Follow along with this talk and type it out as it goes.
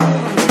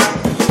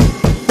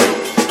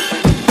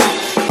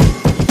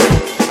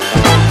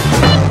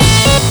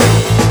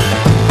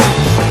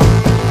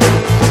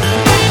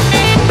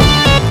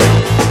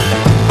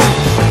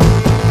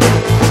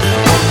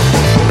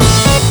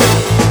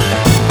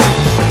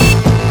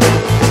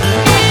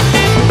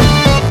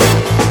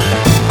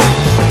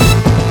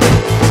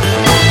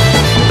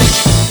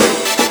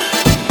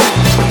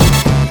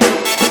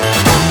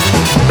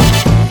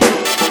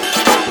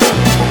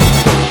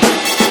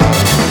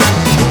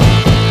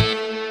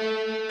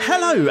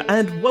Hello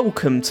and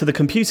welcome to the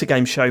Computer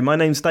Game Show. My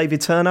name's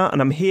David Turner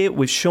and I'm here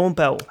with Sean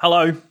Bell.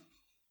 Hello.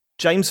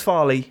 James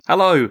Farley.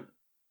 Hello.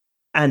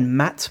 And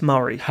Matt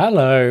Murray.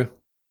 Hello.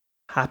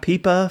 Happy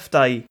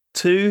birthday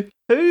to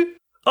who?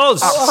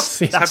 Us.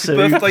 That's Happy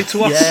birthday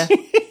to us. Yeah.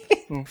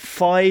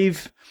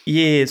 5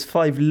 years,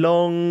 5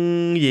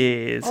 long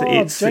years.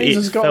 James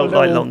has got felt a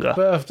like little longer.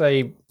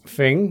 birthday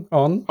thing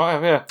on.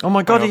 Oh, yeah. Oh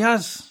my God, he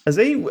has. Has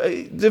he?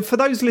 For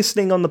those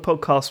listening on the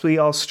podcast, we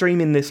are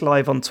streaming this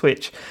live on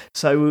Twitch.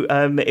 So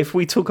if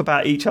we talk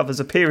about each other's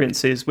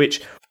appearances,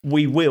 which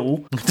we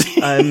will,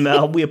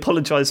 we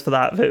apologise for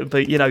that.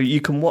 But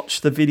you can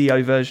watch the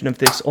video version of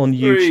this on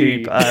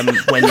YouTube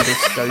when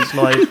this goes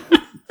live.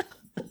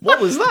 What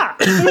was that?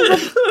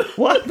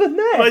 What happened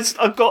there?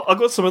 I've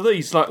got some of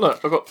these. Like,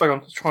 look, hang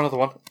on, let's try another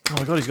one. Oh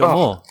my God, he's got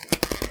more.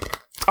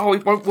 Oh,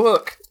 it won't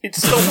work.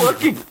 It's not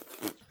working.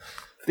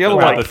 The other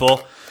Right way.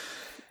 before.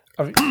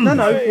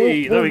 No.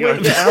 Hey, there we go.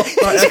 Wait it out.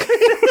 Right,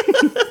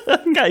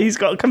 okay, he's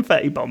got a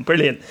confetti bomb.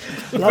 Brilliant.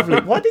 Lovely.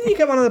 Why didn't you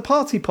get one of the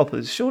party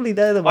poppers? Surely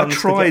they're the I ones.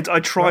 tried,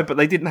 but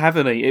they didn't have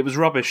any. It was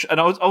rubbish.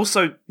 And I was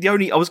also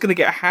I was going to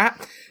get a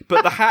hat,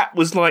 but the hat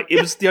was like,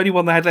 it was the only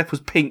one they had left was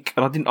pink,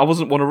 and I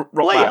wasn't want to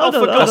rock Wait, that. hold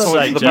on, That's hold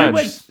why on. it's the James.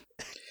 badge.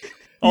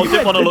 I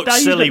didn't want to look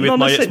silly with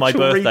my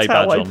birthday retail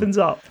badge on. opens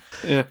up.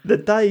 Yeah. The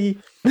day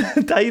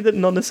that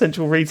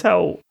non-essential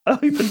retail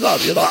opens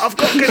up, you're like, I've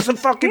got to get some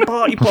fucking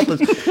party poppers.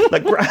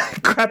 Like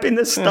grabbing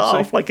the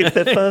staff like it's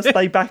their first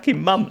day back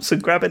in months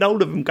and grabbing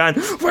hold of them, going,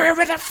 "Where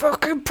are the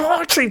fucking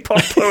party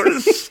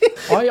poppers?"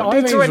 I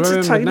need to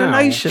entertain the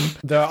nation.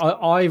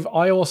 I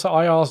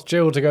asked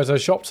Jill to go to the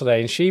shop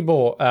today, and she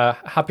bought a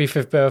happy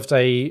 5th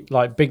birthday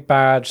like big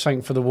badge,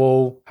 something for the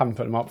wall. Haven't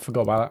put them up.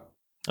 Forgot about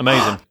that.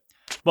 Amazing.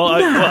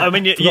 I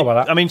mean,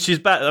 she's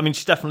better. I mean,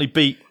 she's definitely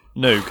beat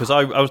New, because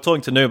I was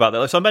talking to New about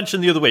that. So I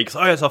mentioned the other week, it's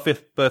our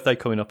 5th birthday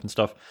coming up and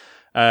stuff.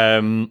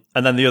 And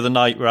then the other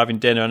night we're having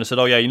dinner, and I said,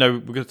 "Oh yeah, we're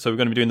going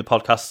to be doing the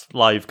podcast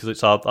live because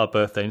it's our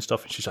birthday and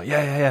stuff." And she's like,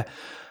 "Yeah."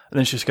 And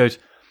then she just goes,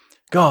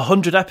 "God,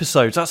 100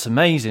 episodes. That's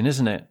amazing,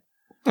 isn't it?"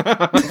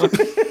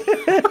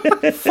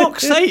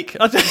 Fuck's sake!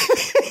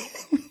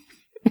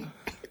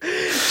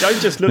 Joe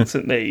just looked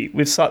at me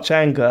with such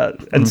anger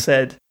and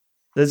said,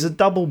 "There's a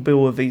double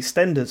bill of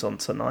EastEnders on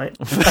tonight."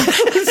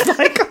 It's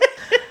like,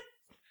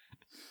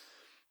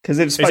 because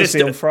it was supposed to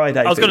be on Friday.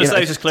 I was going to say,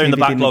 it's just clearing the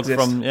TV didn't backlog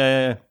exist. from.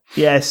 Yeah.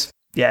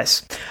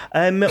 Yes.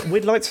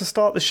 We'd like to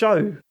start the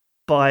show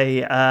by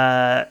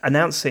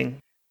announcing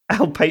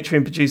our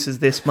Patreon producers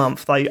this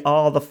month. They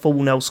are the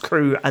Full Nels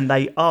crew, and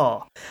they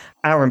are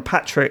Aaron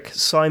Patrick,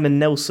 Simon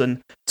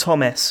Nelson,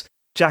 Thomas,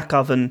 Jack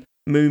Oven,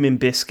 Moomin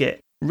Biscuit,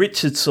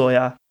 Richard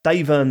Sawyer,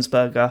 Dave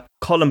Ernsberger,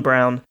 Colin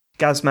Brown,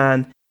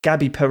 Gazman,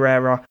 Gabby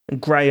Pereira,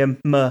 and Graham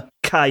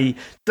McKay.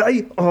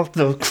 They are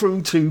the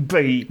crew to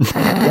beat.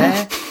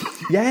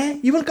 Yeah?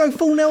 You want to go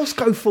Full Nels?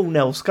 Go Full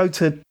Nels. Go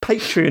to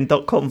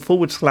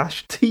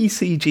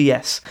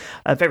patreon.com/TCGS.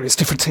 Various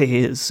different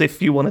tiers if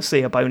you want to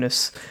see a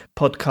bonus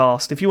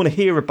podcast. If you want to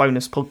hear a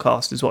bonus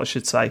podcast is what I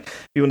should say.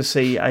 If you want to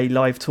see a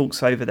live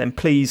talks over, then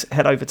please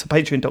head over to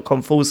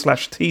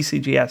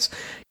patreon.com/TCGS.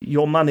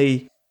 Your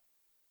money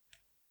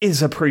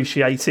is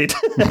appreciated.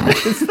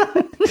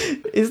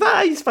 Is that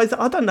how you're supposed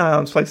to? I don't know how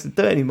I'm supposed to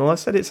do it anymore. I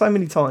said it so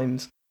many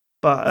times.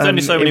 But There's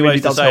only so many really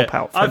ways to does say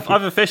help it. out.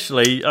 I've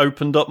officially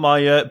opened up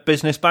my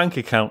business bank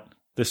account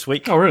this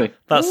week. Oh, really?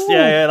 That's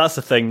that's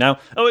the thing now.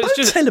 Oh, it's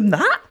Don't tell him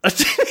that.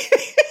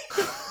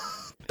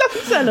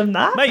 Don't tell him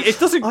that. Mate, it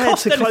doesn't I had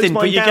cost to close anything,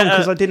 but mine you down get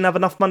because I didn't have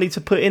enough money to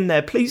put in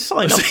there. Please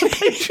sign up to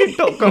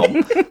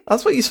patreon.com.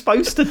 That's what you're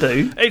supposed to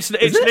do. It's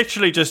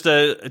literally just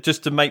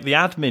to make the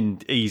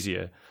admin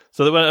easier.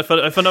 So that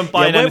if I'm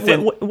buying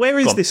anything, where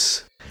is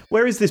this?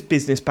 Where is this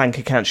business bank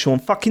account, Sean?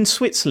 Fucking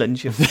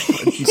Switzerland, you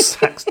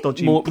tax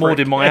dodgy More prick.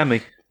 in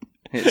Miami.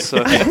 It's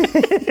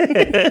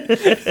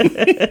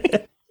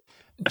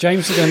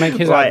James is going to make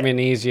his Right. admin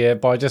easier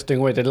by just doing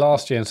what he did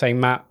last year and saying,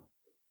 "Matt,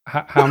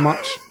 how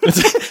much?"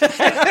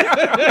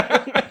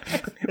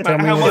 how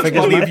much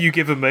money have you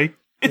given me?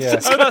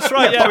 Yeah. oh, that's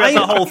right. Yeah, we had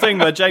that whole thing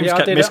where James Yeah, I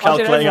kept did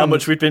miscalculating how everyone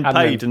much we'd been admin.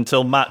 paid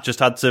until Matt just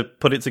had to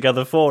put it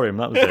together for him.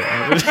 That was it.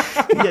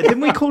 Yeah,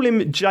 didn't we call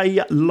him J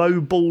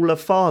Lowballer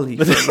Farley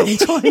for a long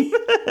time?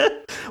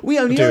 We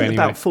only Do earned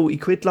anyway. about 40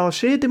 quid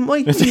last year, didn't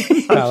we?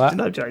 that.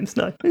 No, James,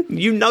 no.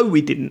 You know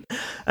we didn't.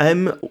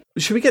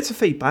 Should we get to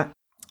feedback?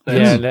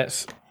 Yeah,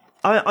 let's.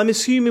 I'm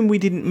assuming we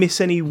didn't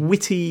miss any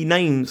witty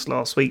names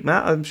last week,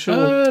 Matt. I'm sure.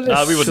 No,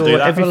 we wouldn't sure do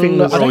that. everything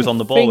We're was- always on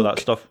the ball with that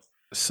stuff.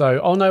 So,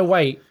 oh no,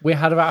 wait, we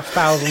had about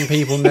 1,000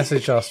 people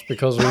message us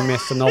because we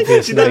missed an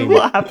obvious Do you know name.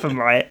 what happened,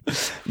 right?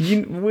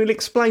 We'll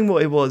explain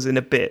what it was in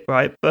a bit,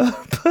 right?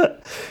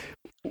 But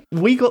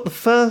we got the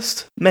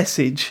first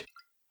message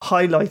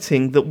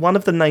highlighting that one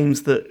of the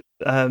names that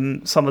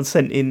someone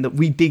sent in that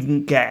we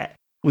didn't get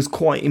was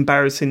quite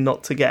embarrassing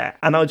not to get.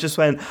 And I just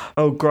went,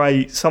 oh,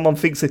 great, someone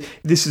thinks that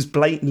this is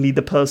blatantly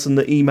the person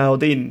that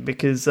emailed in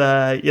because,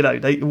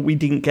 we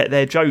didn't get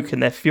their joke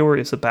and they're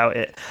furious about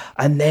it.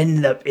 And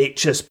then it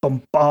just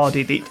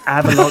bombarded, it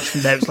avalanche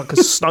from there. It's like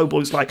a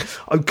snowball. It's like,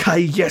 okay,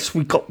 yes,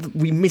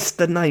 we missed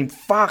the name.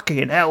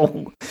 Fucking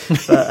hell.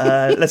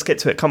 But let's get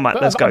to it. Come on,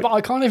 let's go. But I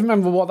can't even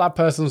remember what that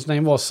person's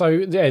name was. So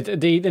yeah,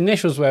 the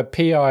initials were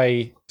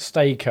P.I.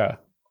 Staker.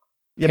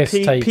 Yeah,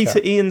 Peter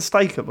Ian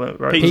Staker,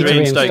 right? Peter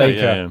Ian Staker.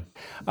 Yeah.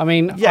 I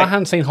mean, I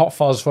hadn't seen Hot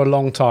Fuzz for a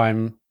long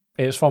time.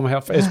 It's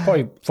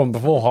probably from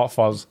before Hot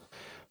Fuzz,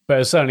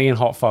 but it's certainly in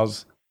Hot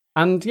Fuzz.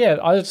 And yeah,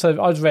 I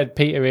read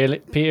Peter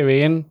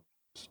Ian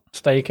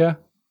Staker,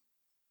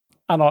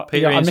 and I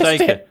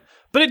missed it.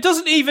 But it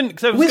doesn't even.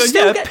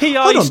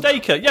 P.I.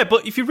 Staker. Yeah,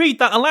 but if you read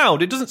that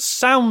aloud, it doesn't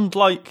sound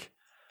like.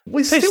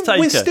 We're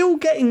still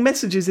getting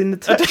messages in the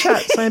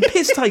chat saying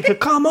 "Piss Taker,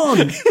 come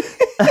on."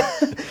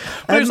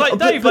 But it was like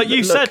Dave, like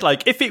you said,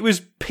 like if it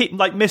was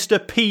like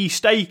Mr. P.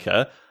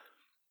 Staker,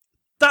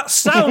 that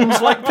sounds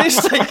like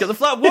Piss Taker.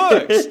 That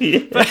works.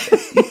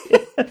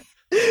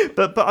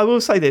 But I will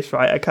say this,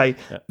 right? Okay,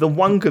 the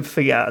one good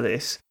thing out of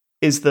this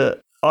is that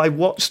I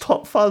watched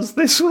Hot Fuzz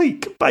this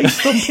week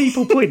based on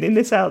people pointing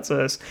this out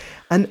to us,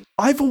 and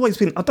I've always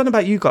been. I don't know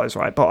about you guys,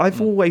 right? But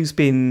I've always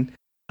been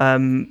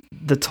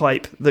the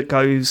type that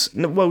goes,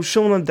 well,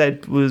 Shaun of the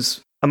Dead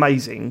was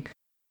amazing.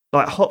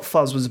 Like, Hot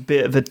Fuzz was a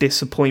bit of a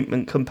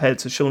disappointment compared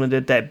to Shaun of the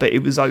Dead, but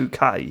it was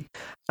okay.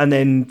 And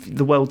then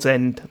The World's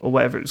End, or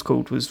whatever it was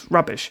called, was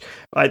rubbish.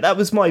 Right, that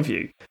was my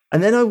view.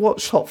 And then I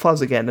watched Hot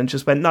Fuzz again and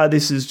just went, no,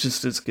 this is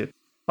just as good.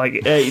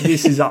 Like,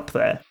 this is up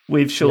there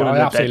with Shaun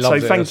of the Dead.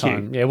 So thank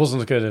you. Yeah, it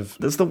wasn't as good as...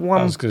 That's the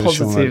one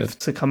positive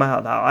to come out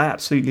of that. I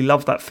absolutely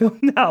love that film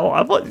now.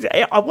 I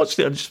watched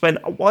it and just went,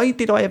 why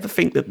did I ever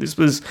think that this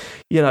was,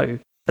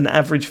 an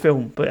average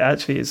film? But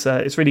actually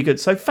it's really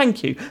good. So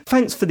thank you.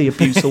 Thanks for the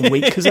abuse all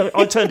week, because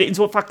I turned it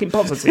into a fucking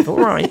positive. All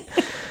right.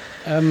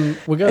 We're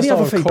going to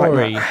start with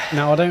Corey.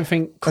 Now, I don't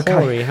think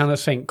Corey, how to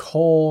think,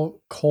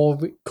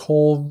 Corey.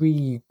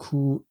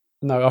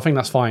 No, I think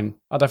that's fine.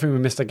 I don't think we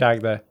missed a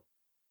gag there.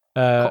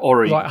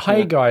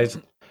 Hey guys,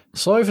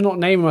 sorry for not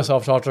naming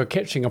myself after a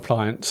kitchen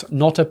appliance.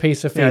 Not a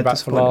piece of feedback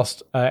for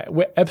last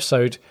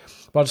episode,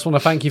 but I just want to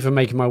thank you for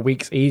making my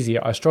weeks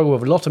easier. I struggle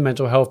with a lot of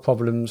mental health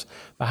problems,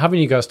 but having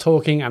you guys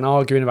talking and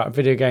arguing about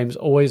video games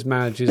always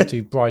manages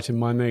to brighten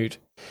my mood.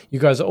 You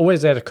guys are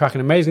always there to crack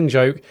an amazing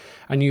joke,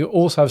 and you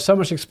also have so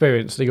much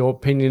experience that your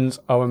opinions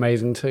are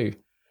amazing too.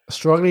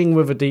 Struggling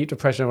with a deep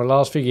depression over the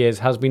last few years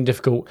has been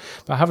difficult,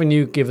 but having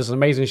you give us an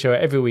amazing show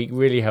every week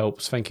really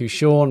helps. Thank you,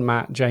 Sean,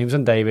 Matt, James,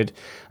 and David,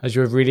 as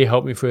you have really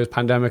helped me through this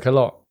pandemic a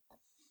lot.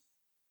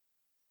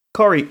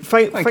 Corey,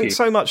 thanks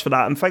so much for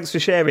that, and thanks for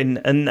sharing.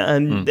 And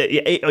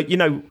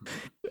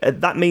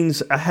that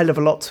means a hell of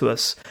a lot to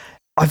us.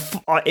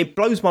 It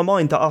blows my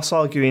mind that us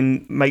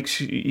arguing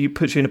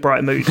puts you in a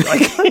brighter mood.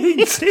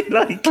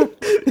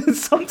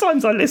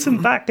 Sometimes I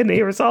listen back and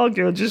hear us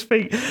argue and just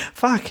think,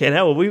 fucking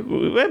hell, we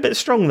went a bit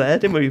strong there,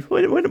 didn't we?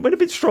 We went a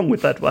bit strong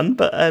with that one.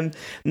 But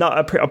no, I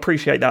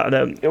appreciate that.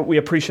 And, we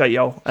appreciate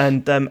y'all.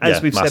 And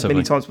as we've said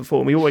many times before,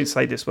 and we always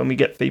say this when we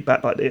get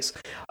feedback like this,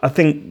 I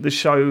think the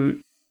show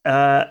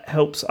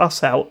helps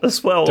us out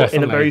as well. Definitely.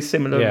 In a very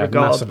similar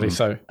regard. Massively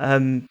so.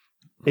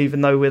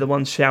 Even though we're the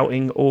ones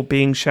shouting or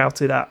being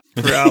shouted at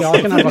throughout.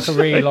 I can have like a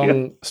really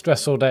long,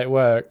 stressful day at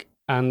work,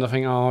 and I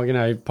think,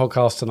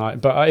 podcast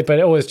tonight. But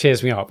it always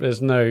cheers me up.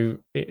 So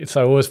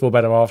I always feel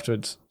better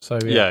afterwards. So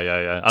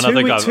yeah. And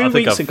Two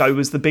weeks ago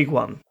was the big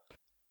one.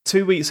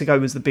 2 weeks ago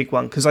was the big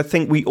one, because I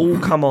think we all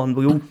come on.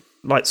 We all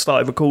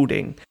started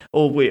recording,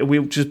 or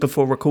we just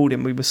before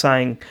recording, we were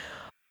saying,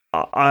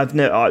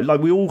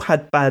 we all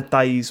had bad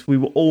days. We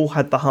all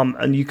had the hump,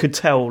 and you could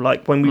tell,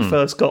 like, when we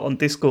first got on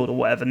Discord or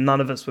whatever, none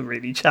of us were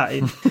really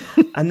chatting.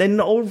 And then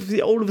all of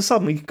a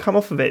sudden, we come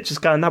off of it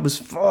just going, that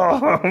was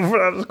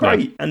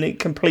great, and it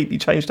completely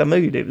changed our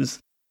mood. It was,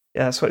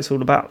 that's what it's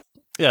all about.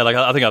 Yeah, like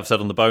I think I've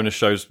said on the bonus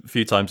shows a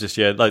few times this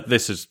year, like,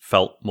 this has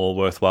felt more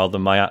worthwhile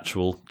than my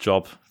actual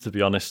job, to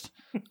be honest.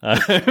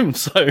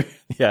 So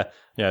yeah,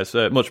 it's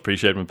much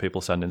appreciated when people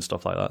send in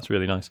stuff like that. It's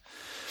really nice.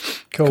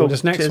 Cool.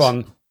 This next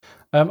one.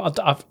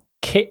 I've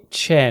Kit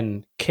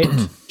Chen. Kit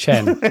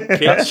Chen.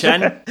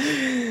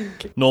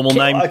 Normal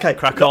name. Okay,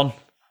 crack on.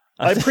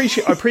 I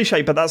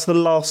appreciate, but that's the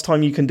last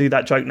time you can do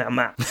that joke now,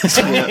 Matt.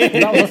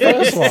 That was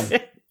the first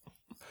one.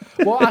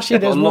 Well, actually,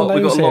 there's more names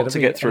here. We've got a lot to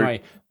get through.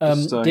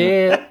 Anyway,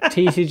 dear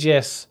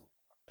TCGS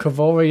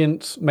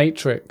Covariance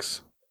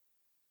Matrix.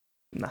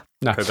 No.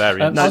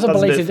 Covariance. As a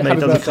belated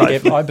happy birthday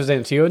gift, I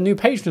present to you a new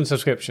Patreon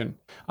subscription.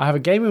 I have a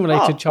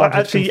gaming-related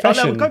childhood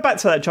confession. Go back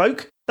to that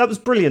joke. That was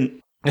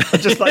brilliant.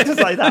 I'd just like to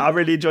say that. I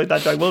really enjoyed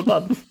that joke. Well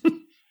done.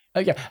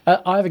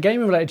 I have a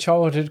gaming-related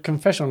childhood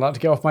confession I'd like to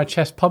get off my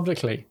chest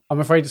publicly. I'm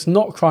afraid it's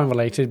not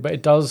crime-related, but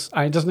it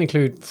doesn't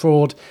include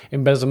fraud,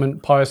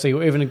 embezzlement, piracy,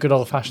 or even a good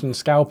old-fashioned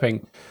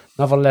scalping.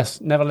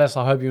 Nevertheless,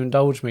 I hope you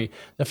indulge me.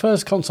 The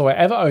first console I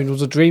ever owned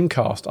was a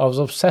Dreamcast. I was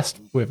obsessed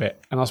with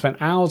it, and I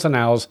spent hours and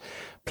hours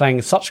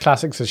playing such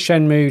classics as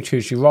Shenmue,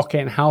 ChuChu Rocket,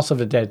 and House of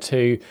the Dead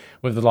 2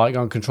 with the light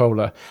gun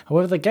controller.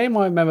 However, the game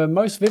I remember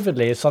most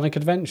vividly is Sonic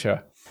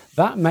Adventure.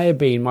 That may have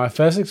been my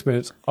first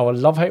experience of a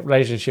love-hate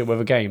relationship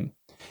with a game.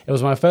 It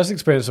was my first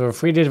experience of a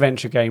 3D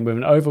adventure game with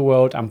an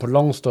overworld and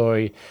prolonged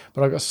story,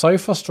 but I got so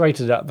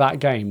frustrated at that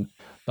game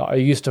that I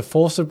used to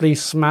forcibly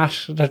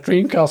smash the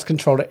Dreamcast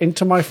controller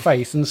into my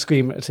face and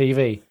scream at the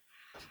TV.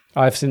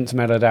 I've since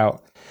mellowed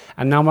out.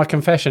 And now my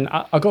confession,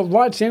 I got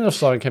right to the end of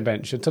Sonic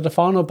Adventure, to the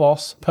final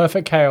boss,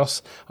 Perfect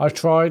Chaos. I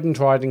tried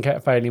and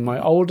kept failing. My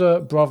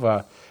older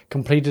brother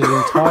completed the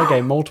entire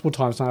game multiple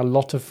times and had a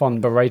lot of fun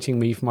berating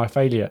me for my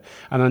failure,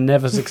 and I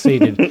never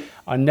succeeded.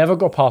 I never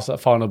got past that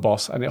final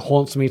boss, and it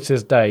haunts me to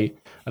this day.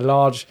 A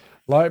large,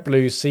 light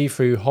blue,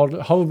 see-through,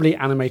 horribly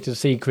animated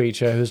sea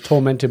creature who has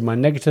tormented my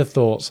negative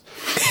thoughts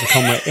to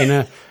become my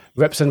inner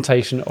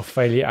representation of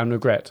failure and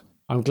regret.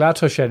 I'm glad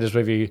to have shared this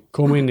with you.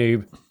 Call me a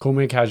noob, call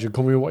me a casual,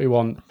 call me what you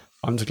want.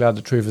 I'm just glad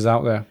the truth is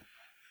out there.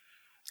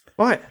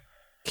 Right.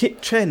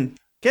 Kit Chen,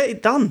 get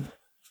it done.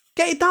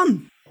 Get it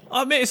done.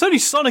 I mean, it's only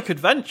Sonic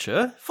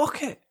Adventure.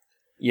 Fuck it.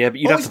 Yeah, but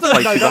you'd have to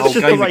play through the whole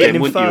game again,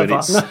 wouldn't you? And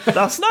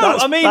that's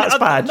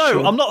bad. No,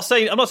 sure. I'm not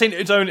saying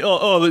it's only.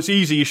 Oh, that's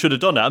easy. You should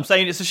have done it. I'm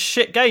saying it's a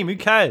shit game. Who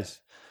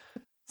cares?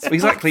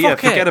 Exactly. Yeah,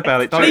 forget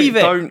about it.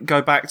 Don't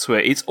go back to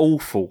it. It's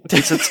awful.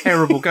 It's a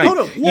terrible game. Hold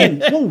on.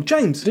 Whoa,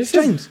 James.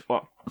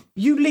 What?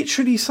 You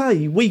literally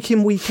say week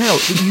in, week out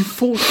that you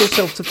force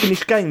yourself to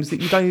finish games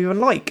that you don't even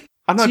like.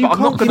 I know, so but I'm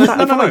not going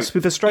to. No.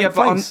 With a straight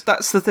face.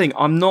 That's the thing.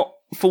 I'm not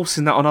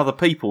forcing that on other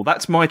people.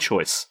 That's my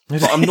choice.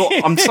 But I'm not.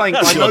 I'm saying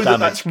I know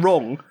that's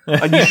wrong,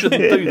 and you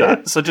shouldn't do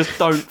that. So just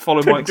don't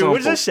follow my example. Do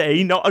as I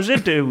say, not as I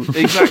do.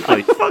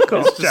 Exactly. Fuck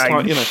off,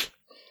 James.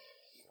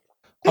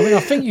 I mean, I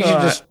think you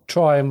should just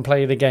try and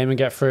play the game and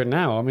get through it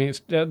now. I mean,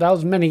 that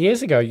was many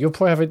years ago. You'll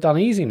probably have it done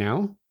easy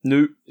now.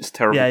 No, it's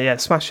terrible. Yeah,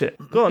 smash it.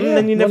 Go on, and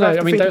then you never have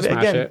to think of it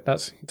again. Don't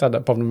smash it. He's had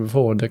that problem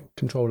before with the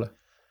controller.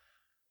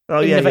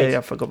 Oh yeah,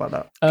 I forgot about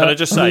that. Can I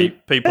just say,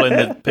 people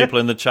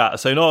in the chat are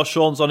saying, "Oh,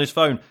 Sean's on his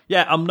phone."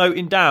 Yeah, I'm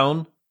noting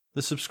down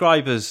the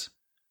subscribers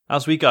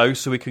as we go,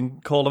 so we can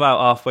call them out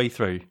halfway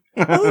through.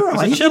 All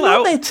right, chill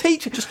out. Their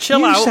teacher. Just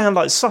chill out. You sound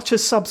like such a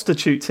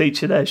substitute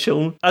teacher there,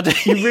 Sean.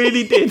 You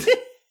really did.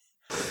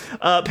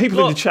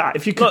 People in the chat,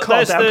 if you could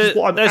calm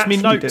down, there's me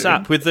notes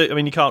app with the. I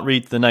mean, you can't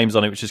read the names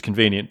on it, which is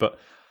convenient, but.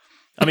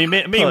 I mean,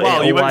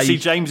 meanwhile, you won't see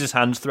James's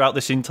hands throughout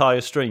this entire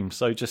stream,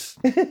 so just...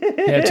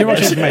 Yeah, too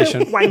much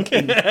information.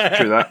 Wanking.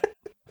 True that.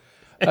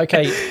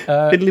 Okay.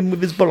 Fiddling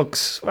with his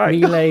bollocks. Right.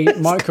 Relay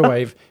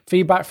Microwave.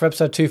 Feedback for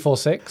episode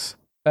 246.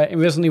 In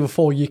Resident Evil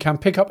 4, you can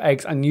pick up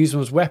eggs and use them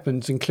as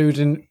weapons,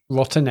 including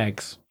rotten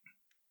eggs.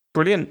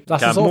 Brilliant.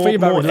 That's the sort of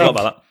feedback we love.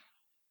 About that.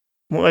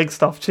 More egg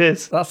stuff,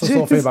 cheers. That's the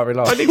sort of feedback we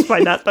love. Don't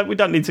explain that. We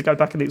don't need to go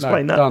back and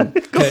explain that. Done.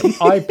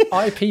 Okay.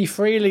 IP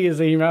Freely is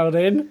emailed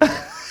in.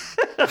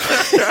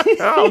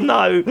 Oh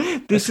no,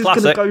 this is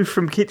going to go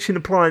from kitchen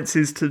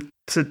appliances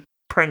to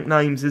prank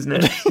names, isn't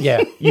it?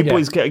 Yeah.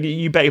 Boys,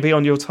 you better be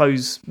on your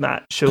toes,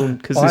 Matt, Sean,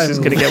 because this is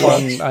going to get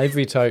one.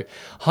 Every toe.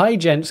 Hi,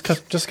 gents.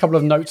 Just a couple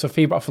of notes of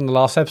feedback from the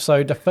last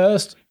episode. The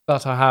first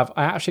that I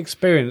actually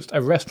experienced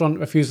a restaurant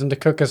refusing to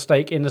cook a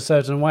steak in a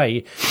certain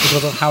way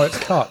because of how it's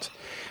cut.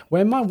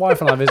 When my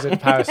wife and I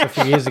visited Paris a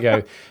few years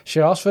ago, she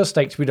asked for a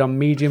steak to be done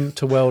medium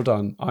to well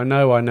done. I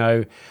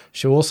know.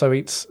 She also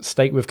eats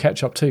steak with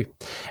ketchup too.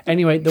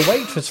 Anyway, the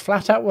waitress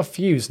flat out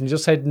refused and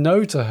just said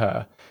no to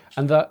her,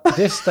 and that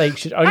this steak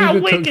should only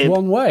be cooked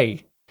one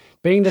way.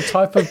 Being the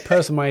type of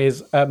person my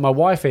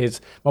wife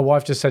is, my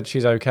wife just said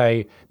she's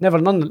okay.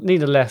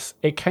 Nevertheless,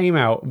 it came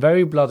out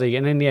very bloody,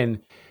 and in the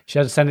end, she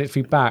had to send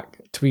it back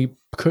to be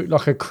cooked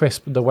like a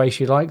crisp the way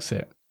she likes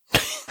it.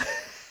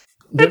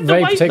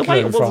 Very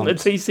particular in France. Wasn't a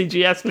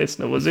TCGS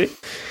listener, was it?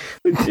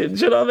 Do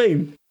you know what I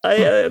mean?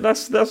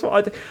 That's what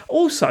I do.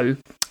 Also,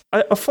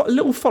 a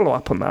little follow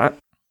up on that.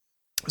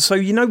 So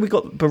we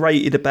got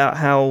berated about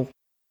how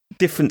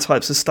different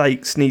types of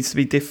steaks needs to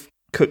be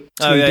cooked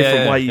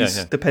different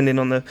ways depending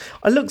on the.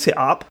 I looked it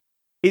up.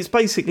 It's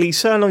basically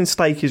sirloin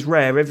steak is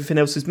rare, everything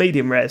else is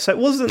medium rare. So it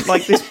wasn't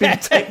like this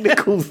big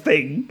technical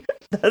thing.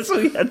 That's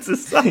what he had to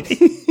say.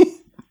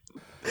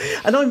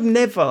 And I've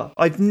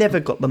never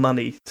got the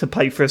money to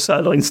pay for a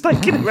sirloin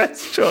steak in a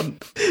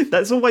restaurant.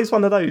 That's always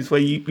one of those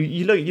where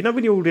you look,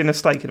 when you're ordering a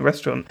steak in a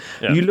restaurant,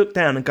 you look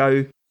down and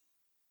go,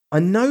 I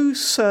know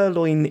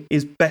sirloin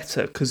is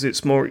better because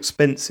it's more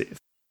expensive,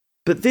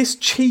 but this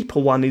cheaper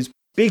one is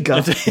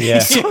bigger. Yeah,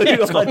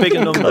 it's got a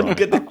bigger number.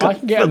 I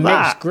can get a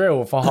mixed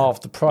grill for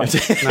half the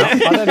price. Now, I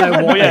don't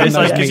know what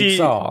those meats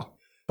are.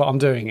 But I'm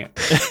doing it.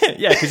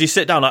 Yeah, because you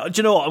sit down like, do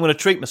you know what? I'm going to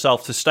treat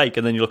myself to steak,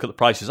 and then you look at the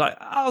prices. Like,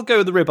 I'll go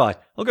with the ribeye.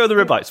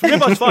 Ribeye's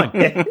fine.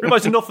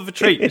 Ribeye's enough of a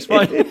treat. It's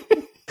fine.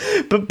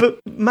 But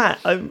Matt,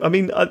 I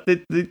mean,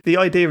 the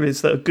idea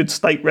is that a good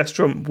steak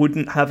restaurant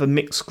wouldn't have a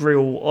mixed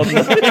grill on.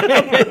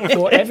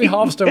 Well, every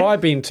Harvester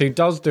I've been to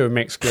does do a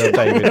mixed grill,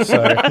 David. So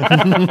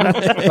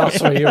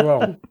that's where you're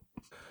wrong.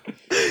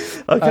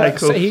 Okay,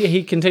 cool. So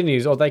he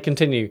continues, or they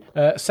continue.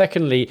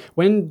 Secondly,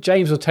 when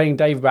James was telling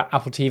Dave about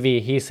Apple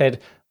TV, he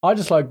said, "I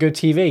just like good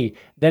TV."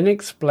 Then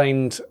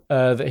explained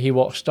that he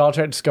watched Star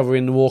Trek Discovery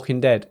and The Walking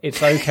Dead.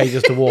 It's okay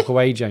just to walk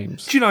away,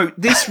 James. Do you know,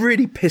 this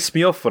really pissed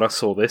me off when I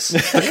saw this.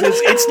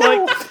 Because it's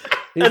like...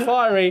 He's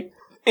fiery.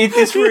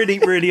 This really,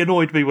 really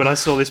annoyed me when I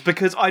saw this,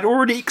 because I'd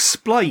already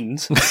explained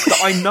that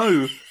I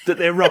know that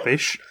they're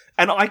rubbish,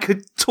 and I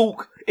could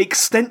talk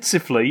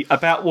extensively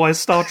about why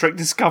Star Trek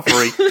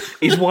Discovery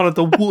is one of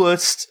the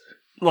worst,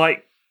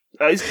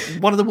 it's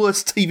one of the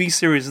worst TV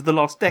series of the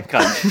last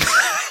decade.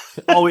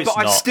 Oh, it's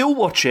but not. I still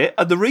watch it,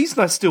 and the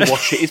reason I still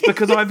watch it is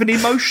because I have an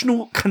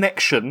emotional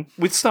connection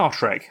with Star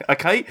Trek,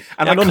 okay?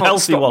 And I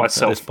can't stop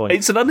myself. At this point.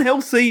 It's an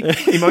unhealthy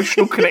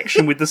emotional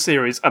connection with the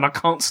series, and I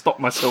can't stop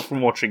myself from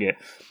watching it.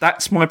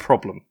 That's my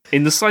problem.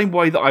 In the same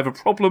way that I have a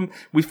problem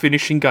with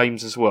finishing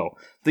games as well.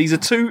 These are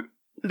two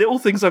little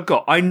things I've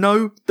got. I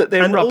know that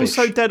they're rubbish.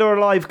 And also Dead or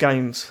Alive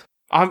games.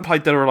 I haven't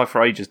played Dead or Alive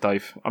for ages,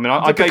 Dave. I mean,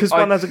 because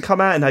one hasn't come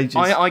out in ages.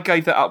 I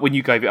gave that up when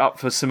you gave it up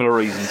for similar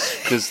reasons,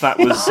 because that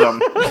was...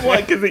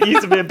 Why? Because it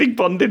used to be a big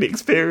bonding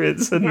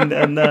experience, and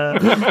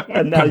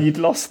now you'd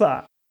lost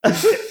that.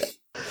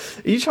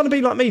 Are you trying to be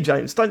like me,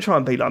 James? Don't try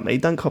and be like me.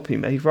 Don't copy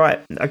me. Right.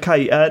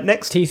 Okay,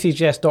 next.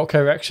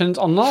 TCGS.corrections.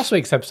 On last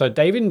week's episode,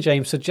 David and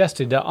James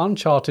suggested that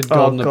Uncharted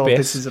Golden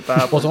Abyss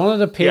was one of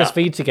the PS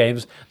Vita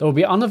games that will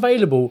be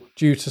unavailable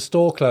due to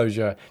store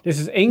closure. This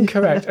is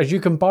incorrect, as you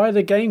can buy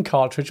the game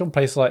cartridge on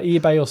places like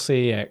eBay or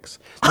CEX.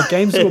 The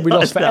games that will be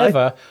lost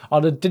forever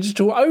are the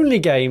digital-only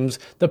games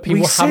that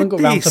people haven't got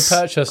around to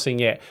purchasing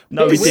yet.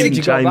 No, we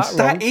didn't, James.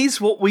 That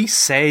is what we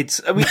said.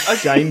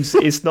 James,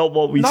 it's not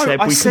what we said.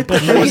 I said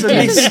that there was a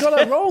list.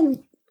 Got it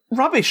wrong.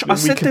 Rubbish. I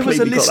said there was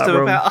a list of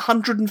about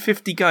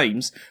 150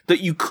 games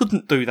that you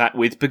couldn't do that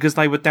with because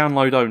they were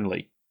download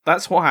only.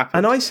 That's what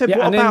happened. And I said,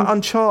 what about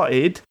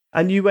Uncharted?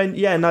 And you went,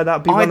 yeah, no,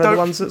 that'd be one of the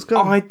ones that's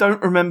gone. I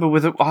don't remember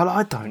whether...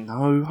 I don't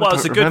know. Well,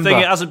 it's a good thing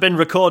it hasn't been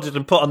recorded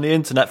and put on the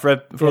internet for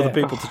other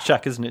people to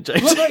check, isn't it,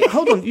 James? Wait,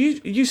 hold on.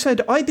 You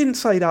said, I didn't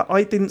say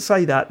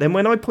that. Then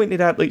when I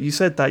pointed out that you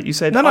said that, you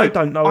said, no, I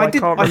don't know, I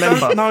can't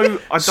remember.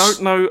 I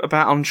don't know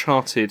about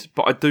Uncharted,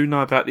 but I do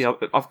know about the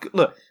other...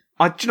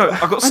 I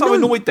got so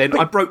annoyed then,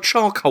 I broke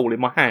charcoal in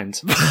my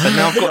hand. And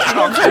now I've got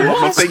charcoal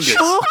on my fingers.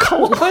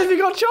 Charcoal? Why have you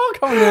got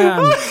charcoal in your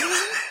hand?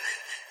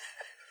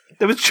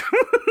 There was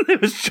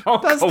charcoal.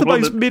 That's the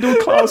most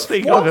middle-class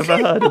thing I've ever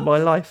heard in my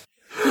life.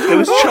 There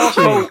was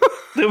charcoal.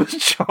 There was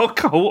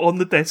charcoal on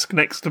the desk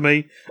next to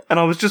me, and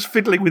I was just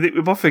fiddling with it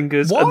with my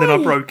fingers, and then I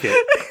broke it.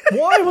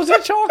 Why was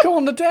there charcoal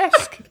on the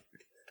desk?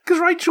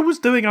 Because Rachel was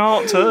doing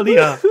art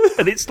earlier,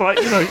 and it's like,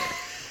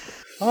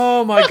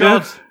 Oh my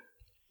God.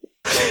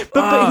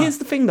 But here's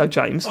the thing, though,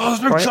 James.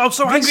 I'm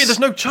so angry. There's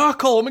no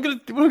charcoal. What am I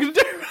going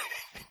to do?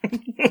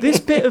 This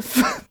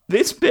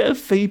bit of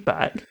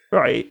feedback,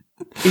 right,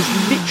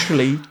 is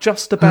literally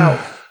just about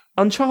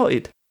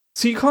Uncharted.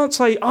 So you can't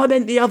say, I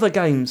meant the other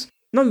games.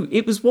 No,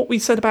 it was what we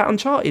said about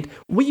Uncharted.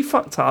 We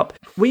fucked up.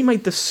 We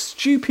made the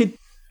stupid,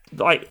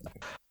 I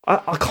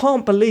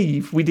can't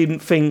believe we didn't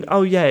think,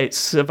 oh yeah,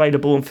 it's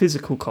available on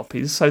physical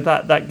copies. So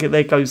that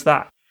there goes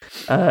that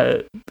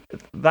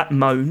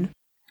moan.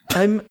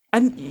 And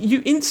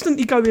you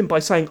instantly go in by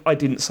saying, I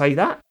didn't say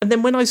that. And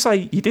then when I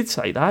say you did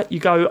say that, you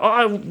go,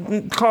 I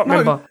can't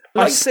remember.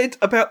 I said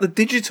about the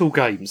digital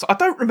games. I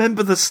don't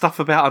remember the stuff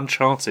about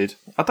Uncharted.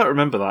 I don't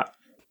remember that.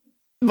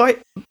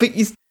 Right, but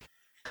you...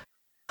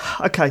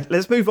 Okay,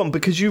 let's move on,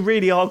 because you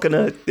really are going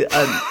to...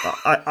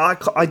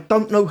 I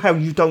don't know how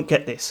you don't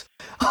get this.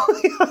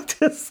 I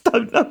just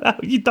don't know how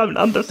you don't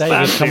understand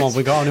David, come on,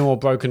 we got any more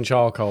broken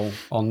charcoal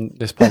on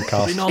this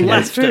podcast. We're not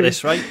left at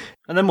this, right?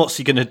 And then what's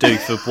he going to do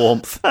for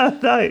warmth? No.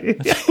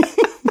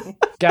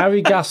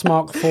 Gary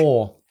Gasmark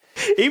 4.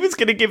 He was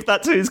going to give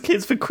that to his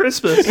kids for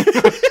Christmas. Can't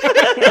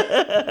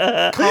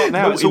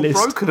now, it's all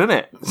broken, isn't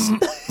it?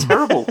 It's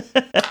terrible.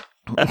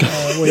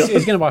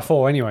 He's going to buy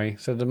 4 anyway,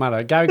 so it doesn't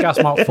matter. Gary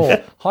Gasmark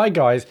 4. Hi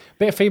guys,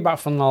 bit of feedback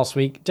from last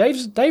week. Dave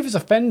is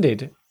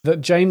offended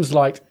that James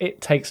liked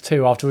It Takes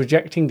Two after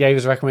rejecting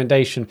Dave's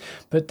recommendation,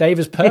 but Dave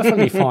is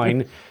perfectly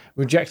fine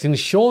rejecting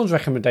Sean's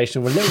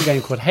recommendation of a little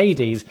game called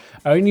Hades,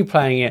 only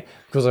playing it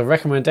because of a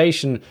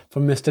recommendation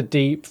from Mr.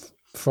 Deep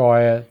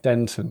Fryer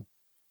Denton.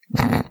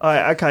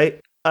 Alright, okay.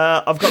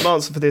 I've got an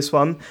answer for this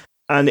one,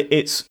 and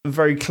it's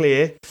very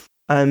clear.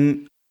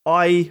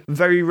 I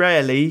very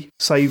rarely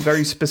say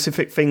very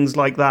specific things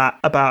like that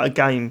about a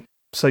game,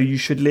 so you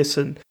should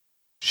listen.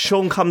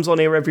 Sean comes on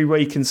here every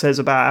week and says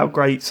about how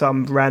great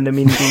some random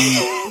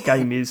indie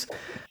game is.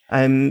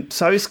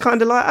 So it's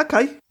kind of like,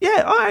 okay,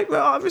 yeah,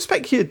 I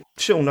respect you,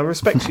 Sean, I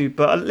respect you,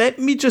 but let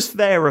me just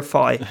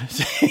verify.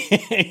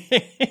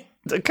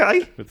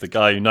 Okay? With the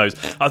guy who knows.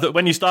 I thought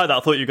when you started that, I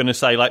thought you were going to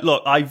say,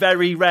 look, I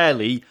very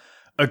rarely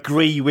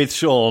agree with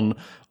Sean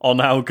on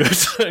how good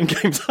certain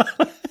games are.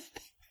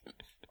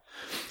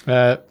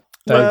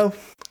 Well,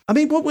 I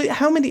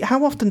mean,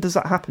 how often does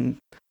that happen?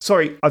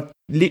 Sorry, I've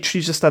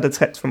literally just had a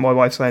text from my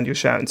wife saying you're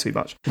shouting too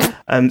much.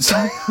 So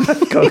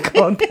I've got to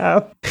calm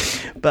down.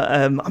 But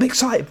I'm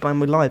excited when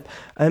we're live.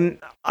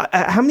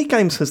 How many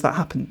games has that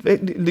happened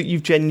that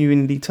you've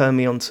genuinely turned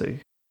me on to?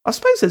 I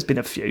suppose there's been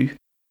a few.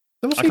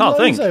 There must be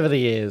loads over the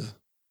years.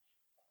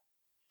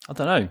 I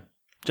don't know.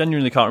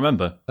 Genuinely can't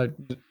remember.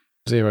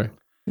 0.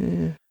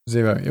 Yeah.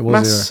 0. It was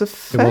Mass 0.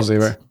 Effect? It was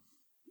 0.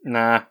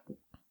 Nah.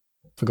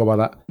 Forgot about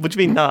that. What do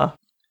you mean, nah?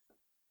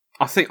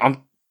 I think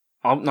I'm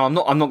not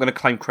going to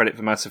claim credit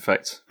for Mass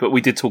Effect, but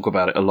we did talk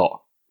about it a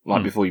lot,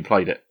 before you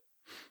played it.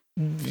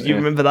 You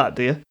remember that,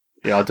 do you?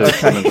 Yeah, I do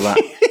remember that.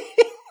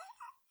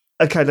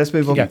 Okay, let's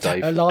move on. Yeah,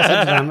 Dave. Last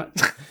episode,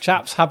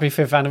 chaps, happy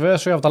 5th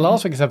anniversary of the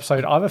last week's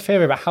episode. I have a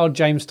theory about how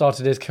James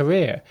started his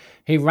career.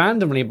 He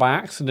randomly, by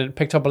accident,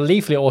 picked up a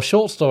leaflet or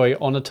short story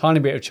on a tiny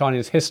bit of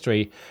Chinese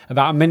history,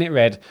 about a minute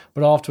read,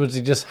 but afterwards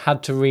he just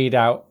had to read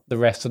out the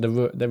rest of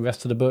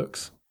the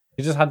books.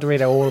 He just had to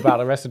read out all about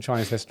the rest of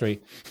Chinese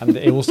history, and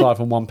it all started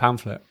from one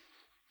pamphlet.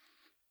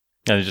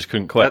 And he just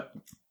couldn't quit.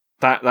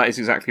 That is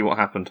exactly what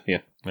happened.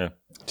 Yeah.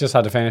 Just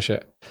had to finish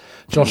it.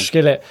 Josh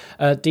Skillett,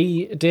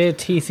 dear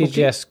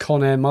TCGS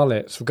Con Air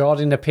Mullets,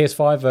 regarding the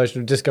PS5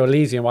 version of Disco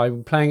Elysium, I've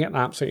been playing it and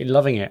absolutely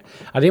loving it.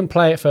 I didn't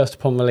play it first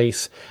upon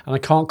release, and I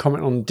can't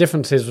comment on the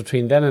differences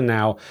between then and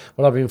now,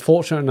 but I've been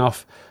fortunate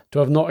enough to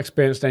have not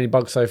experienced any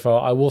bugs so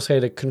far. I will say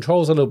the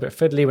controls are a little bit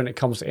fiddly when it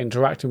comes to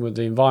interacting with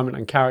the environment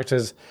and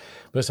characters,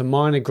 but it's a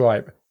minor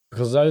gripe,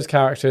 because those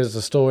characters,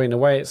 the story and the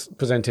way it's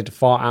presented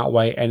far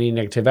outweigh any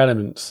negative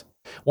elements.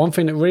 One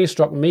thing that really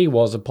struck me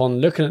was,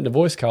 upon looking at the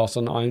voice cast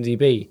on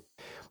IMDb,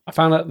 I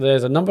found out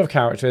there's a number of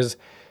characters,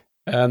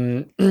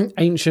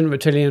 Ancient,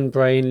 Reptilian,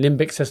 Brain,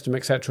 Limbic System,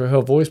 etc., who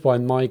are voiced by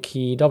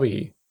Mikey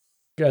W.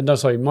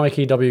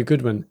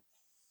 Goodman.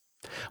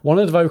 One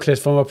of the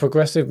vocalists from a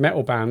progressive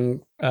metal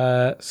band,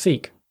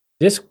 Seek.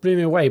 This blew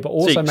me away, but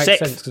also makes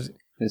sense. Cause,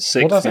 it's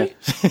Six. What did I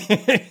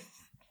say?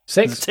 6?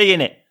 There's a T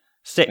in it.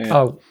 6. Yeah.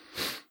 Oh,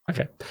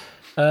 okay.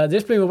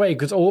 This blew me away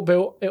because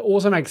it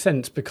also makes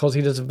sense because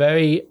he does a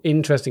very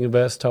interesting and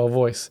versatile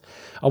voice.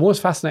 I'm always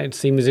fascinated to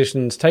see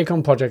musicians take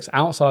on projects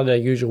outside their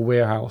usual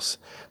wheelhouse.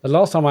 The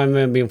last time I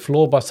remember being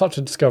floored by such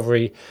a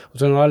discovery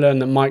was when I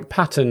learned that Mike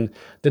Patton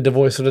did the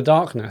voice of the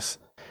Darkness.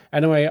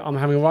 Anyway, I'm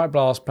having a right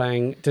blast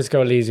playing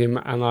Disco Elysium,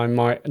 and I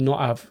might not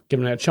have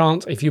given it a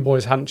chance if you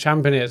boys hadn't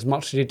championed it as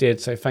much as you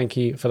did, so thank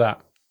you for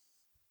that.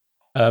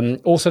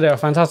 Also, they're a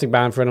fantastic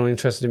band. For anyone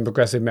interested in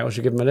progressive metal,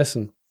 should give them a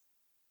listen.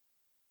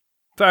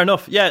 Fair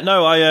enough. Yeah,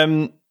 no,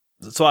 I've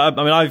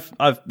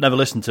never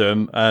listened to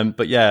him,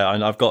 but yeah,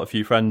 I've got a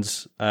few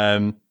friends.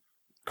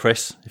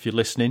 Chris, if you're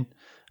listening,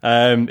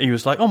 he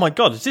was like, "Oh my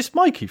god, is this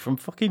Mikey from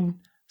fucking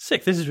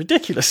Sick? This is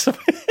ridiculous."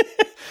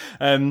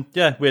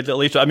 Yeah, weird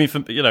little Easter. I mean,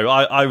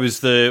 I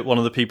was one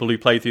of the people who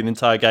played through the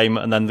entire game,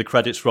 and then the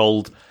credits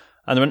rolled,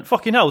 and they went,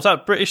 "Fucking hell, was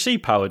that British Sea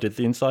Power did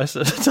the entire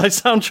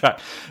soundtrack?"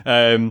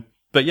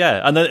 But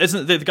yeah, and then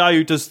isn't the guy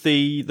who does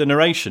the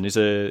narration is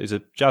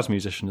a jazz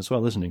musician as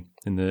well, isn't he?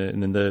 In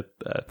the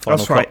final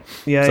That's right. cut.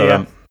 Yeah,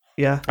 so,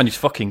 yeah, and he's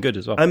fucking good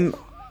as well.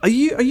 Are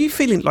you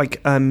feeling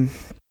like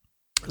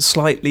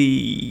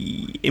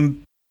slightly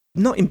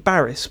not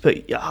embarrassed,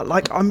 but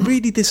like I'm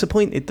really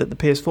disappointed that the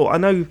PS4. I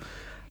know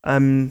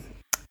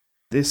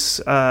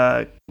this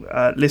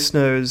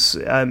listener's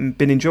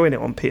been enjoying it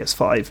on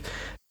PS5.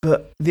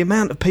 But the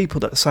amount of people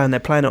that are saying they're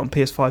playing it on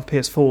PS5,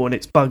 PS4, and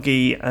it's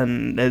buggy,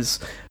 and there's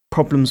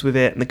problems with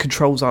it, and the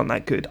controls aren't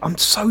that good. I'm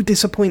so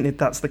disappointed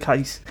that's the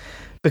case,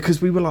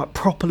 because we were like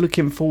proper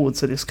looking forward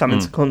to this coming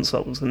to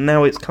consoles, and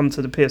now it's come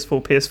to the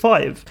PS4,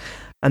 PS5,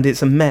 and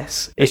it's a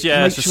mess. It's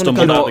just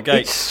stumbled out the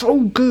gate. It's so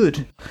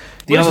good.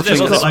 The other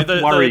thing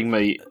that's worrying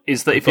me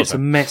is that if it's a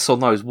mess on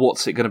those,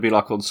 what's it going to be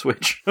like on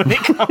Switch when it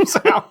comes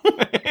out?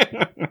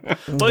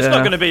 Well, it's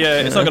not going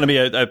to be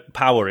a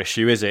power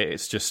issue, is it?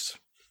 It's just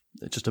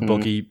a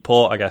buggy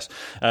port, I guess.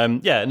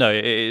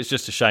 It's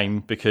just a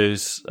shame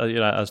because,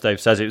 as Dave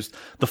says, it was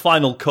the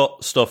final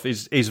cut stuff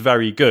is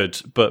very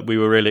good, but we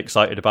were really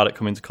excited about it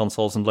coming to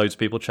consoles and loads of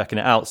people checking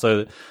it out.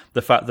 So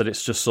the fact that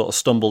it's just sort of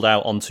stumbled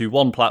out onto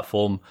one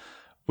platform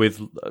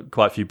with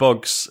quite a few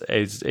bugs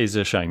is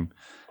a shame.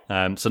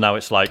 So now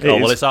it's like,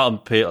 it's out on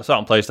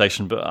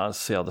PlayStation, but I'll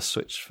see how the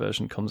Switch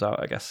version comes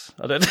out, I guess.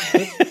 I don't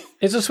know.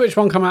 Is the Switch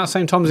one come out at the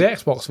same time as the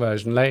Xbox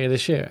version later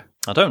this year?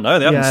 I don't know.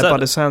 They haven't said. Yeah, by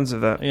the sounds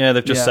of it. Yeah,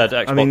 they've just said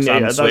Xbox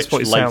and that's Switch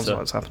what it later. sounds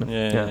like it's happening.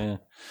 Yeah.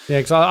 Yeah,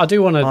 because I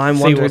do want to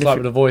see what's like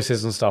with the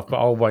voices and stuff, but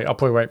I'll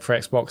probably wait for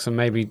Xbox, and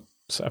maybe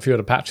a few of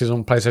the patches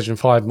on PlayStation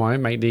 5 might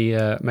make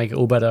it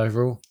all better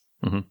overall.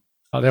 Mm-hmm.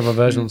 Like the other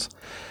versions.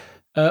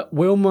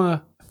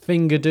 Wilma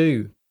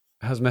Fingerdo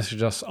has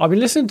messaged us. I've been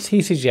listening to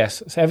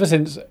TCGS ever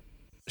since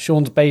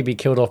Sean's baby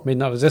killed off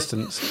Midnight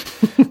Resistance.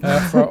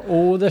 For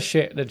all the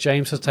shit that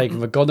James has taken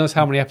for God knows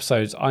how many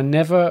episodes, I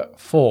never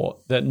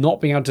thought that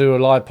not being able to do a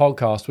live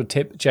podcast would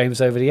tip James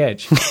over the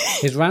edge.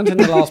 His rant in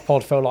the last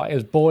pod felt like it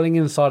was boiling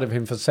inside of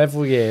him for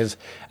several years,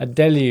 a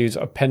deluge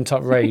of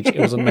pent-up rage. It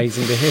was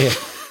amazing to hear.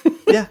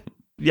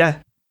 Yeah.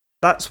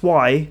 That's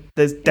why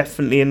there's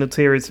definitely an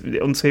ulterior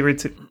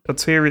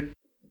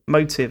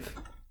motive.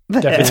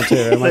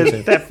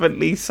 There's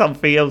definitely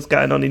something else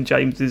going on in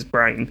James's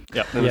brain.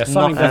 Yeah,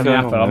 something definitely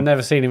happened. I've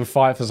never seen him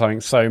fight for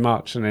something so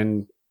much, and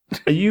then.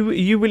 Are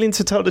you willing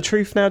to tell the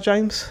truth now,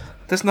 James?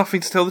 There's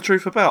nothing to tell the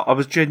truth about. I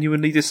was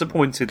genuinely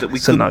disappointed that we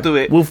couldn't do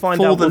it for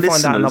the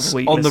listeners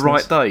on the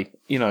right day.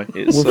 You know,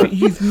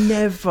 you've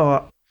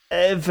never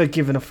ever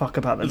given a fuck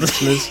about the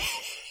listeners.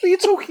 What are you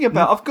talking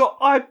about? I've got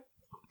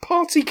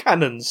party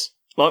cannons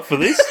like for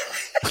this.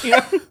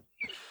 Yeah.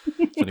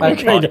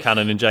 Party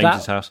cannon in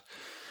James's house.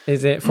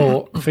 Is it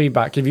for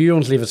feedback? If you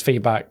want to leave us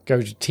feedback,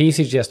 go to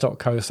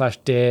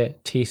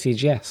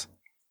tcgs.co/deartcgs.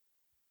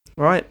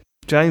 Right,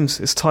 James,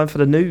 it's time for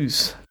the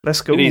news.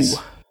 Let's go. It is.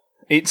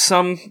 It's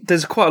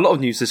there's quite a lot of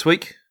news this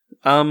week.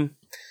 The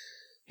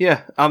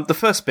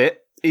first bit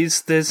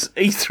is there's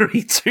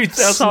E3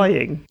 2000.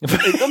 Sighing.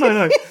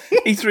 No.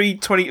 E3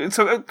 20.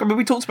 So I mean,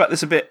 we talked about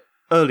this a bit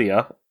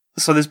earlier.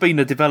 So there's been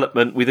a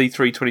development with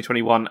E3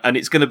 2021, and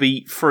it's going to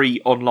be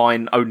free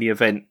online only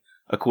event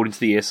according to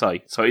the ESA.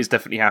 So it is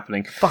definitely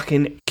happening.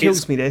 Fucking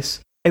kills me this.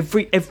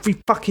 Every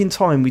fucking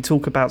time we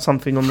talk about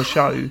something on the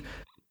show,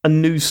 a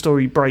news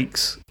story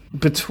breaks.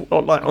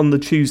 On the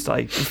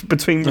Tuesday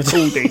between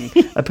recording.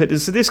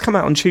 So this come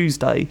out on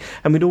Tuesday,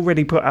 and we'd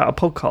already put out a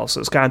podcast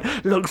that's going,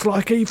 looks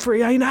like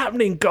E3 ain't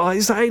happening,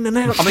 guys. They ain't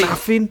announced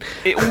nothing.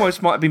 It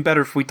almost might have been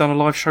better if we'd done a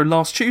live show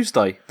last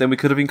Tuesday. Then we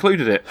could have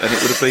included it, and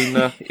it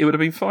would have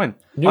been fine.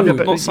 No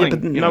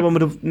one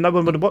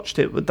would have watched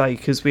it, would they?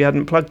 Because we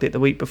hadn't plugged it the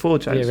week before,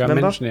 James. Yeah,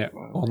 we mentioned it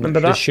on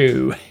the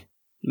show.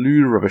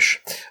 Lou rubbish.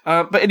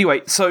 But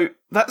anyway, so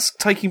that's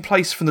taking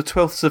place from the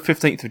 12th to the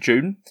 15th of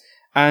June.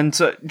 And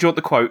do you want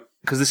the quote?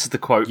 Because this is the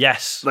quote.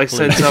 Yes. They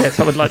said, yes,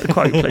 I would like the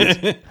quote,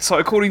 please. So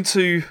according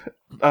to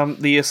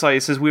the ESA,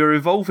 it says, we are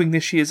evolving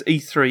this year's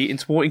E3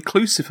 into a more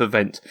inclusive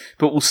event,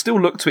 but will still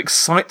look to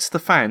excite the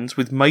fans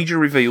with major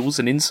reveals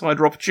and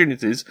insider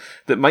opportunities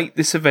that make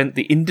this event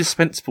the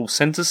indispensable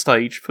centre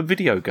stage for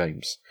video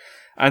games.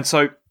 And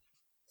so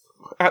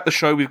at the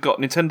show, we've got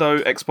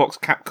Nintendo, Xbox,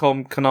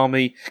 Capcom,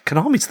 Konami.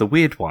 Konami's the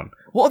weird one.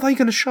 What are they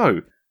going to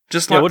show?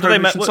 Just like what do they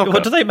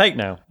make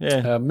now?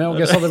 Yeah, Metal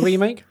Gear Solid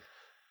remake.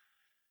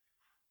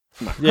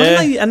 Yeah. Haven't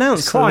they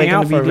announced that they're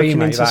going to be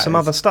looking into some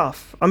other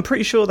stuff? I'm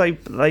pretty sure they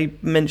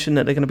mentioned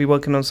that they're going to be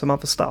working on some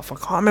other stuff. I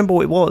can't remember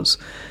what it was.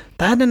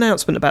 They had an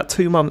announcement about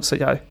 2 months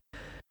ago.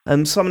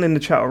 Someone in the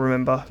chat will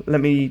remember.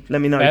 Let me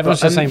know.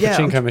 Everyone's just saying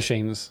pachinko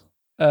machines.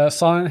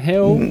 Silent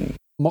Hill,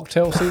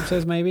 Mocktail Soup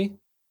says maybe.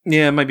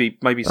 Yeah, maybe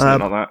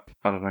something like that.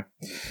 I don't know.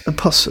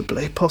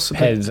 Possibly.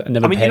 Heads, you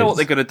know what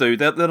they're going to do?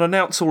 They'll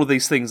announce all of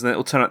these things, and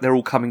it'll turn out they're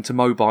all coming to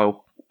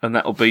mobile. And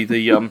that'll be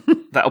the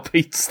that'll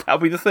be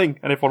the thing,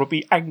 and everyone will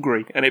be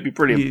angry, and it'll be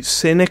brilliant. You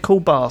cynical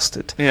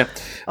bastard! Yeah,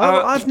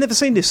 I've never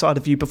seen this side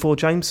of you before,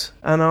 James,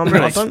 and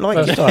I don't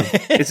like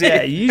it.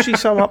 Yeah, you're usually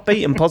so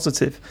upbeat and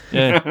positive.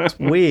 Yeah, it's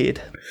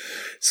weird.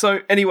 So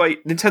anyway,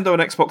 Nintendo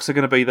and Xbox are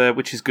going to be there,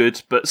 which is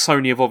good, but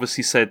Sony have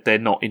obviously said they're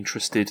not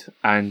interested,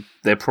 and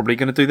they're probably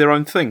going to do their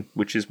own thing,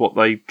 which is what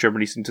they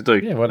generally seem to do.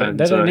 Yeah, well,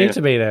 they don't need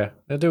to be there.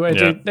 They'll do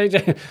what they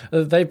do.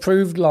 They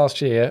proved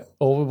last year,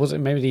 or was it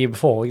maybe the year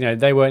before? You know,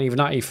 they weren't even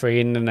at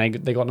E3, and then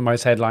they got the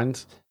most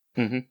headlines.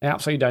 Mm-hmm. They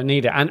absolutely don't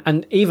need it,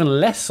 and even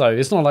less so.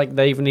 It's not like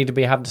they even need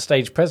to have the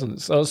stage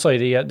presence. Oh,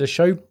 sorry, the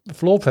show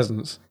floor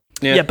presence.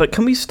 Yeah, but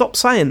can we stop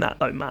saying that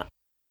though, Matt?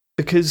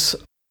 Because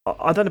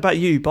I don't know about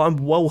you, but I'm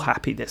well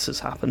happy this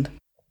has happened.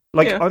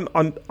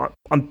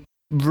 I'm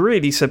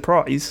really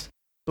surprised.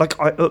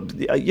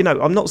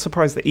 I'm not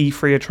surprised that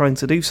E3 are trying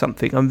to do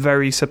something. I'm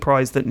very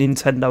surprised that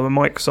Nintendo and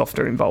Microsoft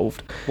are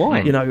involved. Why?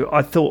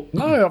 I thought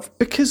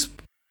because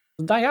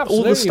they absolutely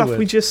all the stuff would.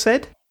 we just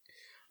said.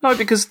 No,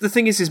 because the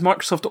thing is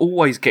Microsoft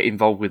always get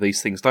involved with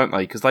these things, don't they?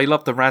 Because they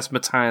love the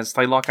razzmatazz.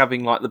 They like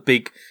having like the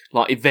big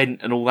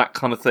event and all that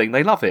kind of thing.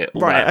 They love it.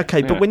 Right,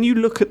 okay, but when you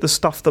look at the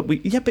stuff that but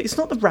it's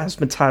not the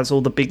razzmatazz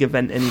or the big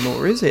event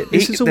anymore, is it?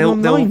 This is all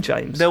online,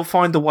 James. They'll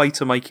find a way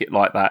to make it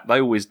like that. They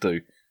always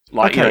do.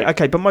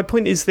 Okay, but my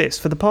point is this.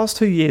 For the past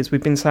 2 years,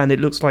 we've been saying it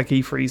looks like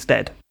E3's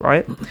dead,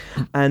 right?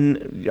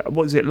 And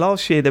what was it?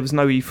 Last year, there was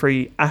no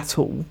E3 at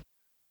all.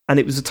 And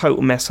it was a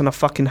total mess, and I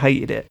fucking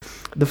hated it.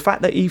 The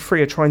fact that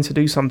E3 are trying to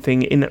do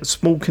something in a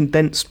small,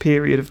 condensed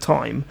period of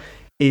time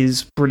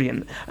is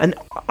brilliant. And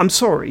I'm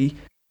sorry,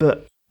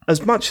 but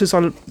as much as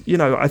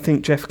I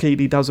think Jeff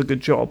Keighley does a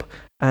good job,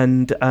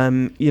 and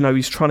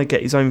he's trying to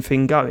get his own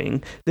thing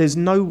going, there's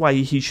no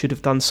way he should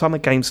have done Summer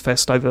Games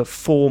Fest over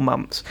 4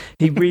 months.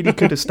 He really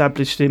could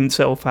establish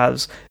himself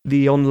as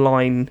the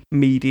online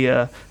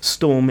media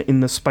storm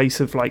in the space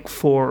of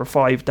 4 or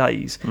 5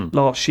 days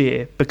last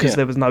year, because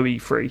there was no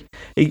E3.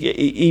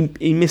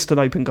 He missed an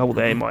open goal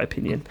there, in my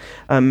opinion.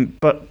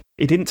 But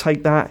he didn't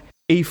take that.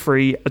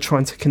 E3 are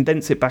trying to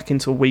condense it back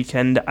into a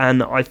weekend,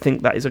 and I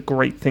think that is a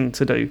great thing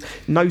to do.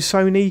 No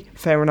Sony,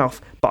 fair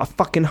enough, but I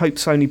fucking hope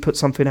Sony put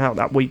something out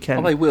that weekend.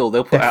 Oh, they will.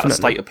 They'll put out a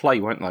state of play,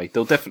 won't they?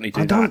 They'll definitely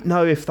do that. I don't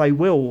know if they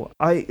will.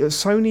 It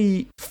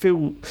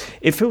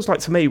feels like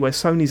to me where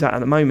Sony's at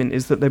the moment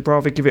is that they'd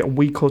rather give it a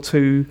week or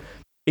two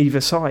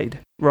either side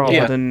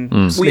rather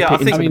than slip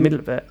it into the middle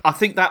of it. I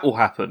think that will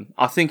happen.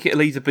 I think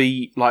it'll either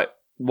be like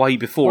way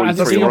before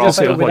E3 or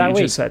after what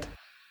you just said.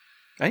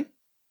 Eh?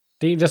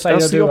 Did you just say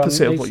that's the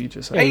opposite of what you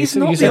just said? It's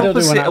not the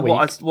opposite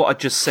of what I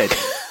just said.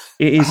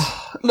 It is.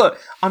 Look,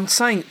 I'm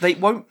saying they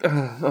won't.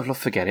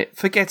 Forget it.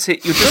 Forget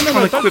it. You're just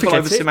trying to quibble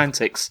over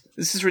semantics.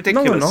 This is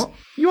ridiculous. No, you're not.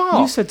 You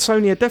are. You said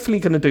Sony are definitely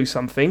going to do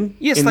something.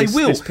 Yes, they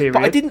will. This period.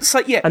 But I didn't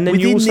say and then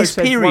within this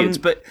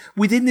period. But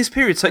within this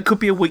period, so it could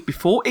be a week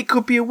before. It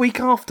could be a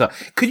week after.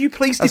 Could you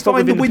please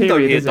define the window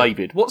here,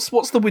 David? What's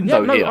the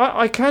window here?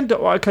 I can.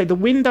 Okay, the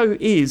window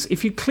is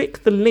if you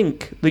click the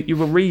link that you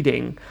were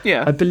reading.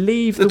 Yeah, I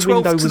believe the 12th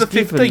window was to the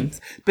 15th. Given.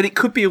 But it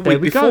could be a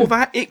week before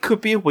that. It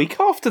could be a week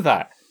after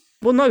that.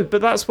 Well, no, but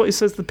that's what it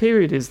says the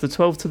period is, the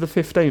 12th to the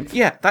 15th.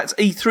 Yeah, that's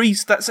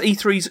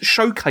E3's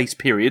showcase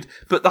period,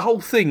 but the whole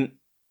thing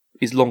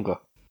is longer.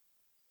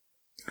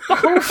 The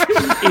whole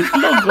thing is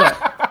longer?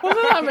 What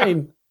does that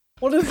mean?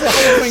 What does the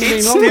whole thing mean?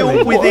 It's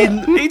still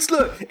within...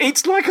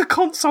 It's like a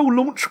console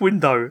launch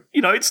window.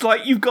 You know, it's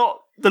like you've got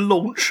the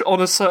launch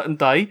on a certain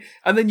day,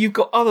 and then you've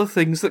got other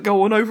things that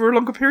go on over a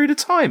longer period of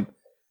time.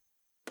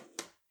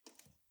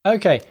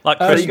 Okay. Like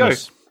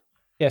Christmas.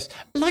 Yes.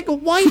 Like,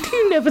 why do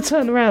you never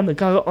turn around and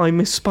go, I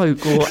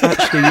misspoke, or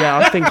actually,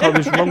 I think I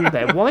was wrong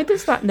there? Why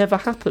does that never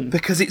happen?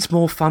 Because it's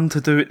more fun to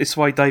do it this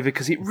way, David,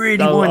 because it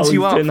really winds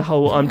you up. Doing the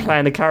whole I'm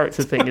playing a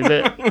character thing, is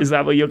it? Is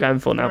that what you're going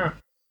for now?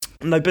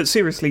 No, but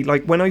seriously,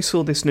 like, when I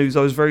saw this news,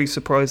 I was very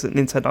surprised that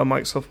Nintendo and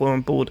Microsoft were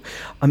on board.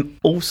 I'm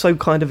also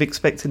kind of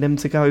expecting them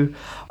to go,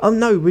 oh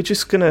no, we're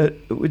just gonna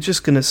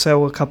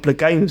sell a couple of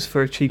games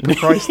for a cheaper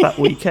price that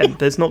weekend.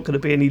 There's not going to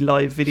be any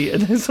live video.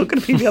 There's not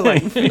going to be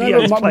live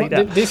videos played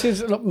out.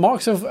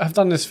 Microsoft have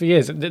done this for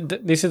years.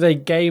 This is a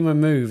gamer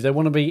move. They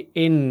want to be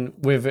in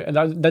with it.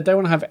 They don't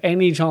want to have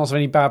any chance of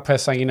any bad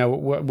press saying,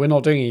 we're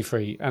not doing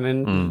E3. And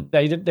then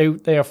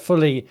they are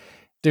fully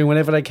doing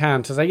whatever they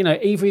can to say,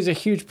 E3 is a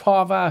huge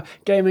part of our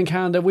gaming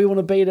calendar. We want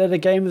to be there. The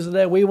gamers are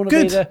there. We want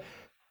to be there.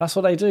 That's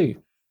what they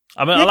do.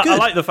 I mean, I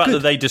like the fact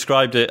that they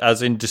described it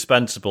as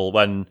indispensable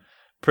when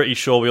pretty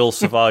sure we all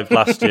survived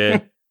last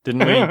year,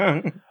 didn't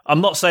we?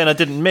 I'm not saying I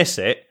didn't miss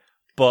it,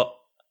 but...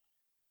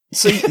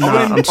 See,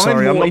 I'm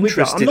sorry.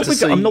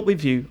 I'm not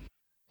with you.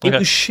 It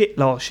was shit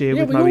last year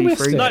with no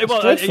E3.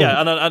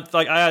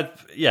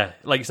 No,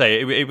 like you say,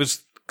 it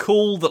was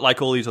cool that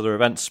like all these other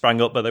events sprang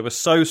up, but they were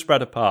so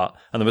spread apart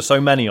and there were so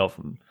many of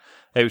them.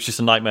 It was just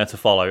a nightmare to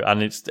follow,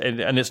 and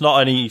it's not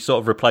any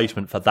sort of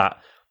replacement for that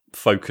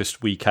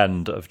focused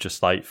weekend of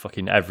just like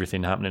fucking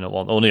everything happening at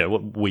once, or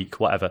week,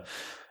 whatever.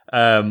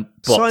 But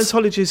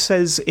Scientologist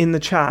says in the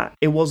chat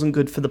it wasn't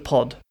good for the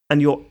pod,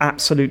 and you're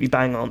absolutely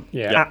bang on.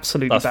 Yeah,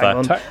 absolutely bang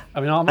on.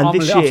 I mean, I'm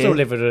still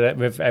living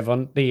with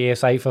everyone, the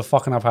ESA, for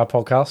fucking up our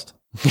podcast.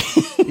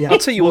 Yeah, I'll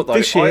tell you what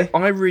though,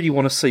 I really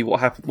want to see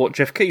what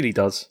Jeff Keighley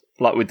does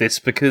like with this,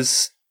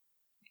 because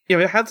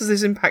how does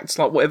this impact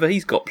like whatever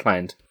he's got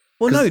planned?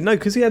 Well, no,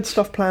 because he had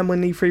stuff planned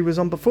when E3 was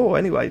on before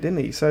anyway, didn't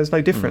he? So there's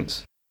no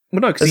difference.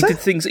 Well, no, because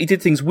he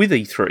did things with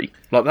E3.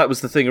 Like that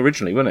was the thing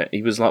originally, wasn't it?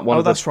 He was like one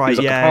of the. Oh, that's right.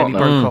 Yeah, and he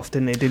broke off,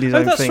 didn't he? Did his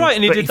own thing. That's right,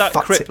 and he did that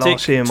cryptic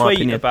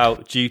tweet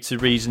about due to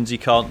reasons he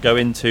can't go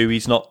into,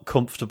 he's not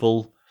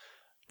comfortable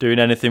doing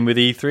anything with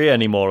E3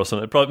 anymore or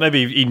something. Probably,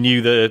 maybe he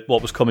knew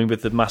what was coming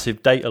with the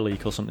massive data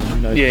leak or something.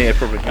 Who knows? Yeah,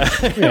 probably.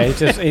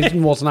 He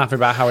wasn't happy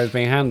about how it was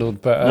being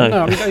handled. But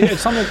no, I mean, it's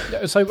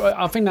something. So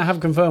I think they have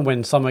confirmed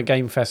when Summer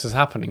Game Fest is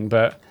happening,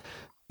 but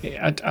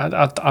I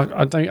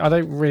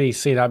don't really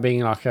see that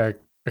being like a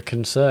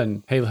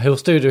concern. He'll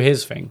still do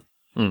his thing.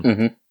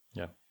 Mm-hmm.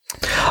 Yeah.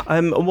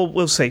 Well,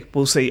 we'll see.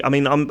 We'll see. I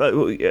mean,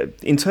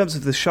 in terms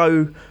of the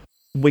show,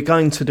 we're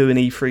going to do an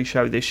E3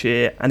 show this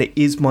year, and it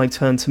is my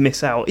turn to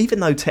miss out,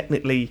 even though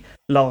technically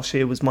last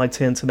year was my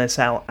turn to miss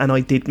out, and I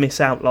did miss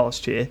out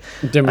last year.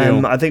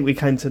 I think we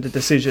came to the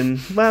decision,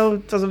 well,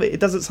 it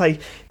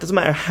doesn't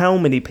matter how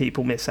many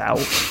people miss out,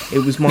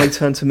 it was my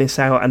turn to miss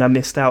out, and I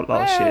missed out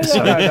last year.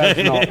 So,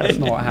 that's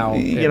not how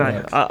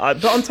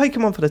but I'm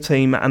taking one for the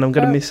team, and I'm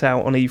going to miss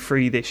out on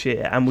E3 this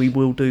year, and we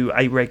will do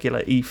a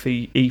regular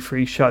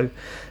E3 show.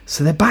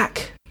 So they're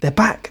back,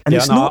 and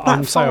it's not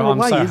that far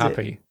away, I'm so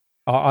happy.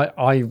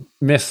 I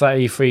miss that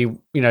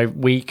E3,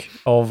 week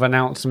of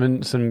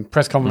announcements and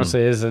press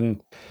conferences,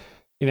 and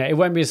it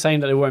won't be the same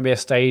that there won't be a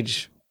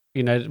stage,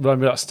 it won't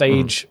be like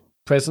stage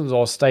presence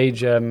or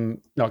stage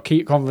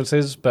key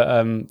conferences,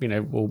 but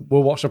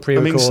we'll watch the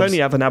pre-records. I mean, Sony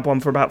haven't had one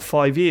for about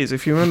 5 years.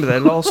 If you remember their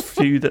last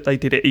few that they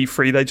did at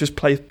E3, they just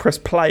press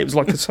play. It was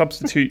like a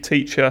substitute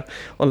teacher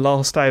on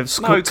last day of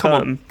school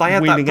term. They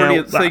had that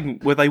brilliant thing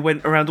where they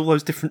went around all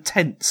those different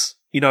tents.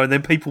 And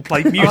then people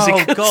played music.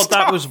 Oh, God,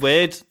 that was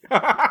weird. It's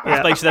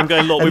basically them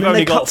going, look, we've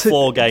only got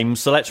 4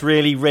 games, so let's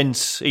really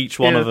rinse each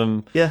one of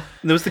them. Yeah.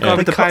 And there was the guy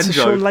with the banjo. They cut to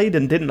Sean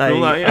Layden, didn't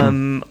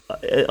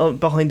they?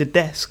 Behind a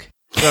desk.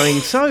 Going,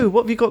 so,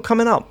 what have you got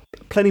coming up?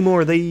 Plenty more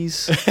of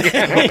these.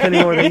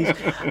 Plenty more of these.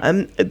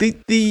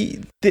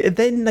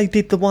 Then they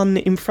did the one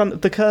in front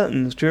of the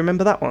curtains. Do you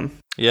remember that one?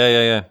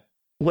 Yeah.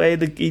 where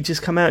he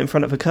just come out in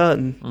front of a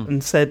curtain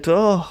and said,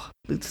 "Oh,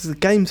 the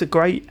games are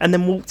great," and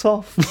then walked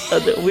off.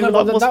 We were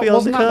like, "What's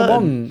behind the curtain?" The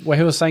one where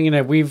he was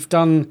saying, we've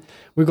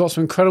got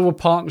some incredible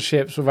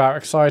partnerships with our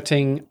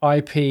exciting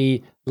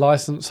IP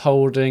license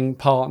holding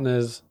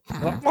partners.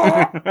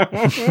 Yeah.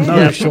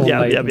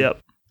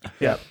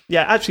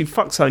 Actually,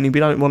 fuck Sony. We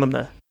don't want them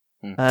there.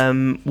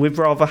 We'd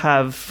rather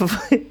have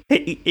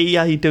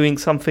EA doing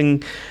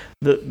something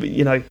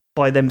that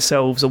by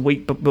themselves a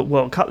week, but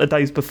a couple of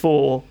days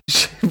before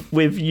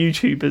with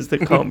YouTubers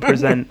that can't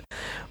present.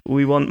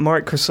 We want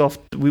Microsoft.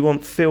 We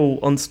want Phil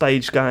on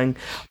stage going,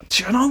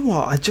 "Do you know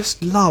what? I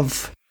just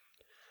love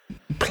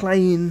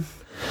playing."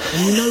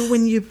 And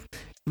when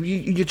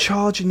you're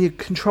charging your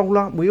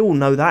controller, we all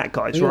know that,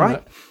 guys,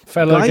 right?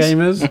 Fellow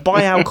gamers,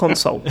 buy our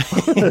console.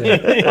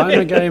 I'm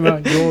a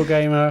gamer, you're a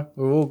gamer,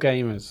 we're all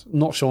gamers.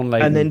 Not Sean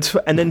Layden.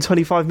 And then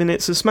 25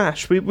 minutes of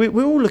Smash.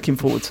 We're all looking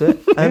forward to it.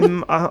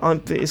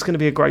 It's going to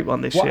be a great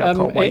one this year. I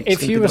can't wait.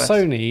 If you were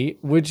Sony,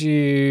 would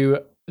you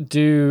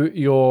do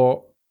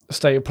your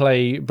State of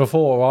Play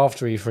before or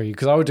after E3?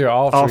 Because I would do it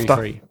after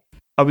E3.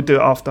 I would do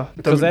it after.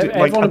 Because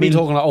everyone would be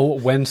talking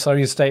like, when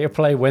Sony's State of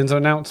Play, when's the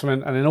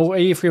announcement, and then all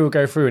E3 would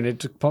go through and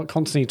it'd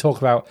constantly talk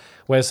about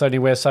where's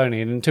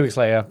Sony, and then 2 weeks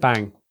later,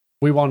 bang,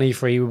 we won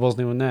E3, we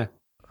wasn't even there.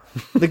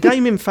 The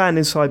gaming fan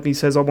inside me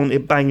says I want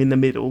it bang in the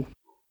middle.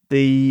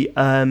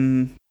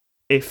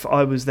 If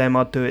I was them,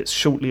 I'd do it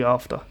shortly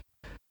after.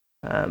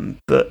 Surely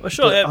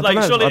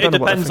it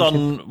depends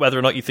on whether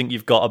or not you think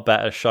you've got a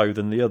better show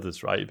than the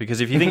others, right?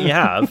 Because if you think you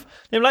have,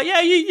 then like,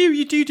 yeah,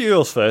 you do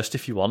yours first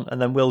if you want,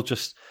 and then we'll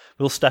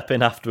step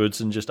in afterwards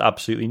and just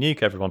absolutely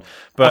nuke everyone.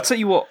 But I'll tell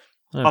you what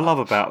I love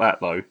about that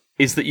though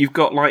is that you've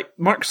got like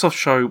Microsoft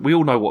show. We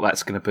all know what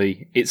that's going to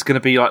be. It's going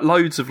to be like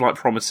loads of like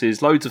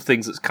promises, loads of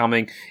things that's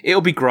coming. It'll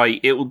be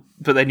great.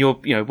 But then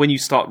when you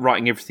start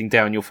writing everything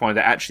down, you'll find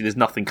that actually there's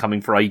nothing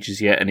coming for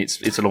ages yet, and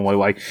it's a long way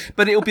away.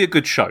 But it'll be a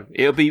good show.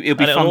 It'll be fun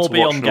to watch. It'll all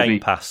be on Game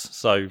Pass.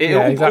 So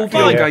it'll all be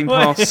on Game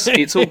Pass.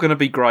 It's all going to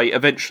be great.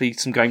 Eventually,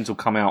 some games will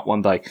come out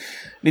one day.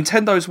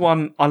 Nintendo's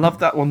one, I love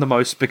that one the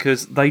most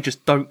because they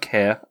just don't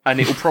care, and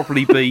it'll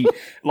probably be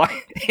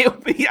it'll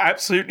be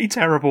absolutely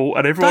terrible,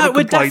 and everyone will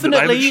complain that they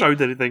haven't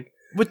showed anything.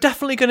 We're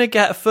definitely going to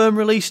get a firm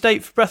release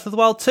date for Breath of the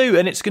Wild 2,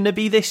 and it's going to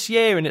be this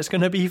year, and it's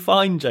going to be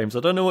fine, James. I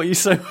don't know what you're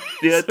so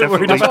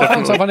definitely. That's what I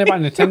find so funny about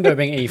Nintendo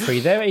being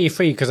E3. They're E3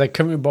 because they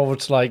couldn't be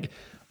bothered to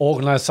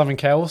organise something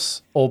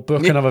else or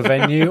book another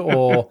venue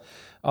or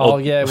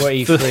we're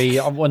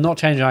E3. We're not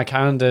changing our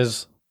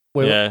calendars.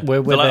 We're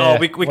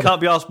like, we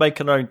can't be asked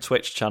making our own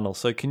Twitch channel,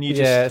 so can you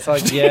just... Yeah, it's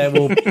like,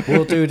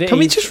 we'll do it. Can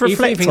we just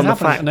reflect on the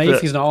fact that...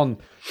 if he's not on,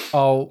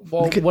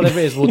 whatever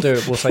it is, we'll do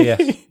it. We'll say yes.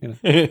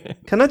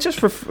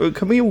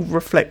 Can we all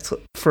reflect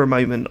for a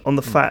moment on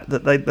the fact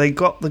that they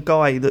got the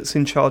guy that's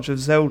in charge of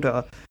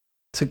Zelda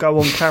to go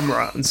on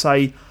camera and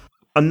say,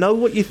 I know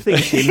what you're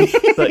thinking,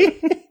 but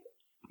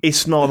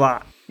it's not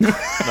that.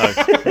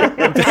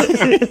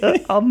 No.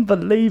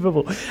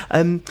 Unbelievable.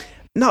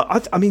 No,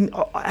 I mean,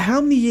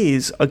 how many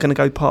years are going to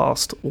go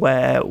past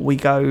where we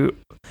go, do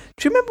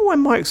you remember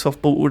when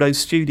Microsoft bought all those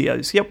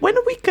studios? Yeah, when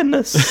are we going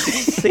to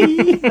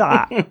see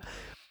that?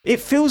 It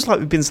feels like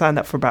we've been saying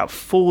that for about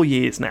 4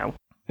 years now.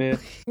 Yeah.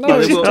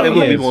 There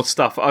will be more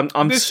stuff.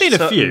 We've seen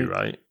a few,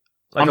 right?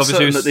 I'm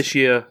certain that this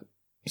year...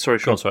 Sorry,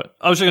 Sean.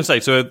 I was just going to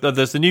say, so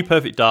there's the new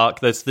Perfect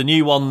Dark, there's the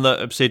new one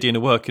that Obsidian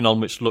are working on,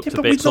 which looked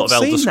a bit sort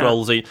of Elder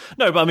Scrolls-y.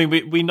 No, but I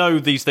mean, we know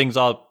these things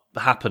are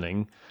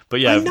happening. But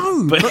yeah, I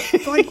know, but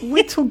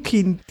we're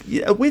talking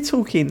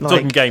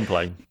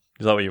gameplay.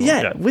 Is that what you want?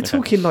 Yeah, we're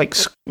talking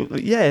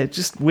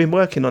just we're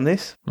working on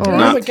this. All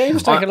right, but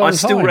games take a long time. I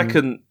still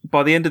reckon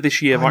by the end of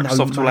this year,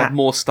 Microsoft will have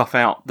more stuff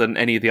out than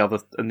any of the other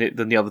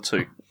than the other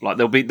two. Like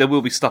there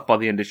will be stuff by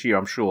the end of this year,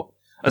 I'm sure.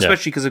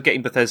 Especially because of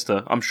getting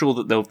Bethesda, I'm sure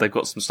that they've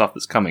got some stuff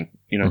that's coming.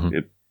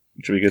 It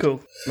should be good.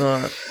 Cool. All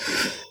right.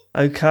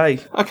 Okay.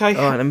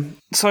 All right.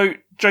 So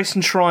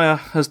Jason Schreier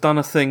has done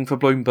a thing for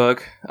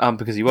Bloomberg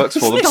because he works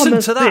for them.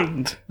 Listen to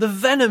that. The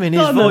venom in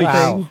his voice.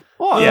 Wow.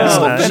 What?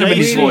 Yeah, venom in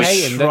his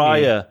voice.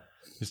 Schreier.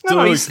 He's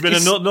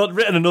not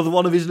written another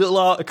one of his little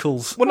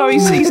articles. Well, no,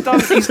 he's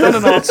done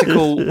an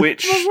article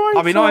which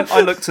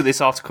I looked at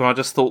this article and I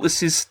just thought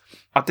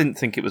I didn't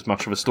think it was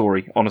much of a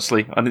story,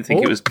 honestly. I didn't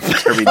think it was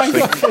terribly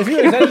interesting. If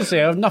you're his editor,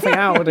 I have nothing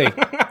out, would he?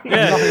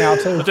 Yeah. Nothing out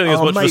at all. I don't think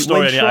it's much of a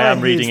story, I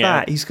am reading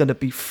it. He's going to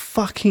be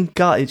fucking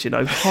gutted,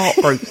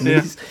 heartbroken.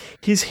 Yeah.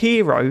 His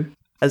hero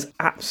has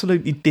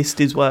absolutely dissed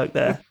his work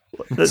there.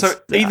 So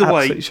either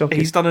way,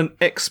 he's done an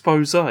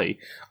expose on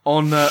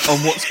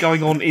what's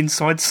going on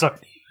inside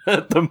Sony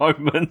at the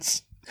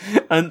moment.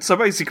 And so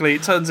basically,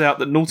 it turns out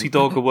that Naughty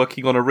Dog are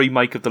working on a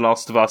remake of The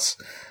Last of Us.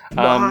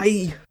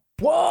 Why?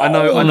 Whoa, I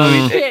know.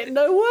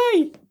 No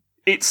way.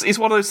 It's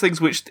one of those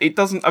things which it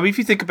doesn't... I mean, if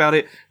you think about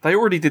it, they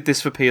already did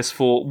this for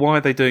PS4. Why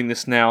are they doing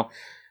this now?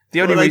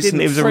 The only reason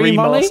it was a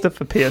remaster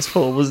for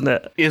PS4, wasn't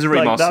it? It was a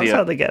remaster. That's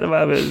how they get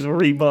about it. It was a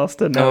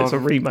remaster. Now it's a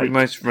remake.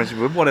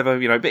 Whatever,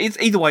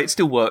 But either way, it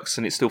still works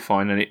and it's still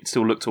fine and it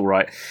still looked all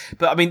right.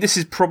 But I mean, this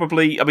is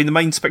probably. I mean, the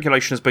main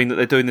speculation has been that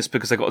they're doing this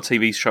because they've got a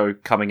TV show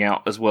coming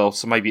out as well.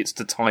 So maybe it's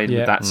to tie in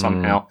with that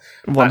somehow.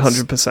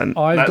 100%.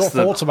 I've got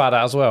thoughts about it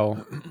as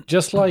well.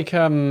 Just like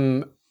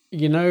when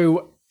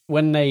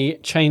they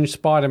changed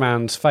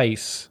Spider-Man's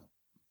face,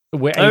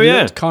 where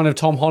it looked kind of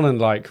Tom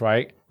Holland-like,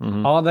 right?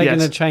 Mm-hmm. Are they going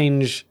to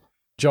change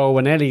Joel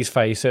and Ellie's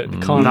face? It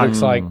kind of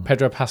looks like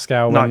Pedro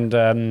Pascal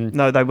and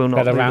no, they will not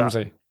Bella do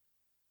Ramsey. That.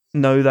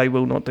 No, they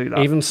will not do that.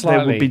 Even slightly.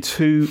 There will be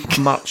too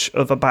much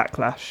of a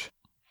backlash.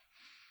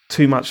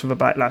 Too much of a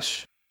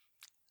backlash.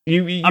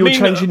 You're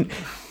changing.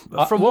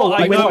 From what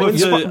I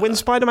know, when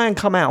Spider-Man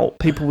come out,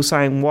 people were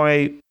saying,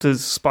 "Why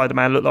does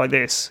Spider-Man look like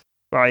this?"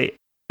 Right.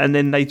 And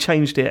then they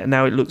changed it, and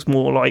now it looks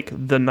more like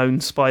the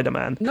known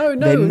Spider-Man. No.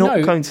 They're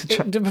not going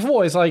to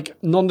before, it's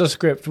like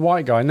nondescript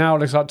white guy. Now it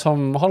looks like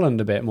Tom Holland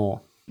a bit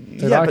more.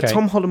 So but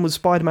Tom Holland was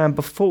Spider-Man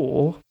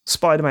before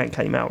Spider-Man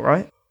came out,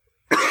 right?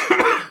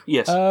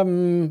 Yes.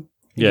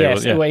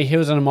 Yes. Well, he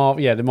was in the Marvel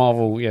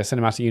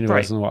Cinematic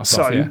Universe and all that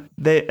stuff. So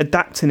they're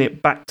adapting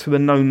it back to a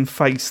known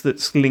face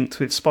that's linked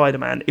with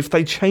Spider-Man. If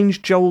they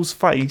change Joel's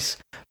face,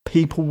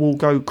 people will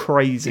go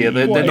crazy. Yeah,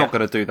 they're not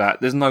going to do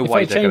that. There's no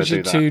way they're going to do that.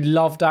 If they change it to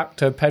loved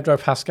actor Pedro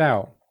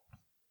Pascal.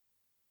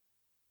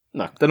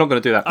 No, they're not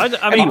going to do that.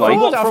 I mean,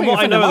 from what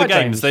I know of the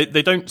games,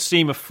 they don't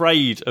seem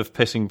afraid of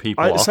pissing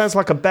people off. It sounds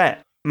like a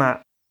bet,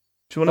 Matt.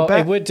 Do you want to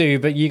bet? It would do,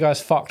 but you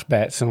guys fucked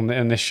bets on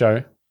this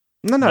show.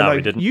 No,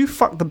 we didn't. You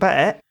fucked the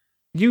bet.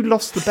 You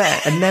lost the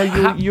bet, and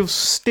now you're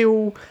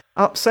still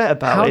upset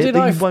about it.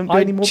 You won't do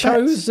any more bets. I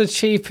chose the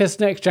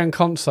cheapest next-gen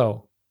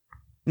console.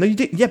 No, you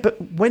did. Yeah,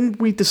 but when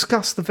we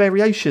discussed the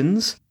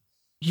variations,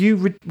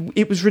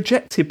 it was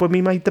rejected when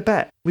we made the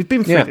bet. We've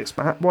been through this,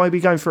 Matt. Why are we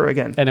going through it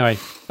again? Anyway,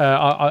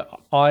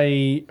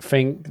 I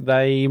think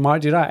they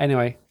might do that.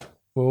 Anyway,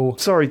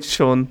 sorry,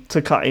 Sean,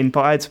 to cut in,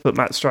 but I had to put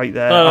Matt straight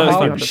there.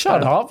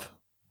 Shut up.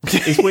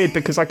 It's weird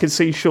because I could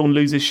see Sean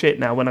lose his shit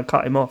now when I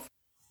cut him off.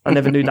 I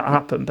never knew that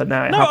happened, but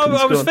now it happens.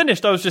 I was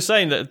finished. I was just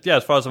saying that,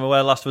 as far as I'm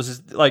aware, Last of Us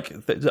is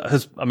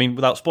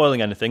without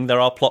spoiling anything,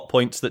 there are plot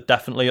points that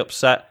definitely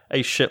upset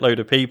a shitload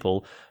of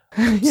people.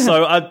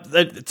 So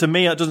to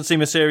me, it doesn't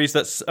seem a series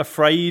that's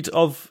afraid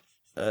of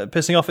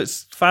pissing off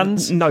its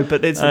fans. No,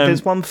 but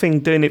there's one thing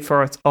doing it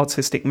for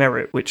artistic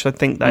merit, which I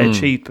think they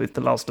achieved with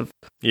The Last of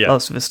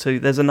Us 2.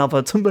 There's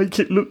another to make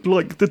it look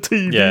like the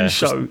TV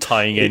show. Just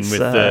tying in with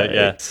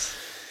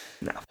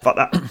No, fuck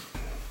that.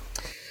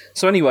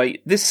 So anyway,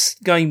 this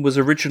game was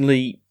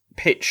originally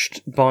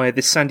pitched by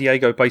the San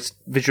Diego-based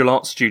visual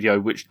arts studio,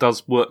 which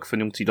does work for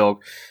Naughty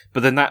Dog,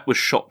 but then that was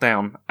shot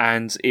down,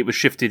 and it was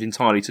shifted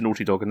entirely to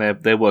Naughty Dog, and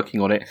they're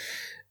working on it.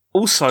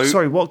 Also...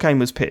 Sorry, what game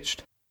was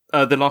pitched?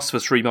 The Last of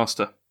Us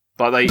remaster.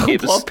 What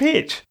a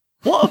pitch!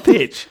 What a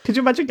pitch! Could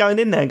you imagine going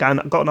in there and going,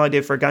 I've got an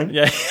idea for a game?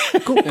 Yeah.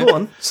 Go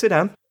on, sit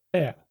down.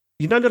 Yeah.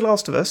 You know The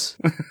Last of Us?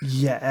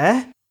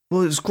 Yeah.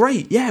 Well, it was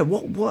great. Yeah,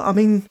 what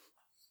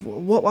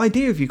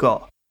idea have you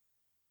got?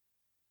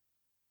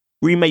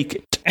 Remake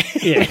it.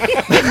 Yeah.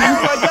 Oh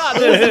my god,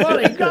 there's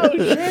money. Go,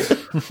 shit.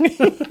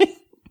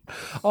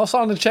 I'll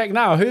sign the check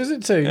now. Who's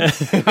it to?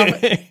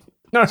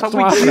 No, it's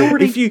like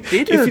if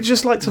you'd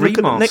just like to look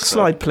at the next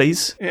slide,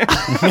 please. Yeah.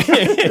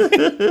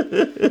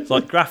 It's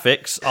like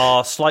graphics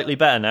are slightly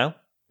better now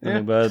than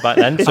they were back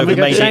then. So we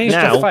made it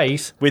now the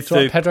face with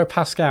Pedro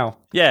Pascal.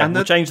 Yeah, and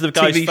we'll change the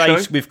guy's TV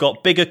face. Show. We've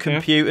got bigger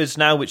computers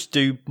now which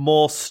do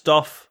more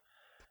stuff.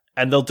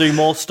 And they'll do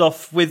more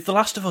stuff with The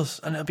Last of Us,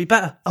 and it'll be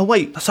better. Oh,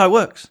 wait. That's how it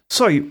works.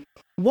 Sorry,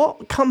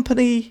 what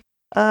company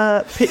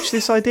pitched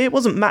this idea? It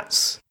wasn't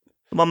Matt's.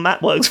 The one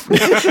Matt works for.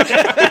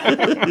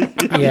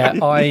 Yeah,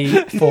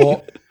 I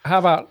thought, how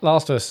about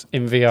Last of Us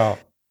in VR?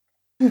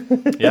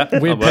 Yeah.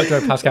 With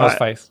Pedro Pascal's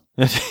face.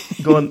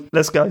 Go on,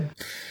 let's go.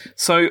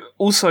 So,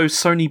 also,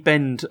 Sony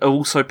Bend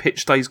also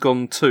pitched Days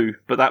Gone 2,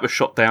 but that was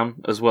shot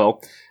down as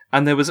well.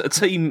 And there was a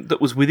team that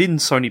was within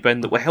Sony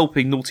Bend that were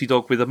helping Naughty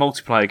Dog with a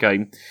multiplayer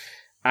game.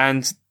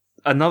 And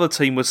another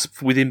team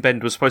within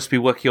Bend was supposed to be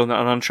working on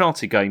an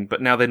Uncharted game,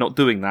 but now they're not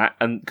doing that,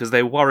 and because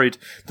they're worried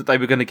that they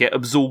were going to get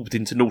absorbed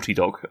into Naughty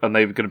Dog, and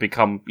they were going to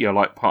become,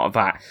 like part of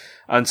that.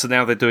 And so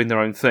now they're doing their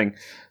own thing.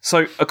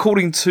 So,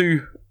 according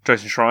to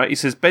Jason Schreier, he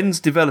says Bend's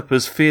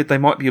developers feared they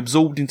might be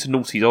absorbed into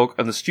Naughty Dog,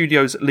 and the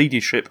studio's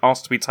leadership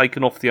asked to be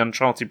taken off the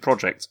Uncharted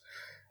project.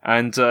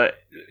 And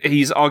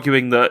he's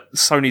arguing that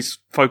Sony's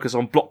focus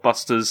on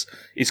blockbusters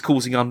is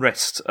causing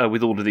unrest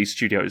with all of these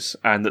studios,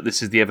 and that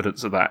this is the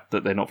evidence of that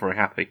they're not very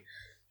happy.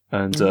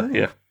 And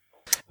bit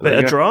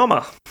of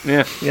drama.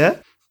 Yeah. Yeah.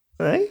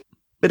 Hey?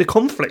 Bit of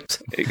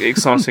conflict.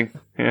 Exciting.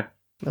 Yeah.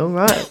 All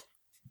right.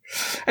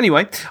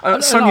 Anyway,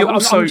 Sony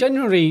also... I'm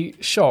genuinely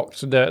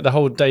shocked that the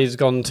whole Days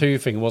Gone 2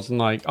 thing wasn't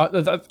like...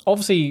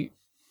 obviously,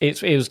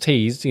 it was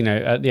teased,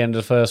 at the end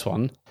of the first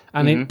one,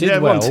 and it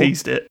did well. Everyone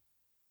teased it.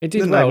 It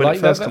did well.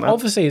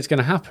 Obviously, it's going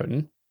to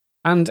happen,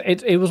 And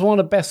it was one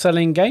of the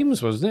best-selling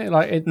games, wasn't it?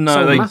 Like it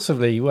sold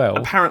massively well.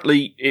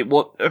 Apparently,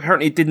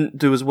 it didn't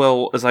do as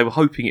well as they were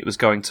hoping it was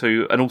going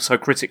to, and also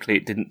critically,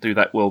 it didn't do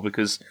that well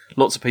because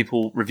lots of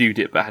people reviewed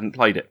it but hadn't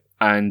played it,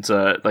 and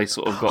they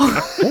sort of got.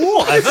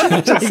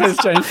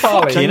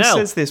 James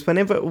says this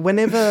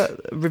whenever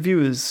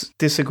reviewers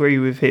disagree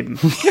with him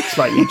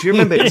slightly. Do you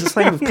remember it was the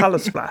same with Colour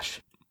Splash?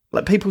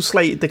 Like people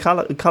slated the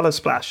colour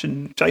Splash,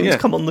 and James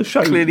come on the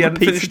show clearly hadn't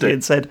finished it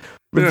and said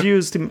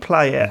reviewers didn't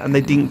play it and they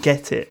didn't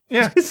get it.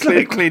 Yeah,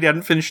 clearly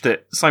hadn't finished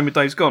it. Same with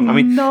Days Gone. I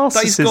mean,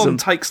 Days Gone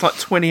takes like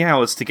 20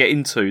 hours to get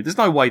into. There's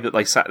no way that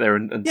they sat there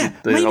and did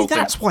the maybe whole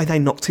that's thing. why they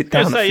knocked it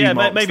down.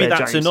 Maybe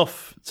that's James.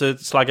 enough to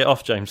slag it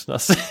off, James.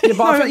 That's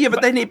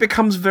but then it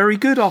becomes very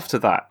good after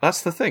that.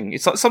 That's the thing.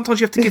 It's like sometimes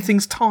you have to give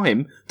things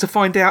time to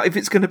find out if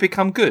it's going to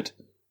become good.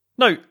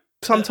 No.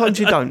 Sometimes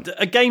you don't.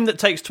 A game that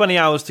takes 20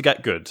 hours to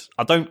get good,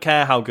 I don't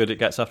care how good it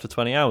gets after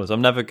 20 hours. I'm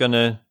never going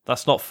to...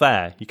 That's not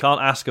fair. You can't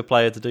ask a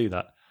player to do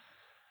that.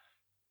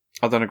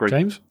 I don't agree.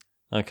 James?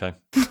 Okay.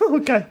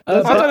 Okay.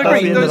 I don't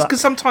agree, because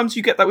sometimes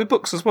you get that with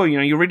books as well. You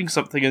know, you're reading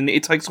something and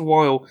it takes a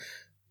while...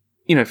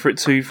 You know, for it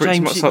to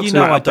James, you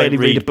know I don't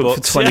read a book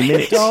books. for 20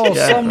 minutes. Oh,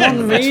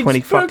 someone reads 20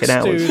 books, fucking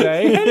hours. do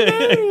they?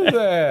 Hello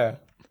there.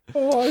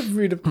 Oh, I'd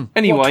read a...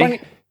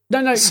 Anyway...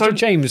 No, so,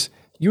 James,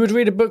 you would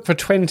read a book for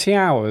 20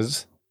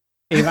 hours...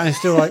 And it's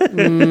still like,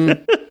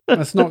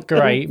 that's not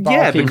great.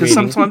 But because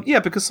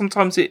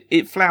sometimes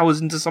it flowers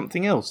into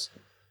something else.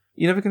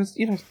 You're never going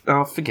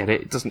to, forget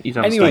it. It doesn't. You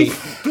don't. Anyway,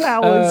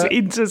 flowers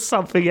into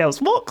something else.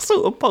 What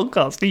sort of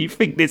podcast do you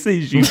think this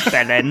is, you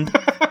bellend?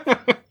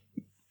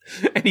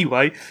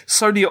 Anyway,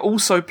 Sony are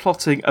also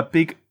plotting a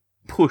big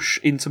push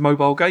into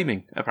mobile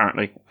gaming.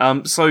 Apparently,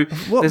 so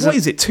what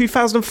is it?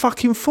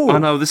 2004? I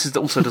know this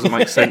also doesn't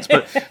make sense,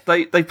 but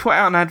they put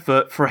out an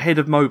advert for a head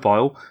of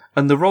mobile.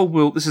 And the role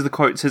will, this is the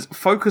quote, it says,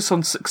 focus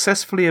on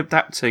successfully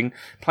adapting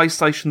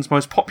PlayStation's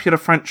most popular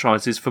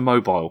franchises for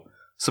mobile.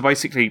 So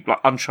basically, like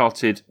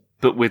Uncharted,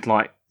 but with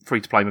like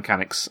free-to-play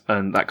mechanics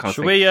and that kind of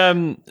thing.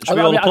 Should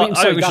we all apply?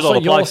 I think we should all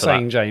apply you're for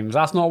saying, that. James.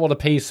 That's not what a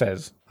P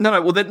says.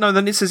 No.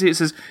 Then it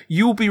says,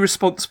 you'll be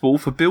responsible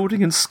for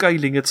building and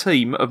scaling a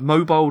team of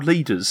mobile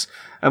leaders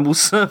and will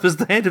serve as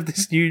the head of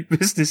this new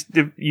business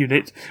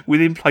unit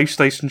within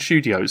PlayStation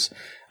Studios.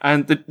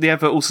 And the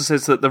advert also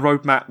says that the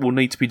roadmap will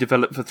need to be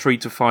developed for 3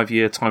 to 5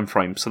 year time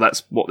frame. So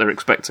that's what they're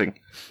expecting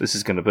this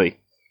is going to be.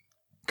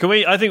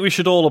 I think we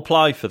should all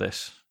apply for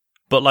this.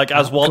 But like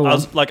as one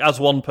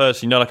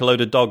person, like a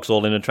load of dogs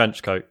all in a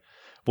trench coat.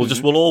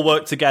 We'll all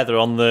work together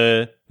on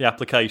the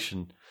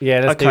application.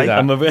 Yeah, let's do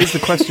that. Here's the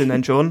question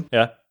then, John.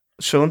 Yeah.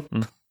 Sean,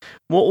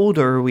 what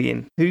order are we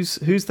in? Who's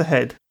the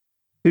head?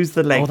 Who's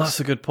the legs? Oh, that's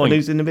a good point. And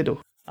who's in the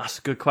middle? That's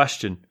a good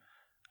question.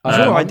 That's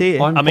your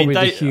idea. I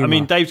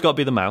mean, Dave's got to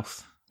be the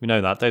mouth. We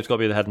know that. Dave's got to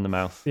be the head and the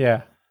mouth.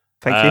 Yeah.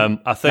 Thank you.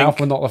 I think mouth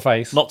but not the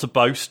face. Not to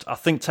boast. I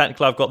think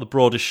technically I've got the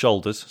broadest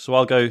shoulders, so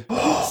I'll go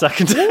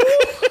second.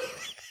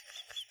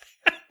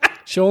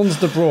 Sean's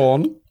the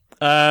brawn.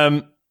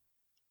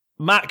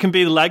 Matt can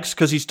be the legs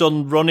because he's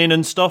done running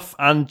and stuff,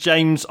 and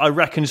James, I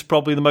reckon, is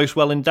probably the most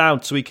well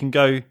endowed, so he can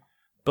go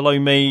below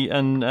me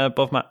and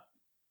above Matt.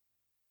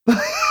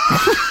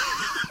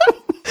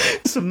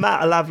 So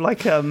Matt will have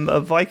like a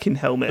Viking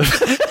helmet.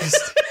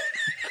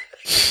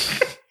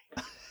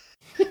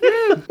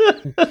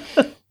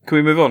 Can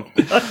we move on?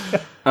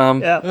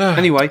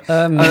 Anyway,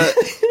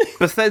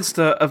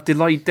 Bethesda have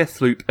delayed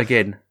Deathloop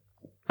again.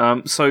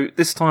 So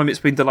this time it's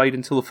been delayed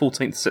until the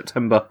 14th of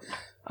September.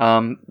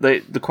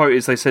 The quote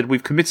is, they said,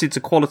 we've committed to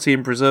quality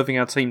and preserving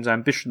our team's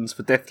ambitions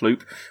for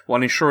Deathloop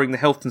while ensuring the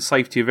health and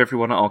safety of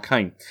everyone at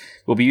Arcane.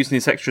 We'll be using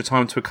this extra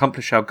time to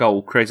accomplish our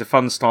goal, create a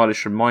fun,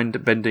 stylish and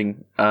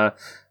mind-bending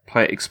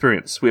player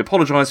experience. We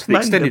apologise for the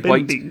extended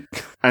wait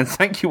and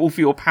thank you all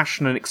for your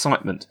passion and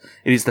excitement.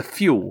 It is the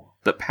fuel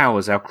that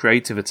powers our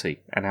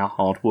creativity and our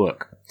hard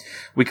work.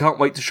 We can't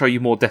wait to show you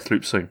more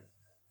Deathloop soon.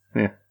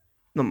 Yeah.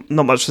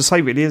 Not much to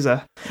say, really, is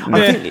there? Yeah.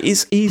 I think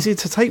it's easier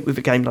to take with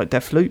a game like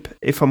Deathloop,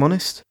 if I'm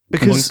honest,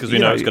 because we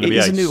know it's going to be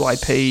a new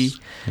IP.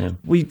 Yeah.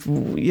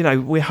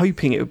 We're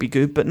hoping it would be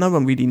good, but no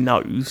one really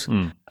knows.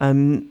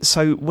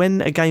 So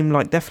when a game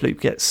like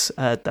Deathloop gets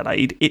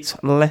delayed, it's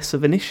less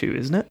of an issue,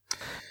 isn't it?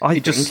 I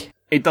think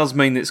it does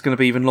mean that it's going to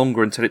be even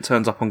longer until it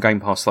turns up on Game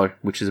Pass, though,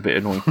 which is a bit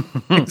annoying.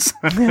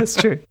 That's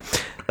true.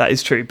 That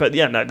is true. But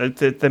yeah, no,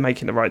 they're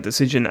making the right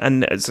decision,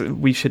 and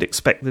we should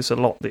expect this a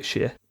lot this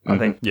year, I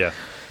think. Yeah,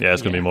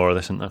 there's going to be more of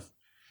this, isn't there?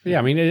 Yeah,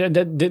 I mean,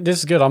 this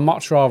is good. I'd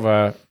much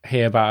rather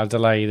hear about a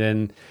delay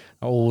than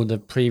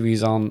the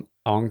previews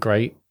aren't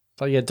great.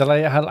 So yeah,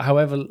 delay it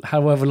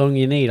however long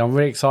you need. I'm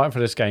really excited for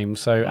this game,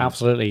 so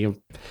absolutely.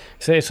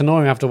 It's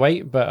annoying I have to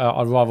wait, but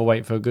I'd rather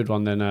wait for a good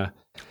one than...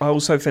 I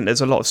also think there's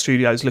a lot of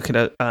studios looking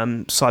at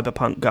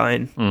Cyberpunk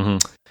going,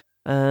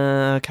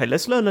 okay,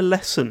 let's learn a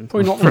lesson.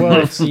 Probably not the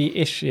world,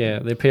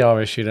 the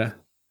PR issue there.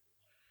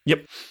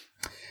 Yep.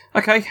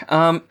 Okay,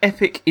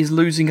 Epic is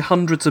losing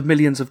hundreds of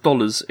millions of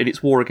dollars in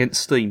its war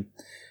against Steam.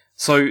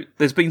 So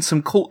there's been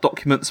some court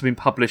documents have been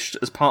published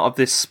as part of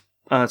this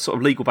sort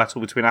of legal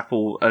battle between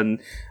Apple and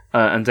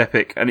and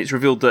Epic, and it's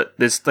revealed that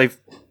they've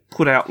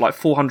put out like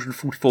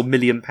 £444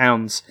 million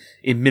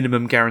in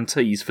minimum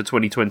guarantees for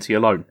 2020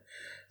 alone.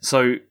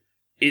 So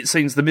it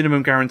seems the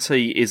minimum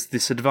guarantee is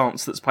this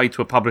advance that's paid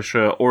to a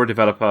publisher or a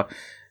developer,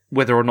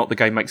 whether or not the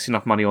game makes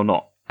enough money or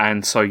not.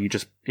 And so you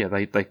just,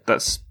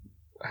 that's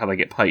how they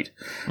get paid.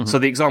 Mm-hmm. So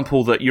the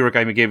example that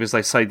Eurogamer give is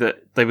they say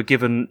that they were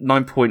given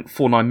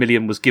 9.49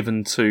 million was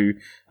given to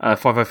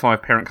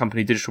 505 parent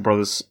company Digital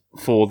Brothers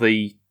for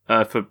the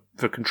for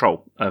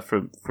Control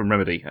from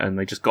Remedy, and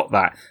they just got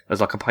that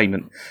as like a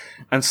payment.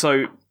 And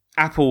so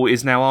Apple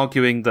is now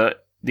arguing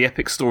that the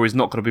Epic Store is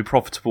not going to be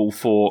profitable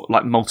for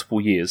like multiple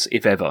years,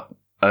 if ever,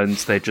 and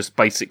they're just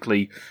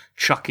basically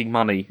chucking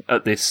money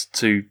at this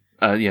to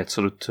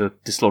to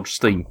dislodge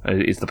Steam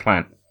is the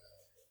plan.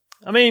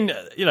 I mean,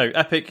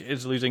 Epic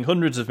is losing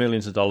hundreds of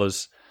millions of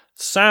dollars.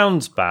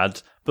 Sounds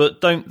bad,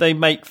 but don't they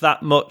make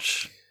that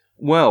much?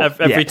 Well,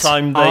 every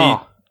time they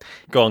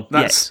go on.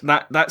 That's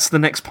the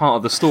next part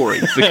of the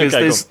story,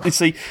 because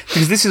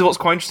because this is what's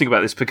quite interesting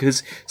about this,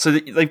 because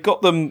they've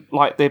got them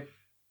like they're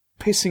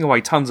pissing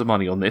away tons of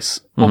money on this,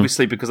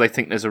 obviously because they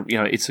think there's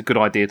it's a good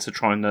idea to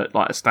try and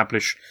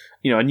establish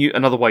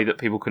another way that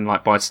people can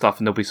buy stuff,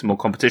 and there'll be some more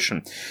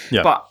competition.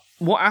 Yeah. But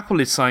what Apple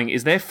is saying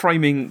is they're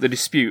framing the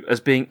dispute as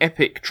being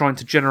Epic trying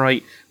to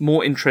generate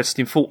more interest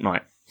in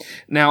Fortnite.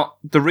 Now,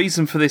 the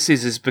reason for this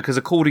is because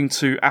according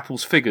to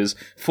Apple's figures,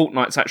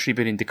 Fortnite's actually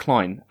been in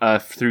decline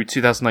through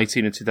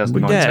 2018 and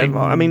 2019. Yeah,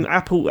 I mean,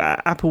 Apple,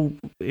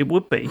 it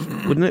would be,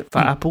 wouldn't it, for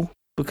Apple?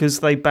 Because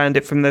they banned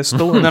it from their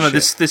store. No,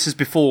 this is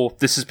before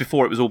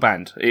it was all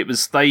banned. It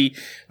was they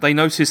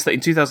noticed that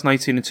in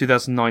 2018 and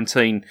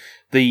 2019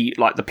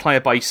 the player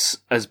base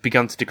has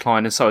begun to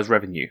decline, and so has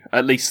revenue,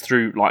 at least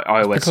through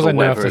iOS. Because they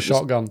nerfed the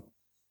shotgun.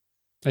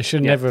 They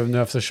should never have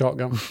nerfed the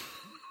shotgun.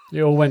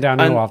 It all went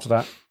downhill after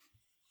that.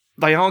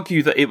 They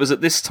argue that it was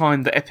at this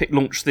time that Epic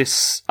launched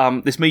this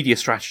media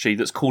strategy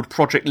that's called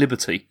Project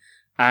Liberty.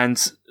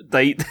 And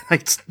the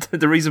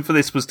reason for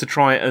this was to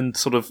try and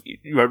sort of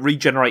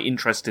regenerate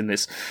interest in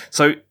this.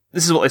 So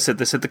this is what they said.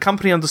 They said the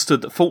company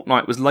understood that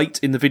Fortnite was late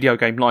in the video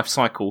game life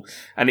cycle,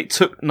 and it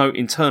took note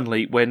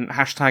internally when #RIP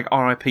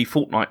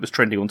Fortnite was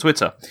trending on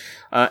Twitter.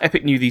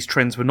 Epic knew these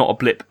trends were not a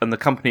blip, and the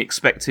company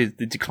expected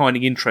the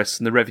declining interest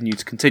and the revenue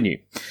to continue.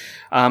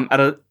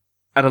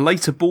 At a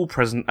later ball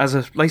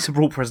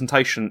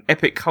presentation,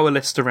 Epic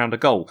coalesced around a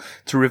goal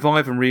to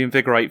revive and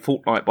reinvigorate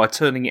Fortnite by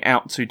turning it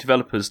out to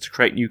developers to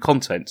create new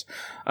content.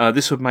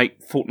 This would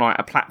make Fortnite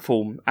a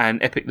platform and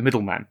Epic the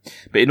middleman.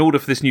 But in order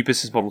for this new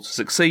business model to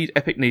succeed,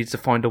 Epic needed to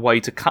find a way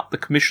to cut the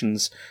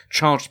commissions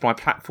charged by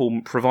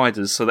platform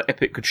providers so that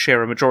Epic could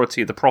share a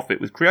majority of the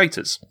profit with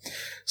creators.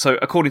 So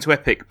according to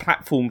Epic,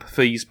 platform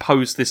fees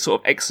posed this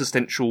sort of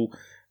existential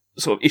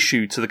sort of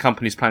issue to the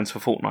company's plans for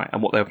Fortnite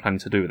and what they were planning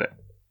to do with it.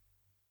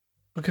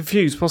 I'm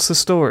confused. What's the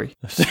story?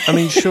 I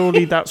mean,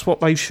 surely that's what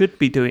they should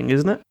be doing,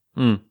 isn't it?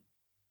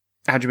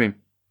 How do you mean?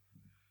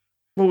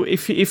 Well,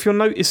 if you're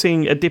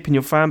noticing a dip in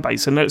your fan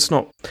base, and let's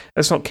not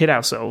kid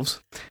ourselves,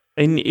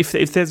 and if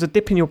there's a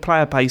dip in your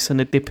player base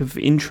and a dip of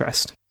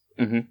interest,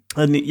 and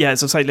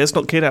as I say, let's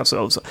not kid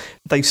ourselves,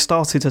 they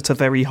started at a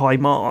very high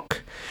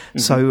mark,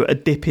 so a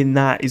dip in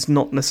that is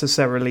not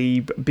necessarily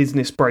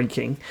business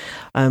breaking,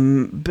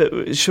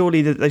 but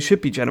surely they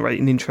should be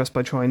generating interest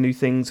by trying new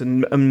things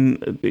and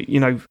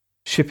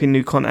shipping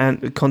new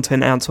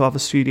content out to other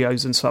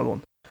studios and so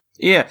on.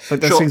 Yeah,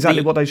 but that's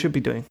exactly what they should be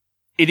doing.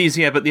 It is,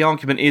 yeah, but the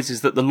argument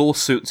is that the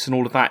lawsuits and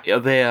all of that are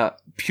there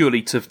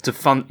purely to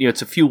fund,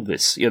 to fuel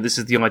this. This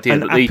is the idea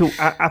and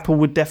Apple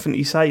would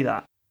definitely say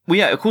that. Well,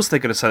 yeah, of course they're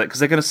going to say that, because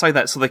they're going to say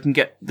that so they can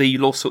get the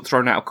lawsuit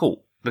thrown out of court,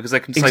 because they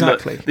can say,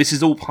 look, this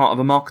is all part of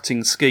a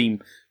marketing scheme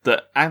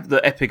that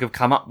Epic have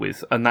come up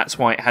with, and that's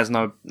why it has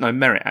no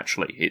merit.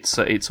 Actually, it's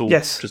all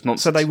just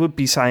nonsense. So they would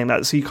be saying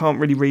that. So you can't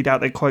really read out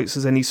their quotes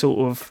as any sort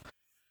of,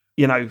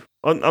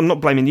 I'm not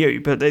blaming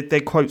you, but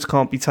their quotes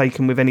can't be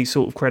taken with any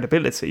sort of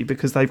credibility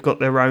because they've got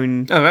their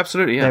own. Oh,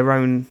 absolutely, yeah. Their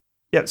own.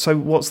 Yeah. So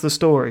what's the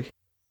story?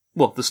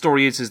 Well, the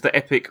story is that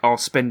Epic are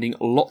spending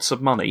lots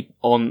of money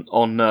on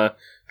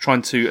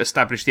trying to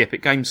establish the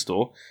Epic Game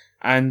Store.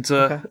 And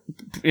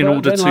in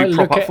order to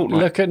prop up Fortnite.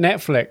 Look at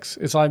Netflix.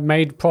 It's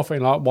made profit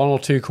in 1 or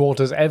 2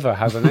 quarters ever,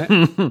 hasn't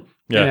it?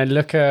 Yeah.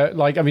 Look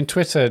at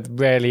Twitter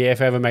rarely, if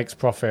ever, makes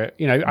profit.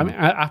 I mean,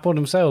 Apple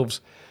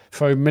themselves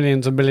throw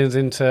millions and millions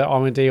into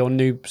R&D or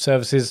new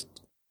services.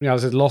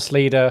 As a loss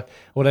leader,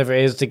 whatever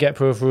it is, to get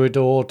people through a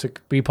door, to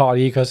be part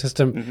of the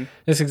ecosystem.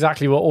 It's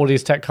exactly what all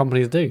these tech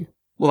companies do.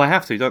 Well, they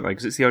have to, don't they?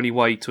 Because it's the only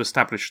way to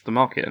establish the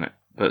market in it.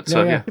 But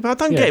But I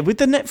don't get it. With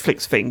the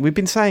Netflix thing, we've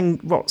been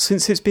saying,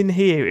 since it's been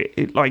here,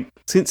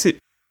 since it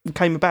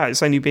came about,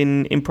 it's only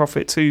been in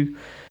profit two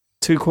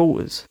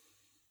quarters.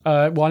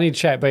 Well, I need to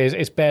check, but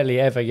it's barely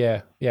ever,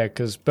 yeah.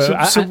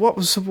 So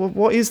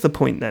what is the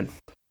point then?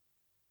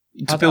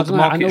 To build the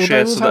market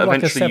share so that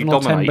eventually you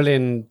dominate. $7 or $10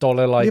 billion,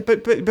 Yeah,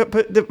 but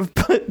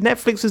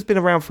Netflix has been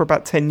around for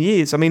about 10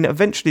 years. I mean,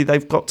 eventually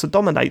they've got to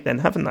dominate then,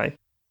 haven't they?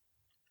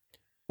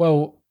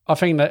 Well, I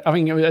think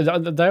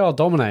they are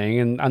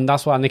dominating, and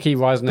that's why they keep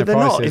rising their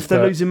prices. Not if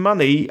they're losing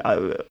money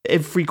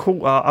every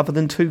quarter, other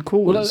than 2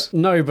 quarters.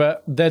 Well, no,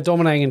 but they're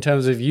dominating in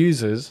terms of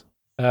users.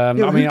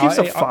 Who gives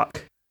a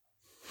fuck?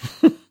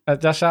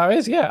 That's how it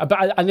is, yeah.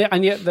 But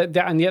and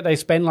yet they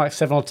spend like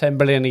 7 or 10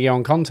 billion a year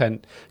on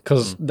content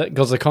because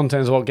the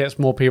content is what gets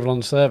more people on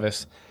the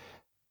service.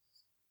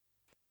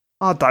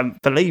 I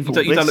don't believe all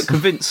this. You don't look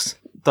convinced,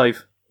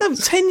 Dave. No,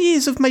 10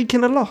 years of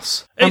making a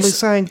loss. And we're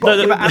saying,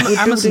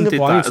 Amazon did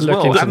that as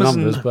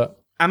well.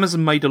 But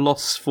Amazon made a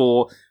loss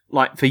for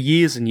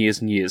years and years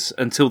and years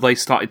until they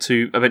started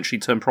to eventually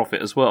turn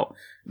profit as well.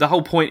 The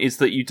whole point is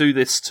that you do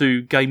this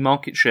to gain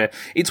market share.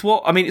 It's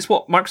what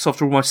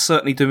Microsoft are almost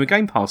certainly doing with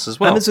Game Pass as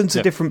well. Amazon's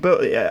a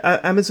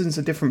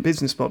different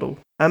business model.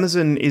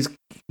 Amazon is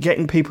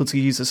getting people to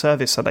use the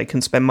service so they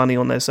can spend money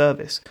on their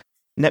service.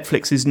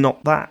 Netflix is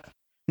not that.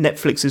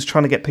 Netflix is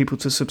trying to get people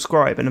to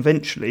subscribe, and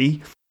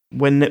eventually,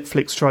 when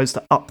Netflix tries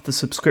to up the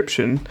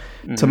subscription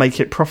to make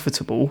it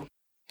profitable,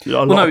 a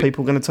lot of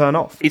people are going to turn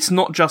off. It's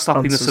not just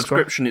upping the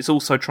subscription; it's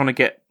also trying to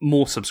get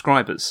more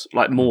subscribers,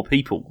 like more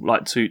people,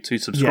 like to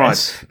subscribe.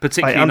 Yes,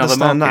 particularly in other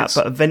markets. I understand that,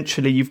 but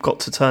eventually you've got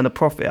to turn a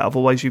profit.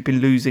 Otherwise, you've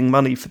been losing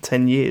money for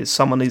 10 years.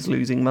 Someone is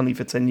losing money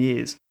for 10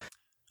 years.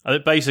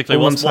 Basically,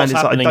 what's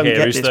happening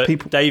here is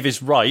that Dave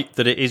is right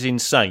that it is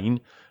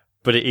insane,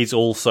 but it is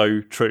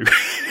also true.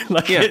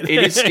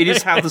 It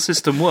is how the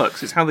system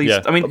works. It's how these.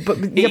 Yeah. I mean,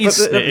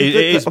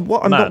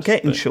 what I'm not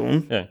getting,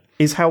 Sean,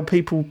 is how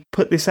people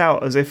put this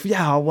out as if,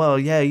 Netflix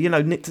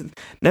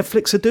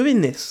are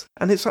doing this,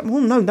 and it's like,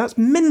 well, no, that's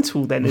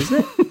mental, then,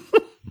 isn't it?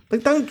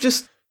 That's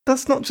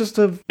not just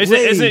a.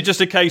 Isn't it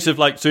just a case of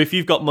so if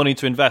you've got money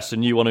to invest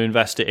and you want to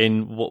invest it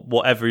in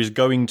whatever is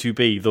going to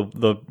be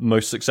the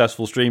most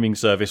successful streaming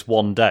service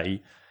one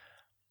day,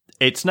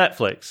 it's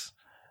Netflix.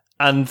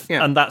 And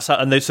that's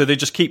how, so they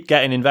just keep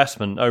getting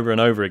investment over and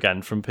over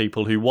again from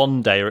people who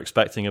one day are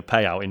expecting a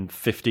payout in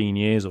 15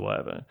 years or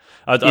whatever.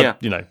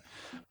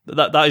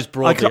 That is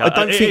broadly. I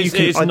don't think you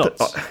can. It's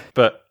nuts,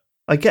 but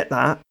I get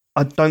that.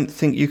 I don't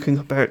think you can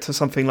compare it to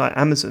something like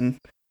Amazon,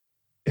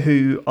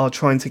 who are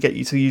trying to get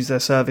you to use their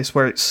service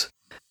where it's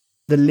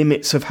the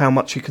limits of how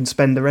much you can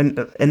spend are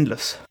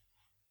endless.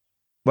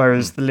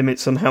 Whereas the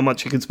limits on how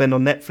much you can spend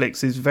on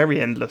Netflix is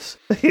very endless.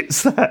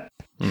 It's that,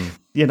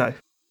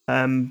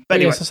 But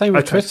anyway, it's the same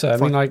with Twitter.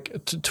 Fine. I mean,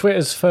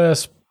 Twitter's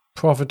first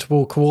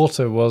profitable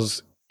quarter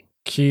was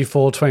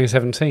Q4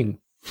 2017,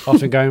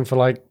 after going for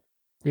 4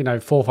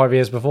 or 5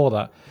 years before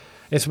that.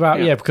 It's about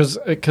because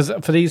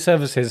for these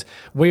services,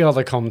 we are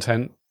the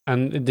content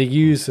and the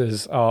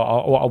users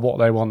are what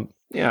they want.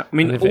 Yeah, I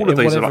mean, all of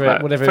these are like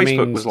that. Whatever Facebook it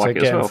means was like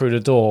to get them through the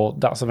door,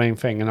 that's the main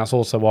thing, and that's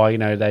also why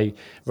they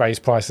raise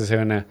prices here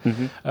and there.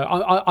 Mm-hmm.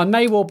 I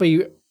may well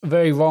be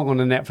very wrong on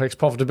the Netflix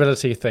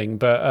profitability thing,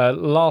 but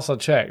last I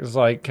checked,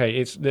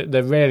 it's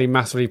they're really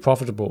massively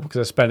profitable because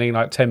they're spending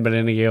 10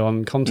 billion a year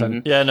on content.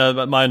 Mm-hmm. Yeah, no,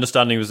 but my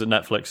understanding was that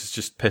Netflix is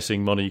just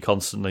pissing money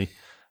constantly.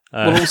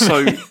 Well,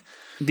 also,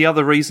 the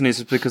other reason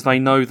is because they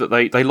know that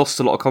they lost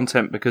a lot of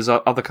content because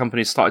other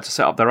companies started to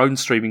set up their own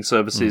streaming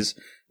services,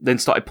 then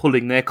started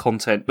pulling their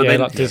content. But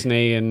then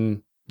Disney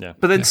and... Yeah.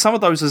 But then some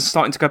of those are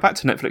starting to go back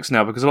to Netflix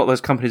now because a lot of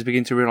those companies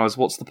begin to realise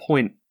what's the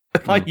point.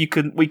 We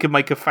can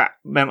make a fat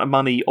amount of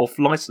money off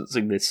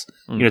licensing this,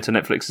 to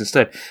Netflix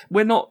instead.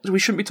 We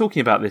shouldn't be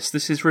talking about this.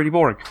 This is really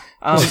boring.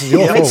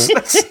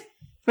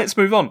 Let's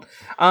move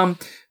on.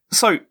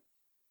 So,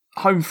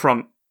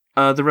 Homefront,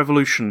 The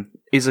Revolution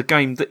is a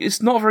game that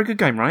it's not a very good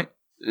game, right?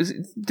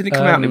 Did it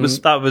come out?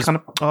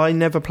 And I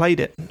never played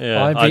it.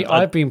 Yeah,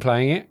 I've been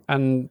playing it,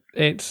 and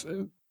it's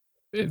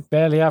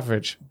barely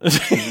average.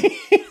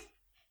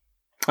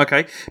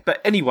 Okay,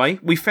 but anyway,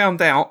 we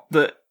found out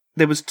that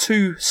there was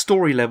 2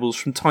 story levels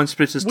from Time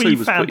Splitters 2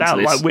 was put into this.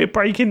 We found out we're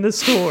breaking the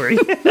story.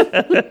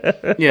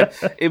 Yeah,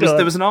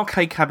 there was an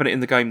arcade cabinet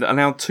in the game that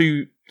allowed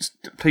 2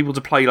 people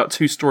to play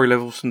 2 story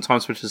levels from Time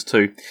Splitters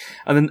 2,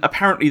 and then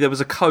apparently there was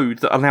a code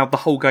that allowed the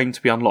whole game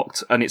to be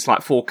unlocked, and it's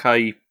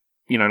 4K.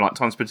 Like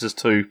Time Splitters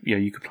 2,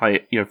 you could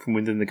play it, from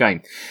within the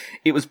game.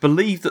 It was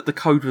believed that the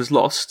code was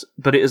lost,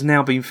 but it has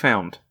now been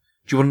found.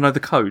 Do you want to know the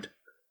code?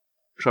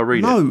 Shall I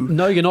read it?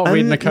 No, you're not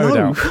reading the code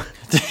out.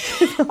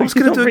 I was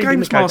going to do a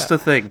Games Master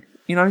thing.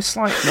 It's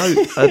like...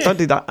 No, don't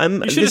do that.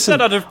 You should have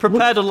said I'd have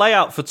prepared a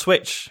layout for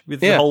Twitch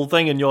with the whole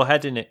thing and your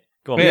head in it.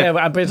 Go on. Yeah,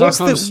 but what's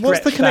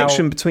the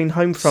connection between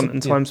Homefront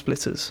and Time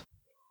Splitters?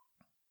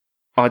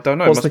 I don't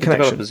know. What's the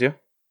connection? Developers, yeah?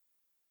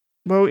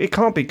 Well, it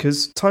can't be,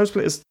 because Time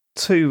Splitters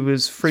 2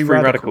 was Free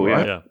Radical,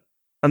 right? Yeah.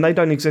 And they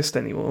don't exist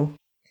anymore.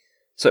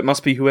 So it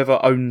must be whoever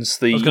owns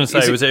the... I was going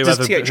to say, was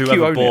it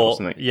whoever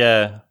bought...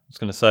 I was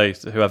going to say,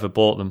 whoever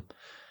bought them.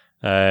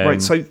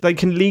 Right, so they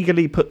can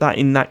legally put that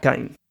in that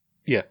game.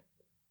 Yeah.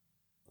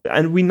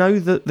 And we know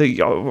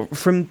that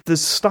from the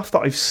stuff that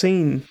I've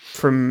seen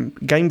from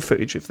game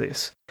footage of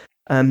this,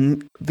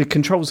 the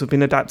controls have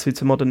been adapted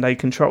to modern day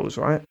controls,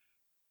 right?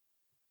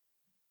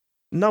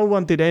 No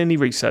one did any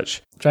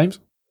research. James?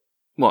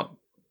 What?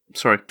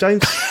 Sorry.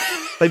 James,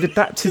 they've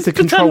adapted the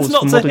controls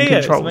for modern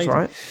controls,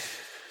 right?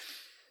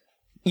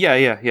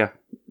 Yeah.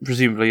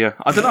 Presumably, yeah.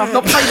 I don't know. I've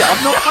not played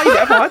it.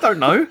 Have I? I don't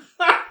know.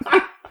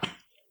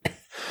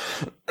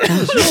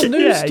 It's your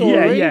news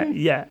story.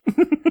 Yeah.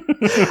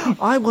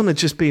 I want to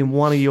just be in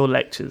one of your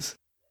lectures.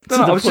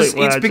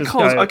 It's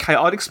because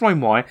I'd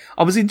explain why.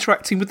 I was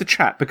interacting with the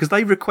chat because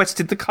they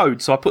requested the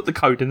code, so I put the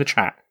code in the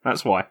chat.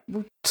 That's why.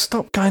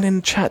 Stop going in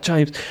the chat,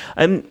 James.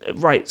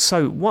 Right,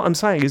 so what I'm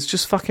saying is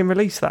just fucking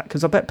release that,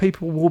 because I bet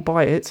people will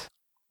buy it.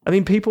 I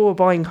mean, people are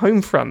buying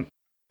Homefront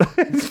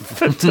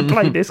to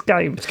play this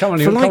game. It's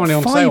currently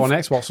on sale on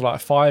Xbox for like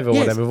 $5 or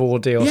whatever with all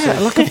DLC. Yeah,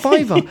 like a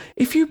 $5.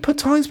 If you put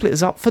Time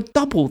Splitters up for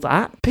double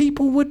that,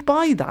 people would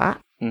buy that.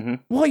 Mm-hmm.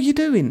 What are you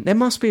doing? There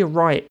must be a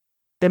right.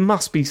 There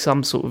must be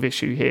some sort of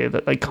issue here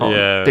that they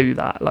can't do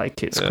that.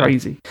 Like, it's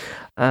crazy.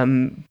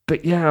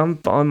 But yeah,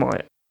 I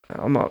might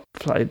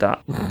play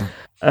that.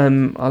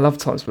 I love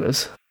Time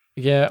Splitters.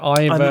 Yeah,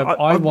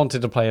 I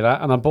wanted to play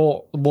that, and I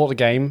bought the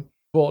game.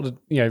 Bought the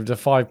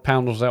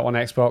 £5 or so on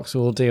Xbox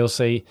or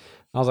DLC.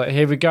 I was like,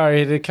 here we go,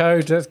 here's the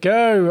code, let's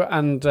go.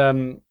 And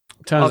turns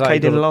out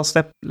arcade in the last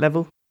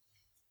level.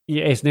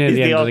 Yeah, it's near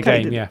the end of the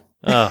game. Yeah.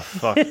 Oh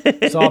fuck!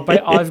 So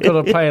I've got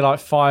to play like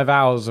 5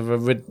 hours of a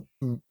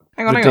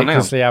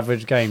ridiculously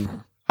average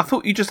game. I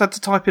thought you just had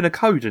to type in a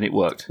code and it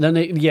worked. No,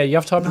 you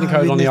have to type in the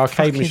code on the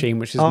arcade machine,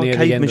 which is near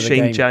the end of the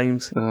game.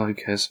 James. Oh, who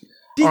cares?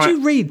 Did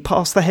you read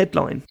past the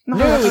headline? No,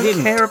 I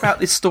didn't care about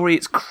this story.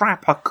 It's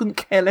crap. I couldn't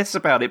care less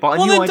about it, but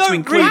I knew I had to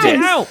include it.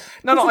 No,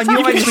 I knew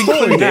I had to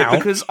include it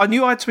because I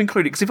knew I had to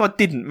include it because if I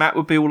didn't, Matt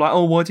would be all like,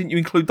 "Oh, why didn't you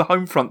include the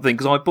Homefront thing?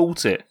 Because I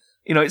bought it."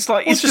 You know, it's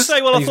like it's just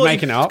say, "Well, I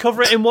thought you'd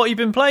cover it in what you've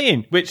been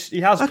playing," which he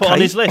has put on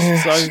his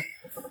list.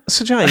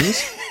 So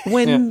James,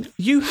 when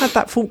you had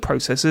that thought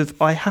process of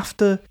I have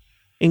to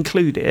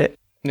include it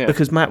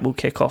because Matt will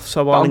kick off,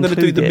 so I'm going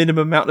to do the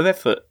minimum amount of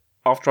effort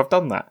after I've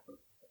done that.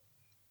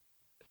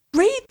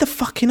 Read the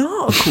fucking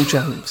article,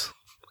 James.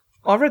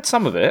 I read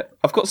some of it.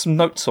 I've got some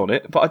notes on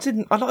it, but I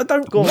didn't. I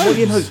don't. Go on, what are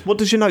your notes? What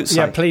does your notes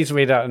say? Yeah, please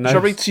read out the notes.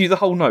 Shall I read to you the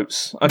whole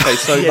notes? Okay,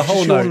 so the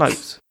whole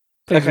notes.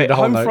 Okay,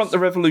 Homefront The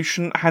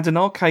Revolution had an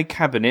arcade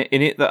cabinet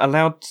in it that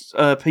allowed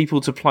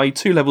people to play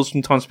 2 levels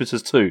from Time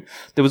Splitters 2.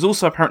 There was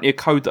also apparently a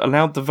code that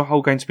allowed the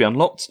whole game to be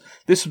unlocked.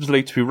 This was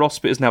believed to be Ross,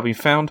 but has now been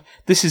found.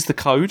 This is the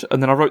code,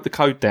 and then I wrote the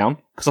code down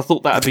because I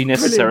thought that would be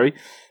necessary.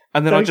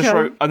 And then I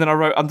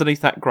wrote underneath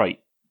that, great.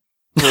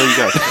 There you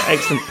go.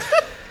 Excellent.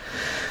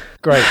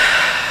 Great.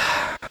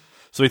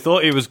 So he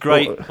thought he was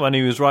great when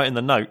he was writing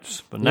the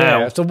notes, but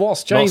now so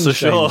what's changed? Not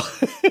so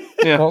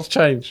sure. What's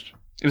changed?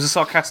 It was a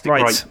sarcastic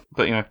great,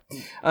 but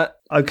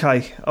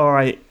okay, all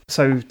right.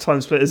 So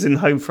Time Splitters in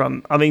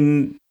Homefront. I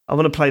mean, I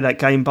want to play that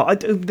game,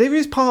 but there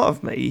is part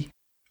of me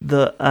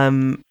that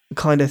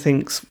kind of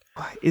thinks,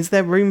 is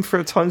there room for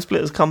a Time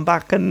Splitters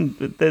comeback? And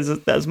there's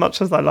as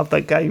much as I love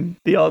that game,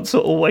 the answer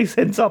always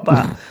ends up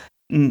at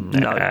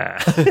no.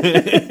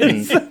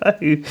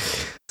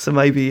 So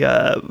maybe,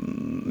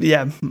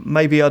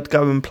 maybe I'd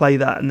go and play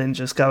that and then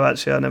just go,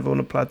 actually, I never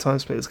want to play a Time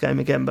Splitters game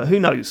again. But who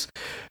knows?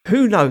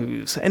 Who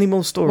knows? Any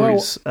more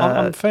stories?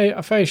 Well, I'm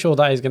fairly sure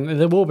that is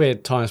there will be a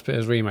Time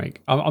Splitters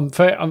remake.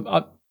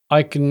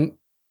 I can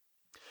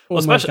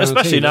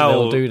especially now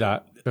they'll do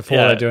that before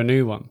they do a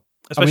new one.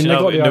 Especially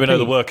now we know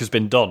the work has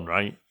been done,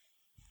 right?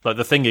 Like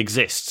the thing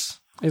exists.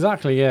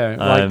 Exactly,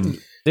 yeah.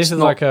 This is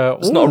like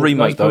it's not a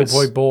remake though.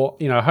 Probably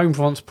bought,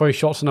 Homefront's probably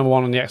shots to number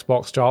 1 on the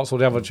Xbox charts or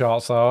the other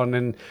charts are, and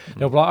then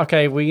they'll be like,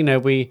 okay,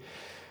 because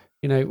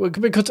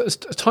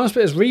Time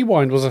Splitters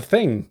Rewind was a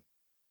thing.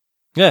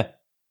 Yeah.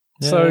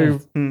 So,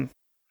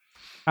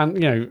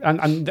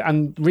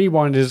 and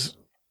Rewind is,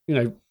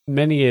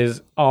 many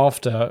years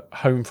after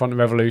Homefront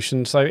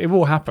Revolution, so it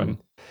will happen.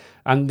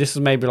 And this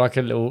is maybe like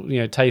a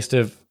little, taste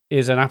of,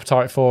 is an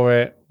appetite for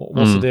it?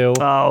 What's the deal?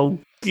 Oh,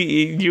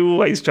 you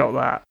always drop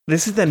that.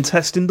 This is them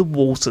testing the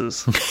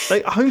waters.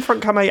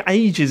 Homefront came out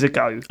ages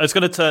ago. It's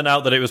going to turn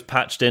out that it was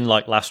patched in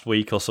like last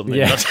week or something.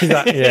 Yeah,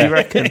 exactly. Yeah. You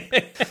reckon?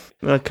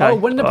 Okay. Oh,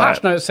 when the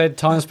patch note said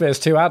Time Splitters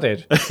 2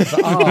 added, it's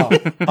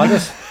like,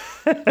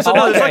 it's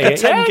like a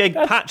 10 gig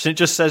patch and it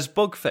just says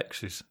bug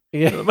fixes.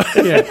 Yeah.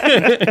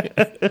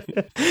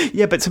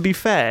 Yeah, but to be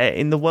fair,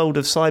 in the world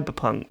of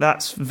Cyberpunk,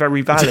 that's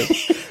very valid.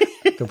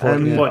 Good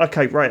point,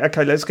 Okay, right.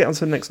 Okay, let's get on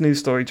to the next news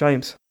story,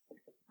 James.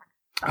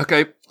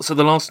 Okay, so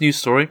the last news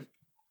story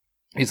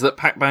is that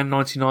Pac-Man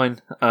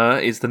 99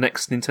 is the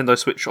next Nintendo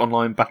Switch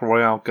Online Battle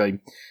Royale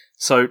game.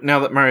 So now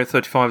that Mario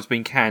 35 has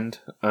been canned,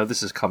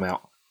 this has come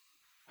out.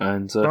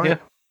 And right.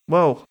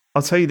 Well,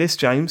 I'll tell you this,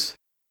 James.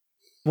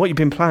 What you've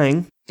been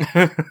playing?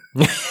 James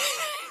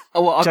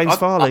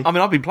Farley. I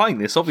mean, I've been playing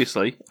this,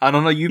 obviously, and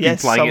I know you've been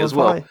playing it as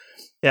well.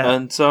 Yeah.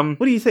 And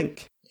what do you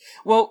think?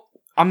 Well,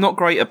 I'm not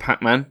great at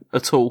Pac-Man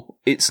at all.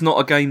 It's not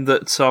a game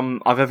that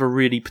I've ever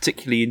really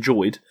particularly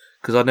enjoyed.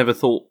 Because I never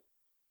thought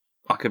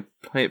I could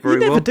play it very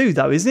well. You never do,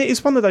 though, isn't it?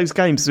 It's one of those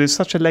games with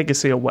such a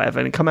legacy or whatever,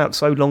 and it came out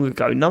so long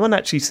ago. No one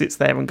actually sits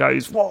there and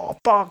goes, "Whoa,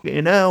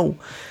 fucking hell!"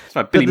 It's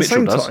like Billy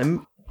Mitchell does.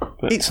 Time,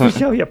 it's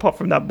apart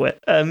from that bit.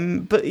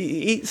 But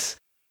it's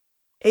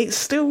it's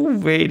still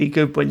really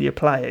good when you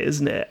play it,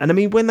 isn't it? And I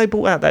mean, when they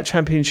brought out that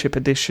Championship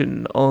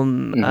Edition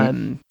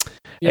on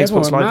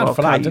Xbox Live Arcade,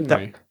 for that, didn't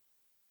they?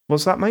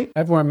 What's that, mate?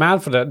 Everyone went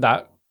mad for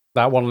that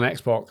one on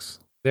Xbox.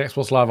 The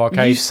Xbox Live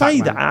Arcade. You say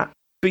Pac-Man. that,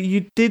 but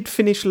you did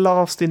finish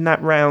last in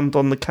that round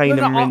on the Cane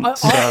and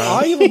Rinse.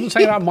 I wasn't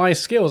saying about my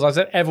skills. I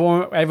said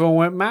everyone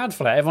went mad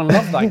for that. Everyone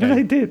loved that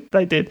game.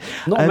 They did.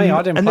 Not me.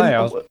 I didn't play.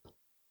 I was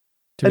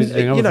too busy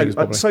doing other things,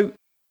 probably. So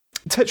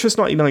Tetris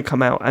 99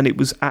 come out and it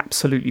was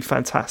absolutely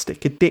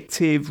fantastic,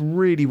 addictive,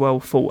 really well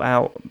thought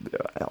out.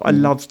 I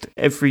loved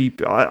every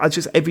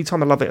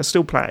time I love it. I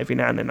still play it every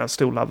now and then. I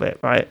still love it.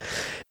 Right.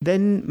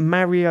 Then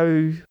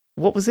Mario.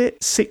 What was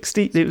it?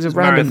 60? It was a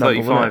random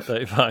Mario number.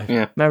 35.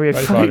 Yeah. Mario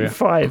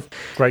 35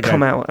 Great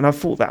come game. out, and I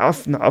thought that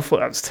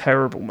was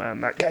terrible,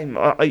 man. That game,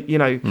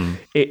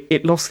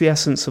 it lost the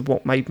essence of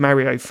what made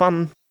Mario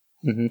fun,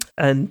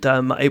 and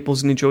it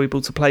wasn't enjoyable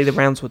to play. The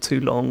rounds were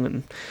too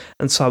long,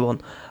 and so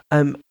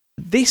on.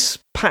 This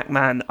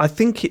Pac-Man, I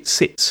think it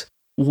sits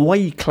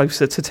way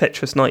closer to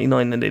Tetris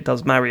 99 than it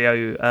does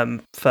Mario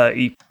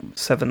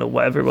 37 or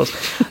whatever it was.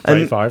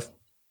 35.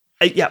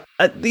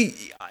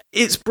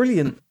 It's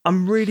brilliant.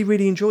 I'm really,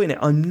 really enjoying it.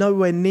 I'm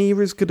nowhere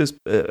near as good as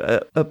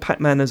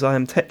Pac-Man as I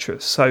am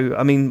Tetris. So,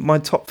 I mean, my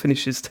top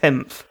finish is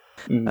 10th.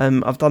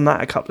 I've done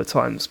that a couple of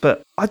times,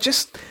 but I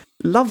just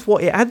love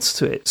what it adds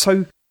to it.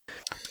 So,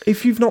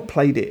 if you've not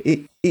played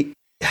it,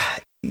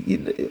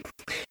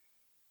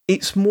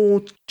 it's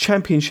more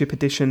Championship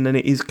Edition than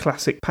it is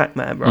classic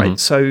Pac-Man, right?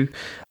 So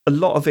a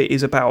lot of it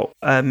is about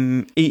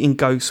eating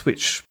ghosts,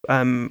 which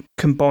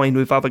combine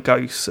with other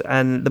ghosts,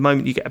 and the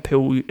moment you get a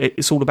pill,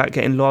 it's all about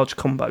getting large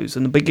combos,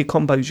 and the bigger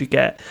combos you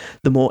get,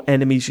 the more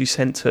enemies you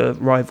send to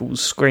rivals'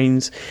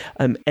 screens.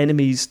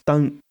 Enemies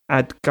don't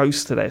add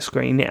ghosts to their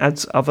screen, it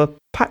adds other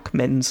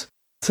Pac-Mens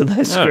to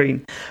their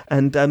screen.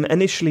 And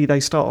initially they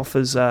start off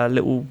as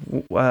little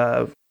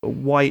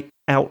white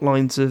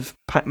outlines of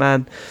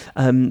Pac-Man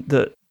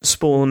that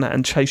spawn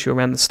and chase you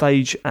around the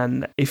stage,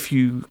 and if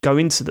you go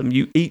into them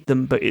you eat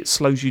them, but it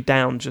slows you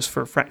down just for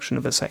a fraction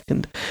of a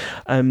second,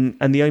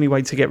 and the only way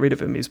to get rid of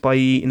them is by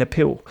eating a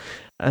pill,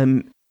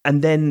 and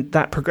then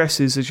that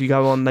progresses as you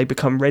go on. They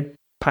become red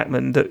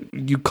Pac-Man that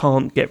you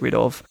can't get rid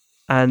of,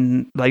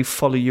 and they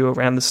follow you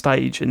around the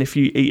stage, and if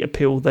you eat a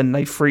pill then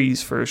they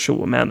freeze for a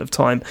short amount of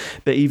time,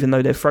 but even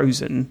though they're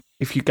frozen,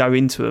 if you go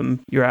into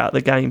them you're out of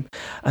the game.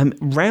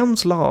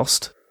 Rounds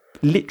last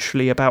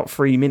literally about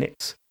 3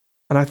 minutes,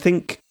 and I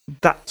think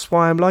that's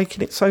why I'm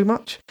liking it so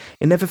much.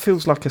 It never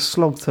feels like a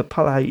slog to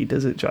play,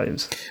 does it,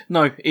 James?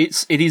 No,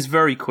 it is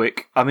very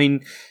quick. I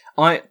mean,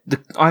 I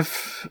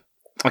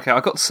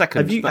got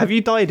second. Have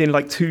you died in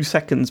like 2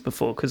 seconds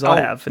before? Because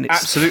I have, and it's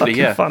absolutely,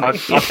 yeah. funny.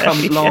 I've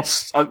come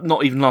last,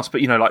 not even last,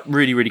 but like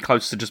really, really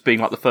close to just being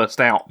like the first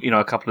out,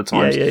 a couple of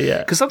times. Yeah.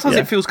 Because sometimes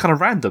it feels kind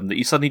of random that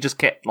you suddenly just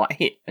get like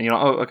hit, and you're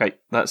like, oh, okay,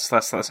 that's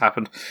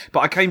happened.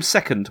 But I came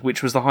second,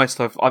 which was the highest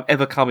I've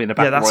ever come in a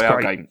battle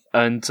royale game,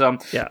 and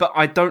but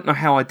I don't know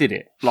how I did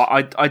it.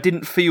 Like I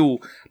didn't feel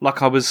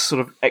like I was sort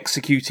of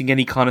executing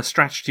any kind of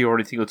strategy or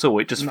anything at all.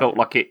 It just felt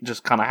like it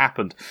just kind of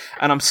happened,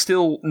 and I'm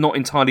still not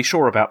entirely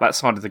sure about that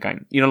side of the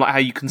game. Like how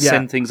you can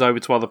send things over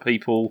to other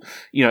people,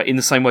 in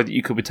the same way that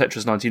you could with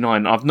Tetris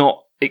 99. I've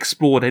not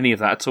explored any of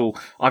that at all.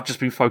 I've just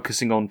been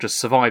focusing on just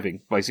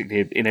surviving,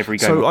 basically, in every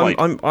game. So I've played.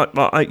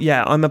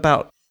 I'm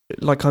about,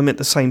 like, I'm at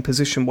the same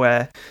position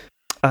where,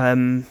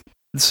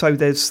 so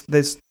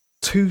there's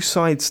two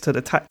sides to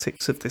the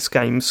tactics of this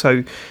game.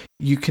 So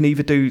you can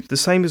either do the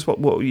same as what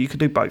you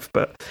could do both,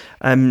 but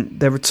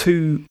there are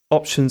two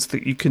options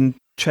that you can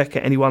check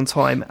at any one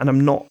time, and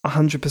I'm not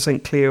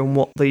 100% clear on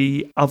what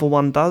the other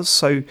one does.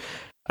 So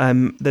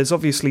there's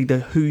obviously the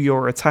who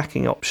you're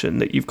attacking option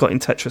that you've got in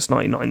Tetris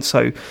 99.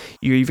 So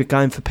you're either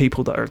going for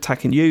people that are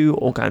attacking you,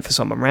 or going for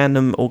someone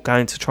random, or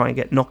going to try and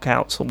get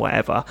knockouts or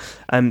whatever,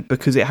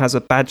 because it has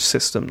a badge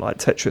system like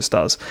Tetris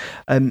does.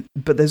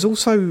 But there's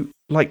also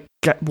like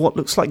what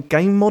looks like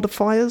game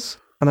modifiers,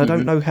 and I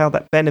don't know how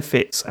that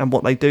benefits and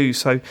what they do.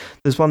 So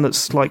there's one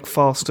that's like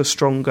faster,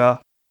 stronger,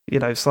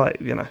 it's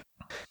like,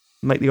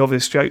 make the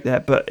obvious joke there,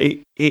 but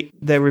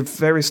there are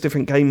various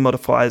different game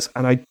modifiers,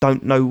 and I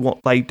don't know what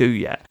they do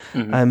yet,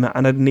 and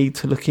I need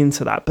to look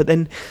into that. But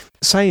then,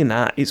 saying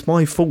that, it's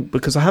my fault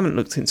because I haven't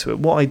looked into it.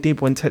 What I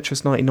did when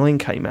Tetris 99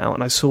 came out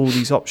and I saw all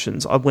these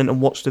options, I went and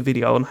watched a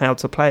video on how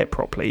to play it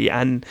properly,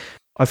 and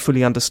I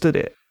fully understood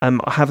it. I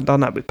haven't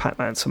done that with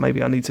Pac-Man, so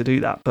maybe I need to do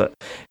that, but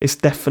it's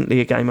definitely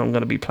a game I'm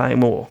going to be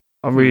playing more.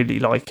 I really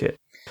like it.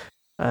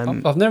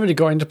 I've never really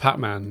got into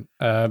Pac-Man,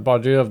 but I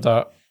do love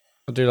that.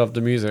 I do love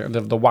the music. I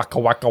love the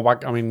wacka wacka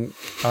whack. I mean,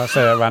 I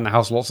say that around the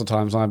house lots of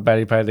times, and I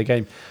barely play the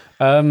game.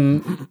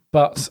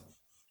 But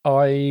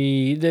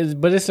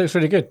this looks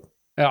really good.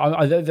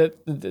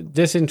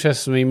 This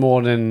interests me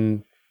more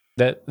than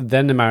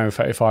the Mario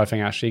 35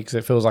 thing, actually, because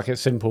it feels like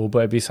it's simple, but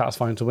it'd be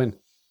satisfying to win.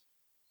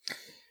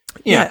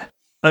 Yeah.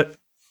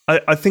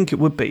 I think it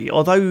would be.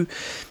 Although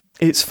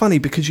it's funny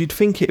because you'd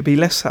think it'd be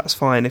less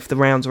satisfying if the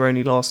rounds were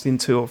only lasting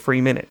 2 or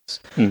 3 minutes.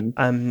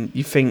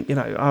 You think,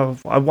 oh,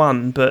 I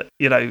won, but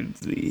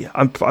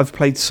I've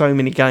played so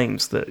many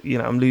games that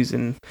I'm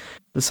losing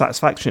the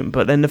satisfaction.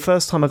 But then the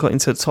first time I got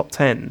into the top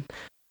 10,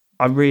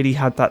 I really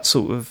had that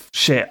sort of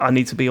shit. I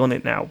need to be on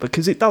it now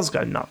because it does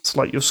go nuts.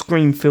 Like your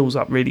screen fills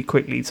up really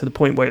quickly to the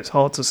point where it's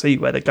hard to see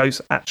where the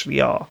ghosts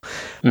actually are.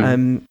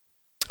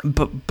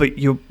 But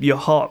your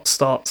heart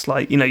starts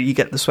you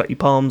get the sweaty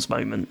palms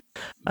moment,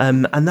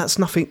 and that's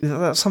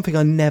something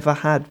I never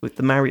had with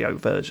the Mario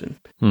version.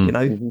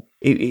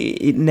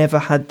 It never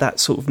had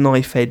that sort of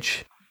knife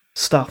edge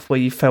stuff where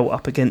you felt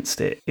up against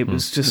it. It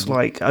was just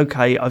like,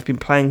 okay, I've been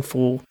playing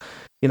for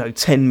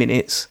 10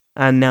 minutes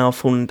and now I've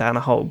fallen down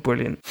a hole.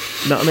 Brilliant.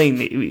 You know what I mean?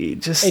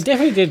 It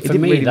definitely did for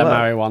me, really that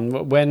Mario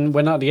one.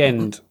 When at the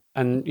end.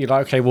 And you're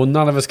like, okay, well,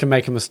 none of us can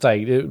make a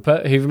mistake.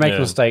 But if you make a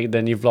mistake,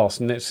 then you've lost.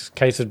 And it's a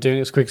case of doing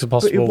it as quick as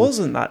possible. But it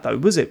wasn't that, though,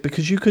 was it?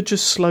 Because you could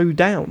just slow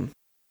down.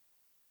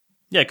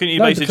 Yeah, couldn't you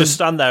basically just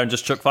stand there and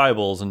just chuck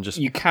fireballs and just...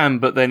 You can,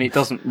 but then it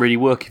doesn't really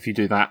work if you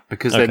do that,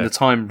 because then the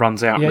time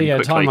runs out really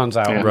quickly. Time runs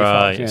out. Yeah.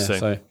 Right,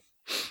 so.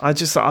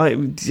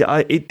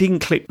 It didn't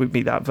click with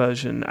me, that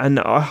version, and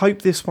I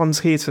hope this one's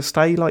here to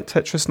stay, like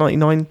Tetris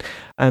 99.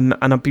 And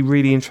I'd be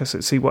really interested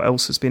to see what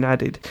else has been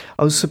added.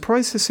 I was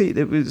surprised to see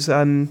it was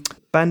Bandai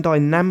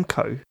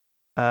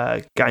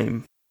Namco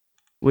game,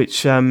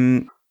 which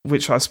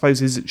I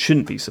suppose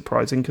shouldn't be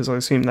surprising because I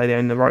assume they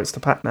own the rights to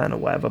Pac-Man or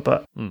whatever.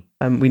 But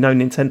we know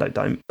Nintendo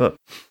don't. But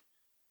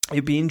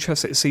it'd be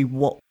interesting to see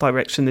what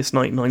direction this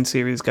 99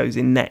 series goes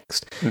in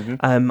next.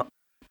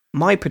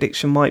 My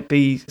prediction might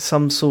be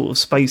some sort of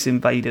Space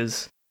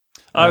Invaders.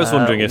 I was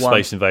wondering if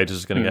Space Invaders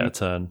was going to get a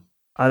turn.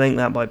 I think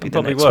that might be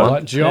the next one.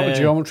 Like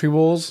Geometry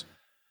Wars?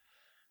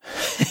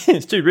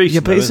 It's too recent.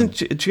 Yeah, but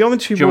isn't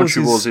Geometry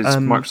Wars is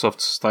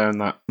Microsoft's, they own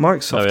that.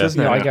 Microsoft,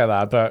 isn't it? Yeah, I get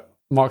that, but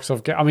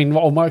Microsoft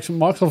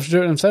should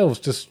do it themselves.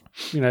 Just,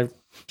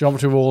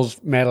 Geometry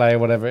Wars, Melee,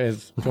 whatever it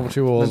is.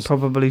 Geometry Wars. They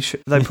probably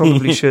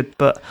should.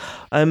 But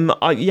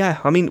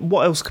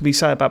what else could we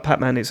say about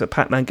Pac-Man? It's a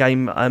Pac-Man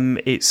game.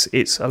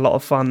 It's a lot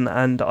of fun,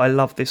 and I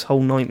love this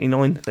whole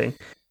 99 thing.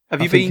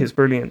 Have you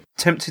been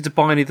tempted to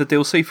buy any of the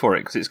DLC for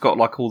it? Because it's got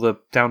like all the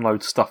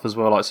download stuff as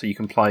well, like so you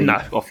can play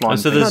offline.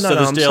 So there's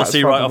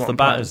DLC right off the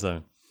bat, is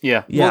there?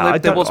 Yeah, well,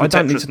 there was with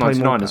Tetris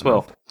 99 as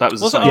well. That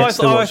was I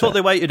thought they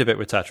waited a bit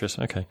with Tetris.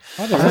 Okay,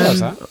 I didn't realise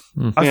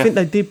that. I think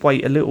they did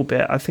wait a little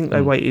bit. I think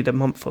they waited a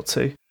month or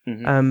two.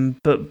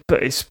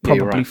 But it's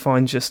probably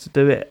fine just to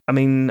do it. I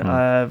mean,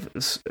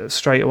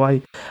 straight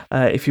away,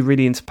 if you're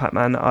really into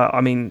Pac-Man,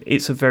 I mean,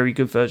 it's a very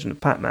good version of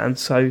Pac-Man,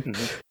 so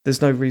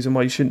there's no reason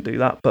why you shouldn't do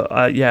that. But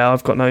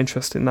I've got no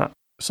interest in that.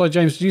 So,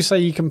 James, did you say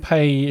you can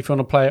pay if you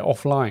want to play it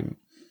offline?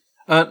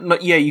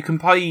 You can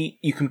pay.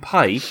 You can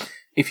pay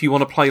if you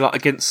want to play like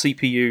against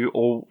CPU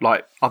or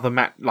like other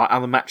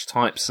match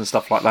types and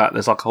stuff like that.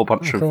 There's like a whole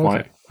bunch of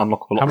unlockable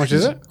options. How much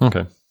is it?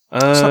 Okay.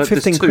 It's like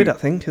 15 quid, I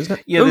think, isn't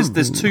it? Yeah,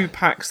 there's 2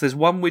 packs. There's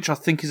one which I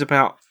think is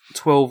about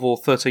 £12 or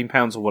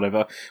 £13 or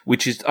whatever,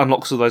 which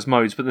unlocks all those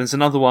modes. But there's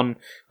another one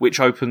which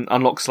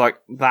unlocks like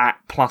that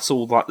plus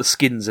all like the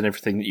skins and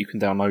everything that you can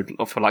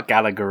download for like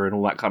Gallagher and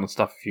all that kind of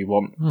stuff if you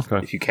want,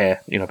 if you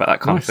care, about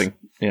that kind of thing.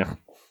 Yeah,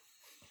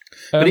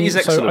 but it is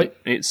excellent.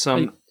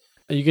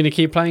 Are you going to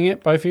keep playing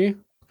it, both of you?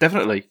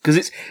 Definitely, because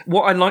it's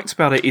what I liked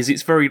about it is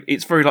it's very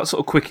like sort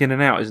of quick in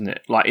and out, isn't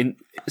it? Like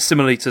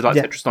similarly to like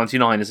Tetris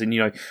 99, as in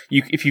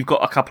if you've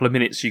got a couple of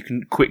minutes, you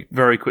can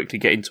very quickly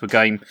get into a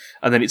game,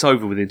 and then it's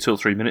over within 2 or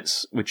 3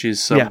 minutes, which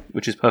is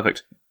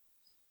perfect.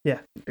 Yeah,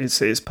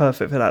 it's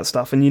perfect for that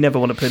stuff, and you never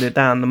want to put it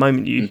down. The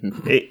moment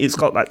it's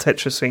got that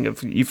Tetris thing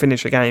of you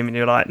finish a game and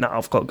you're like, no,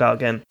 I've got to go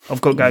again.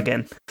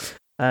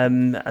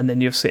 And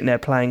then you're sitting there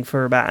playing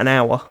for about an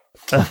hour.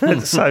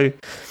 So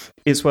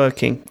it's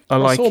working. I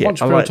like it. I saw a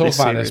bunch of people talk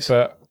about this,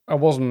 but I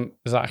wasn't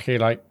exactly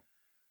like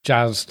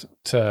jazzed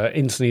to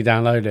instantly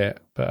download it.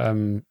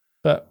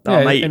 But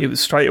mate, it was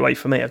straight away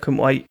for me. I couldn't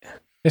wait.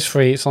 It's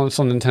free. It's on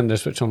Nintendo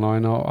Switch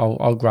Online.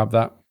 I'll grab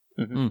that.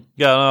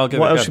 Yeah, I'll give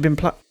it. What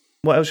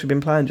else you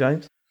been playing,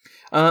 James?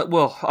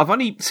 Well, I've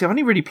only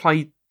really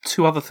played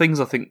 2 other things.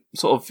 I think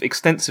sort of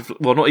extensively.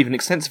 Well, not even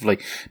extensively,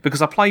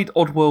 because I played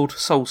Oddworld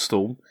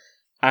Soulstorm,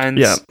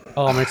 and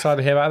I'm excited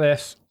to hear about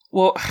this.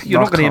 Well, you're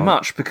not going to hear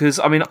much because,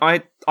 I mean,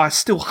 I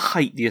still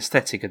hate the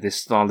aesthetic of this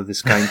style of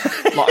this game.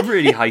 I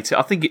really hate it.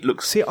 I think it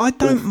looks See, I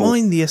don't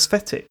mind the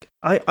aesthetic.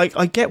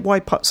 I get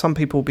why some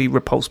people will be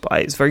repulsed by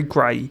it. It's very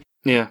grey.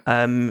 Yeah.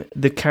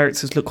 The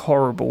characters look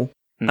horrible.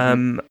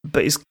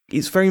 But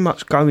it's very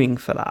much going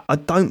for that. I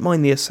don't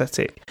mind the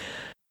aesthetic.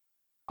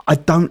 I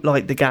don't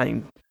like the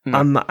game.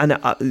 Now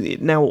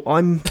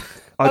I'm...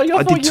 I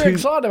thought you were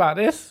excited about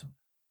this.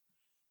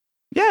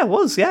 Yeah, I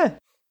was, yeah.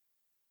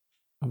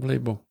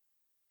 Unbelievable.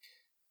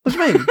 What do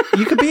you mean?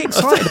 You could be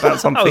excited about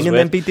something and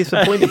then be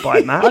disappointed by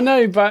it, Matt. I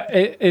know, but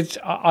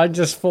I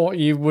just thought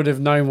you would have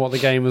known what the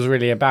game was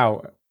really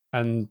about.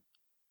 And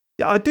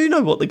yeah, I do know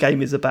what the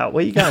game is about.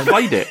 Where you going?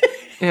 Played it.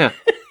 Yeah.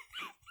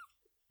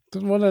 I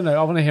want to know.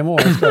 I want to hear more.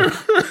 Let's go.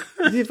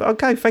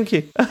 Okay, thank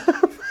you.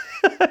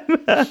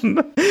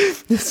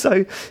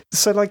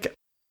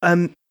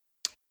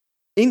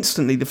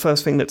 Instantly, the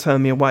first thing that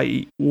turned me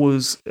away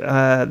was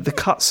the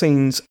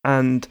cutscenes,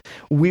 and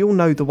we all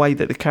know the way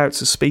that the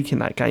characters speak in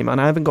that game, and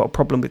I haven't got a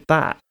problem with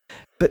that.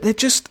 But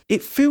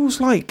it feels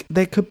like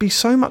there could be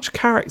so much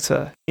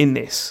character in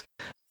this.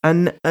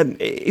 And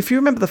if you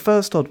remember the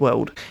first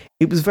Oddworld,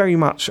 it was very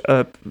much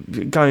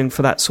going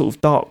for that sort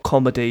of dark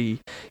comedy.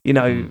 You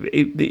know,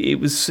 it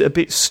was a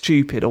bit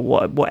stupid or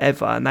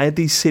whatever. And they had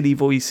these silly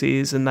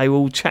voices, and they were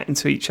all chatting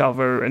to each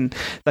other, and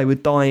they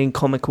would die in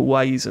comical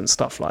ways and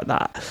stuff like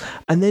that.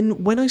 And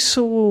then when I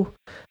saw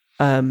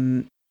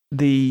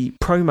the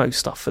promo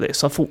stuff for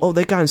this, I thought, oh,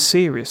 they're going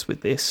serious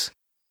with this.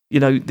 You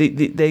know,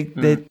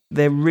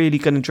 they're really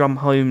going to drum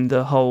home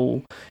the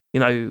whole, you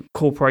know,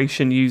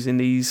 corporation using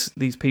these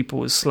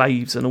people as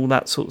slaves and all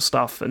that sort of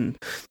stuff. And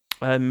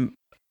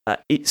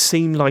it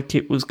seemed like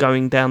it was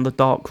going down the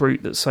dark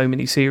route that so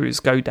many series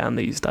go down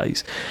these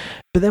days.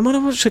 But then when I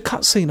watched the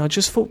cutscene, I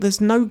just thought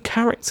there's no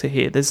character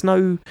here. There's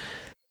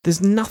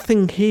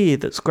nothing here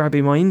that's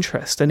grabbing my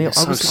interest, and I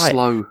was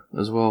slow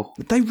as well.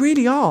 They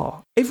really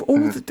are.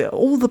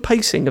 All the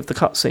pacing of the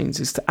cutscenes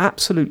is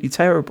absolutely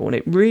terrible, and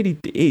it really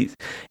is.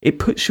 It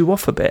puts you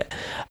off a bit.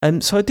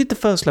 So I did the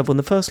first level, and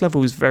the first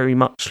level is very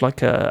much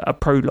like a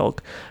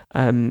prologue.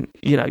 You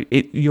know,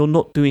 you're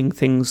not doing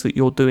things that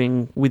you're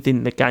doing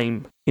within the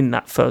game in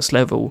that first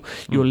level.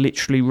 You're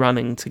literally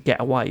running to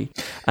get away,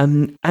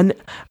 and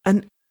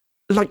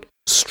like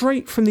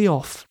straight from the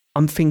off,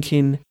 I'm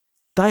thinking,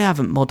 they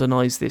haven't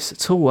modernised this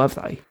at all, have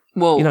they?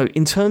 Well, you know,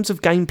 in terms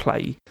of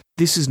gameplay,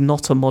 this is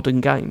not a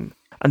modern game.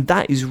 And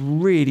that is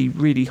really,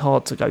 really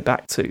hard to go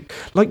back to.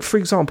 Like, for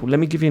example, let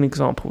me give you an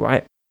example,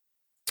 right?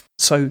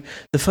 So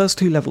the first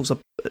two levels,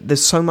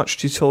 there's so much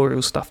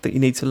tutorial stuff that you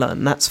need to learn.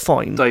 And that's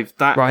fine, Dave,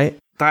 right?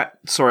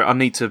 Sorry, I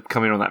need to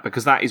come in on that,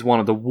 because that is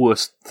one of the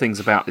worst things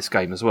about this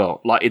game as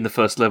well. Like, in the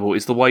first level,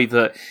 is the way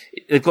that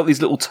they've got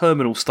these little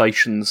terminal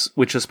stations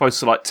which are supposed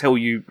to like tell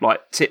you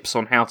like tips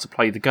on how to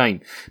play the game,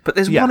 but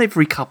there's one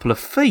every couple of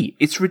feet.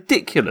 It's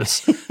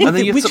ridiculous, and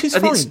then which is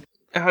fine.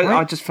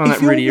 I just found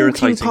that really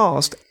irritating.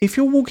 If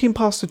you're walking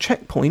past a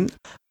checkpoint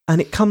and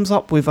it comes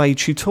up with a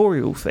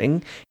tutorial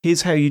thing,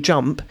 here's how you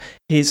jump,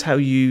 here's how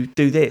you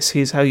do this,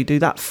 here's how you do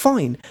that,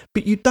 fine.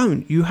 But you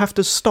don't. You have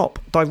to stop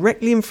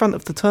directly in front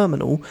of the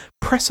terminal,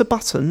 press a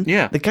button,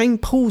 the game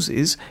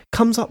pauses,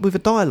 comes up with a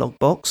dialogue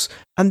box,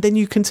 and then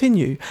you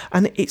continue.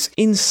 And it's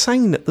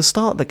insane at the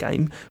start of the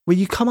game, where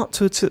you come up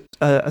to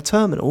a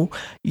terminal,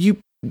 you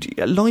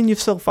line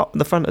yourself up in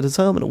the front of the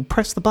terminal,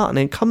 press the button,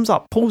 and it comes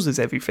up, pauses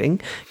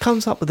everything,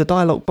 comes up with a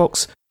dialogue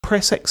box,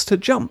 press X to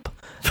jump.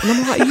 And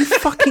I'm like, are you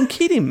fucking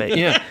kidding me?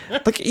 Yeah.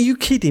 Like, are you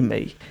kidding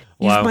me?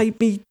 Wow. You've made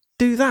me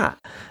do that.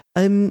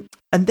 And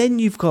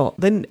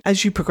then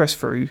as you progress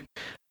through,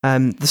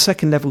 the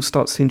second level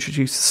starts to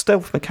introduce the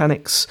stealth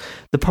mechanics.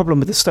 The problem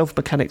with the stealth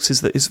mechanics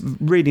is that it's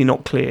really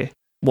not clear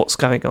what's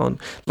going on.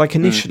 Like,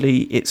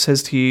 initially, it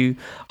says to you,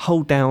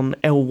 hold down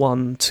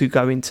L1 to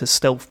go into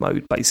stealth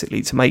mode,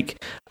 basically, to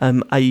make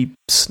a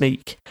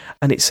sneak.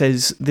 And it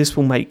says this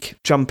will make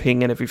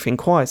jumping and everything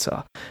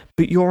quieter.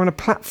 But you're on a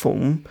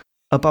platform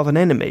above an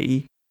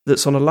enemy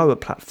that's on a lower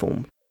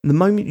platform. And the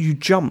moment you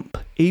jump,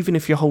 even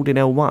if you're holding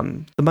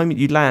L1, the moment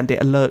you land, it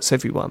alerts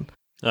everyone.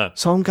 Oh.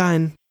 So I'm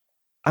going,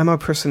 am I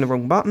pressing the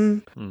wrong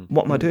button?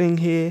 What am I doing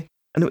here?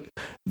 And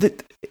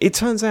it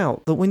turns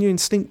out that when you're in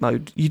sneak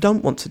mode, you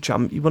don't want to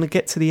jump. You want to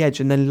get to the edge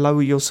and then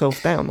lower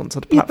yourself down onto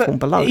the platform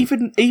below.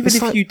 Even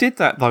if you did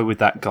that, though, with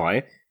that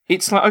guy,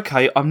 it's like,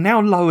 okay, I'm now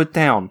lowered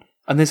down,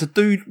 and there's a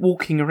dude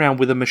walking around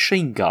with a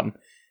machine gun.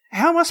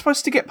 How am I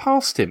supposed to get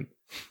past him?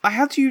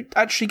 How do you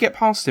actually get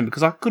past him?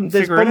 Because I couldn't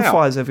figure it out. There's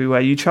bonfires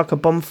everywhere. You chuck a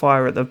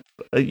bonfire at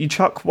you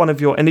chuck one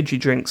of your energy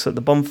drinks at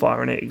the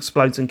bonfire, and it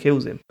explodes and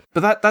kills him.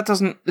 But that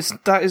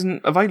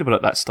isn't available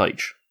at that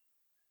stage.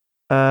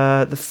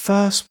 The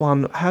first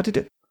one, how did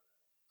it?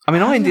 I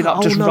mean, I ended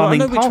up just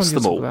running past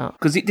them all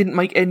because it didn't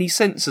make any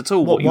sense at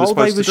all what you were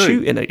supposed to do. While they were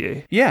shooting at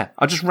you? Yeah,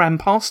 I just ran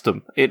past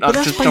them. But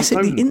that's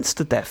basically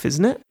insta-death,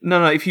 isn't it?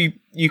 No, if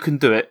you can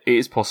do it, it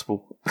is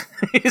possible.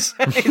 it's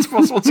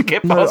possible to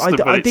get past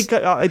them.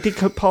 I did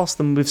go past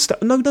them with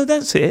stuff. No,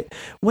 that's it.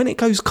 When it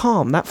goes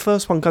calm, that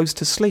first one goes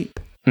to sleep.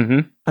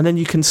 Mm-hmm. And then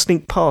you can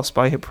sneak past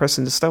by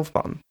pressing the stealth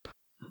button.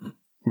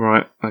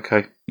 Right,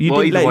 okay.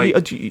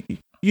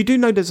 You do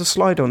know there's a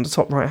slider on the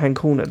top right-hand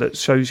corner that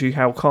shows you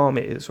how calm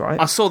it is, right?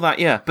 I saw that,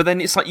 yeah. But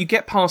then it's like you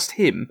get past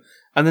him,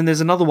 and then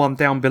there's another one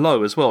down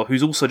below as well,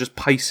 who's also just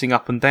pacing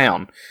up and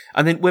down.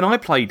 And then when I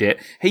played it,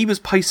 he was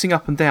pacing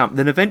up and down,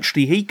 then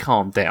eventually he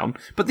calmed down,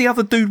 but the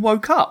other dude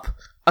woke up.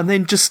 And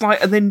then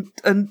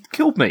and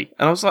killed me.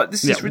 And I was like,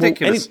 this is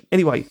ridiculous. Well,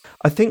 anyway,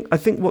 I think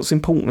what's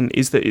important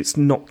is that it's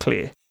not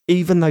clear.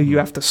 Even though you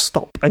have to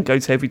stop and go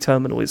to every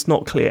terminal, it's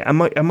not clear. And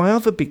my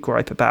other big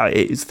gripe about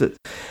it is that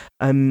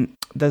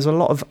there's a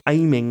lot of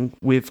aiming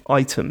with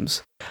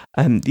items.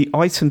 The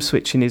item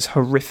switching is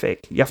horrific.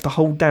 You have to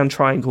hold down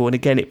triangle, and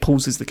again, it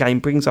pauses the game,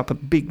 brings up a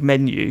big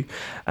menu,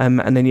 and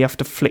then you have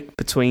to flick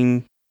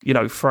between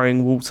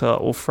throwing water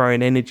or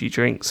throwing energy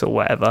drinks or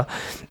whatever.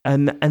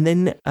 And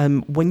then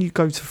when you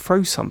go to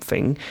throw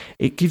something,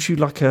 it gives you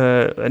like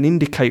an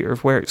indicator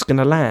of where it's going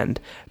to land,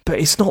 but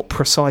it's not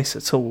precise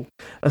at all,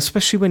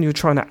 especially when you're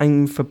trying to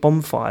aim for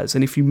bonfires.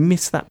 And if you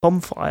miss that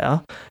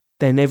bonfire,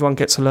 then everyone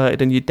gets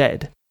alerted and you're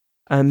dead.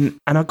 And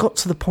I got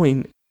to the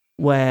point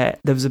where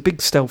there was a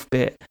big stealth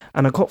bit,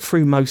 and I got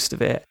through most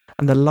of it,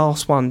 and the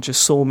last one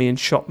just saw me and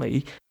shot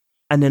me,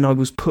 and then I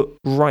was put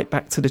right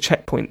back to the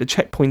checkpoint. The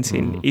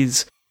checkpointing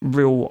is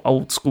real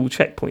old school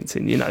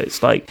checkpointing,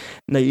 it's like,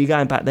 no, you're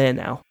going back there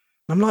now.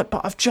 I'm like,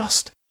 but I've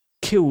just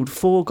killed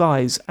 4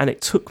 guys, and it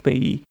took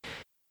me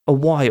a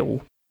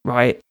while,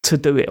 right, to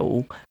do it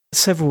all.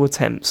 Several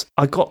attempts.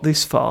 I got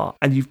this far,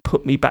 and you've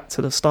put me back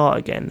to the start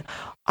again.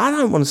 I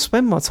don't want to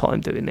spend my time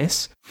doing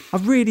this. I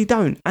really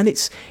don't. And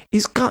it's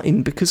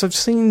gutting, because I've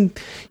seen,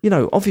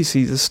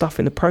 obviously the stuff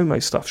in the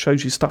promo stuff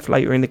shows you stuff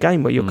later in the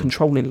game where you're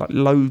controlling like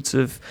loads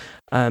of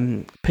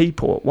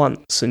people at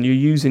once, and you're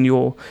using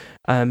your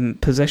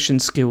possession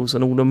skills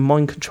and all the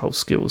mind control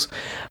skills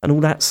and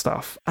all that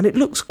stuff. And it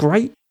looks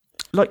great.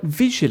 Like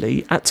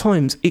visually, at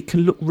times, it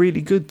can look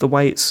really good the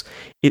way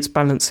it's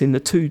balancing the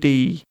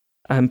 2D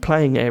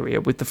playing area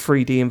with the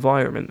 3D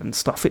environment and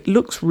stuff. It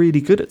looks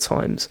really good at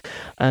times.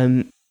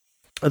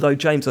 Although,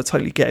 James, I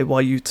totally get it why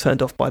you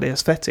turned off by the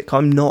aesthetic.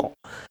 I'm not.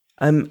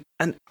 And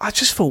I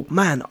just thought,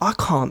 man, I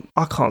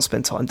can't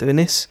spend time doing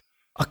this.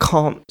 I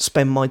can't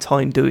spend my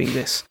time doing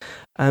this.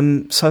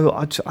 So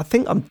I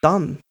think I'm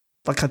done.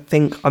 Like, I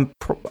think I'm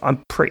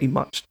pretty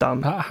much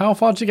done. How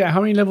far did you get?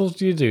 How many levels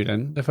do you do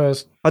then? The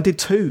first? I did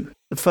 2.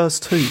 The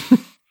first 2.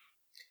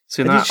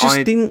 So it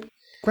just didn't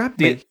grab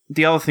me.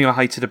 The other thing I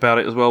hated about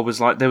it as well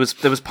was like there was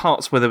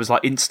parts where there was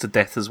like insta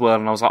death as well,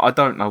 and I was like, I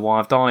don't know why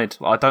I've died.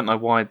 I don't know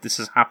why this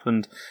has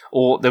happened.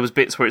 Or there was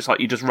bits where it's like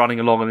you're just running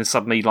along and then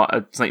suddenly like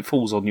a snake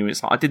falls on you.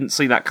 It's like I didn't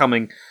see that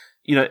coming.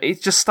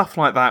 It's just stuff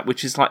like that,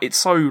 which is like, it's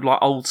so like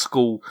old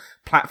school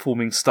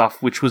platforming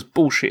stuff, which was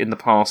bullshit in the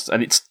past,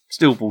 and it's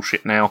still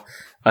bullshit now,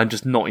 and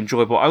just not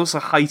enjoyable. I also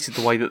hated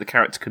the way that the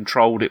character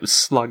controlled. It was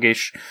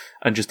sluggish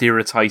and just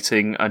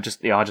irritating, and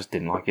I just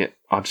didn't like it.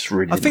 I just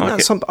really didn't like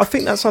it. I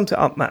think that summed it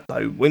up, Matt,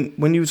 though.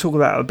 When you were talking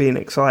about being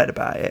excited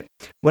about it,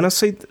 when I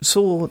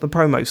saw the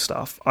promo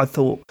stuff, I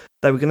thought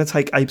they were going to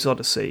take Abe's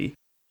Odyssey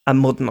and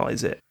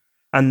modernise it,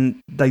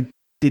 and they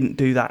didn't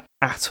do that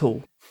at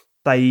all.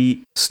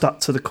 They stuck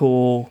to the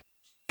core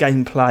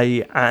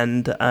gameplay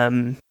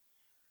and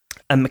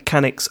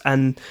mechanics,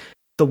 and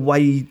the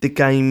way the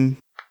game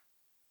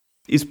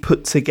is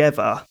put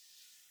together.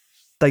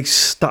 They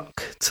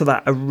stuck to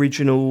that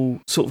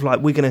original sort of like,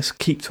 we're going to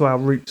keep to our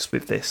roots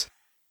with this,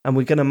 and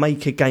we're going to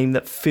make a game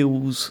that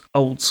feels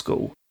old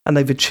school. And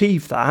they've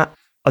achieved that.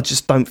 I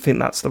just don't think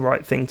that's the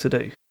right thing to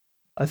do.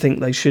 I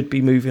think they should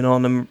be moving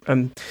on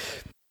and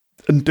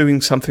doing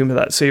something with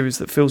that series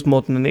that feels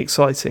modern and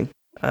exciting.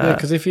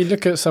 Because if you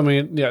look at some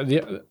of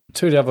the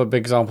 2 of the other big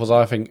examples,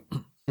 I think,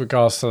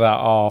 regards to that,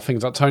 are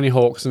things like Tony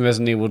Hawk's and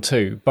Resident Evil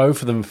 2.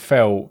 Both of them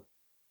felt,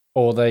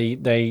 or they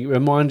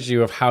reminded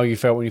you of how you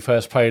felt when you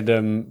first played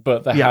them,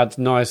 but they had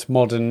nice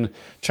modern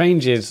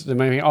changes that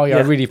made me think, I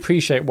really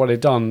appreciate what they've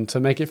done to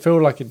make it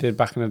feel like it did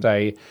back in the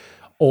day,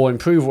 or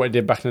improve what it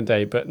did back in the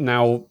day, but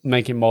now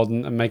make it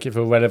modern and make it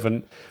feel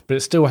relevant. But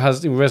it still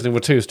has, Resident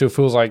Evil 2 still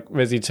feels like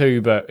Resi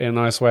 2, but in a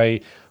nice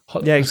way.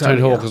 Yeah, exactly.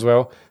 Tony Hawk as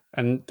well.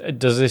 And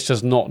does this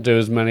just not do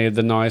as many of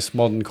the nice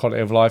modern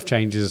quality of life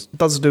changes?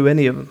 Doesn't do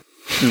any of them.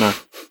 No.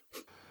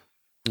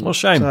 What a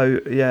shame. So,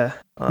 yeah.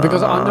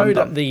 Because I know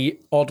that the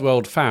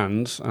Oddworld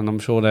fans, and I'm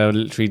sure there are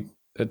literally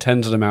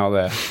tens of them out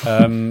there,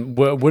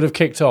 would have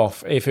kicked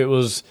off if it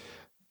was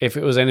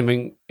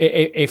anything,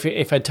 if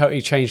they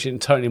totally changed it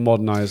and totally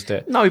modernised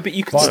it. No, but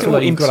you could still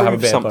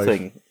improve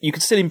something. You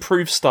could still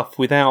improve stuff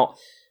without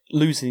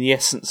losing the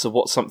essence of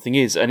what something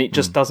is, and it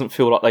just doesn't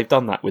feel like they've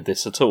done that with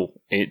this at all.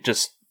 It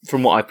just,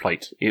 from what I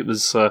played, it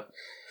was, I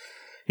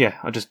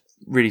just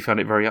really found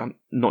it very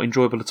not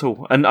enjoyable at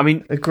all. And I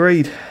mean,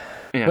 agreed.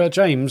 Yeah. But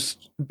James,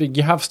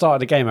 you have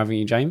started a game, haven't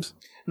you, James?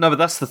 No, but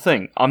that's the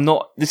thing.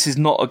 This is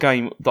not a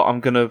game that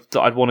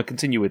I'd want to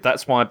continue with.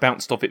 That's why I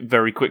bounced off it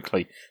very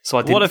quickly. So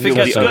I didn't. What if it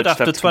gets good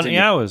after 20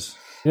 hours?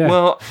 Yeah.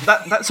 Well,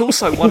 that's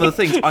also one of the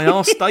things. I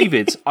asked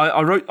David.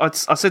 I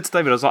said to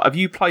David, I was like, "Have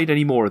you played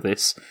any more of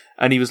this?"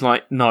 And he was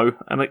like, "No."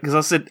 And because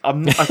I said, I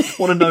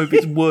want to know if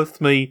it's worth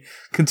me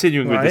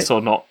continuing with this or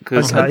not.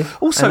 Okay.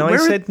 Also, I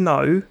said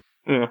no.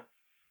 Yeah.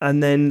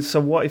 And then,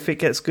 so what if it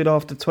gets good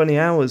after 20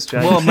 hours,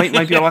 James? Well,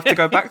 maybe I'll have to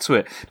go back to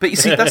it. But you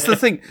see, that's the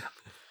thing.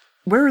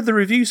 Where are the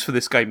reviews for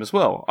this game as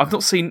well? I've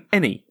not seen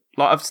any.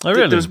 Like,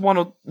 really? There's one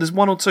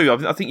or two.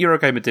 I think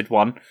Eurogamer did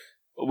one,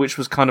 which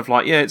was kind of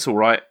like, yeah, it's all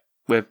right.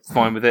 We're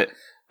fine with it.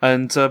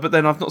 And but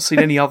then I've not seen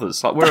any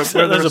others. Like, where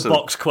there's a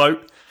box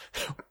quote.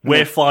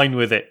 We're fine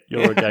with it.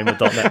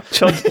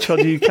 Eurogamer.net.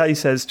 Chod UK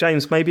says,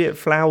 James, maybe it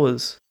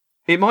flowers.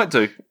 It might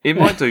do.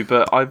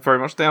 But I very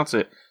much doubt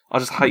it. I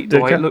just hate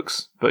the way it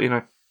looks. But, you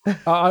know.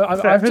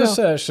 I've just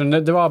searched, and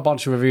there are a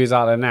bunch of reviews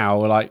out there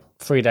now, like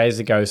 3 days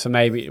ago, so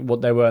maybe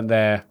they weren't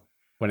there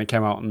when it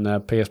came out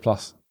on PS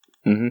Plus.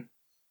 Mm-hmm.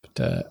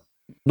 But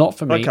Not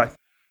for me. Okay,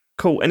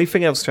 cool.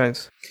 Anything else,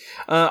 James?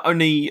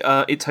 Only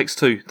It Takes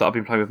Two that I've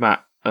been playing with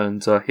Matt,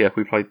 and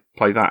we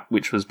play that,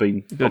 which has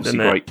been obviously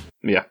great.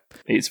 Yeah,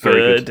 it's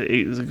very good.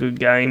 It was a good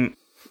game.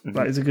 Mm-hmm.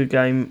 That is a good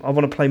game. I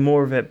want to play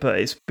more of it, but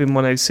it's been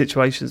one of those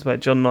situations where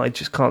John and I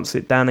just can't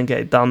sit down and get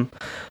it done.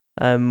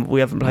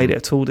 We haven't played it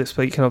at all this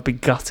week, and I've been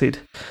gutted.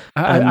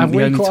 Have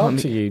we caught up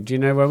to you? Do you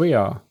know where we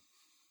are?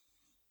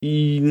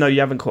 No, you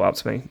haven't caught up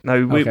to me.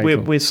 No,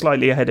 we're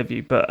slightly ahead of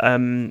you, but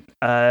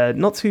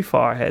not too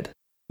far ahead.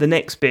 The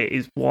next bit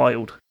is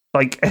wild.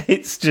 Like,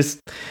 it's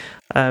just,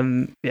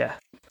 I'm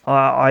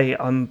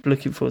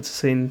looking forward to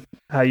seeing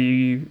how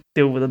you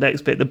deal with the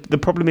next bit. The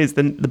problem is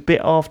the bit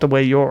after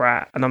where you're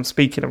at, and I'm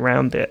speaking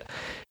around it.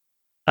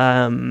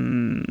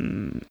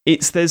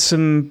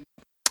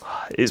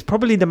 It's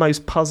probably the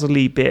most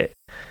puzzly bit.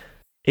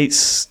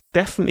 It's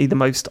definitely the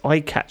most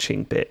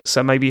eye-catching bit,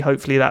 so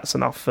hopefully that's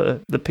enough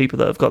for the people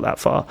that have got that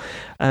far.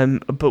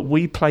 But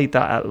we played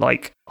that at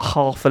like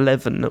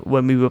 11:30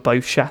 when we were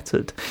both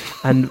shattered,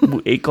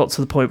 and it got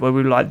to the point where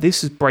we were like,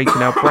 this is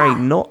breaking our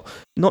brain, not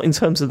in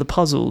terms of the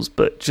puzzles,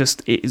 but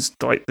just it is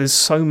like there's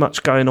so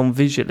much going on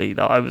visually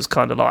that I was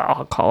kind of like,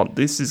 I can't,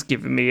 this is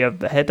giving me a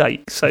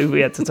headache, so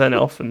we had to turn it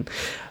off and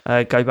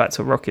go back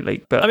to Rocket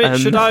League. But I mean,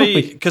 should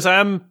I, because I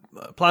am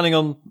planning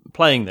on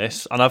playing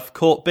this, and I've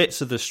caught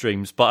bits of the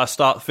streams, but I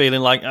start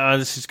feeling like,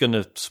 this is going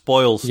to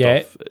spoil stuff.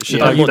 Yeah.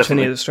 Should I watch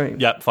any of the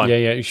streams? Yeah, fine.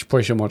 Yeah, you should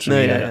push and watch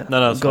them. Yeah.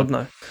 No, God,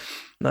 no.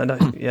 No.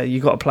 Yeah, you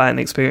got to play and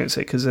experience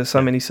it because there's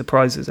so many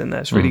surprises in there.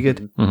 It's really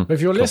good. But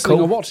if you're listening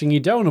or watching, you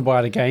don't want to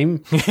buy the game,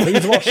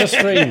 please watch the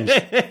streams.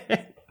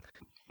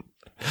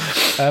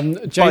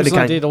 James and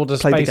I did all the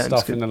space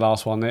stuff in the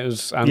last one. It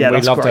was, and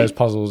we loved those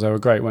puzzles. They were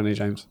great, weren't they,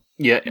 James?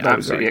 Yeah,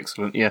 absolutely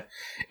excellent. Yeah,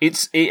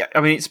 it's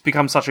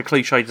become such a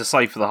cliche to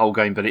say for the whole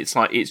game, but it's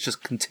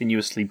just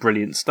continuously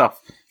brilliant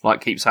stuff. Like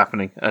keeps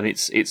happening, and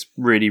it's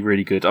really,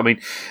 really good. I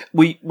mean,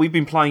 we've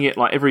been playing it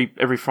like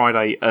every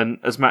Friday, and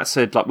as Matt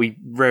said, like we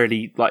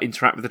rarely like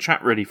interact with the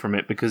chat really from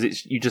it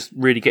because you just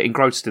really get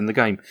engrossed in the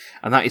game,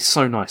 and that is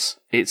so nice.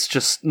 It's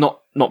just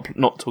not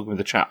talking with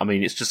the chat. I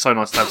mean, it's just so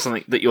nice to have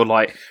something that you're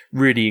like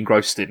really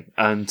engrossed in,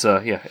 and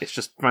it's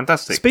just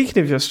fantastic.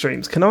 Speaking of your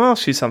streams, can I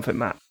ask you something,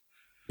 Matt?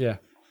 Yeah.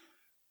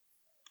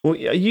 Well,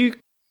 are you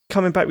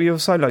coming back with your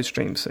solo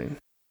stream soon?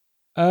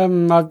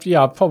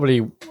 I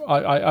probably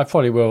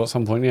will at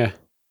some point. Yeah.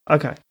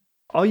 Okay.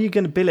 Are you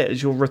going to bill it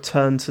as your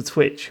return to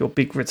Twitch, your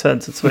big return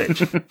to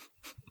Twitch?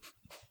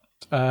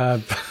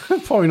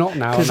 Probably not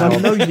now. Because I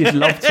know you'd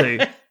love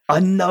to. I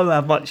know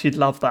how much you'd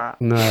love that.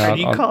 No, and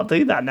you can't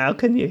do that now,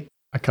 can you?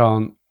 I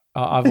can't.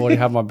 I've already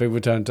had my big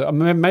return to. I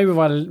mean, maybe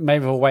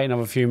I'll wait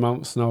another few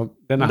months and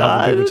then I'll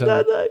have a big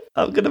return. No.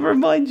 I'm going to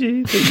remind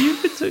you that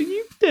you've been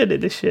doing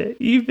this shit.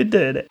 You've been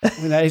doing it.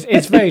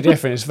 It's very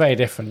different. It's very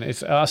different.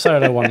 It's our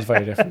solo one's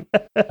very different.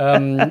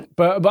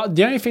 But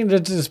the only thing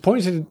that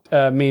disappointed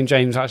me and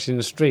James actually in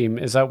the stream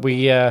is that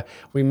we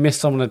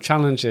missed some of the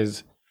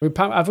challenges.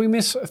 Have we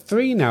missed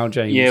 3 now,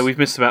 James? Yeah, we've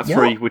missed about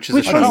 3, which is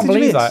a shame. I can't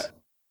believe that.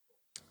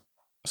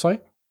 Sorry?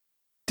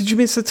 Did you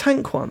miss the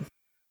tank one?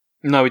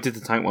 No, we did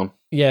the tank one.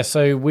 Yeah,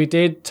 so we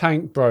did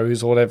Tank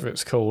Bros, or whatever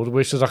it's called,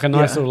 which is like a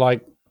nice little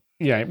where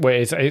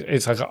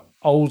it's like an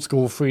old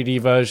school 3D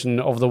version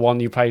of the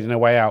one you played in A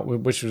Way Out,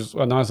 which was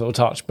a nice little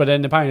touch. But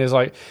then apparently there's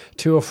like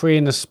 2 or 3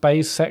 in the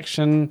space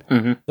section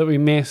that we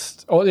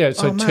missed. 2 in the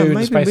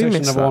space section,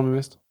 another one we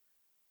missed.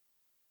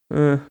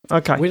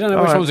 Okay. We don't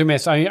know which ones we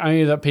missed.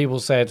 Only that people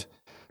said,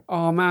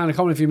 oh man, I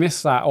can't believe you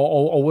missed that.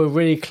 Or we're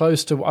really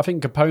close to, I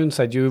think Capone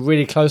said you were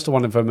really close to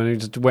one of them and you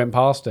just went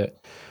past it.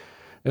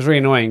 It's really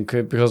annoying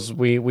because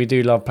we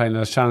do love playing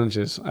those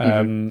challenges.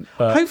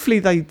 But hopefully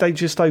they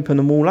just open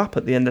them all up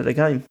at the end of the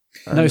game.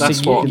 No, so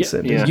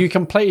you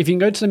can play, if you can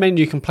go to the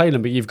menu, you can play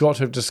them, but you've got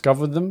to have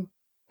discovered them.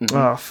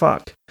 Oh,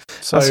 fuck.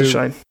 So, that's a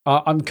shame.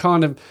 I'm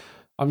kind of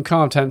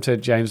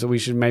tempted, James, that we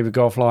should maybe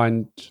go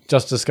offline,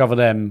 just discover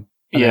them,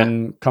 and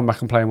then come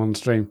back and play them on the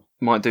stream.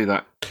 Might do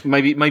that.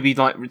 Maybe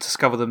like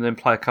discover them, then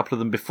play a couple of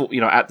them before,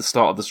 at the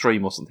start of the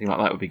stream or something like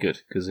that would be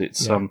good because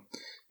it's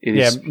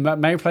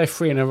maybe play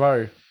 3 in a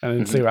row and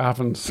then see what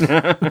happens.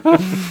 Have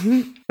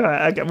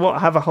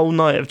a whole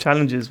night of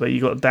challenges where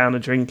you got to down a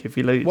drink if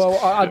you lose. Well,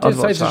 I did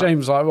say to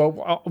James,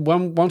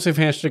 once we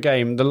finish the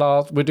game,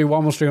 we'll do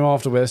one more stream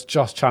afterwards,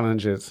 just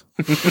challenges.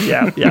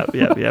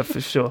 yeah, for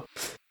sure.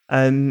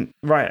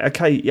 Right,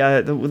 okay,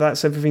 yeah,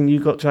 that's everything you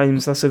got,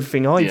 James. That's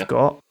everything I've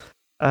got.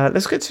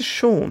 Let's get to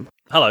Sean.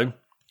 Hello.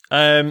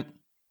 So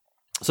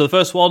the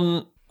first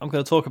one I'm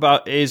going to talk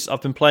about is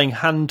I've been playing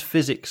Hand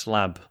Physics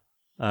Lab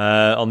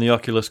on the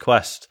Oculus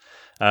Quest,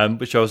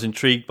 which I was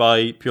intrigued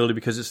by purely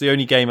because it's the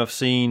only game I've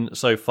seen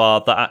so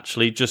far that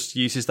actually just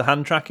uses the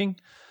hand tracking.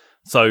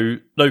 So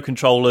no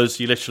controllers,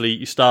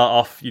 you start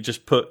off, you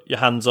just put your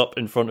hands up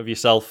in front of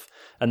yourself,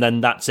 and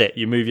then that's it.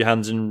 You move your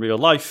hands in real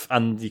life,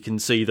 and you can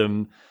see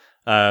them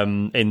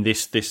in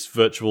this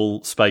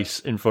virtual space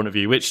in front of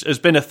you, which has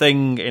been a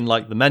thing in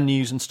like the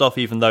menus and stuff,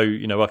 even though,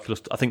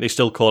 Oculus, I think they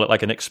still call it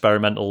like an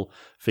experimental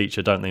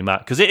feature, don't they, Matt?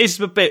 Because it is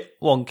a bit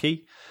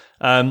wonky.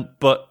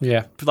 But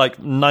like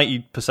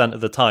 90%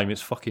 of the time,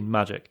 it's fucking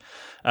magic.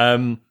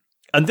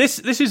 And this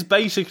is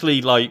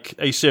basically like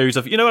a series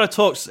of, when I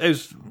talked, it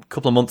was a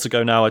couple of months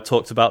ago now, I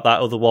talked about that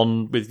other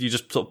one with you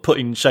just sort of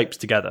putting shapes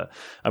together,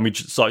 and we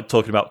just started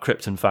talking about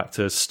Krypton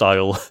Factor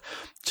style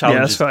challenges. Yeah,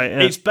 that's right.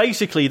 Yeah. It's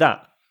basically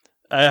that.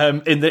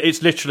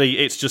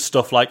 It's just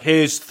stuff like,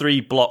 here's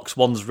 3 blocks,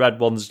 one's red,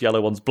 one's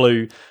yellow, one's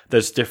blue.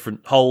 There's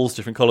different holes,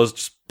 different colours.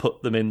 Just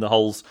put them in the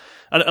holes,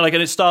 and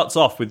it starts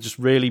off with just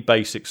really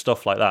basic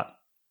stuff like that.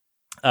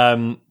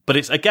 But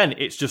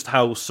it's just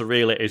how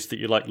surreal it is that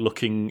you're like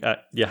looking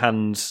at your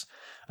hands,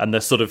 and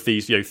there's sort of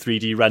these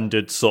 3D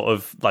rendered sort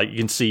of like you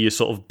can see your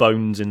sort of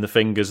bones in the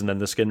fingers and then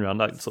the skin around,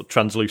 like sort of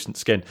translucent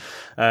skin,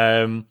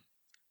 and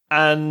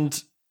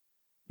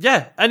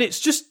it's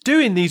just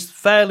doing these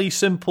fairly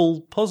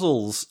simple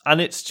puzzles,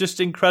 and it's just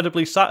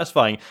incredibly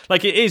satisfying.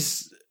 Like it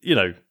is,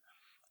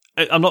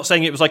 I'm not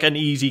saying it was like an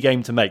easy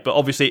game to make, but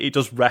obviously it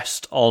does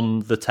rest on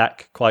the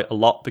tech quite a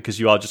lot, because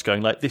you are just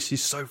going like, this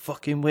is so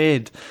fucking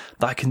weird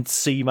that I can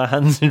see my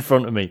hands in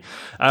front of me.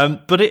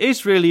 But it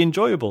is really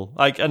enjoyable,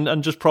 like,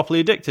 and just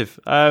properly addictive.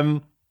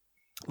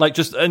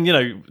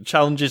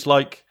 Challenges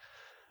like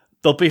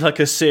there'll be like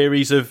a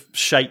series of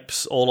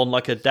shapes all on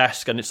like a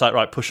desk, and it's like,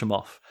 right, push them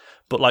off.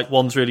 But like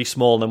one's really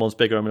small and then one's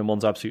bigger and then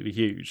one's absolutely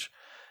huge.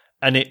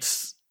 And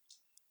it's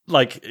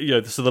like,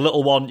 so the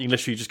little one, you can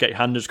literally just get your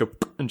hand and just go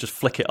and just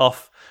flick it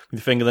off with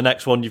your finger. The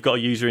next one, you've got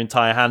to use your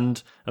entire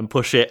hand and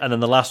push it. And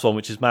then the last one,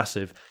 which is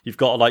massive, you've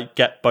got to like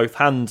get both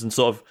hands and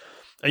sort of,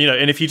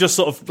 and if you just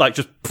sort of like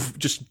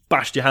just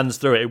bashed your hands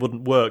through it, it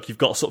wouldn't work. You've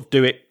got to sort of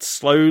do it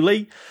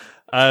slowly,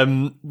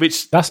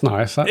 which that's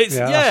nice.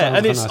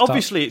 It's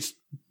obviously it's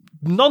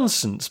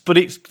nonsense, but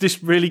it's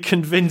this really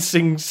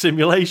convincing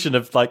simulation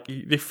of like,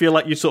 you feel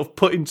like you're sort of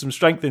putting some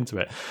strength into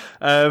it.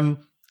 And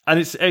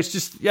it's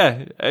just,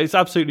 it's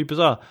absolutely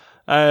bizarre.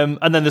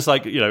 And then there's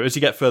like, as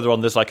you get further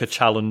on, there's like a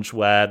challenge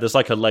where there's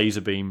like a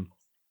laser beam,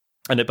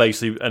 and it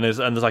basically, and there's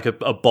like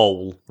a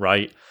bowl,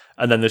 right?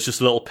 And then there's just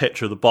a little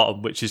picture of the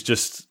bottom, which is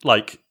just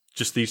like,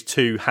 just these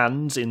 2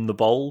 hands in the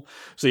bowl.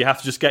 So you have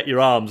to just get your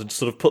arms and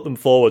sort of put them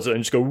forwards and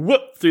just go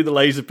whoop through the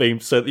laser beam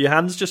so that your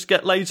hands just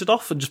get lasered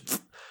off and just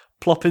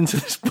plop into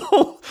this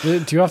bowl.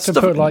 Do you have to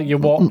put like your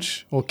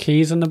watch or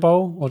keys in the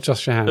bowl, or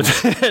just your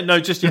hands? No,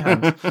 just your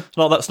hands. It's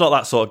not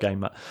that sort of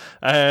game, Matt.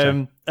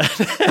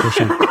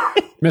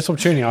 Missed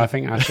opportunity, I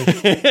think,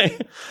 actually.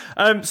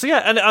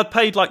 And I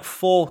paid like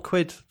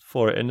 £4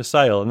 for it in the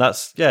sale, and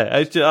that's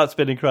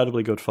been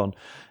incredibly good fun.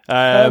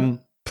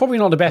 Probably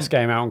not the best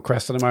game out on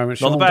Quest at the moment,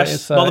 Sean, not the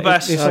best. Not the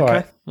best. It's okay. All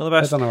right. Not the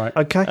best. It's done all right.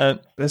 Okay.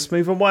 Let's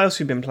move on. What else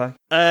have you been playing?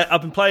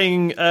 I've been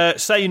playing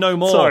Say No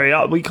More. Sorry,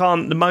 we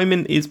can't. The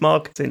moment is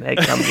marketing head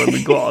comes when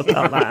we've got to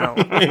cut that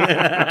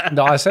out.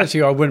 No, I said to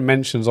you I wouldn't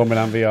mention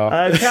Zombieland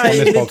VR okay,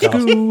 on this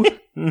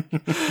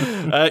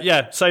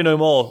podcast. Say No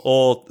More,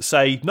 or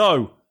Say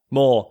No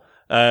More,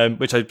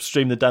 which I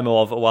streamed the demo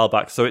of a while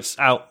back, so it's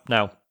out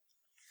now.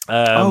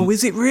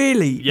 Is it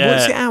really? Yeah.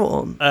 What's it out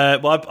on?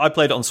 Well, I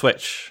played it on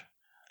Switch.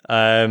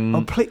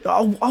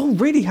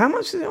 Really? How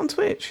much is it on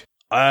Twitch?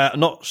 I'm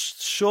not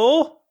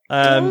sure.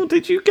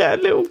 Did you get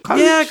a little code?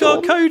 Yeah, I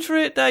got a code for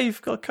it,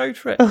 Dave. Got a code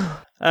for it.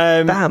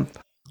 Damn.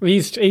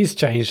 He's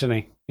changed, isn't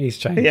he? He's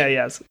changed. Yeah,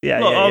 yes. Yeah.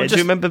 Do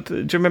you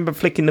remember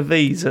flicking the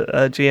V's at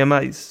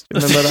GMAs? Do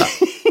you remember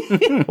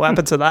that? What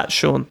happened to that,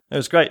 Sean? It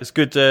was great. It's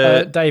good.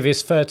 Dave,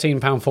 is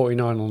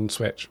 £13.49 on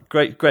Switch.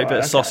 Great bit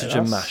of sausage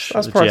and mash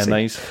at the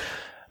GMAs.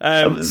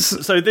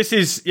 So this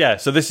is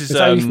Is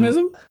that a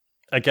euphemism?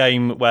 A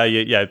game where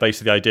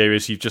basically the idea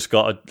is you've just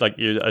got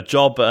a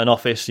job at an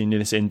office, you're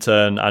this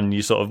intern, and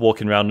you're sort of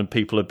walking around and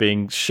people are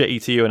being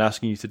shitty to you and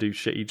asking you to do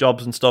shitty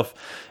jobs and stuff,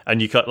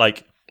 and you cut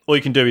like all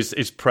you can do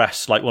is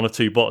press like 1 or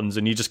 2 buttons,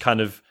 and you're just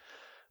kind of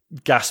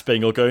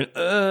gasping or going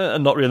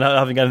and not really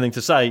having anything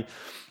to say,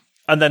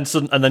 and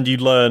then you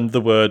learn the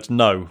word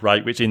no,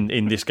 right, which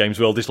in this game's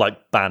world is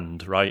like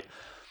banned, right.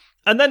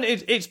 And then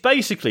it's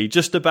basically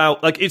just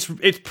about like it's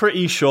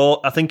pretty short.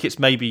 I think it's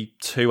maybe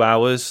 2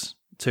 hours.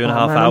 2.5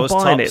 hours.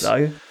 I'm buying tops. it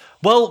though.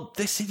 Well,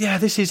 this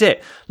is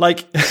it.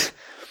 Like,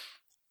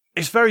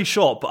 it's very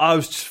short, but I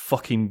was just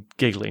fucking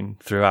giggling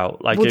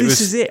throughout. Like,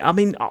 this is it. I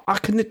mean, I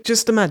can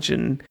just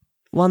imagine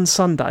one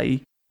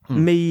Sunday,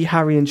 me,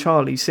 Harry, and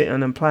Charlie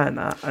sitting and playing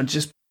that, and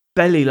just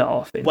belly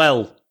laughing.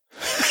 Well,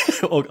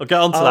 I'll get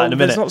onto that in a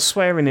minute. There's not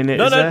swearing in it.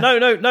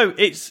 No.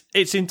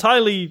 It's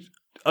entirely.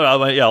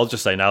 I'll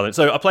just say now then.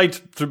 So I played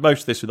through most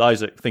of this with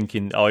Isaac,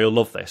 thinking, "Oh, you'll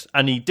love this,"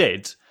 and he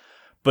did.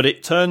 But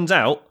it turns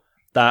out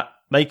that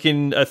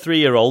making a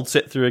 3-year-old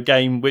sit through a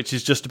game which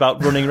is just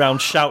about running around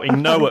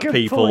shouting no at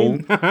people.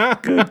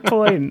 Good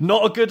point.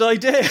 Not a good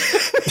idea.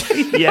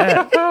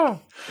 Yeah.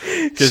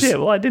 Shit,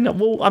 why didn't I?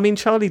 Well, I mean,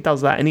 Charlie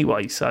does that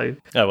anyway, so.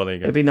 Oh, well, there you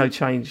go. There'd be no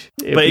change.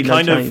 But it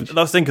kind of,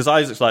 that's the thing, because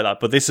Isaac's like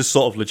that, but this has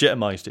sort of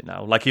legitimised it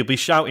now. Like, he'll be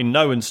shouting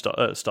no and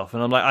stuff,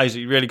 and I'm like,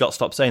 Isaac, you really got to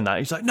stop saying that.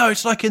 He's like, no,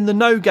 it's like in the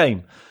no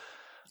game.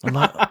 I'm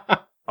like,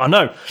 I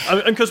know.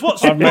 And because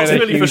what's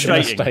really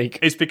frustrating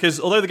is because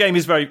although the game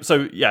is very.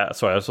 So, yeah,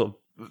 sorry, I was sort of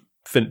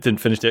didn't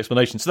finish the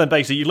explanation. So then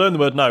basically you learn the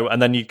word no,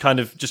 and then you kind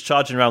of just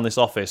charging around this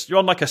office. You're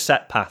on like a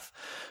set path,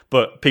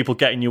 but people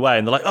get in your way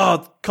and they're like,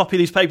 oh, copy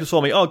these papers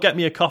for me. Oh, get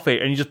me a coffee.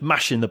 And you're just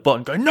mashing the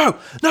button going, no.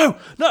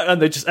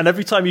 And and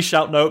every time you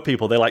shout no at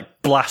people, they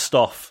like blast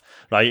off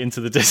right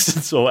into the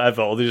distance or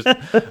whatever. Or they just,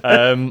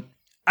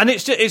 and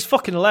it's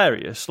fucking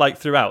hilarious, like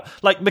throughout.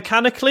 Like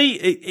mechanically,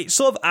 it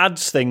sort of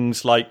adds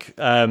things like,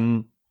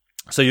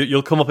 so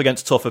you'll come up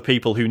against tougher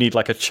people who need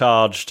like a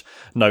charged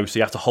no, so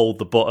you have to hold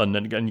the button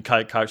and your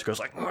character goes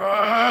like,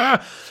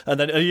 Argh! And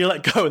then you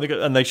let go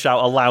and they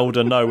shout a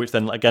louder no, which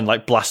then again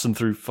like blasts them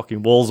through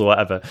fucking walls or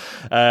whatever.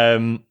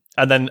 And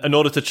then in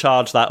order to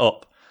charge that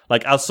up,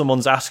 like as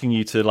someone's asking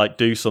you to like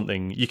do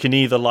something, you can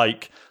either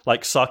like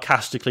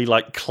sarcastically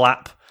like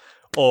clap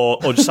or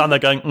just stand there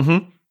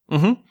going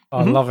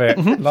I love it,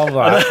 love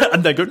that,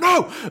 and then go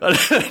no,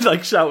 and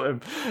like shout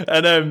him,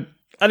 and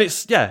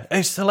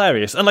it's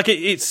hilarious, and like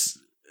it's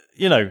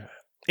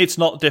it's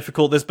not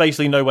difficult. There's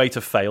basically no way to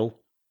fail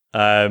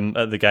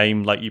at the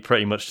game. Like you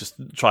pretty much just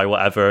try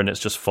whatever, and it's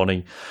just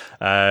funny.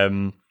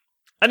 And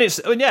it's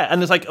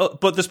like,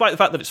 but despite the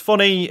fact that it's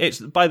funny, it's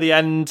by the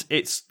end,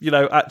 it's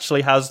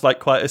actually has like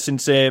quite a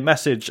sincere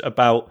message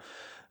about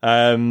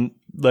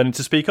learning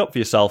to speak up for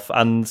yourself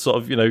and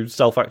sort of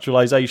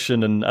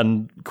self-actualization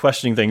and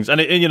questioning things. And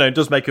it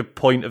does make a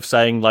point of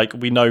saying like,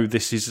 we know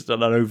this is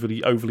an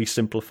overly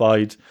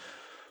simplified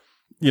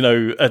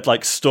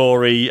like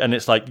story, and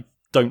it's like,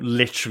 don't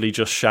literally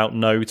just shout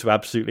no to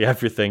absolutely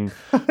everything.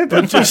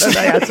 But just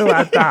they had to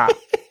add that.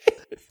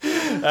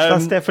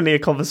 That's definitely a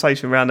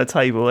conversation around the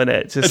table, isn't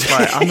it? Just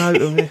like, I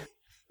know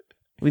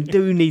we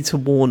do need to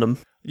warn them.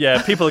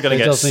 Yeah, people are going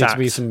to get sacked.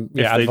 There does need to be some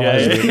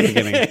advisory at the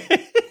beginning.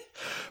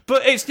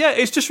 But it's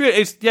just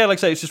really, like I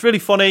say, it's just really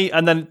funny,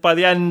 and then by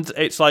the end,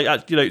 it's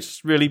like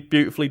it's really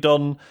beautifully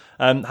done,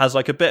 has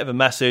like a bit of a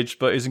message,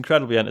 but is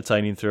incredibly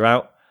entertaining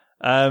throughout.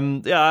 I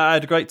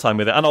had a great time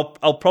with it, and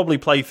I'll probably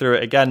play through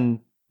it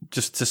again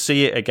just to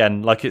see it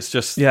again. Like it's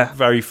just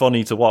very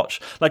funny to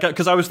watch. Like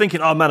because I was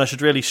thinking, oh man, I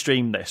should really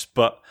stream this,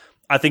 but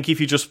I think if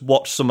you just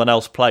watch someone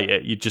else play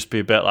it, you'd just be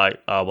a bit like,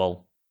 oh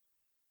well,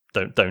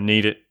 don't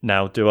need it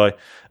now, do I?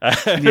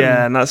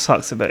 Yeah, and that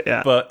sucks a bit.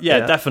 Yeah, but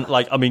definitely.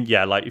 Like I mean,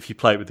 like if you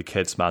play it with the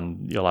kids,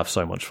 man, you'll have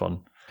so much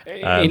fun.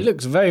 It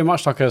looks very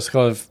much like a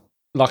kind of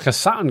like a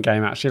Saturn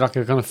game, actually, like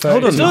a kind of.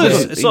 Hold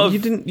on, you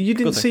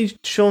didn't see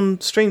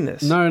Sean stream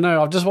this?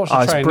 No, I've just watched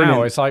the trailer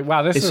now. It's like,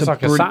 wow, this is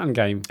like a Saturn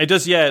game. It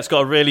does, yeah. It's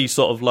got a really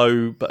sort of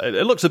low, but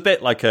it looks a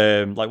bit like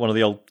one of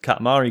the old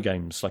Katamari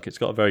games. Like it's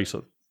got a very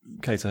sort of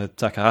Keita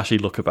Takahashi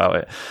look about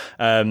it.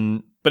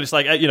 But it's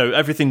like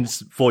everything's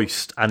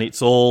voiced, and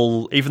it's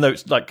all, even though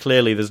it's like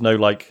clearly there's no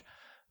like,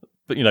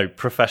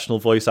 professional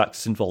voice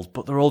actors involved,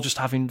 but they're all just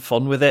having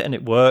fun with it, and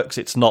it works.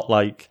 It's not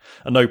like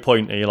at no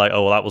point are you like,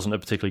 oh, well, that wasn't a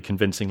particularly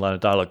convincing line of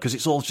dialogue, because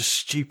it's all just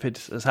stupid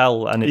as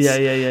hell, and it's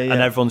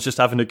and everyone's just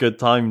having a good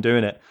time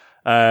doing it.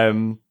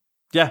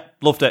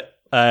 Loved it.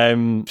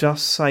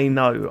 Just say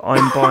no.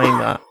 I'm buying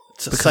that.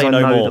 Say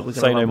no more.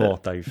 Say no more,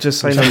 Dave. Just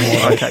say no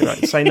more. Okay,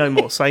 right. Say no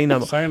more. Say no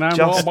more. Say no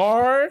more,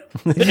 boy.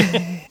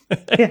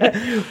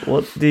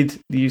 What did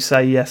you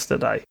say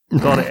yesterday?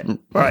 Got it.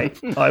 Right.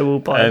 I will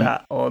buy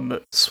that on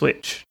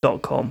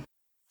Switch.com.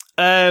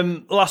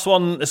 Last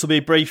one. This will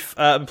be brief.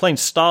 I'm playing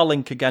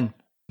Starlink again.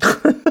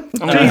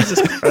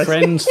 Jesus Christ.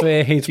 Friends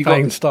fear he's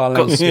playing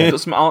Starlink.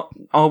 Got some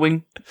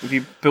Arwing? Have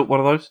you built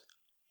one of those?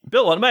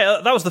 Built one,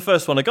 mate. That was the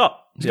first one I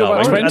got. And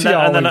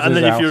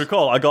then if you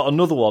recall, I got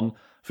another one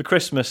for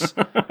Christmas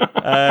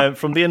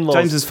from the in-laws.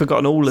 James has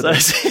forgotten all of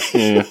this.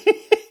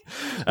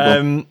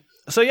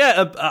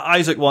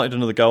 Isaac wanted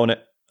another go on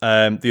it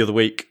the other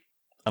week,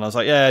 and I was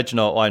like, yeah, do you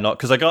know what, why not?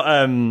 Because I got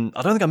I don't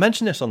think I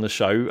mentioned this on the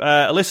show,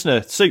 a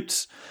listener,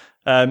 Suits,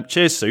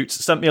 cheers Suits,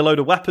 sent me a load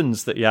of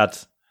weapons that he had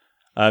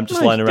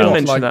just lying around.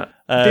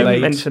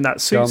 Didn't mention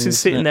that. Suits is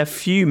sitting there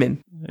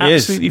fuming,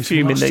 absolutely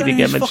fuming they didn't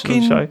get mentioned on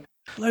the show.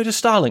 Load of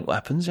Starlink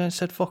weapons, I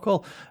said fuck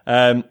all.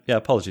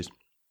 Apologies.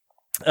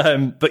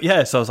 But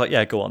yeah, so I was like,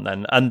 yeah, go on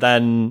then. And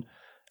then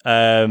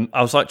I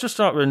was like,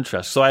 just out of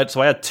interest. So I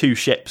had 2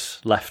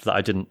 ships left that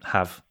I didn't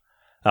have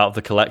out of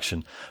the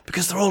collection,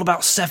 because they're all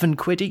about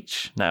 £7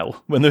 each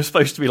now, when they're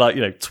supposed to be like,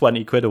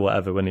 £20 or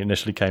whatever when it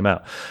initially came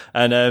out.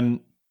 And and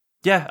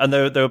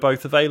they were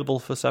both available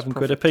for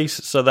 £7 a piece.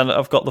 So then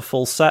I've got the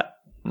full set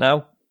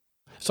now.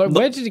 So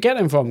where did you get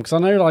them from? Because I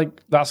know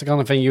like that's the kind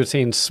of thing you would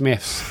see in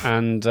Smiths,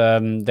 and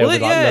they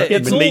would like. He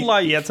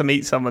had to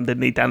meet someone,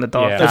 didn't he, down the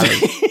dark alley?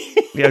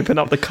 You open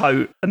up the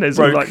coat and there's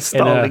all like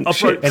Starlink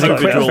shit. I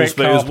broke individuals,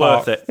 but it was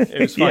worth it.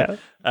 It was fine.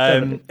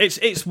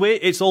 It's weird.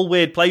 It's all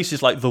weird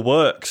places like The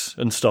Works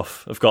and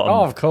stuff have gotten.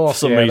 Oh, of course, for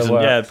some reason.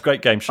 Yeah,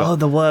 great game shop. Oh,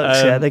 The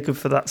Works. They're good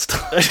for that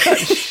stuff.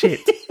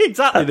 Shit.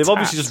 Exactly. They've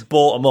obviously just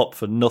bought them up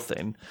for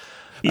nothing.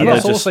 And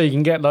also you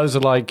can get loads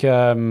of like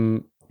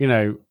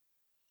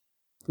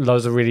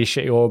loads of really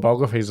shitty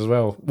autobiographies as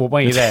well. Well,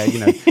 when you're there,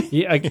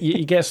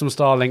 you get some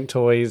Starlink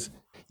toys,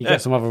 you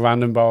get some other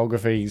random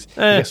biographies,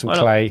 you get some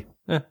clay.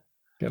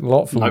 Get a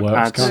lot from The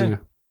Works, can't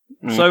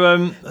you?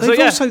 So,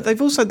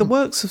 they've also The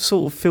Works have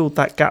sort of filled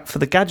that gap for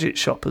the gadget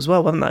shop as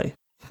well, haven't they?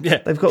 Yeah,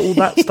 they've got all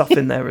that stuff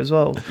in there as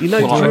well. You know,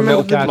 do you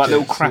remember the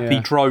little crappy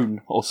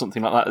drone or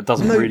something like that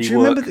doesn't really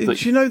work? Do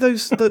you know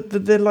those?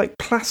 They're like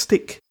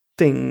plastic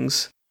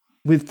things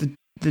with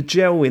the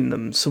gel in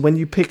them, so when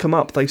you pick them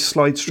up, they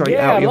slide straight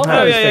out your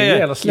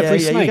hand. The slippery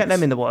snakes. You get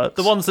them in the works.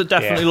 The ones that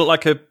definitely look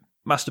like a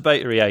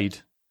masturbatory aid.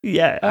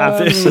 Yeah,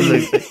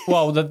 absolutely.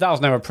 Well, that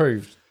was never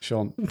approved,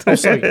 Sean. Oh,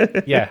 sorry.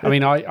 Yeah, I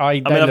mean,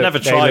 I've never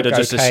tried. I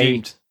just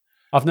assumed.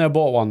 I've never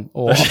bought one,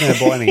 or I've never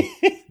bought any.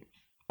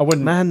 I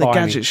wouldn't. Man, the buy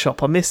gadget any.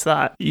 shop. I miss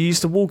that. You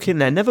used to walk in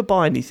there, never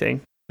buy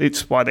anything.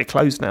 It's why they're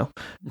closed now.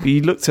 But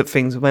you looked at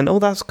things and went, "Oh,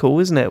 that's cool,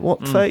 isn't it?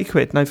 What, 30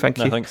 quid? No, thank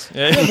you." No, thanks.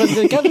 Yeah, but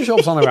the gadget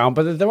shops aren't around,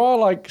 but there are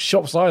like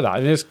shops like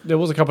that. And there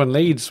was a couple in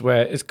Leeds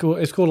where it's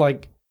called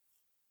like.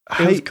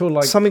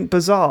 Something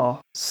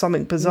Bizarre.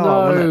 Something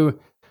Bizarre. No,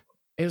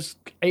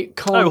 it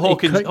can't.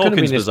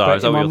 Hawkins Bazaar.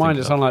 Is that in my what mind,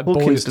 it sounded like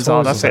Hawkins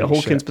Bazaar. That's it.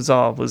 Hawkins shit.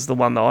 Bazaar was the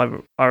one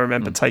that I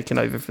remember taking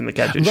over from the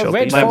gadget shop.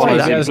 Red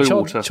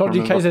 5, Chod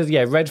UK says,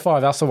 Red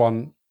 5, that's the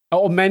one.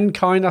 Or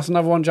Menkind, that's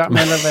another one. Jack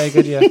Miller, very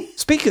good, yeah.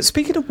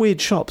 Speaking of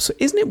weird shops,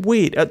 isn't it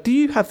weird? Do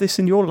you have this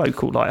in your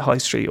local like high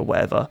street or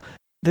whatever?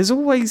 There's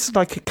always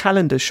like a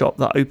calendar shop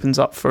that opens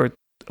up for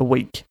a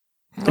week.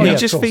 And you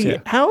just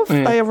think, how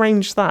have they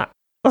arranged that?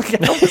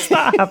 Like, how has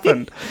that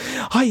happened?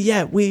 Oh,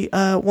 yeah, we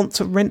want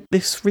to rent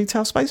this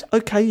retail space.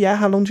 Okay, yeah,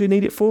 how long do you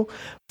need it for?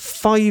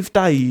 5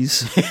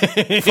 days. But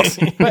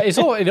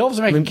it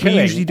obviously makes killing.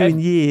 We're usually doing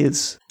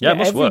years. Yeah, it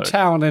must every work.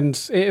 town, and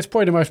it's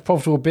probably the most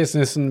profitable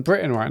business in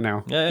Britain right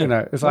now. Yeah. You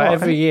know, it's like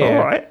every year.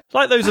 All right. It's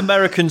like those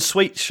American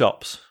sweet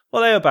shops.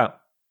 What are they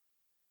about?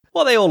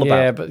 What are they all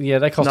about? Yeah, but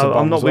they cost a bomb.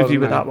 I'm not with you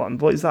with that one.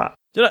 What is that?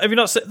 Have you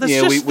not seen?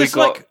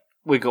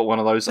 We got one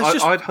of those.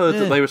 I'd heard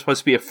that they were supposed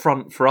to be a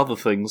front for other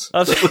things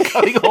that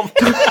were going on.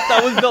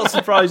 That would not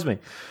surprise me.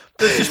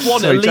 There's just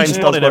one, at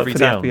least one in every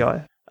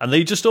town. And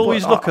they just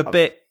always look a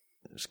bit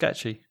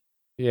sketchy.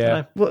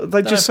 Yeah. Well,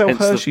 they just sell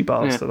Hershey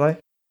bars, do they?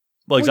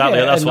 Well,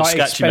 exactly. That's what's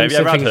sketchy. Maybe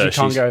I've had Hershey's.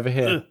 You can't go over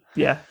here.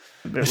 Yeah.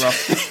 A bit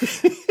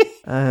rough.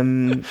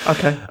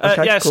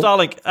 Okay. Yeah, cool.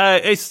 Starlink.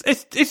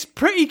 It's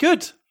pretty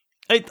good.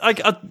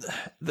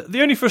 The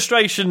only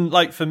frustration,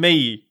 like for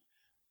me,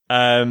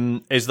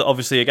 is that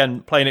obviously,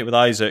 again, playing it with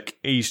Isaac,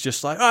 he's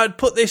just like, I'd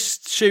put this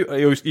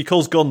shooter. He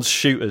calls guns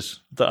shooters.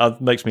 That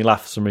makes me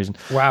laugh for some reason.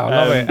 Wow, I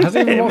love it. Has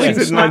he even watched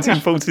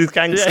 1940s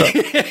gangster?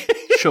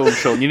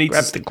 Sean, you need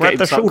to grab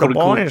the shooter,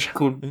 boys.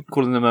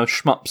 Calling them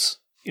shmups.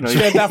 You know,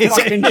 get that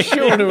fucking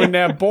shooter in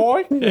there,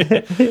 boy.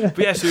 But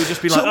yeah, so he'd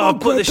just be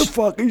like, put this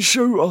fucking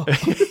shooter.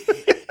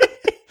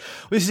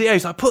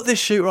 He's like, put this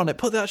shooter on it,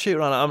 put that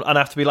shooter on it. And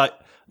I have to be like,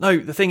 no,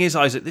 the thing is,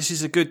 Isaac, this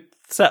is a good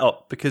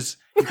setup because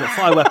you've got a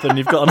fire weapon,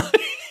 you've got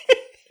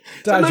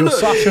Dad,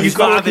 you've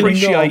got to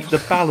appreciate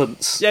the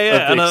balance.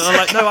 Yeah, and I'm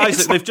like, no,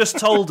 Isaac, they've just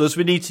told us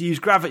we need to use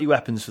gravity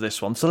weapons for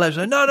this one. So let's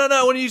say, no,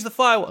 I want to use the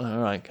fire one.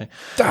 All right, okay.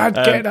 Dad,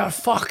 get that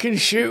fucking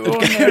shooter on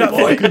there,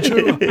 boy. Dad,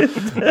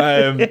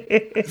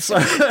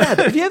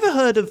 have you ever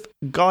heard of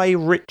Guy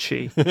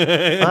Ritchie?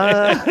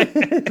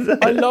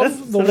 I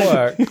love the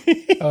work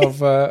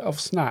of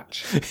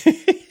Snatch.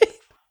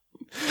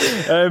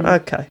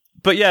 Okay.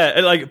 But yeah,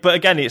 but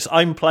again,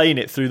 I'm playing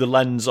it through the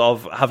lens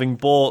of having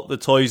bought the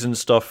toys and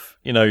stuff,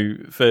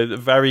 for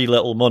very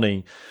little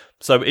money.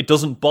 So it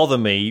doesn't bother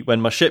me when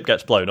my ship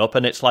gets blown up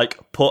and it's like,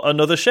 put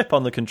another ship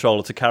on the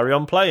controller to carry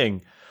on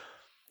playing.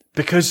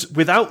 Because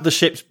without the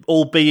ships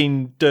all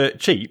being dirt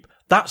cheap,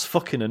 that's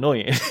fucking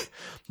annoying.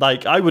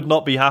 Like, I would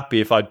not be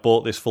happy if I'd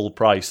bought this full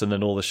price and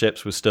then all the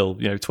ships were still,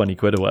 20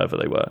 quid or whatever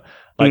they were.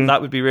 Like,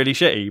 that would be really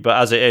shitty.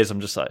 But as it is,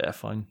 I'm just like, yeah,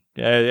 fine.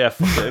 Yeah,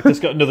 fuck it.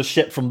 Just got another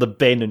ship from the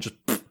bin and just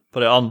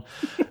put it on.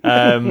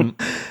 So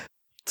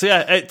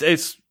yeah,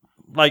 it's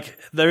like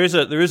there is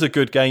a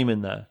good game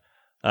in there.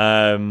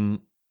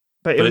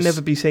 But it will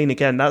never be seen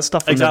again. That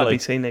stuff will never be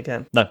seen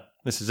again. No,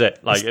 this is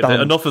it. Like,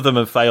 enough of them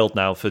have failed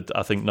now for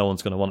I think no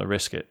one's going to want to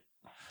risk it.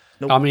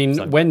 Nope. I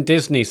mean, when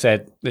Disney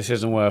said this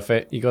isn't worth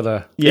it, you got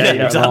to... Yeah,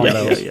 exactly.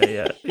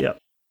 Yeah,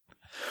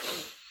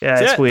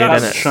 it's weird,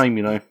 that's isn't it? A shame,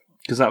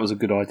 because that was a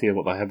good idea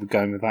what they had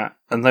going with that.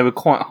 And they were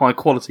quite high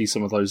quality,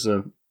 some of those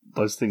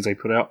things they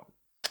put out.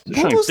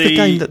 What was the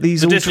game that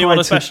these all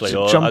tried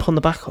to jump on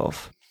the back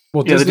of?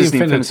 Well, Disney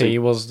Infinity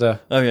was the...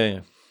 Oh,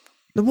 yeah.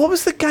 What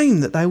was the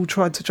game that they all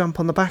tried to jump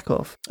on the back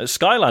of?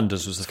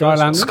 Skylanders was the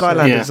first one.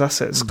 Skylanders, that's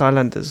it.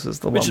 Skylanders was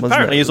the one, wasn't it? Which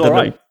apparently is all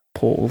right.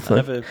 Portal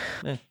thing.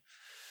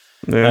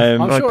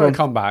 I'm sure it'll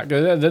come back.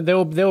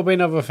 There'll be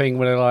another thing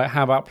where they're like,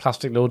 how about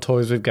plastic little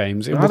toys with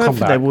games? I don't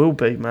think there will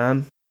be,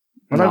 man.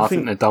 I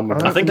think they're done with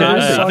that. I think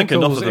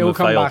enough of them have failed now. It will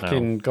come back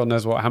in God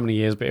knows how many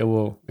years, but it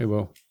will.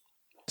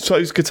 So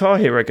is Guitar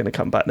Hero going to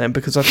come back then?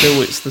 Because I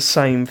feel it's the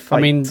same fate. I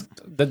mean,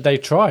 they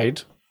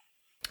tried.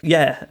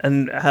 Yeah,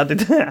 and how did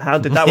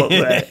that work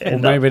there? Or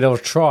maybe they'll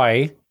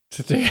try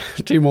to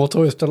do more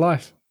Toys to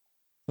Life.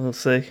 We'll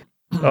see.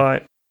 All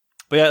right.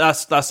 But yeah,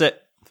 that's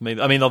it for me.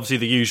 I mean, obviously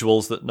the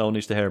usuals that no one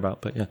needs to hear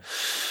about, but yeah.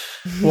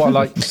 What,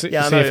 like Sea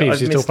of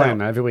Thieves? You're still playing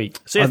that every week?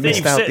 Sea of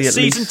Thieves.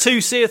 Season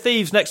 2 Sea of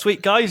Thieves next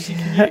week, guys. You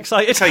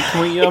excited?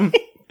 Okay,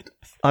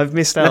 I've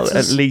missed out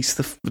at least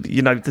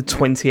the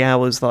 20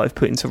 hours that I've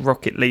put into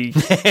Rocket League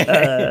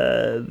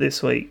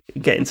this week,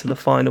 getting to the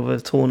final of a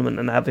tournament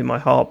and having my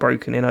heart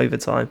broken in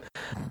overtime.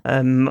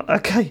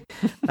 Okay,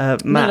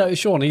 Matt. No,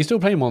 Sean, are you still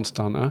playing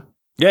Monster Hunter?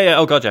 Yeah.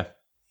 Oh god, yeah.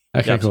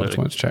 Okay, cool. I just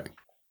wanted to check.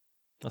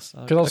 Because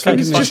I was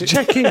thinking, just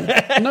checking.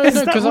 No,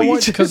 because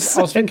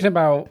I was thinking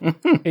about,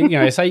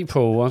 it's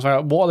April. I was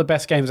like, what are the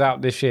best games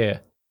out this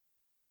year?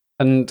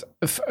 And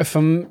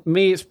for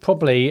me, it's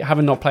probably,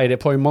 having not played it,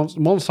 probably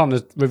Monster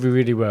Hunter really,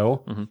 really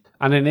well. Mm-hmm.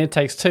 And then It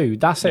Takes Two.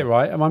 That's it,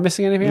 right? Am I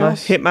missing anything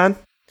else? Hitman.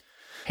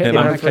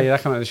 Okay,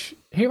 that kind of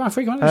Hitman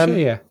 3 kind of shit,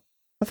 yeah.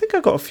 I think I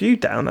got a few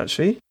down,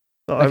 actually.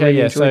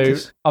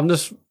 I'm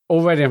just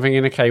already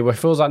thinking, okay, well, it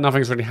feels like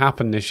nothing's really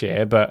happened this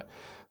year, but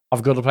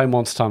I've got to play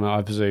Monster Hunter,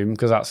 I presume,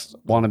 because that's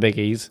one of the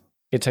biggies.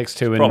 It Takes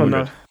Two.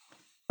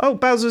 Oh,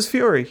 Bowser's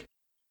Fury.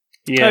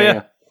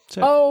 Yeah.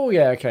 Oh,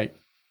 yeah, okay.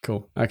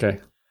 Cool, okay.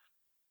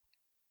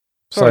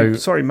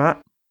 Sorry, Matt.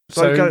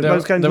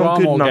 Those games there are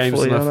more good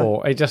games than I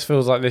thought. It just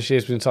feels like this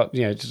year's been such,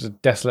 just a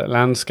desolate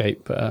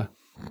landscape. But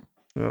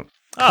it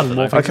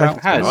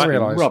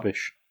has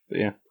rubbish. But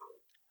yeah.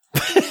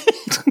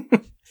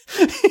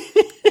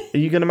 Are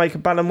you going to make a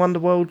Balan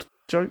Wonderworld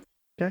joke?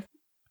 Okay.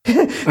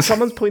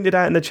 Someone's pointed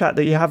out in the chat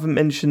that you haven't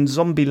mentioned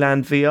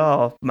Zombieland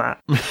VR, Matt.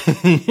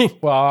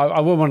 Well, I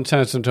wouldn't want to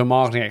turn this into a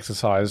marketing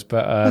exercise,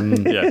 but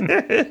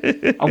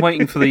yeah. I'm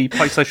waiting for the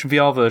PlayStation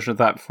VR version of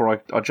that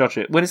before I judge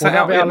it. When is that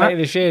out? Later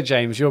this year,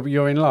 James.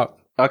 You're in luck.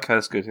 Okay,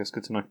 that's good. That's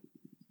good to know.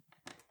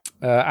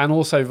 And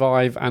also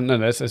Vive, and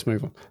let's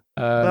move on.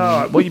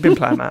 What have you been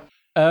playing, Matt?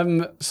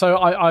 So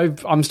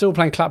I'm still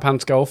playing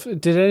Claphams Golf.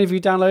 Did any of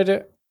you download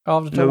it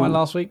after the tournament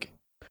last week?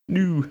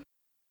 No.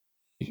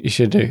 You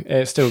should do.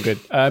 It's still good.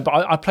 But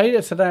I played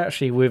it today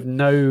actually with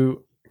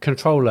no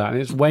controller, and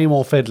it's way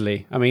more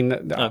fiddly. I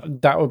mean,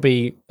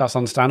 that's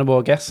understandable,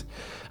 I guess.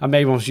 And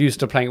maybe I was used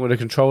to playing it with a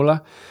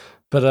controller,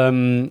 but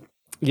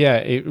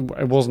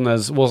it wasn't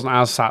as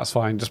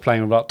satisfying just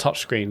playing with like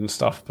touchscreen and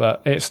stuff.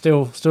 But it's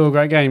still a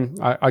great game.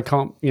 I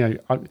can't I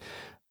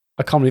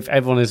can't believe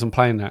everyone isn't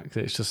playing that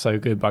because it's just so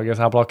good. But I guess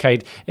Apple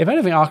Arcade, if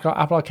anything, Apple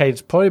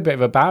Arcade's probably a bit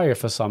of a barrier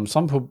for some.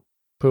 Some people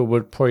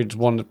would probably just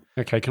want,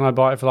 okay, can I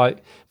buy it for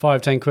like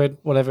 £5-10,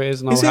 whatever it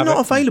is? And is it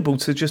not available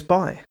to just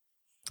buy?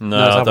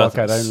 No, it's Apple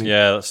Arcade only.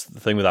 Yeah, that's the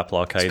thing with Apple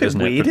Arcade,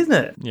 isn't it? Weird, isn't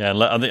it? Yeah,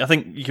 I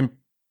think you can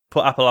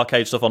put Apple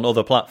Arcade stuff on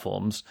other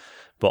platforms,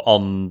 but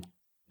on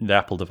the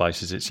Apple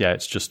devices,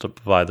 it's just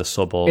via the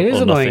sub or it is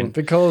annoying nothing.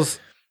 Because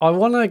I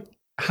want to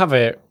have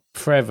it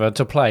forever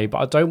to play, but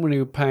I don't want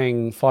to be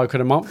paying £5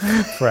 a month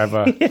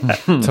forever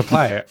to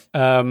play it.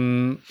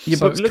 So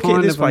but look at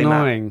it this way,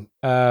 annoying.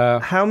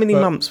 Matt. How many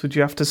months would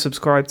you have to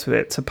subscribe to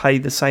it to pay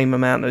the same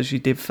amount as you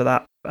did for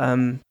that?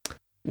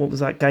 What was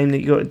that game that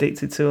you got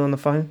addicted to on the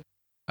phone?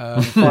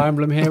 Fire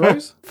Emblem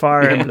Heroes.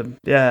 Fire Emblem,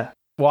 yeah.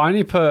 Well, I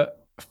only put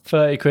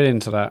 £30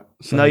 into that.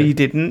 So. No, you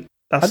didn't.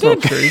 That's not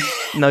true.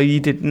 No, you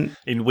didn't.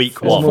 In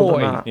week 1.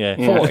 40. Yeah.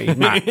 40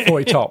 Mac.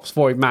 40 tops.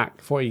 40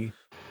 Mac. 40.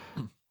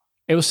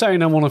 It was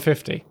saying I'm on a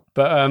 50,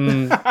 but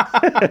it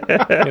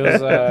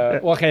was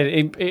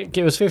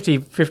it was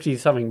 50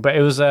 something, but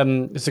it was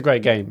it's a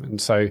great game,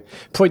 and so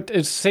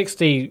it's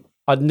 60.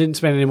 I didn't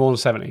spend any more than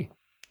 70.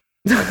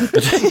 Probably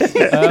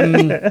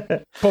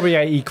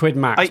 £80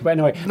 max, but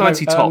anyway,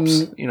 90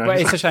 tops. But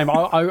it's a shame.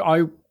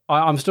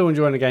 I'm still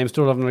enjoying the game,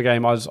 still loving the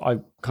game. I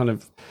kind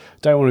of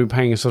don't want to be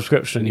paying a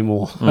subscription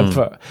anymore,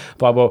 but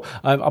I will.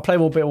 I play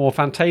a bit more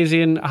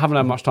Fantasian. I haven't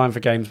had much time for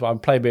games, but I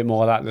play a bit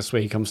more of that this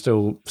week. I'm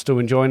still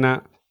enjoying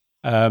that.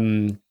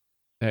 I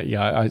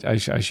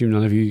assume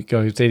none of you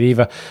guys did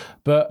either.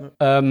 But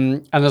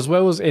and as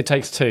well as It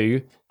Takes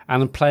Two,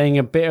 and I'm playing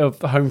a bit of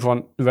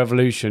Homefront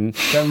Revolution.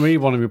 Don't really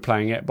want to be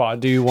playing it, but I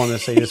do want to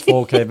see this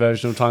 4K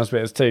version of Time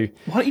Splitters 2.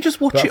 Why don't you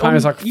just watch it on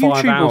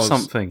YouTube or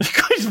something? You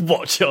guys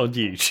watch it on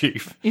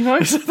YouTube. You know?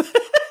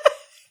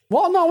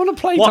 What? No, I want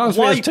to play Time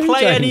Splitters 2, Why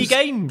play James. any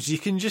games? You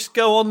can just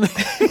go on... I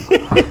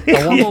want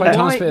to play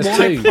Time Splitters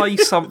 2. Why play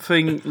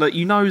something that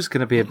you know is going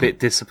to be a bit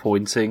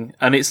disappointing?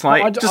 And it's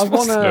like...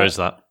 There is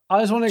that. I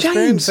just want to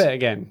experience it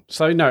again.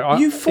 So, no.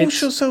 You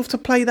forced yourself to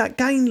play that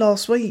game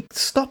last week.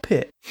 Stop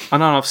it. I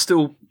know,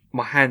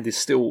 my hand is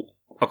still...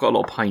 I've got a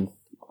lot of pain.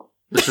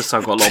 It's just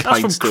I've got a lot of pain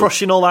That's from still.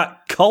 crushing all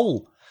that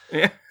coal.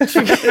 Yeah.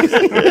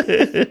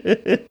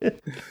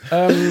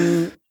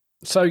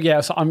 So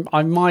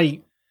I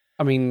might...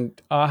 I mean,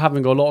 I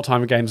haven't got a lot of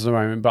time for games at the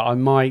moment, but I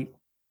might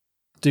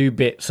do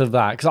bits of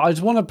that. Because I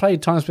just want to play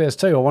Time Splitters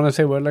 2. I want to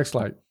see what it looks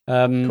like.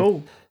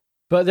 Cool.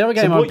 But the other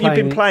game what you've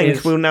been playing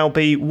will now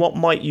be what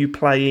might you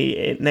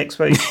play next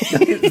week?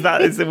 Is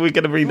we're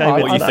going to rename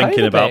it? What are you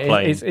thinking about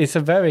playing? It's a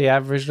very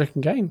average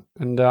looking game,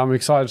 and I'm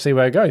excited to see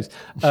where it goes.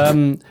 But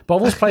I've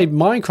also played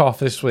Minecraft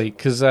this week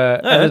because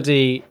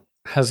Elodie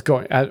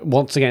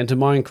wants to get into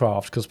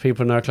Minecraft because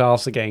people in her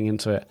class are getting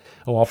into it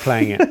or are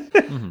playing it.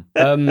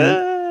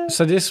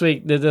 So this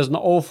week there's an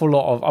awful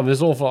lot of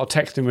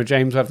texting with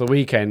James over the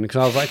weekend because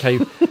I was like, okay,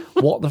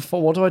 what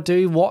do I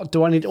do? What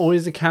do I need? All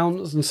these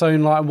accounts? And so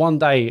in like one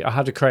day I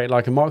had to create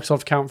like a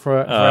Microsoft account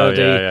for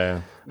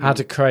Elodie. I had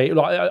to create.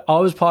 Like I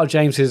was part of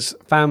James's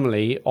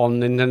family on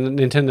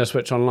Nintendo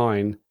Switch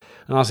Online,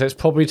 and I said it's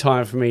probably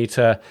time for me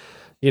to,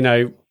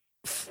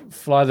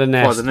 fly the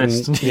nest,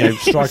 and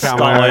strike out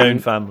my own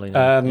family.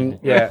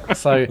 Yeah,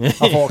 so I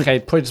thought, okay,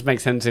 probably just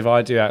makes sense if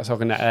I do that, so I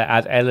can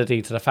add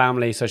Elodie to the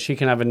family, so she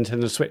can have a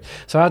Nintendo Switch.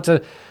 So I had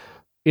to,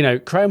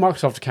 create a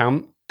Microsoft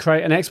account,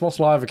 create an Xbox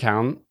Live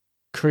account,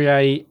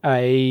 create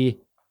a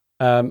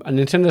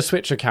Nintendo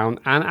Switch account,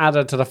 and add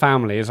her to the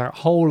family. It's a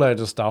whole load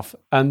of stuff.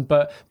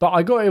 But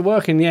I got it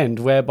work in the end,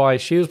 whereby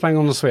she was playing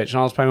on the Switch and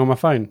I was playing on my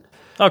phone.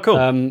 Oh, cool.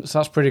 So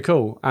that's pretty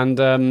cool. And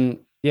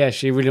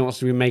she really wants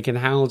to be making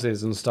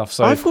houses and stuff.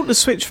 So I thought the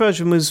Switch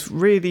version was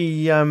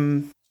really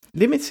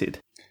limited.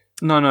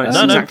 No, it's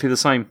exactly the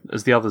same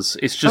as the others.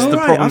 It's just the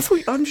problem.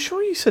 I'm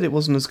sure you said it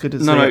wasn't as good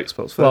as the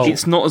Xbox version. Well,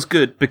 it's not as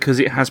good because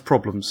it has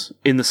problems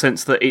in the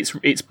sense that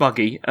it's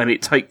buggy and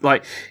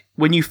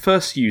when you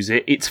first use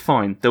it, it's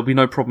fine. There'll be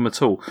no problem at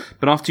all.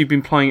 But after you've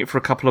been playing it for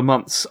a couple of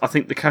months, I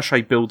think the cache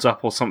builds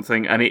up or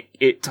something, and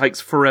it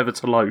takes forever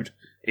to load.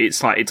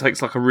 It's like it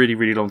takes like a really,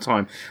 really long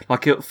time.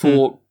 Like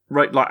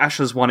like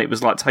Asher's one, it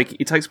was like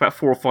it takes about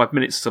 4 or 5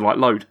 minutes to like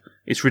load.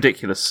 It's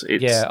ridiculous.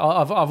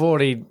 I've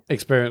already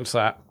experienced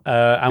that,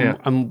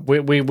 and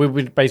we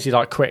would basically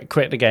like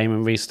quit the game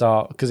and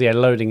restart because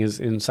loading is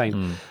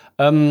insane.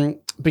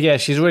 But yeah,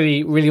 she's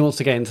really wants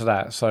to get into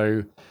that.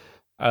 So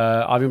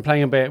I've been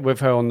playing a bit with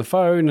her on the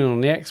phone and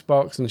on the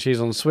Xbox, and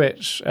she's on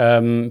Switch.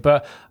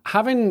 But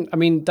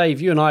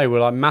Dave, you and I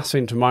were like massive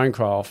into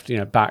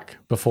Minecraft, back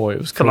before it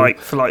was cool.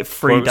 for like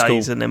 3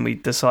 days, and then we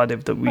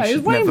decided that we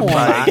should never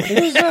play.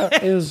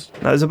 It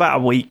was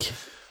about a week.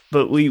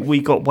 But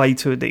we got way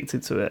too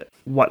addicted to it.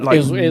 It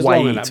was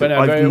long enough.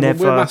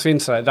 We're massive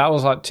into it. That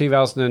was like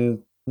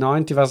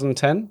 2009,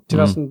 2010,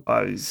 2000.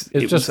 It was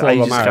just before I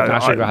got married. And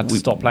actually, I had to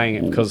stop playing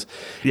it because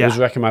it was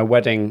wrecking my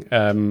wedding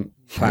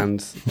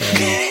plans.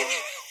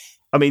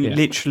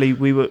 Literally,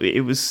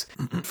 it was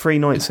 3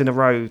 nights in a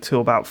row till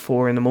about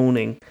 4 a.m,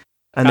 and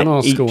on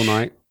a school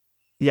night.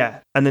 Yeah,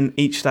 and then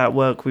each day at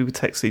work, we would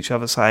text each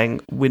other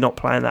saying, "We're not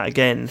playing that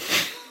again."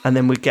 And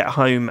then we'd get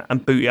home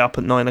and boot it up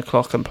at 9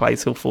 o'clock and play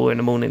till 4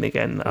 a.m.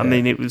 again. I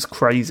mean, it was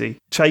crazy.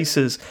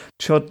 Chasers.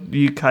 Chod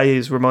UK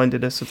has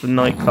reminded us of the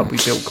nightclub we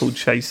built called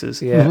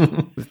Chasers. Yeah.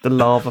 With the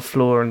lava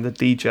floor and the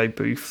DJ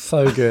booth.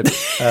 So good.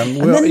 And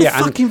then the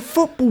fucking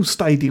football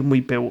stadium we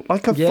built.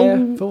 Like a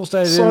full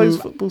size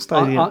football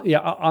stadium.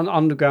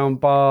 Underground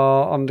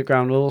bar,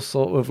 underground all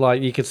sort of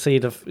like, you could see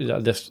there's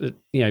the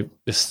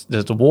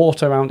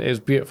water around it. It was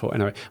beautiful.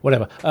 Anyway,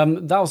 whatever.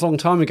 That was a long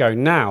time ago.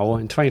 Now,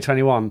 in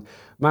 2021...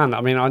 Man,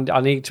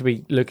 I need to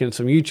be looking at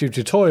some YouTube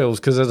tutorials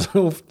because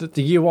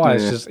the UI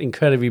is just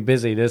incredibly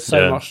busy. There's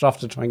so much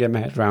stuff to try and get my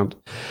head around.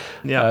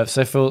 Yeah.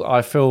 So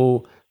I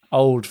feel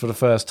old for the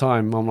first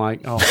time. I'm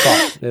like, oh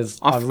fuck!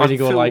 I've really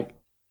got to like.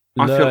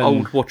 I feel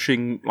old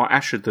watching like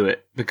Asher do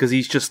it because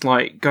he's just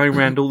like going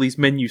around all these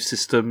menu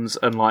systems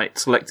and like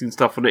selecting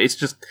stuff, and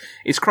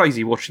it's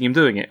crazy watching him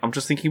doing it. I'm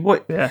just thinking,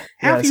 what? Yeah.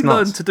 How have you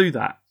learned to do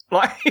that?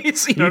 Like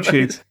it's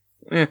YouTube.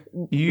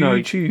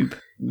 YouTube.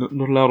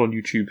 Not allowed on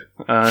YouTube.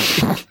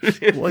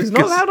 Well, it's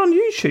not allowed on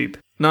YouTube.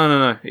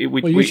 No. He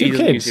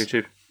doesn't use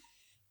YouTube.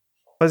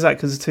 Why is that?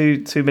 Because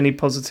too many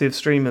positive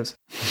streamers.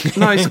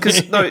 No, it's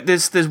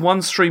because there's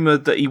one streamer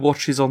that he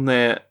watches on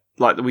there.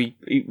 Like we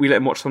let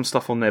him watch some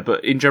stuff on there,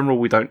 but in general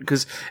we don't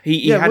because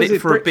he had it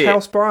for a bit.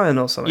 Brickhouse Brian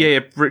or something. Yeah,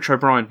 Brick Show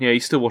Brian. Yeah, he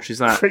still watches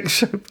that. Brick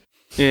Show.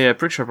 Yeah,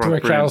 Brick Show Brian.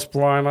 Brickhouse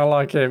Brian, I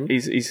like him.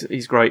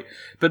 He's great.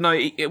 But no,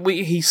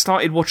 he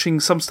started watching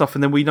some stuff,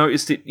 and then we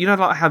noticed it. You know,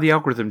 like how the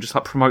algorithm just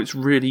like promotes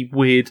really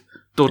weird,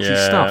 dodgy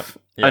stuff,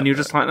 and you're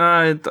just like,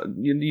 no,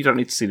 you don't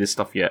need to see this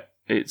stuff yet.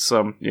 It's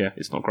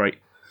it's not great.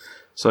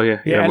 So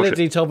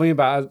Elodie told me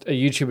about a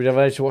YouTuber the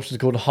other day to watch.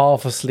 It's called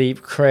Half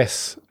Asleep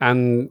Chris,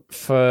 and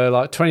for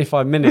like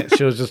 25 minutes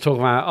she was just talking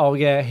about,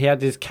 he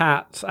had his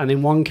cats, and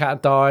then one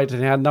cat died,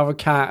 and he had another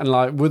cat, and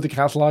like would the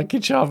cats like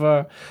each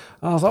other?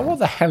 I was like, what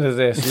the hell is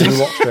this? And we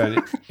watched it,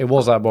 and it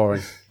was that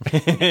boring.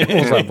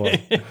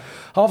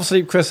 Half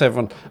Asleep Chris,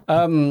 everyone.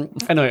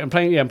 Anyway, I'm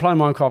playing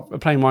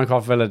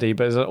Minecraft with Elodie,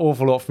 but there's an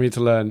awful lot for me to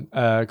learn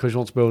because she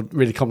wants to build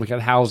really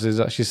complicated houses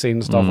that she's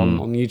seen stuff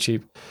on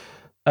YouTube.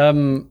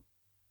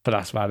 But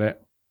that's about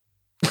it.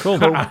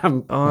 Cool. I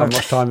haven't had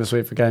much time this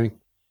week for gaming.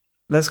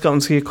 Let's get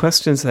on to your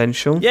questions then,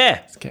 Sean.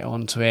 Yeah. Let's get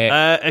on to it.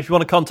 If you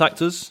want to contact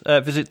us,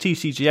 visit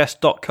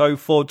tcgs.co/dear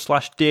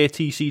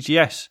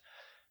TCGS.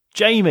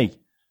 Jamie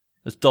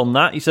has done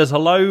that. He says,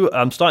 hello,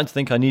 I'm starting to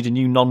think I need a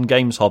new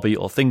non-games hobby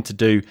or thing to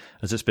do,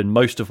 as it's been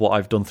most of what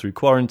I've done through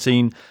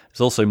quarantine.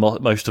 It's also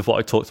most of what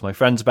I talk to my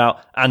friends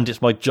about, and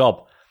it's my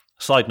job.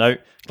 Side note,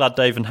 glad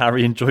Dave and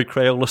Harry enjoyed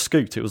Crayola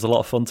Scoot. It was a lot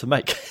of fun to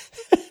make.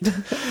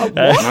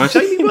 What?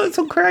 Jamie worked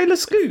on Crayola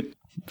Scoot?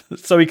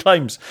 So he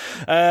claims.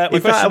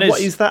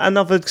 Is that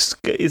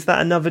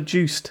another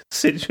juiced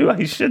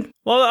situation?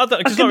 Well,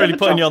 because it's not really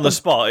putting you on the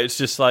spot. It's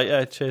just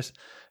like, cheers.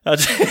 We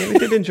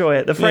did enjoy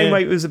it. The frame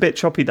rate was a bit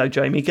choppy though,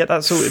 Jamie. Get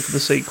that sorted for the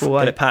sequel.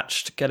 Get it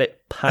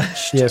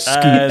patched. Yes.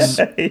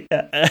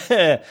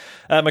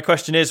 My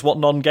question is, what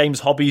non-games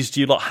hobbies do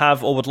you lot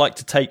have or would like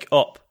to take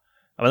up?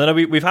 I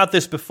mean, we've had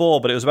this before,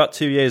 but it was about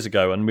 2 years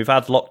ago, and we've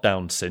had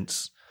lockdown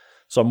since.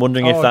 So I'm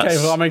wondering if that's...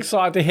 Okay, well, I'm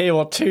excited to hear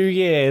what 2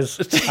 years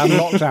and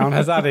lockdown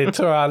has added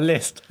to our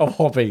list of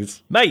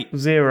hobbies. Mate.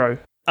 0.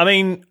 I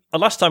mean,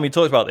 last time we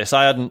talked about this,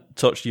 I hadn't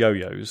touched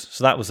yo-yos,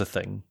 so that was a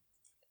thing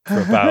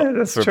for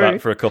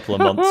for a couple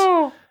of months.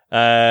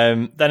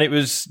 Then it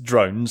was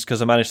drones,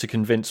 because I managed to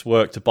convince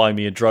work to buy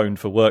me a drone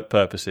for work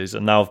purposes,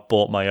 and now I've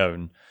bought my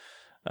own.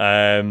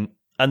 And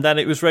then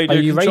it was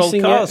radio-controlled cars. Are you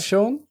racing yet,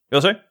 Sean?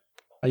 You're sorry?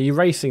 Are you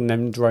racing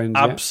them drones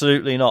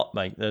Absolutely not,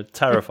 mate. They're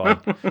terrifying.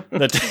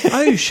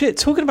 Oh, shit.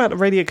 Talking about the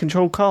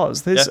radio-controlled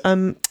cars, there's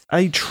a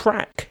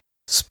track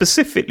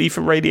specifically for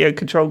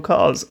radio-controlled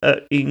cars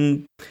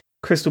in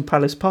Crystal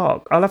Palace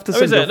Park. I'll have to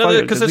send you a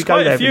photo. Because there's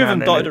quite a few of them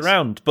dotted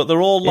around, but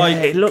they're all like...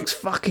 Yeah, it looks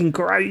fucking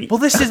great. Well,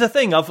 this is the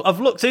thing. I've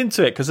looked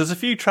into it, because there's a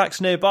few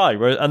tracks nearby,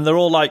 and they're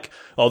all like,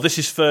 oh, this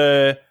is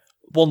for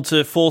 1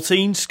 to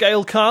 14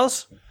 scale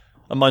cars,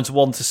 and mine's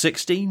 1 to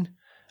 16.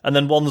 And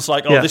then one's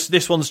like, oh,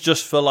 this one's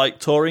just for like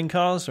touring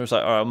cars. Or it's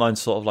like, all right,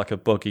 mine's sort of like a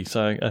buggy.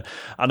 So, and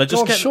I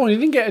just Sean, you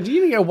didn't get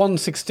a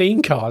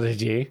 116 car, did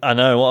you? I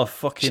know, what a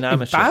fucking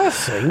amateur.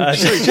 Embarrassing.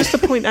 Just to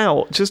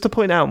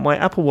point out, my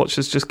Apple Watch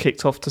has just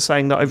kicked off to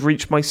saying that I've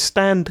reached my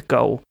stand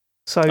goal.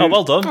 So,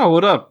 well done. Oh,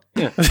 well done.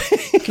 Yeah.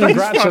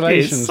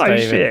 Congratulations,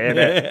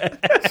 David.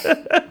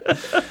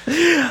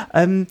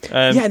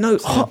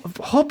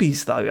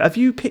 Hobbies though. Have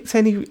you picked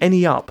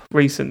any up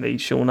recently,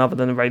 Sean, other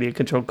than the radio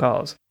controlled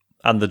cars?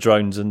 And the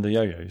drones and the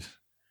yo-yos.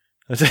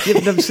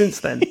 You've done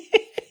since then. What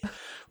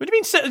do you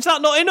mean? Is that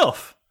not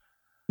enough?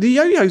 The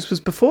yo-yos was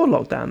before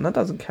lockdown. That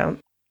doesn't count.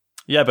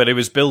 Yeah, but it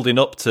was building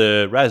up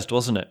to Rezzed,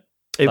 wasn't it?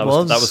 That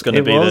was going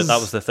to be that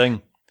was the thing.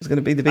 It was going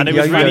to be the big and it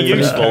was really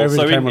useful.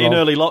 So in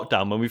early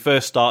lockdown, when we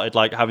first started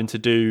like having to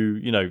do,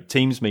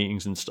 Teams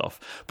meetings and stuff,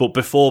 but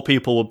before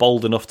people were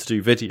bold enough to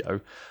do video,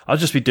 I'd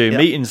just be doing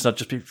meetings and I'd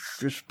just be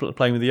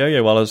playing with the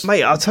yo-yo while I was...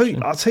 Mate, I'll tell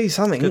you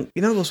something.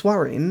 You know what's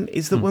worrying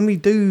is that when we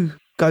do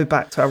go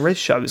back to our Rez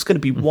show, it's going to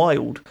be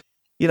wild.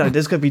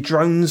 There's going to be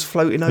drones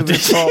floating over the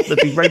top.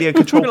 There'll be radio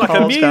controlled cars like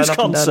a Muse going up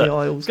and down the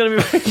aisles. It's going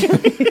to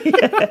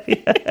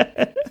be...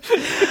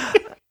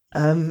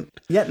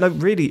 No,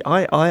 really.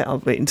 I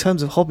in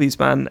terms of hobbies,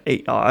 man,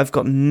 I've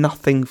got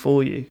nothing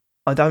for you.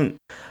 I don't.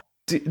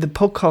 The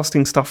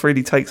podcasting stuff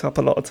really takes up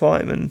a lot of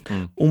time,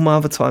 and all my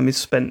other time is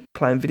spent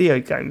playing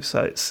video games.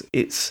 So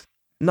it's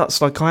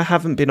nuts. Like, I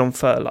haven't been on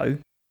furlough,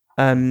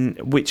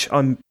 which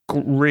I'm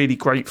really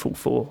grateful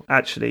for,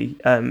 actually.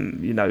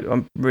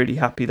 I'm really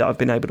happy that I've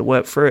been able to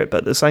work through it, but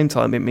at the same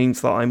time, it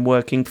means that I'm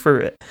working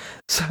through it.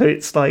 So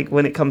it's like,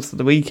 when it comes to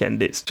the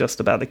weekend, it's just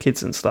about the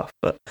kids and stuff.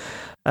 But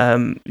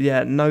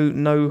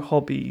no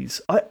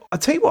hobbies. I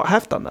tell you what I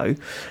have done, though.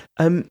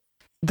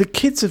 The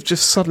kids have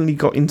just suddenly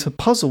got into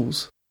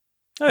puzzles.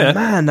 Oh, yeah.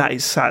 Man, that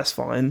is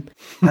satisfying.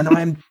 And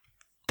I am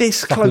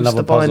this close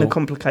to buying a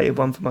complicated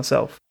one for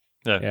myself.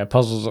 Yeah,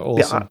 puzzles are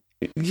awesome.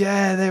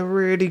 Yeah, they're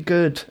really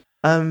good.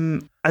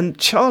 And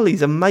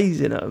Charlie's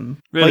amazing at them.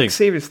 Really? Like,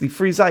 seriously,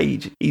 for his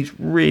age, he's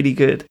really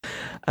good.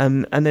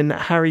 And then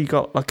Harry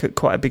got like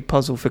quite a big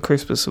puzzle for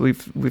Christmas, so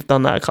we've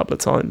done that a couple of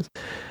times.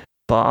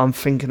 But I'm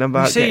thinking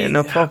about getting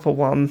a proper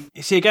one.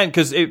 You see, again,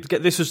 because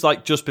this was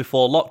like just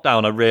before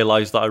lockdown, I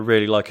realised that I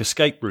really like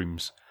escape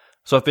rooms.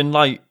 So I've been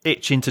like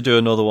itching to do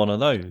another one of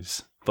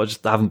those, but I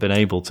just haven't been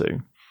able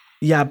to.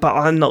 Yeah, but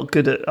I'm not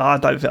good at... I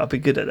don't think I'd be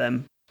good at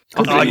them.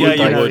 You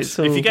would. If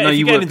you get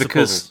into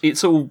because puzzles.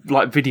 It's all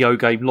like video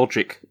game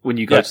logic when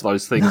you go to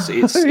those things.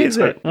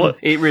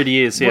 It really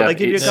is. Yeah, they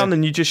give you a gun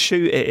and you just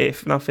shoot it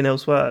if nothing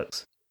else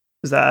works.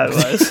 Is that how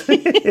it works?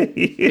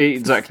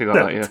 Exactly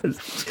like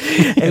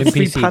that. Yeah.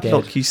 Every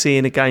padlock you see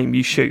in a game,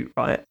 you shoot,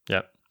 right?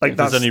 Yeah. Like,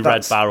 there's only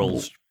red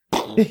barrels.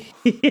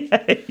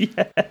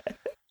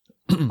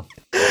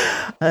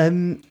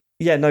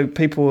 Yeah,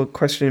 people were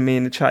questioning me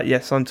in the chat.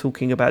 Yes, I'm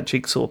talking about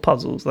jigsaw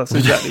puzzles. That's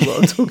exactly what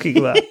I'm talking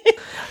about.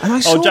 And I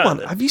saw one.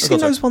 Have you seen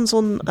those ones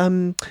on?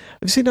 Have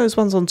you seen those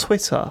ones on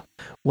Twitter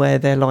where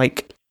they're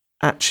like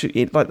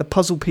actually like the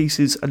puzzle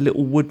pieces are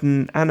little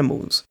wooden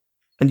animals,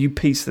 and you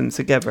piece them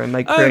together and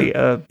they create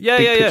a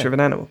big picture of an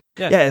animal.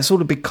 Yeah, it's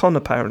all a big con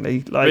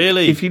apparently. Like,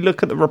 really? If you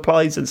look at the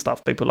replies and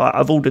stuff, people are like,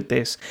 I've ordered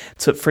this. It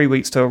took 3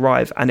 weeks to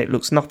arrive, and it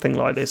looks nothing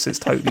like this. It's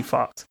totally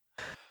fucked.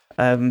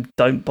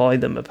 Don't buy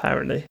them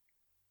apparently.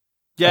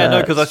 Yeah,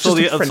 no, because I saw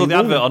the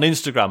advert on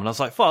Instagram and I was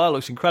like, "Wow, that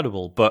looks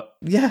incredible!" But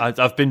yeah,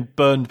 I've been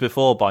burned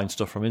before buying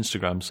stuff from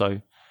Instagram,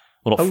 so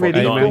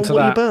really? What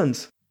were your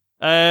burns?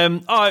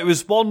 It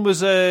was one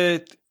was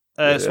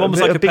one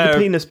was like a bigger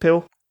penis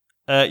pill.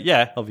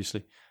 Yeah,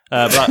 obviously,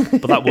 but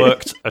that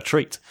worked a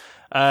treat.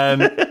 Yeah,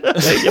 but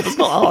it's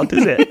not hard,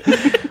 is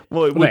it?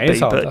 Well, it would be,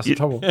 hard, but that's the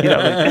trouble.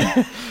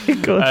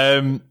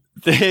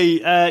 So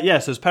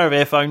there's a pair of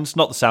earphones,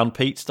 not the sound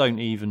Pete's. Don't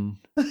even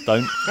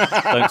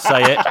Don't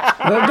say it.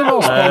 They're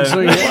not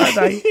sponsoring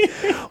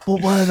it.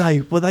 What were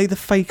they? Were they the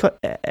fake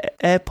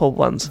AirPod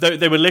ones?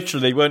 They were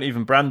literally, they weren't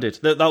even branded.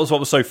 That was what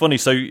was so funny.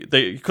 So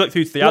they clicked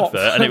through to the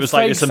advert, and it was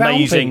like this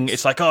amazing.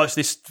 It's like, oh, it's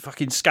this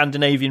fucking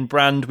Scandinavian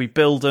brand. We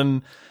build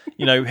them,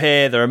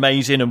 here. They're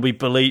amazing, and we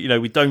believe,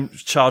 we don't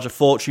charge a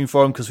fortune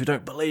for them because we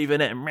don't believe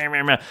in it.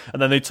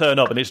 And then they turn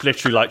up, and it's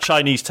literally like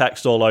Chinese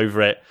text all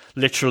over it.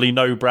 Literally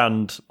no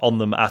brand on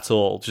them at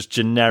all, just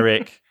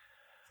generic.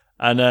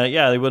 And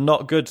they were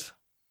not good.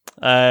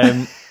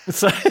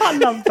 So I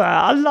love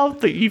that. I love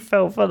that you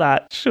fell for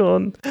that,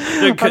 Sean.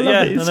 I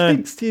love it. It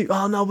speaks to you.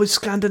 Oh no, we're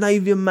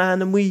Scandinavian,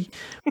 man, and we're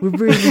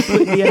really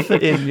putting the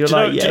effort in. You're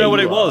do you know what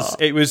it was?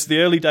 It was the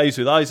early days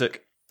with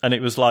Isaac, and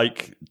it was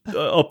like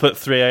up at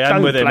 3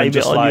 a.m. with him, and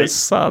just like,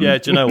 yeah.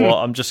 Do you know what?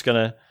 I'm just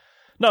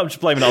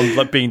blaming it on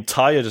like being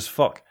tired as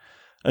fuck.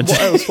 And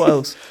What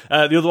else?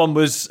 The other one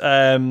was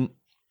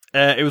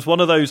it was one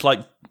of those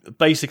like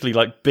basically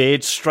like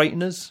beard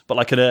straighteners, but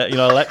like an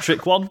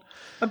electric one.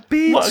 A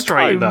beard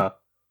straightener.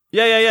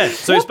 Yeah.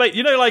 So it's like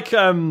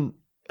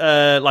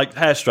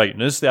hair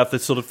straighteners. They have the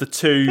sort of the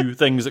two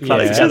things that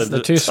connect together.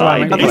 The two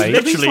ceramic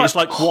plates. It's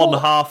like one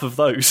half of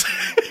those.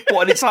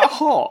 What? And it's like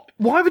hot.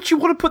 Why would you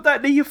want to put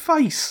that near your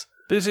face?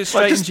 Because it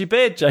straightens your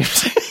beard,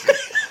 James.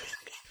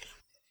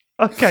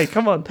 Okay,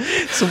 come on.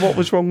 So what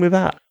was wrong with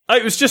that?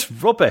 It was just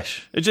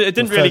rubbish. It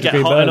didn't really get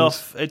hot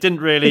enough. It didn't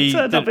really. It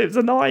turned up it was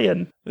an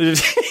iron. It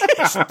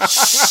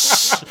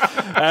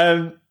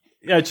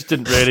just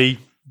didn't really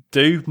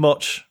do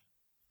much.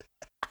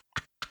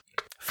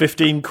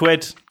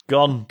 $15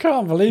 gone.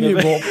 Can't believe you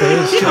bought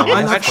beers.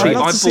 I'd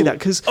love to see that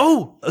because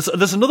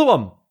there's another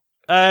one.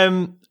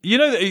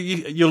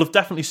 You'll have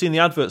definitely seen the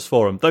adverts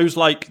for them. Those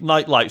like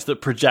night lights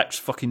that project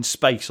fucking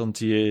space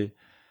onto your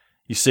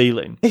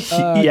ceiling.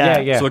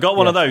 Yeah. So I got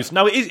one of those.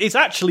 Now it's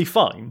actually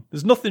fine.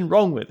 There's nothing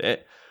wrong with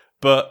it.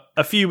 But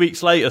a few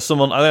weeks later, I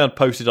think I'd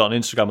posted it on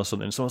Instagram or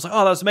something. Someone was like,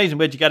 "Oh, that's amazing.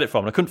 Where'd you get it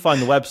from?" And I couldn't find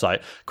the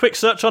website. Quick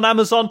search on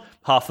Amazon,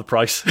 half the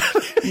price.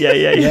 Yeah.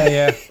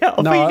 I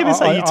thought you were going to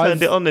say you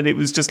turned it on and it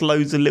was just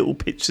loads of little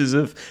pictures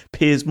of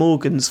Piers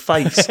Morgan's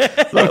face,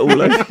 like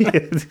all over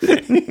you.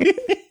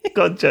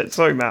 God,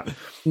 sorry, Matt.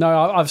 No,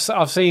 I've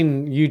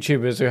seen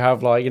YouTubers who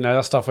have like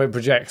that stuff where it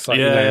projects like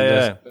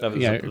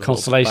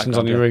constellations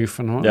on your roof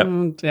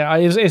and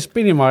it's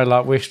been in my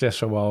like wish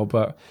list for a while,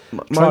 but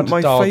trying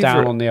to dial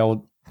down on the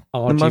old.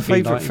 And my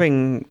favourite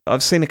thing,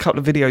 I've seen a couple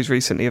of videos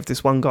recently of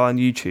this one guy on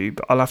YouTube.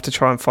 I'll have to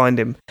try and find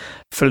him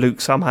for Luke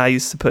somehow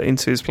to put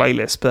into his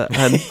playlist. But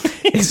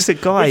it's a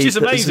guy which is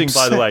amazing,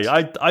 by the way.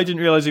 I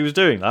didn't realise he was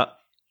doing that.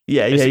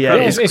 Yeah. It's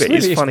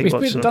funny.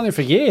 He's done it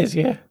for years,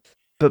 yeah.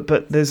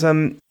 But there's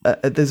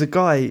a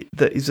guy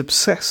that is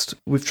obsessed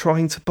with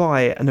trying to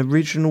buy an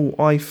original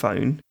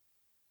iPhone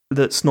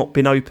that's not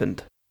been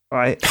opened,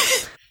 right?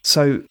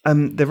 So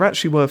they're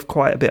actually worth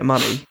quite a bit of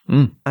money,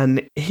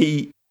 and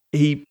he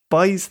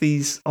buys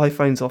these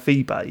iPhones off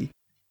eBay,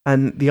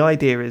 and the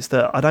idea is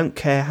that I don't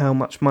care how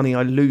much money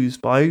I lose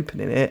by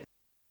opening it.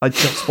 I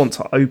just want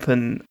to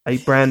open a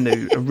brand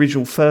new,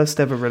 original, first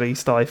ever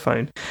released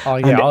iPhone. Oh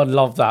yeah, I'd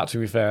love that. To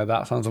be fair,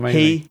 that sounds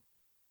amazing.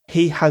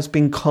 He has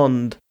been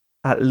conned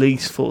at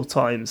least 4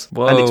 times.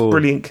 Whoa. And it's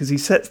brilliant because he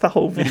sets the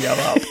whole video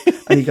up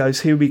and he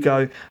goes, "Here we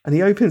go," and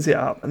he opens it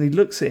up and he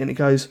looks at it and he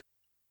goes,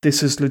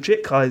 "This is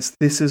legit, guys.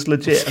 This is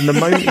legit." And the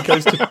moment he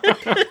goes to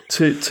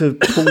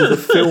pull the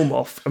film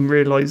off and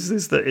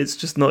realises that it's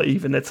just not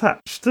even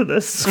attached to the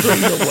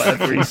screen or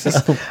whatever,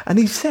 and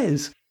he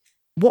says,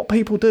 what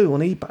people do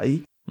on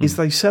eBay is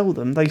they sell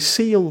them, they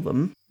seal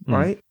them,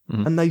 right?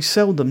 And they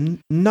sell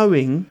them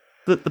knowing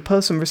that the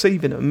person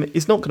receiving them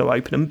is not going to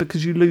open them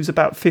because you lose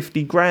about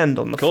 50 grand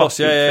on the thing.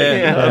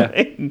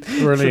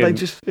 Brilliant. So they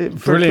just,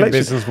 brilliant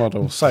business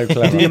model. So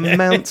clever. The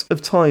amount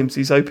of times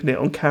he's opened it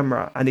on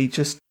camera and it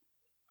just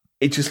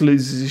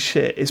loses his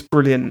shit. It's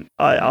brilliant.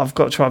 I've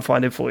got to try and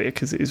find it for you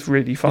because it is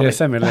really funny. Yeah,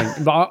 send me a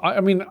link. But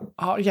I mean,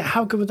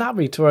 how good would that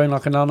be to own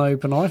like an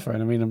unopened iPhone?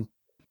 I mean,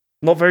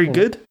 not very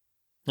good.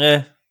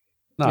 Yeah.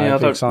 No, I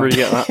don't really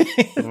get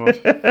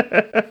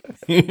that.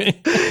 Be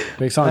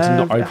exciting to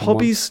not open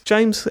hobbies, one.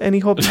 James? Any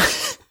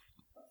hobbies?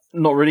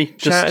 Not really.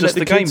 Just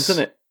the games,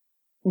 isn't it?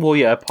 Well,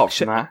 yeah. Apart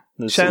from that,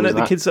 shouting at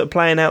the kids that are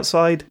playing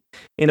outside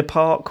in a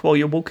park while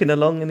you're walking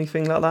along,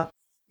 anything like that.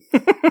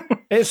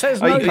 It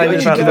says no. I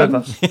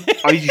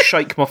usually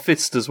shake my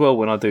fist as well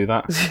when I do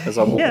that. As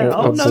I'm we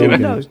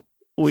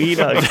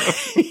know.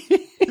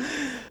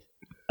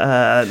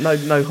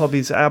 No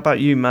hobbies. How about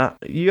you, Matt?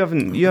 You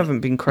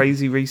haven't been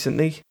crazy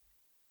recently.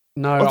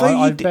 No,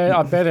 I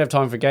barely have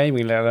time for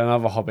gaming, let alone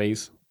other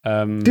hobbies.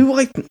 Do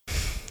I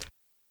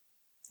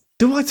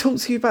talk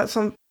to you about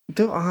some?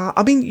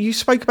 I mean, you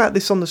spoke about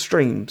this on the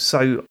stream,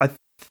 so I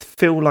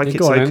feel like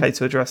it's okay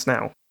to address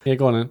now. Yeah,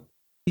 go on then.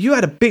 You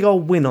had a big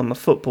old win on the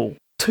football.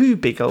 2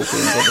 big old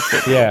wins on the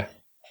football. Yeah.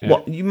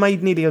 What, you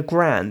made nearly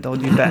 $1,000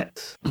 on your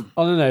bets?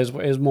 Oh, no, it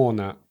was more than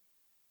that.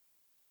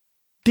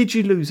 Did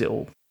you lose it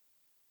all?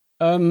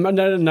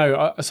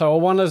 No. So I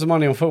won loads of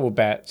money on football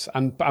bets,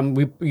 and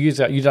we use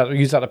that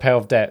to pay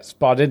off debts.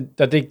 But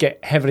I did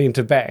get heavily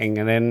into betting,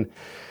 and then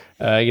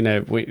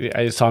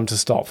it's time to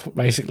stop,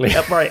 basically.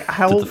 Right.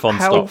 How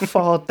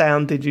far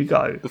down did you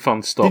go? The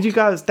fun stopped. Did you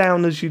go as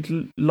down as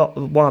you'd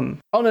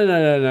won? Oh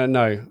no.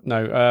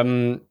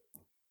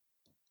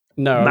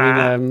 No.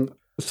 I mean,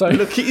 so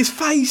look at his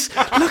face.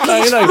 Look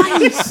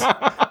at his face.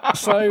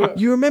 So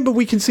you remember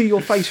we can see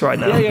your face right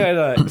now. Yeah.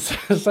 No.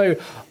 So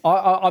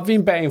I've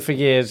been betting for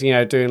years.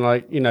 Doing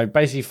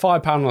basically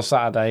 £5 on a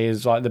Saturday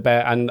is like the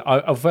bet, and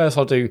first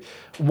I'll do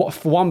for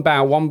one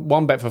bet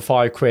for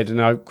 £5, and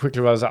I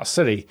quickly realised that's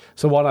silly.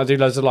 So why don't I do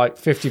loads of like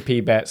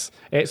 50p bets?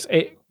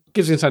 It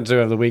gives me something to do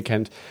over the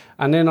weekend,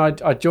 and then I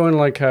joined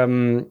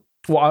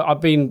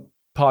I've been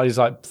parties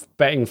like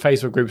betting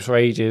Facebook groups for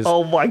ages.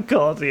 Oh my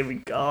god, here we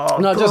go.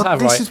 No, God, just have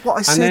this is what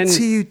I said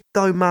to you,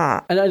 though,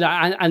 Matt.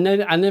 And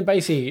then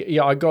basically,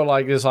 I got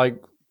like this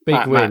like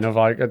big win of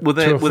like were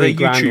there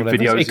YouTube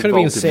videos? It could have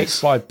been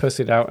 6, but I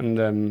pussied out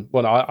and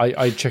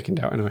I chickened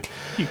out anyway.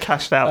 You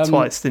cashed out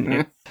twice, didn't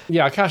you?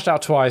 Yeah, I cashed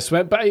out twice,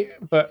 but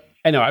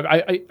anyway,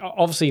 I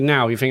obviously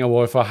now you think,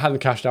 if I hadn't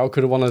cashed out, I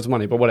could have won loads of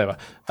money, but whatever.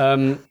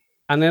 And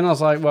then I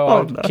was like,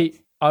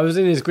 I was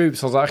in his group,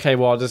 so I was like, okay,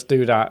 well, I'll just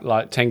do that,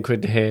 like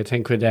 £10 here,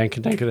 £10 there,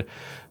 £10.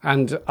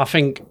 And I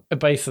think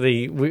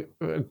basically,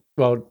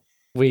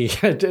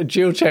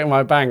 Jill checked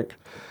my bank,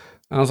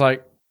 and I was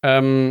like,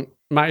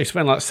 Matt, you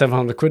spent like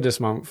 £700 this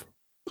month.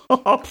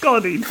 Oh,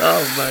 God, he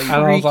does, mate. And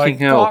I was like,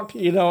 fuck,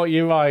 you know what,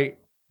 you're right.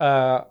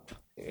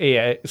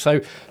 Yeah,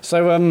 so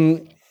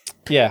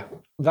yeah.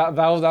 That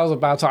was a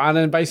bad time, and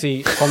then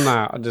basically from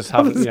that I just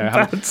haven't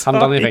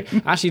done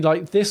anything. Actually,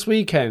 like this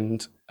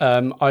weekend,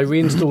 I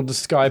reinstalled the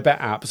Sky Bet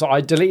app, so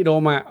I deleted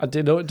all the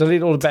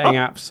betting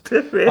apps.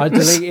 I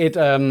deleted,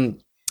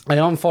 I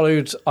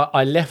unfollowed,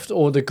 I left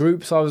all the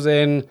groups I was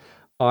in.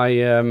 I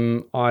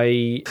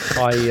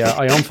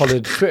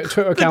unfollowed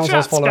Twitter accounts I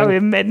was following.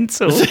 Going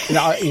mental.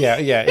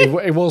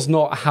 It was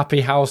not a happy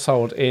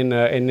household in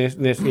this.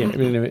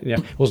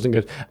 It wasn't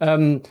good.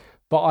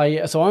 But I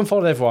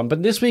unfollowed everyone.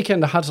 But this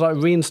weekend I had to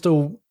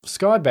reinstall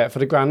Sky Bet for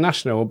the Grand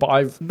National.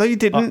 But no, you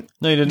didn't.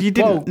 You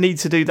didn't need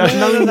to do that.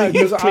 No.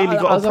 You've clearly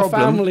got a problem. As a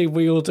family,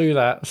 we all do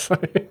that. So.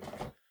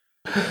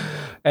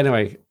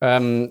 Anyway,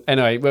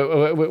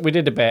 we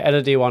did a bet.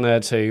 Elodie won her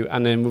 2,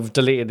 and then we've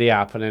deleted the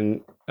app, and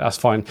then that's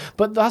fine.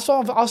 But that's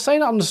what I was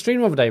saying that on the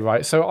stream the other day,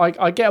 right? So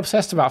I get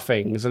obsessed about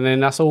things, and then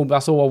that's all I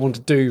want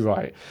to do,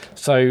 right?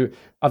 So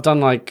I've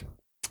done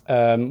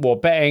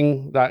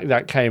betting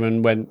that came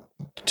and went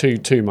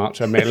too much,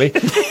 admittedly.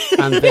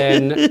 And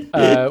then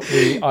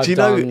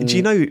do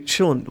you know,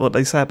 Sean, what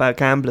they say about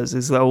gamblers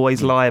is they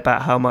always lie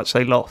about how much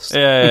they lost.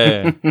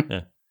 Yeah.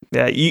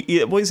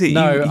 Yeah, what is it?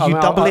 No, you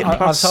double it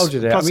plus, I told you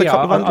that.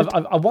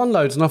 I won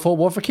loads, and I thought,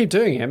 well, if I keep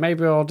doing it,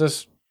 maybe I'll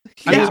just.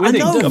 Yeah, I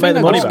know.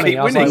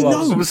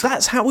 Winning.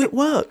 That's how it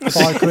works.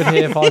 £5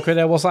 here, £5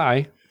 there. What's that?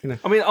 I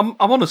mean, I'm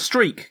on a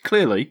streak.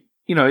 Clearly,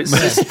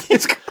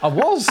 it's. I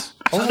was.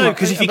 No,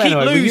 because if you keep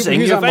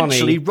losing, you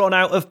eventually run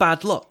out of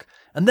bad luck,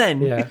 and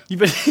then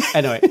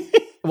Anyway.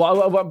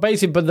 Well,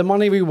 basically, but the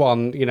money we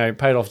won,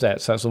 paid off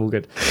debts. So that's all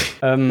good.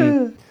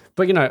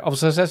 But I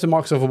was assessed to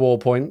Microsoft Award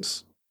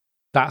points.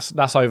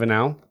 That's over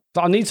now.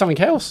 So I need something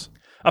else.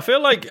 I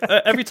feel like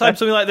every time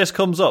something like this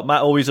comes up,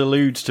 Matt always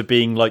alludes to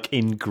being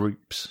in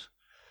groups,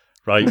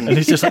 right? And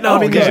it's just like, no,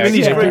 I'm in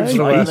these groups,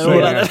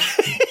 right?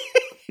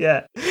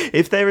 Yeah.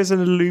 If there is an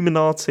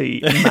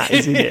Illuminati, Matt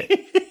is in it.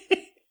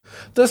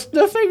 The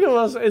thing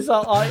is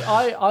that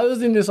I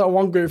was in this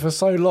one group for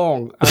so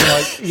long,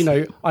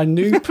 and I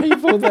knew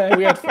people there.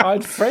 I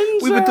had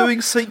friends. We were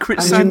doing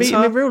Secret Santa. Did you meet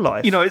him in real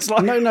life? It's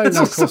like no,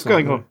 of course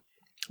going on.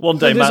 One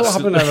day, Matt's all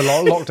happened over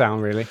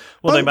lockdown. Really,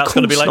 one day Matt's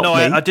going to be like, "No,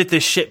 I did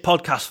this shit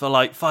podcast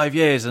for 5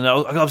 years, and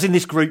I was in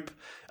this group,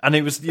 and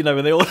it was,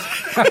 and they all."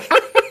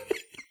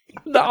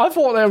 No, I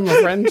thought they were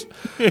my friends.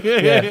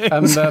 Yeah,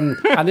 and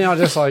then I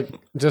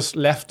just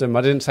left them.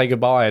 I didn't say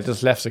goodbye. I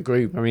just left the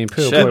group. I mean,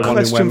 people are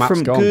wondering where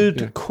Matt's gone.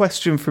 Good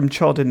question from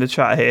Chod in the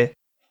chat here.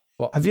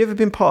 What? Have you ever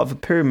been part of a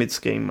pyramid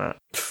scheme, Matt?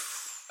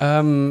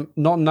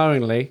 Not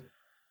knowingly.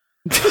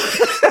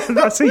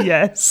 That's a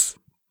yes.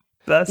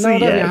 I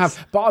don't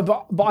have,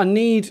 but I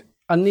need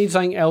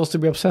something else to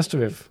be obsessed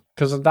with,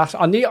 because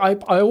I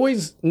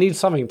always need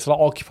something to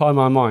occupy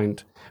my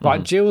mind.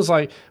 Like Jill was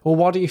like, well,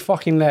 why don't you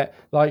fucking let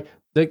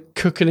the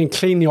cooking and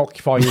cleaning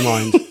occupy your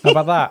mind? How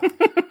about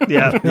that?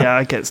 Yeah,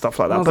 I get stuff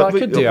like that. I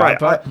could do that,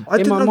 but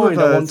in my mind,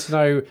 I want to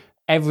know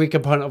every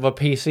component of a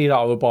PC that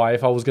I would buy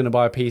if I was going to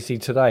buy a PC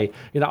today.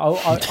 I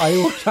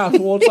always have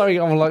towards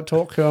something I would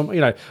talk to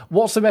them.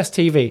 What's the best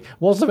TV?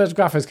 What's the best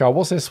graphics card?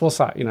 What's this? What's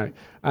that?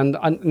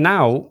 And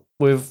now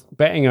with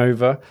betting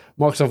over,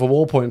 Microsoft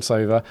Award points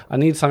over, I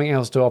need something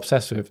else to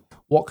obsess with.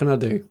 What can I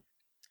do?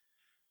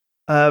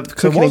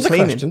 Cooking and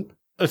cleaning.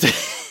 Question.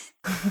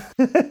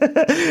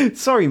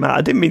 Sorry, Matt,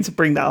 I didn't mean to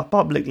bring that up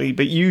publicly,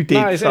 but you did.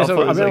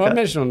 I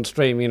mentioned on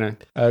stream,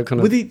 I'll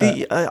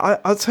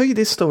tell you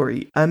this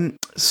story.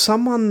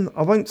 Someone,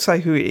 I won't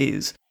say who it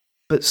is,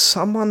 but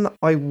someone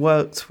I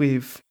worked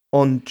with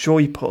on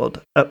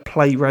Joypod at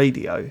Play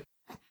Radio,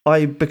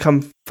 I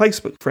become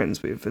Facebook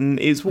friends with, and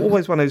it's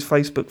always one of those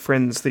Facebook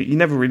friends that you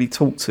never really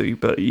talk to,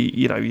 but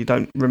you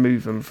don't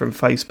remove them from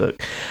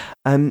Facebook.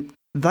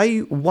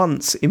 They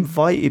once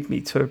invited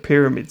me to a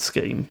pyramid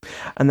scheme,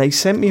 and they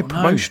sent me a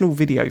promotional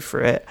video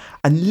for it,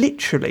 and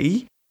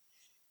literally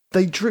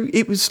they drew.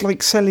 It was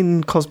like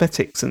selling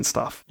cosmetics and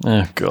stuff.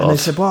 Oh God! And they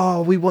said,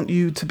 "Well, we want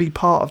you to be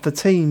part of the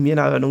team,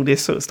 and all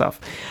this sort of stuff."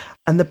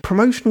 And the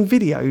promotional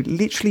video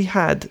literally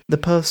had the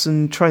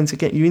person trying to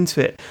get you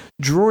into it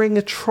drawing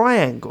a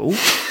triangle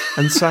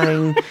and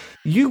saying,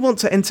 "You want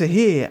to enter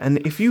here, and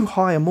if you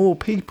hire more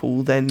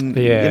people, then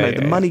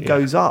the money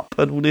goes up,"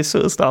 and all this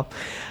sort of stuff.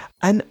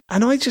 And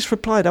I just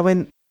replied, I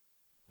went,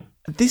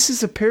 "This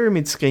is a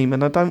pyramid scheme,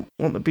 and I don't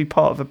want to be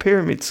part of a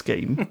pyramid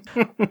scheme."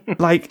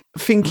 Like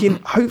thinking,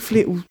 hopefully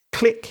it will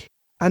click,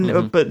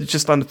 but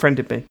just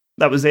unfriended me.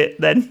 That was it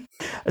then.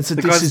 And so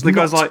the guy's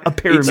like, a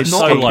pyramid it's scheme.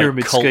 not a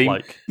pyramid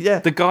scheme. Yeah,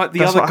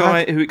 the other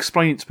guy who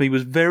explained it to me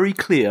was very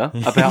clear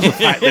about the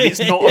fact that it's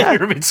not a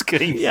pyramid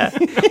scheme. Yeah,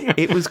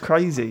 it was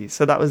crazy.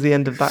 So that was the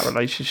end of that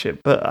relationship.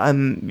 But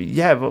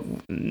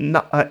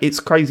it's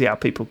crazy how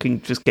people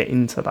can just get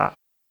into that.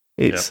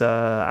 It's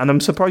and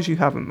I'm surprised you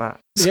haven't, Matt.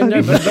 So.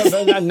 Yeah,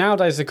 but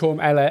nowadays they call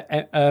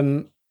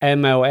them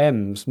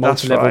MLMs,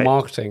 multi-level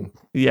marketing.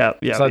 Yeah.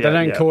 So they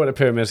don't call it a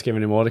pyramid scheme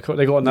anymore. They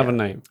got another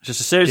name. It's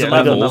just a series of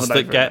levels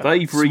that get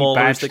smaller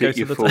as they go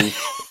through the time.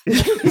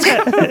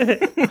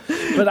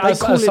 But they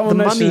call it the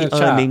money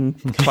earning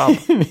club.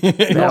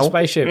 Not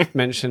Spaceship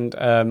mentioned,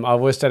 I've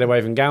always stayed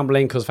away from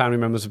gambling because family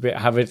members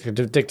have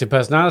addictive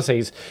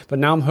personalities. But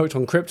now I'm hooked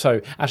on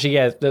crypto. Actually,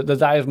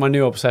 that is my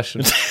new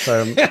obsession.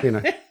 So I've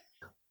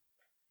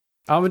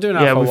been doing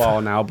that for a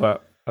while now,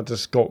 but I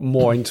just got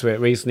more into it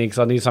recently because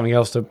I need something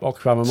else to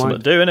occupy my mind. Something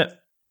to do, innit?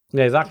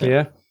 Yeah, exactly,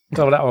 yeah.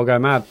 So that will go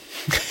mad.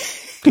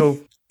 Cool.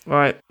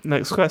 Right,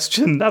 next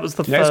question. That was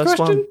the first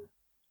one.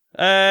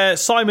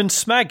 Simon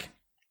Smeg.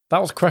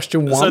 That was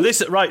question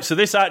one. So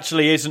this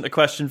actually isn't a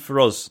question for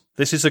us.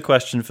 This is a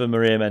question for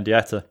Maria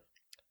Mendieta.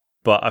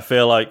 But I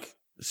feel like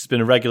this has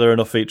been a regular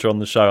enough feature on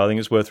the show. I think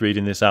it's worth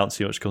reading this out and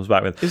see what she comes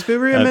back with. Is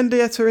Maria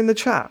Mendieta in the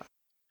chat?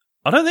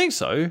 I don't think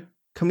so.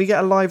 Can we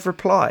get a live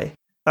reply?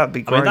 That'd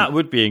be great. I mean, that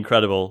would be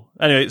incredible.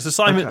 Anyway, it's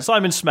Simon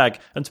Smeg,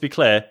 and to be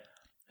clear,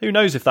 who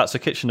knows if that's a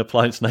kitchen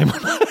appliance name or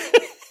not?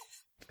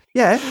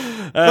 Yeah,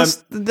 that's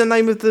the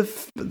name of the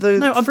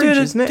I'm fridge,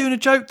 isn't it? doing a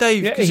joke,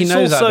 Dave. Yeah, he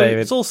knows that, David.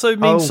 It also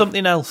means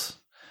something else.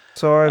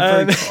 Sorry,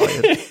 I'm very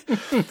tired.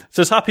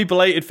 Says, happy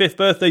belated 5th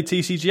birthday,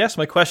 TCGS.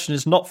 My question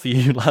is not for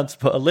you, lads,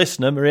 but a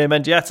listener, Maria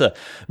Mendieta.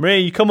 Maria,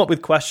 you come up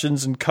with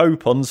questions and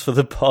co-puns for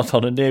the pod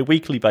on a near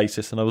weekly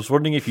basis, and I was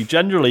wondering if you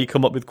generally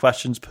come up with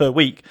questions per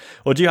week,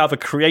 or do you have a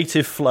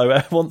creative flow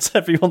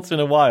every once in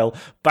a while,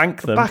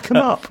 bank them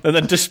up, and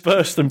then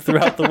disperse them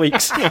throughout the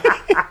weeks?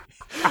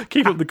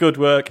 Keep up the good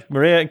work,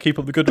 Maria, and keep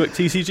up the good work,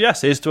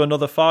 TCGS. Here's to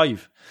another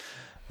 5.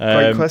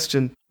 Great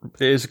question.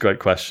 It is a great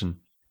question.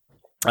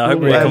 I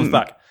hope Maria comes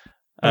back.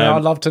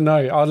 I'd love to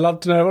know. I'd love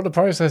to know what the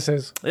process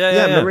is.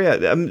 Yeah. Maria,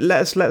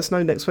 let us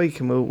know next week,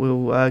 and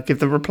we'll give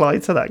the reply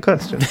to that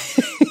question.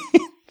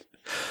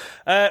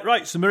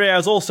 Right, so Maria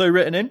has also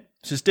written in.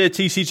 She says, "Dear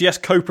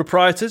TCGS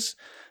co-proprietors,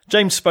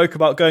 James spoke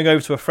about going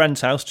over to a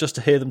friend's house just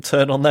to hear them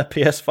turn on their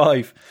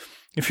PS5.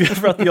 If you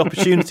ever had the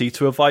opportunity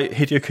to invite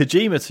Hideo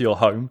Kojima to your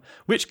home,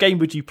 which game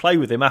would you play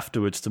with him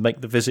afterwards to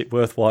make the visit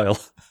worthwhile?"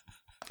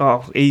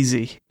 Oh,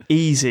 easy.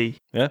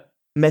 Yeah.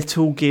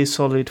 Metal Gear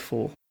Solid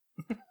 4.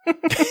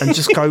 And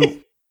just go,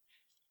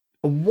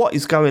 what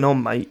is going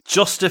on, mate?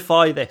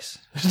 Justify this.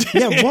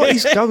 Yeah, what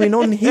is going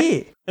on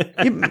here?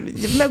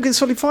 Metal Gear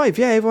Solid 5,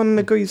 yeah, everyone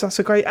agrees that's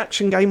a great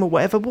action game or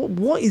whatever.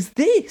 What is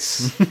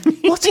this?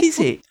 What is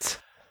it?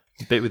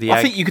 Bit with the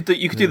I think you could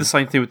do the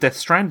same thing with Death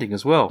Stranding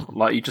as well.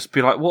 Like, you just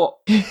be like, what?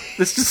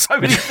 There's just so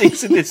many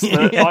things in this.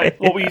 Like,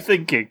 what were you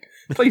thinking?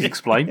 Please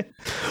explain.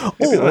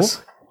 Or,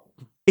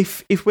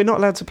 if we're not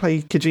allowed to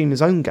play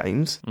Kojima's own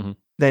games,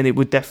 then it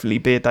would definitely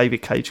be a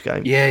David Cage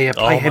game. Yeah,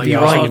 play Heavy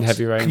Rain.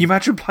 Can you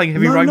imagine playing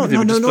Heavy Rain with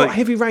him? No, not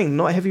Heavy Rain.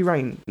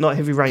 Detroit.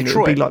 It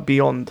would be like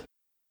Beyond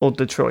or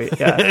Detroit.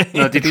 Yeah,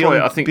 no,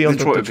 Detroit. I think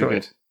Detroit would be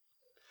good.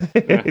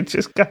 Yeah.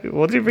 Just go.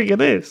 What do you think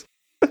it is?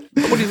 What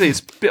do you think? It's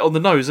a bit on the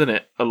nose, isn't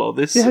it? A lot of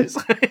this. Yeah.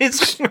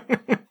 It's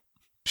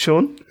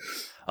Sean,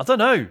 I don't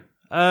know.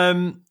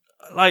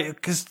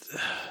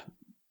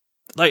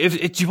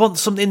 If do you want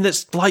something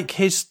that's like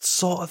his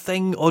sort of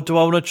thing, or do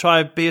I want to try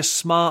and be a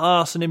smart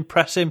ass and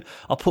impress him?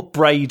 I'll put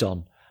Braid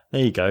on.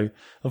 There you go.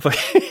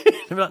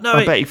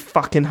 I bet he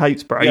fucking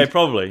hates Braid. Yeah,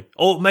 probably.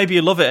 Or maybe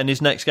he'll love it, and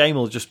his next game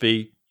will just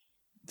be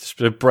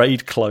a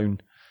Braid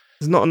clone.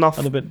 There's not enough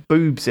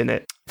boobs in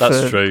it.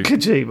 That's true.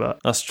 Kojima.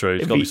 That's true.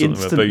 It's It'd got to be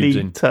something with boobs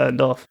in. Turned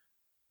off.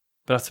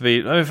 But have to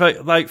be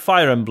like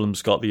Fire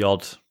Emblem's got the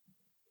odd.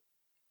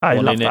 I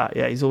love that.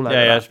 Yeah, he's all over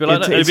that.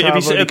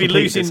 It'd be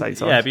losing. Yeah,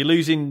 it'd be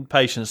losing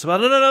patience. No,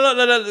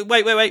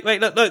 wait,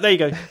 look, there you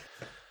go.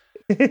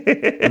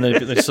 And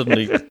then they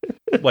suddenly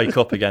wake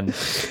up again.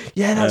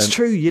 Yeah, that's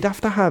true. You'd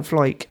have to have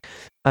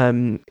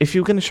if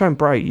you were going to show him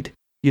Braid,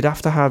 you'd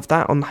have to have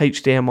that on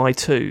HDMI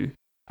 2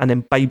 and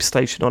then Babe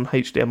Station on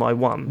HDMI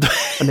 1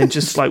 and then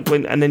just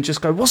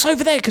just go, what's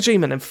over there,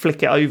 Kojima? And then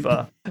flick it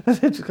over. And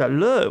then just go,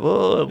 look,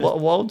 whoa, what a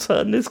wild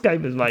turn this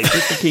game has made,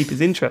 just to keep his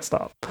interest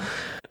up.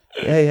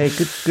 Yeah,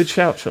 good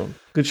shout, Sean.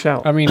 Good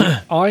shout. I mean,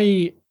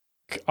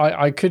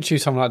 I could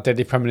choose something like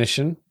Deadly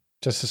Premonition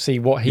just to see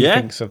what he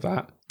thinks of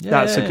that. Yeah.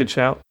 That's a good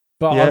shout.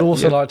 But I'd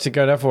also like to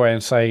go the other way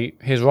and say,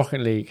 here's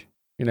Rocket League.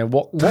 You know,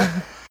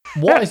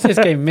 what is this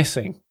game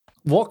missing?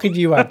 What could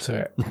you add to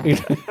it? You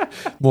know,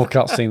 more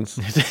cutscenes.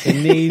 It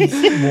needs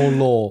more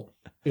lore.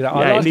 You know,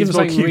 I like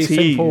something really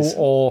simple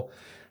or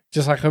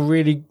just like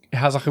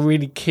has a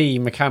really key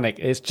mechanic.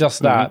 It's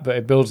just that, but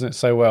it builds on it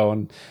so well.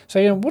 And so,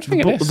 you know, what do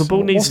you think of this? The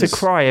ball needs to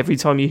cry every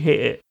time you hit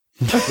it.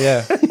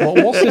 Yeah.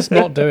 What's this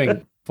not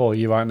doing for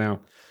you right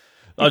now?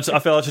 I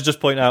feel I should just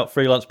point out,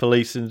 Freelance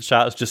Police in the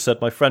chat has just said,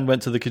 my friend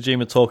went to the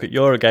Kojima talk at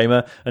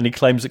Eurogamer and he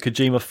claims that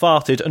Kojima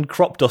farted and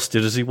crop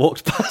dusted as he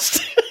walked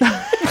past.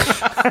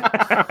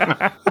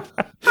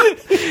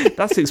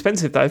 That's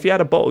expensive though. If you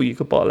had a bottle, you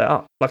could bottle it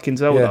up, like in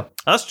Zelda. Yeah.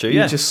 That's true,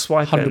 You just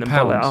swipe it and then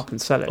bottle it up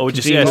and sell it. Or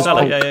just sell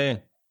it, yeah.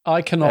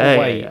 I cannot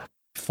wait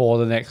for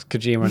the next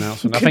Kojima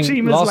announcement.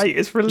 Kojima's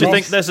latest release. Do you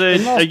think there's a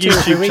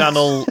YouTube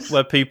channel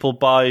where people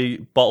buy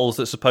bottles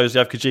that supposedly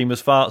have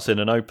Kojima's farts in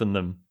and open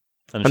them?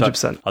 And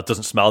 100%. Like, it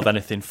doesn't smell of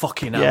anything.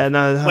 Fucking hell. Yeah,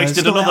 no.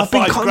 Wasted another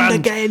 $5,000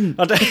 again.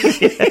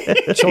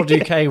 Chod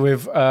UK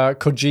with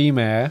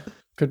Kojima.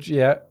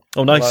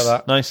 Oh, nice.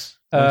 Like Nice.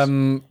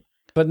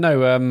 But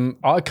no,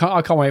 I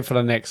can't wait for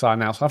the next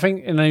announcement. I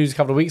think in the news a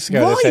couple of weeks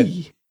ago Why? they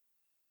said,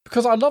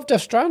 because I love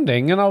Death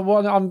Stranding and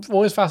I'm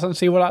always fascinated to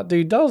see what that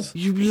dude does.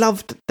 You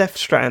loved Death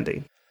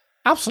Stranding?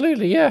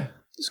 Absolutely, yeah.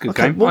 It's a good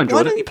game. Why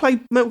don't you play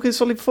Metal Gear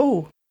Solid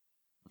 4?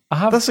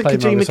 That's a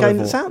Kojima game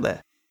that's out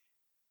there.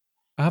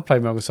 I have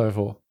played Metal Gear Solid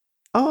 4.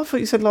 Oh, I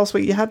thought you said last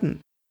week you hadn't.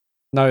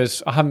 No,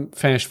 I haven't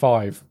finished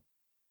 5.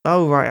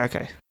 Oh, right,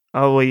 okay.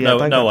 Oh, well,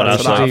 yeah. No one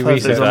has.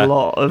 There's a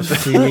lot of...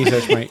 Do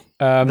research, mate.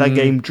 That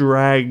game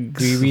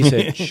drags. Do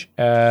research.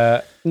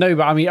 No,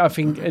 but I mean, I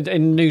think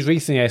in news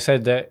recently I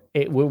said that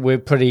we're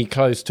pretty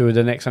close to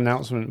the next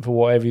announcement for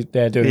whatever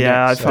they're doing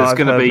next. Yeah, I've heard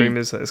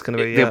rumours that it's going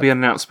to be... There'll be an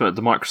announcement at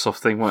the Microsoft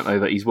thing, won't they,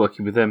 that he's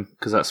working with them,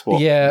 because that's what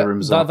the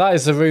rumours are. That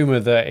is the rumour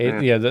that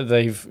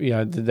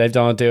that they've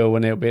done a deal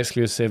and it'll be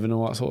exclusive and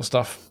all that sort of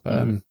stuff.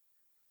 We'll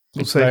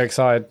see. Very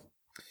excited.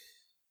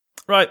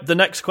 Right, the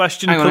next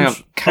question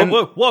comes...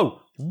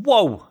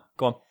 Whoa!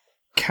 Go on.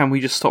 Can we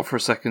just stop for a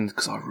second?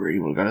 Because I really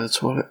want to go to the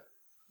toilet.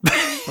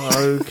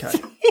 Okay.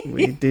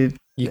 We did.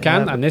 You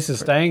can, and this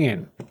is staying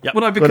in. Yep.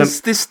 Well, no, because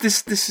this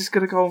is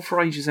going to go on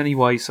for ages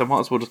anyway, so I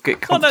might as well just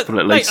get comfortable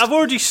at least. Mate, I've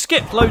already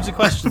skipped loads of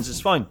questions.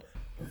 It's fine.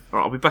 All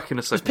right, I'll be back in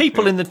a second. There's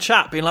people in the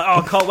chat being like,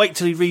 I can't wait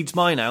till he reads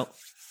mine out.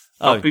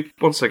 I'll be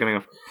 1 second, hang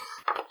on.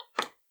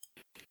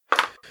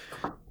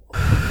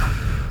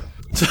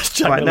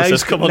 Jack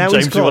says, come on,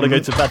 James, we want to go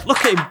to bed.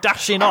 Look at him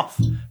dashing off.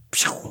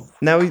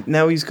 Now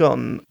he's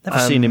gone. Never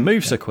seen him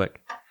move so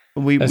quick.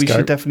 We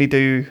should definitely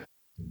do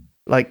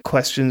like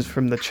questions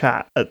from the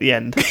chat at the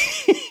end.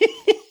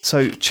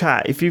 So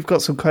chat, if you've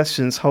got some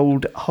questions,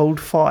 hold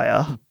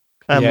fire.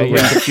 We'll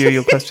read a few of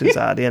your questions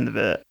out at the end of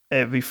it.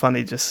 It'd be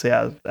funny just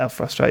to see how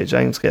frustrated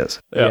James gets.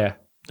 Yeah,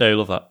 you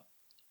love that.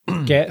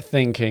 Get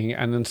thinking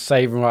and then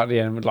save him right at the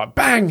end. Like,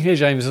 bang, here,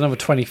 James, another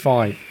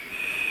 25.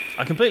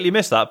 I completely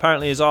missed that.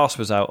 Apparently his arse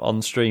was out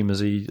on stream as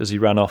he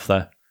ran off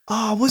there.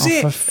 Oh, was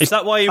it? Is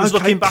that why he was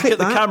looking back at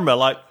the camera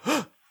like...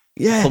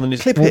 Yeah,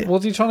 clip it.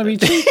 Was he trying to be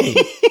cheeky?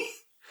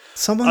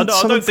 I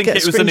don't think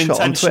it was an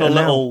intentional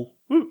little...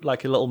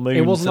 Like a little moon.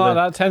 It wasn't like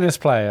that tennis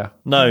player.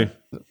 No.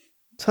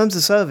 Terms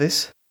of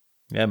service.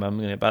 Yeah, man.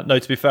 No,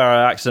 to be fair,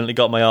 I accidentally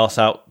got my arse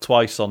out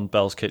twice on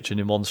Bell's Kitchen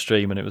in one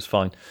stream and it was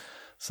fine.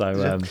 So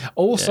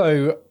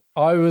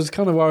I was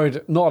kind of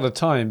worried, not at the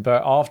time,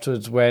 but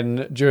afterwards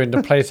when during the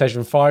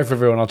PlayStation 5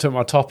 review and I took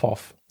my top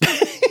off.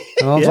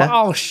 And I was like,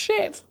 oh,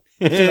 shit.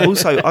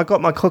 Also, I got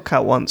my cock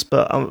out once,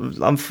 but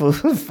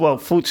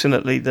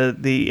fortunately,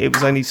 it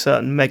was only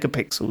certain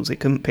megapixels. It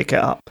couldn't pick it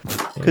up.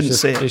 Couldn't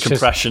see it.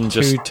 Compression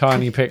just 2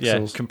 tiny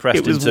pixels. Compressed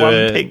it was into 1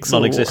 pixel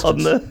non-existence. on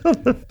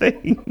the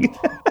thing.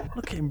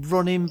 Look at him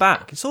running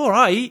back. It's all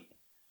right.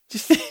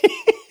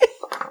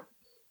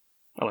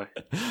 Hello,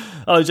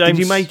 James. Did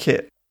you make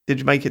it? Did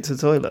you make it to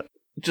the toilet?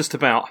 Just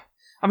about.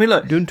 I mean,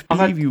 look,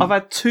 I've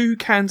had 2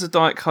 cans of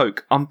Diet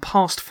Coke. I'm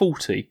past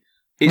 40.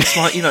 It's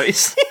like,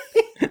 it's...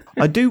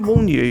 I do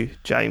warn you,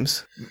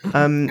 James. Go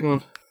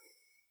on.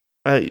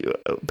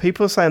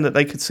 People are saying that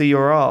they could see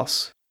your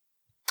arse.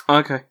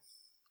 Okay.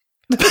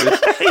 He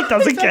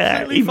doesn't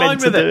care. He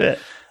meant to do it.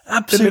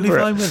 Absolutely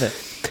fine with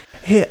it.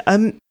 Here,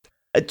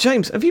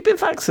 James, have you been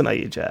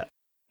vaccinated yet?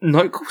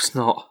 No, of course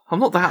not. I'm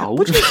not that old.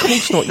 What do you mean,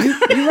 of course not?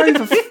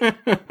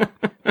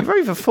 You're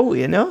over 40,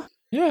 you know?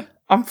 Yeah.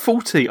 I'm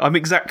 40. I'm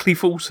exactly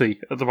 40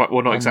 at the moment.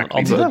 Well, not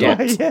exactly.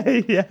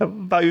 Yeah.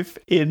 Both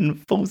in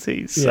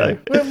 40s. So.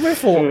 Yeah. We're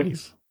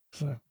 40s.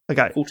 So.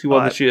 Okay.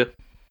 41 this year.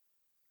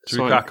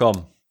 Should we crack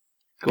on?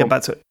 Get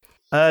back to it.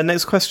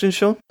 Next question,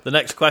 Sean. The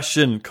next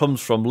question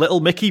comes from Little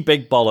Mickey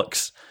Big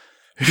Bollocks,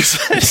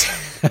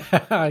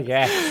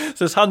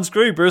 Says Hans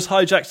Gruber has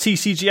hijacked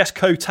TCGS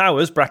Co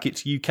Towers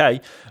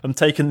 (UK) and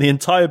taken the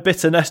entire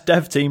Bitterness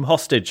dev team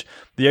hostage.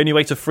 The only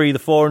way to free the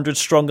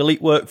 400-strong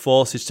elite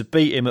workforce is to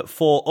beat him at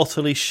 4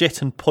 utterly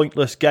shit and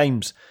pointless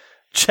games: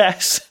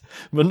 chess,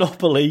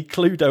 Monopoly,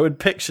 Cluedo, and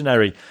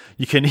Pictionary.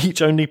 You can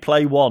each only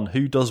play one.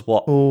 Who does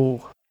what?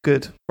 Oh,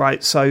 good.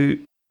 Right, so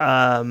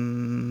I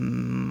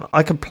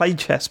can play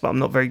chess, but I'm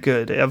not very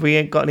good. Have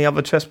we got any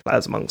other chess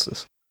players amongst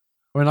us?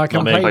 I mean, I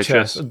can play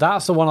chess.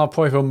 That's the one I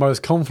probably feel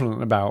most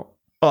confident about.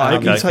 Oh,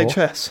 you say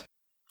chess.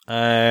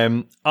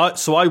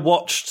 So I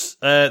watched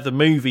the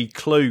movie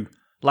Clue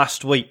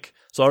last week,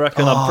 so I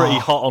reckon I'm pretty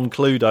hot on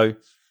Cluedo.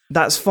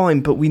 That's fine,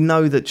 but we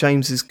know that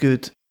James is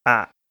good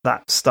at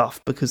that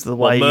stuff because of the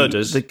way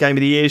the Game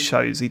of the Year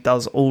shows, he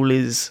does all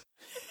his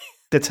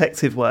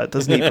detective work,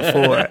 doesn't he,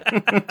 before it?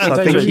 So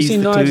I think he's the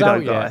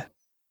Cluedo guy.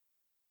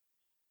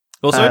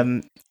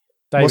 Also,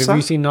 Dave, have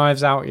you seen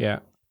Knives Out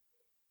yet?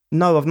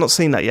 No, I've not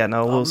seen that yet.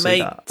 No, I will see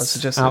that. I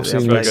suggested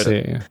absolutely see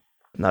it. Yeah.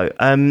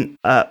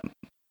 No,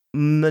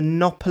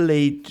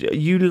 Monopoly.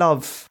 You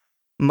love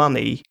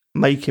money,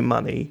 making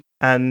money,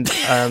 and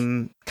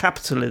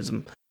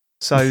capitalism.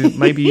 So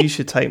maybe you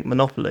should take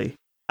Monopoly.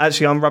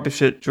 Actually, I'm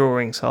rubbish at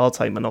drawing, so I'll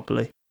take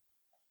Monopoly.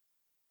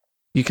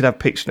 You could have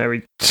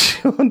Pictionary.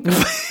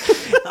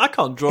 I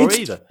can't draw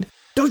either.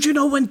 Don't you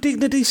know when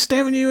dignity's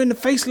staring you in the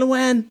face,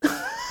 Luann?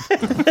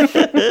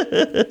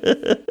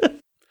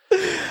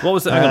 What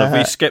was it? Hang on,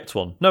 we skipped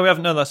one. No, we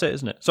haven't. No, that's it,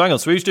 isn't it? So hang on,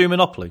 so who's doing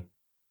Monopoly?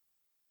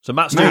 So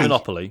Matt's doing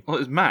Monopoly. Well,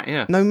 it's Matt,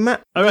 yeah. No,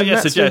 Matt. Oh, right,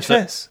 yes, Matt's doing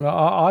chess. Well,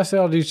 I say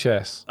I'll do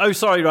chess. Oh,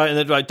 sorry, right. And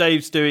then, right,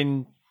 Dave's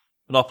doing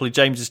Monopoly,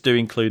 James is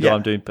doing Cluedo,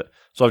 I'm doing...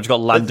 So I've just got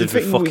landed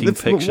with fucking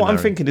Pictionary. What I'm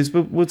thinking is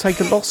we'll take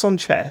a loss on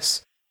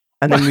chess,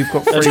 and then we've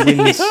got 3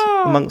 wins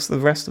amongst the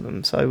rest of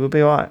them, so we'll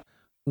be all right.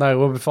 No,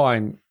 we'll be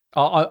fine.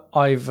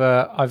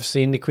 I've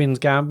seen the Queen's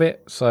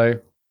Gambit, so...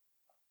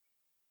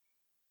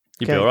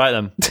 You'll be all right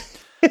then.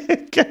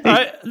 Okay. All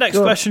right, next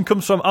question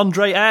comes from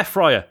Andre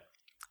Airfryer.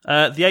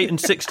 The 8 and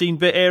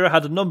 16-bit era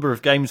had a number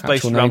of games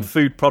based around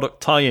food product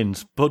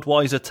tie-ins.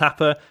 Budweiser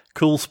Tapper,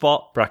 Cool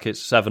Spot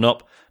 (brackets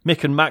 7-Up),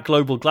 Mick and Mac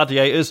Global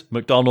Gladiators,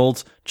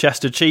 McDonald's,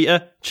 Chester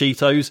Cheetah,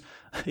 Cheetos.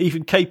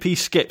 Even KP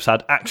Skips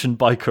had Action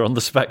Biker on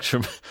the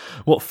spectrum.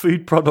 What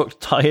food product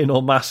tie-in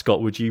or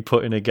mascot would you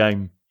put in a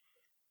game?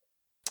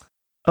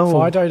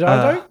 Fido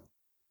Dido?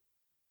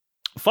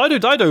 Fido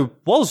Dido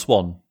was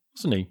one,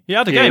 wasn't he? He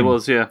had a game. Yeah, he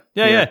was, yeah.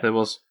 Yeah, there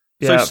was.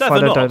 So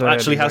 7-Up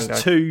actually has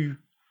 2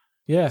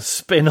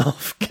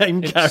 spin-off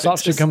game it's characters.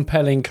 Such a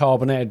compelling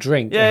carbonated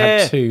drink. Yeah,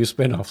 it had 2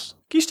 spin-offs.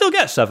 Can you still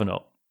get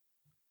 7-Up?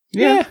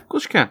 Yeah, of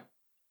course you can.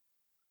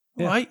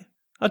 Yeah. Right.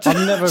 I've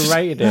never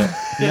rated it.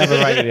 Never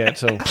rated it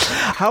at all.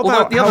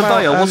 The other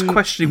day I was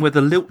questioning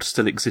whether Lilt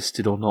still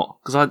existed or not,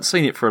 because I hadn't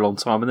seen it for a long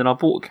time, and then I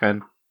bought a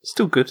can.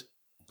 Still good.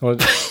 Well,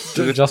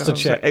 just to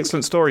check.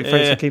 Excellent story.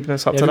 Thanks for keeping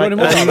us up to date.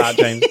 About that,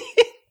 James.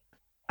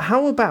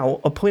 How about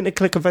a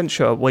point-and-click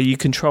adventure where you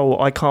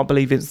control I Can't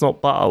Believe It's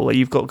Not Butter, where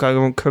you've got to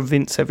go and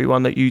convince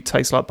everyone that you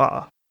taste like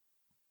butter?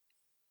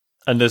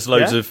 And there's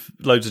loads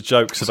of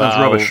jokes about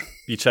how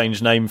you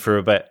change name for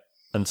a bit,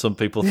 and some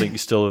people think you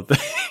still...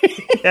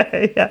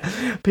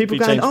 yeah. People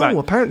going,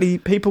 apparently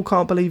people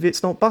can't believe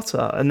it's not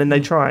butter. And then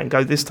they try and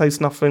go, this tastes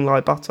nothing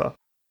like butter.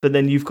 But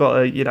then you've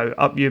got to,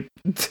 up your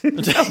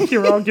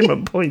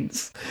argument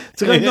points.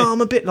 To go, no, I'm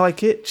a bit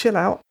like it. Chill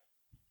out.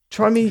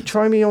 Try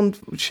me on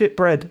shit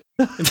bread.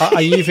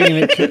 Are you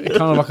feeling it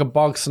kind of like a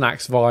Bog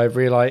Snacks vibe?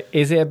 Where you're like,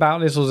 is it about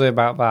this or is it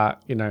about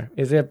that?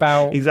 Is it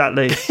about...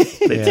 Exactly.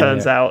 It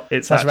turns out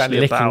it's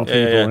actually about...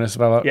 people and it's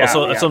about...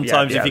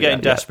 Sometimes if you're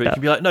getting desperate, you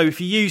can be like, no, if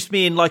you used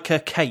me in like a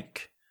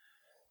cake,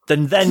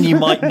 then you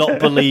might not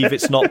believe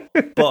it's not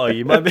butter.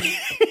 You might be...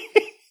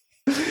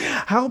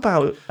 How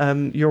about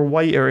you're a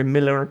waiter in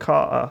Miller &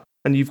 Carter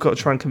and you've got to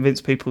try and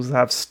convince people to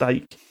have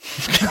steak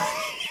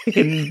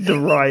in the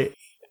right...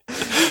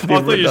 I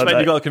thought you just meant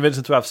you got to convince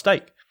them to have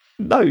steak.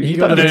 No, you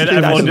got to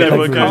everyone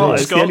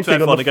goes to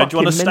everyone and go, do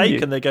you want a steak? Menu.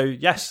 And they go,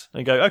 yes.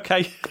 And they go,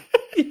 okay.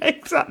 Yeah,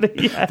 exactly.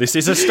 Yeah. This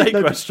is a steak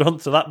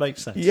restaurant, so that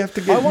makes sense. You have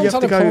to I once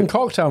had a prawn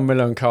cocktail in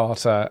Miller &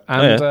 Carter,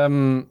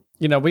 and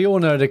we all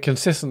know the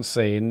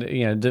consistency and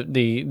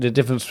the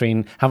difference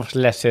between how much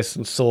lettuce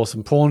and sauce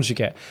and prawns you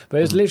get.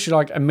 But it's literally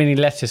like a mini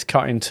lettuce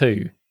cut in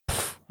 2.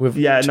 With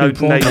they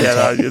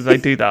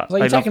do that.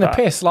 Like you're taking a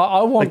piss. Like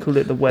I want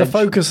the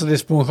focus of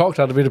this prawn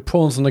cocktail to be the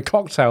prawns and the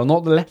cocktail,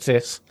 not the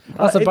lettuce.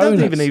 That's a bonus. It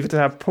doesn't even need to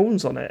have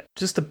prawns on it.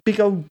 Just a big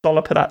old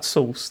dollop of that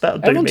sauce. That'll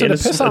do. Everyone took the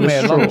piss out of me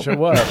at lunch at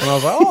work, and I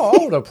was like, I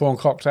want a prawn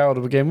cocktail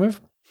to begin with.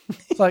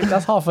 It's like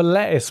that's half a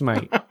lettuce,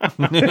 mate. I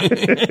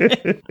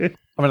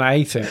mean, I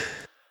ate it.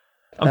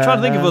 I'm trying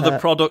to think of other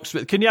products.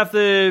 Can you have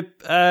the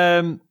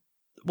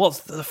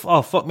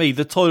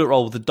the toilet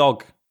roll with the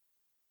dog?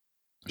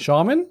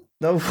 Charmin?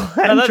 No,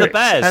 they're the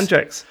bears.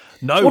 Andrex.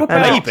 No,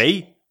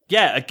 maybe.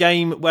 Yeah, a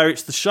game where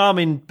it's the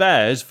Charmin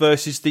bears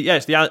versus the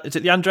is it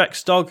the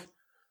Andrex dog?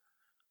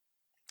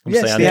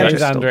 Yes, the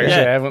Andrex.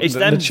 Yeah, it's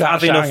them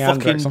having a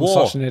fucking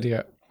war. I'm such an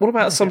idiot. What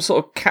about some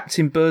sort of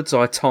Captain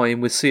Birdseye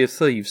tie-in with Sea of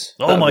Thieves?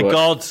 Oh my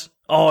god!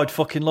 Oh, I'd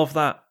fucking love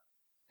that.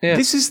 Yeah.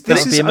 This is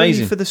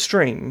only for the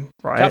stream,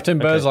 right? Captain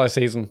Birdseye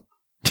season.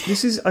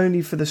 This is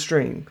only for the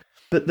stream.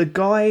 But the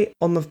guy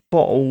on the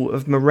bottle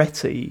of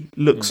Moretti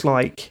looks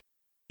like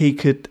he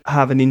could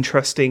have an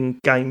interesting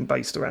game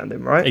based around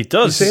him, right? He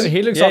does.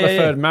 He looks like the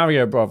third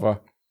Mario brother.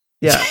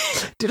 Yeah.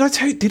 Did I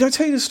tell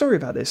you the story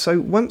about this? So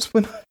once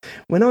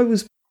when I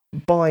was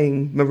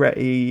buying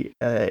Moretti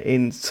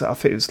in, I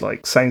think it was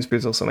like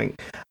Sainsbury's or something,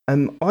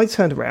 I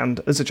turned around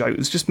as a joke. It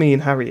was just me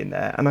and Harry in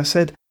there, and I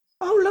said,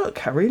 "Oh look,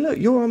 Harry, look,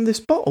 you're on this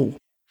bottle.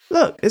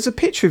 Look, there's a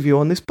picture of you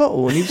on this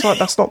bottle." And he was like,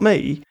 "That's not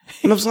me."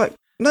 And I was like,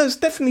 "No, it's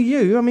definitely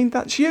you. I mean,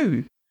 that's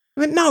you."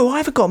 I went, "No, I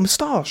haven't got a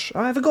moustache.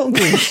 I haven't got a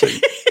green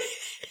suit."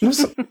 And I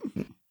was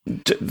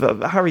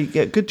like, "Harry,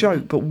 yeah, good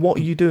joke, but what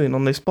are you doing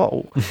on this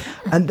bottle?"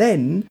 And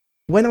then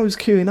when I was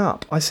queuing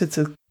up, I said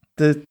to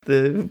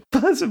the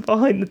person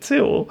behind the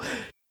till,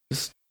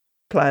 "Just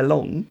play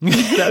along."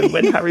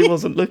 When Harry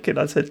wasn't looking,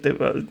 I said to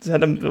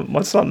him,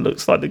 "My son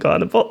looks like the guy in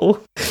the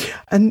bottle."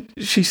 And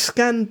she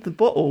scanned the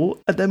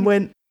bottle and then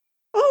went,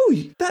 "Oh,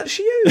 that's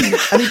you!"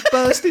 And he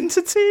burst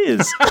into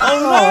tears.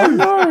 Oh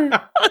no!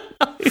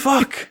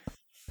 Fuck!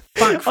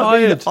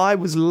 Backfired. I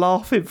was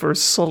laughing for a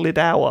solid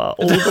hour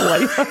all the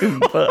way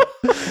home, but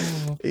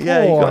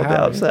yeah, he got a bit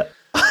upset.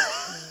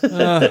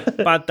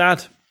 Bad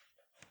dad.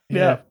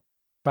 Yeah.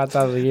 Bad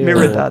dad of the year.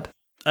 Mirror dad.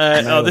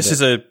 This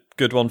is a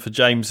good one for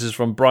James. This is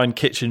from Brian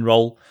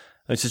Kitchenroll.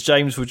 It says,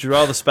 James, would you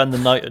rather spend the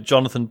night at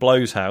Jonathan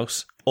Blow's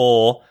house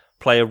or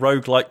play a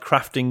roguelike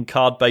crafting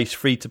card-based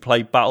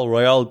free-to-play battle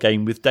royale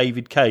game with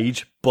David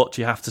Cage, but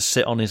you have to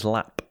sit on his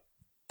lap?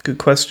 Good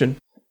question.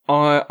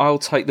 I'll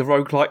take the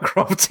roguelike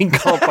crafting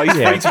card-based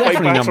free-to-play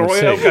battle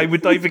royale game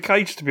with David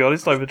Cage, to be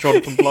honest, over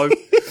Jonathan Blow.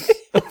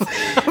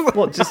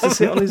 What, just to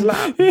sit on his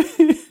lap?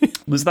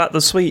 Was that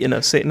the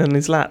sweetener, sitting on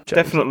his lap, James?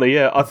 Definitely,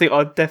 yeah. I think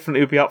I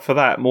definitely would be up for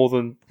that more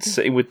than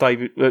sitting with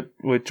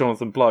with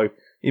Jonathan Blow.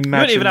 Imagine you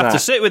wouldn't even have to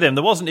sit with him.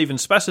 There wasn't even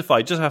specified.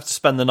 You just have to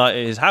spend the night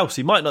at his house.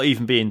 He might not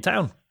even be in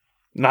town.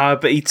 No,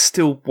 but he'd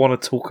still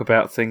want to talk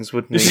about things,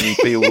 wouldn't he?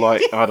 He'd be all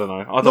like, I don't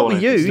know. I don't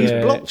want you. He's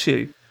blocked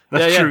you.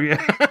 That's true,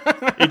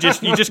 yeah. You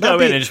just go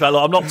in and just like,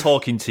 look, I'm not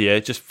talking to you.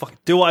 Just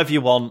do whatever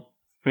you want.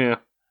 Yeah.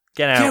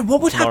 Get out. Yeah,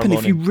 what would happen morning.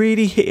 if you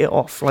really hit it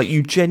off? Like,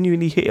 you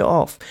genuinely hit it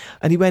off,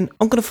 and he went,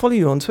 "I'm going to follow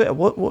you on Twitter.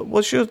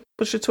 What's your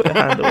Twitter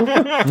handle?"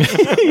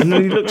 And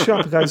then he looks you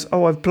up and goes,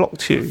 "Oh, I've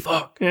blocked you."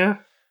 Fuck, yeah.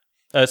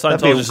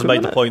 Scientologists has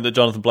made the point that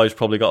Jonathan Blow's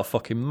probably got a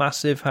fucking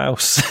massive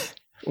house.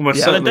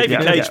 Almost and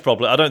David Cage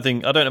probably. I don't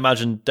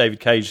imagine David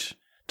Cage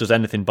does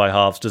anything by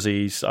halves, does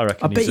he? I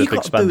reckon he's a big spender. I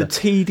bet you got to do a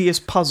tedious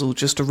puzzle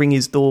just to ring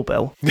his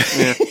doorbell.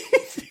 Yeah.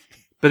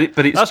 But it's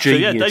that's genius. True,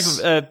 yeah.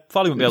 David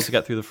Farley wouldn't be able to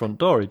get through the front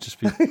door. He'd just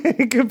be...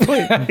 Good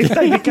point. It's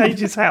David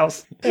Cage's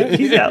house.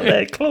 He's out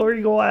there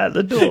clawing away at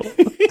the door.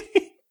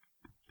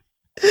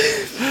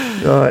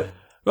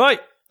 Right.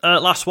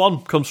 Last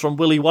one comes from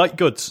Willie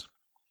Whitegoods.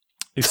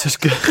 He says,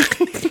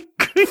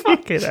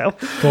 "Fucking hell.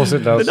 Of course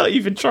it does. They're not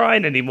even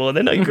trying anymore.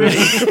 They're not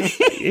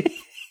greeting.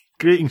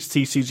 Greetings,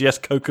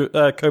 TCGS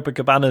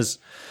Copacabanas.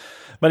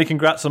 Many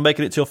congrats on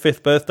making it to your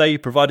 5th birthday. You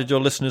provided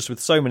your listeners with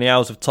so many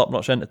hours of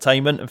top-notch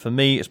entertainment, and for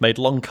me, it's made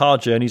long car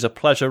journeys a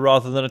pleasure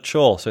rather than a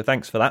chore, so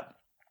thanks for that.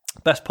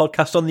 Best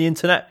podcast on the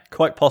internet?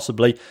 Quite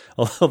possibly,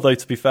 although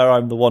to be fair,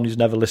 I'm the one who's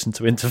never listened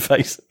to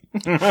Interface.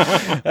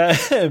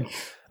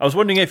 I was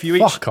wondering if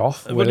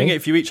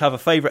you each have a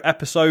favourite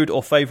episode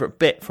or favourite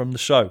bit from the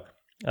show.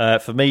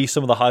 For me,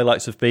 some of the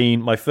highlights have been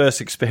my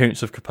first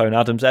experience of Capone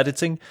Adams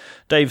editing,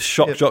 Dave's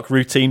shock jock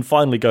routine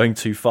finally going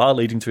too far,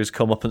 leading to his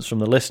comeuppance from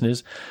the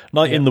listeners,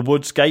 Night in the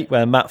Woods Gate,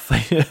 where Matt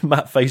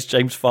faced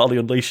James Farley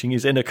unleashing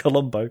his inner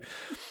Columbo,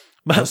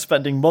 Matt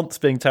spending months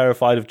being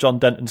terrified of John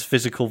Denton's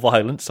physical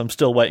violence. I'm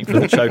still waiting for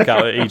the choke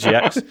out at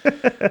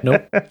EGX.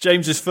 Nope.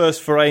 James's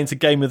first foray into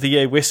Game of the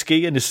Year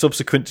whiskey and his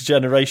subsequent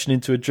degeneration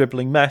into a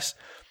dribbling mess,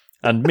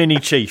 and Mini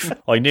Chief,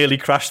 I nearly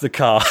crashed the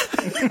car.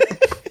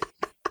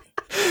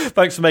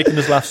 Thanks for making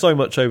us laugh so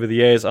much over the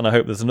years, and I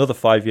hope there's another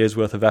 5 years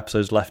worth of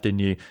episodes left in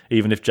you,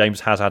 even if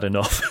James has had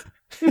enough.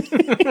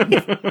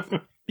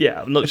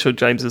 Yeah, I'm not sure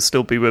James will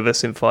still be with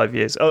us in 5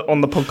 years.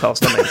 On the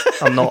podcast, I mean.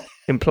 I'm not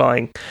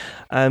implying.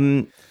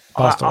 I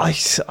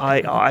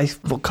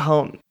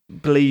can't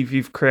believe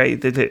you've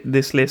created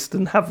this list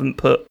and haven't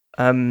put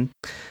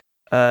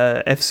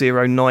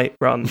F-Zero Night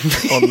Run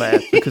on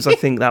there, because I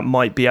think that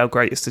might be our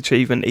greatest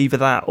achievement. Either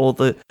that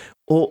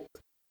or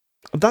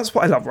that's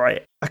what I love,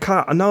 right?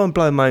 I know I'm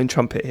blowing my own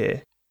trumpet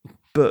here,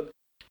 but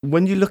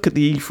when you look at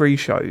the E3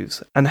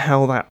 shows and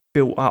how that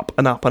built up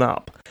and up and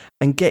up,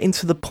 and getting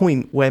to the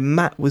point where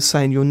Matt was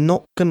saying, "You're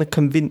not going to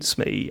convince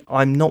me,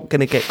 I'm not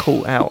going to get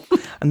caught out."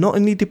 And not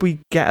only did we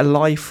get a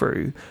lie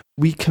through,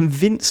 we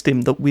convinced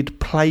him that we'd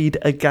played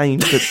a game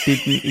that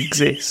didn't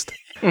exist.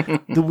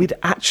 That we'd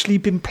actually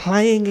been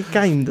playing a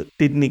game that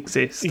didn't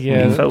exist.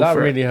 Yeah, that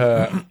really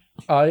hurt.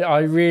 I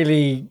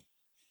really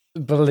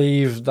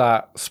believe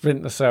that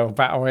Splinter Cell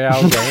Battle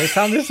Royale game. It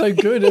sounded so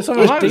good. There's so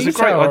much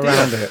detail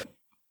around it.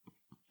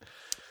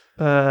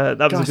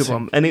 That was a good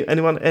one.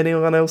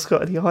 Anyone else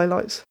got any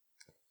highlights?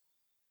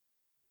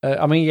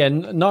 I mean, yeah,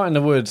 Night in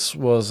the Woods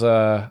was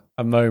a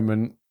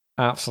moment.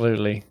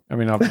 Absolutely. I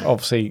mean,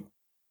 obviously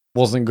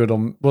wasn't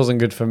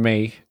good for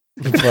me,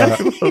 but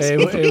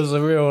it was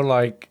a real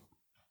like,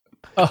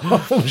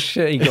 oh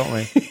shit, he got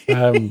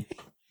me.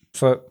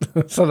 So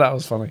that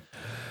was funny.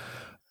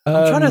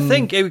 I'm trying to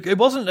think. It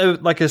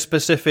wasn't like a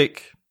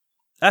specific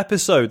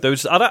episode. There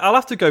was. I'll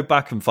have to go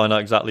back and find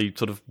out exactly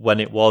sort of when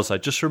it was. I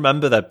just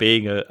remember there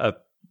being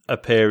a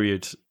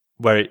period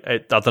where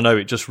it I don't know.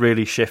 It just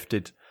really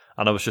shifted.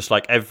 And I was just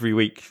like, every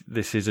week,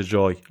 this is a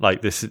joy.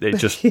 Like this, it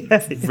just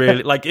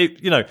really like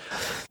it. You know,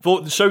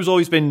 the show's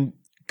always been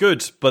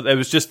good, but there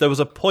was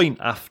a point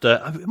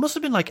after. It must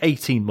have been like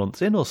 18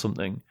 months in or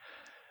something,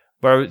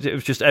 where it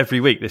was just every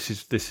week. This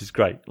is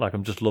great. Like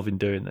I'm just loving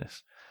doing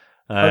this.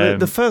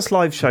 The first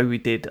live show we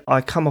did, I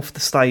come off the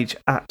stage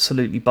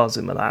absolutely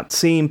buzzing with that.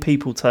 Seeing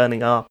people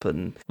turning up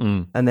and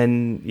then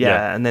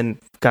and then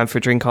going for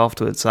a drink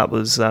afterwards. That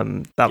was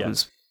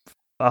was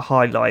a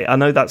highlight. I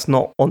know that's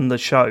not on the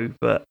show,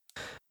 but.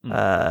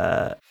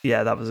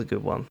 That was a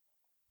good one.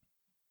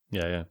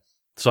 Yeah.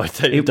 So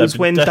it was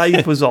when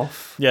Dave was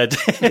off. Yeah,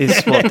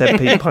 is what Dead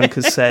Pete Punk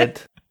has said.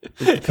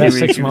 Best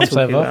 6 months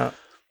ever.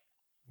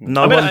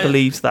 No one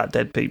believes that,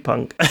 Dead Pete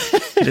Punk.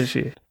 Does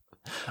you?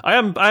 I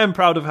am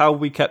proud of how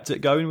we kept it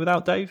going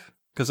without Dave,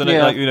 because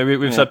like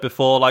we've said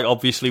before, like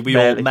obviously we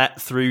all met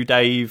through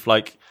Dave,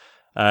 like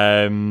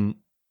so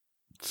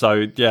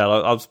yeah,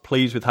 I was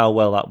pleased with how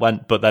well that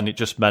went, but then it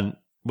just meant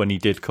when he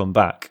did come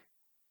back.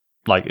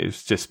 Like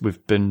it's just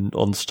we've been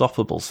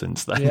unstoppable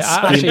since then. Yeah,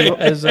 so. Actually,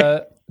 as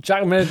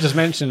Jack Miller just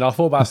mentioned, I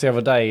thought about this the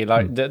other day,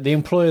 like the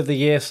Employee of the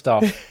Year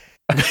stuff.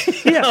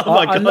 Yeah, oh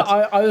my God.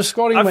 I was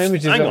scrolling my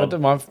images,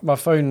 my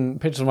phone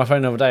pictures on my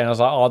phone the other day, and I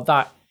was like, oh,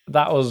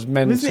 that was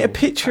mental. Wasn't it a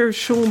picture of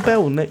Sean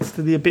Bell next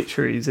to the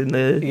obituaries in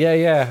the?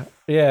 Yeah.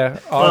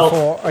 I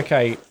thought,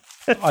 okay,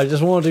 I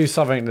just want to do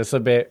something that's a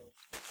bit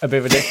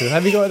ridiculous.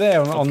 Have you got it there?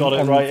 I've got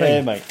it right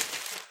here, mate.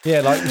 Yeah,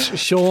 like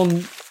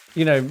Sean,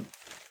 you know.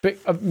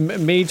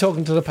 Me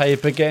talking to the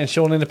paper, getting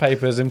Sean in the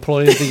paper as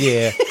Employee of the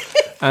Year,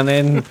 and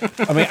then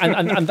I mean,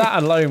 and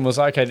that alone was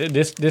like, okay.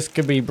 This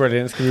could be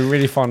brilliant. This could be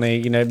really funny.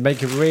 You know,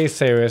 make it really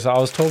serious. I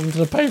was talking to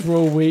the paper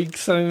all week,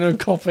 sending them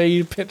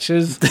copy,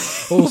 pictures,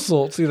 all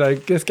sorts. You know,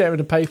 just get him in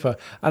the paper.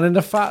 And then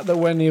the fact that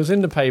when he was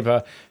in the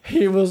paper,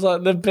 he was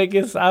like the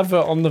biggest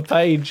advert on the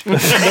page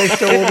next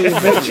to all the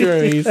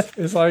obituaries.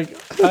 It's like,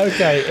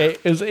 okay,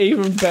 it was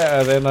even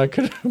better than I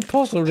could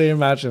possibly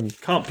imagine.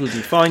 Can't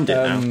bloody find it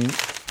now.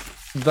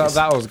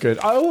 That was good.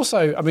 I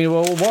also,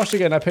 watching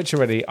again that picture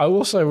ready, I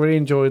also really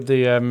enjoyed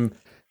the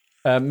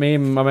me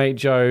and my mate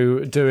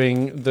Joe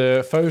doing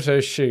the photo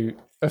shoot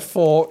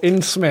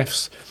in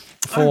Smiths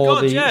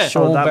for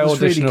Sean Bell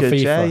edition of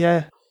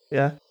FIFA.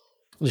 Yeah.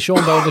 The Sean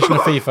Bell edition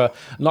of FIFA.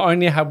 Not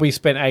only have we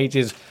spent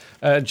ages,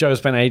 Joe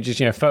spent ages,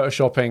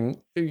 photoshopping,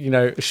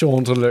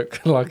 Sean to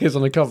look like he's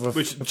on the cover of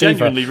which FIFA.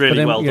 genuinely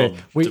really well done.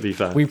 To be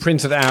fair, we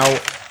printed it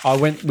out.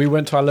 We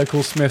went to our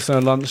local Smiths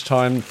at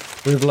lunchtime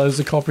with loads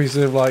of copies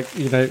of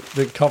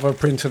the cover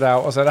printed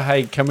out. I said,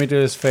 hey, can we do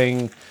this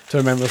thing to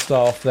remember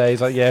Staff Day?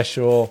 He's like, yeah,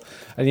 sure.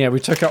 And we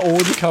took out all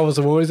the covers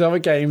of all these other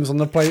games on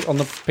the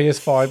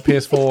PS5,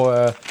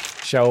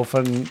 PS4 shelf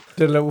and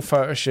did a little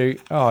photo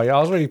shoot. Oh yeah, I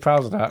was really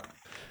proud of that.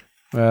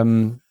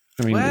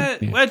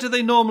 Where do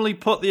they normally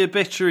put the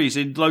obituaries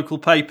in local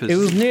papers? It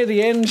was near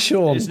the end,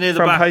 Sean. It's near the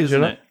back,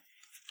 isn't it?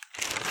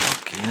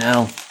 Fucking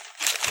hell.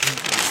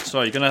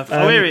 Sorry, you're going to have...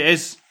 Oh, here it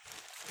is.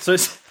 So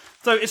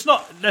it's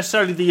not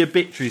necessarily the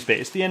obituaries bit,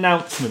 it's the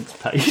announcements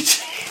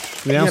page.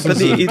 But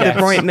they're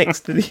right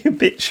next to the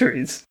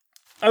obituaries.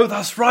 Oh,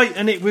 that's right.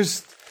 And it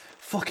was...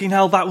 Fucking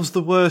hell, that was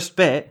the worst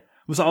bit.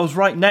 I was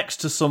right next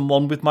to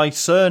someone with my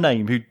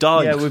surname who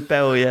died. Yeah, with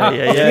Bell,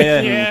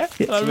 yeah.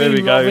 So there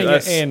we go.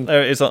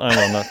 There it is.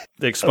 Hang on,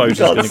 the exposure's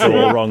going to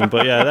go all wrong.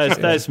 But yeah,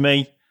 there's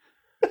me.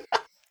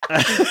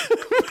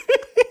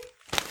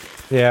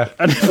 Yeah,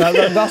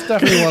 that's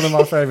definitely one of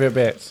my favourite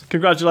bits.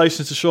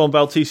 Congratulations to Sean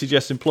Bell,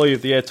 TCGS Employee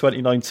of the Year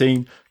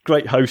 2019.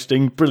 Great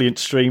hosting, brilliant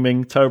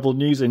streaming, terrible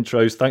news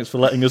intros. Thanks for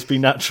letting us be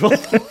natural.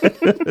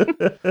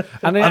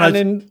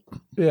 and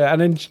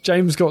then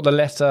James got the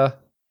letter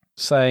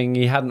saying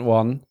he hadn't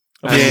won.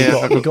 He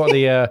got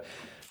the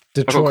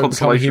Detroit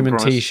Become Human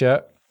prize.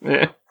 T-shirt.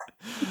 Yeah.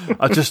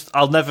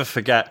 I'll never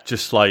forget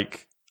just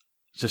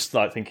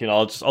thinking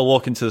I'll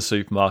walk into the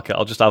supermarket,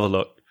 I'll just have a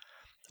look,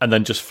 and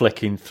then just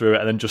flicking through it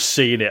and then just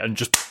seeing it and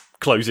just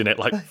closing it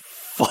like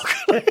fuck.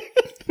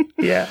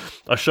 Yeah.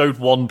 I showed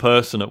one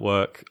person at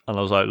work and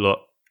I was like,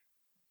 look,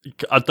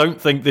 I don't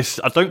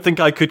think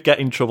I could get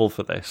in trouble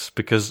for this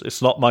because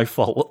it's not my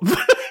fault.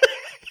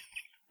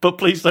 But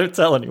please don't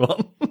tell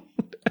anyone.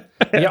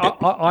 Yeah,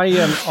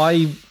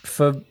 I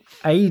for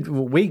 8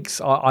 weeks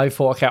I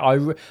thought, okay,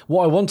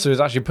 what I want to do is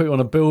actually put it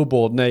on a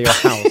billboard near your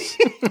house.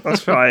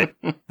 That's right.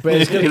 But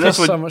it's going to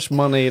cost so much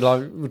money,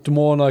 like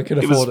more than I could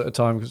afford at the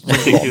time. Because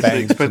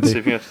it's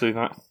expensive, you have to do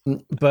that.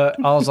 But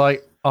I was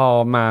like,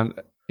 oh man,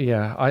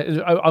 Yeah,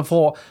 I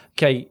thought,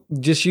 okay,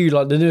 just you,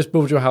 like the newest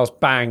build your house,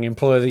 bang,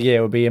 employee of the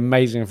year would be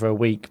amazing for a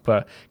week,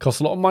 but it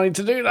costs a lot of money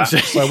to do that.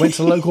 So I went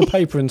to the local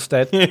paper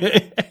instead.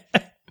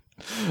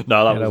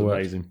 No, that was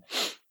amazing.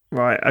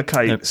 Right,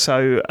 okay. Yep.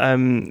 So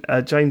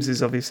James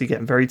is obviously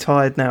getting very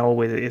tired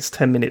now. It's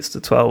 10 minutes to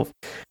 12.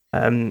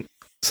 So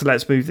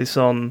let's move this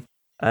on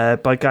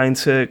by going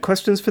to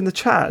questions from the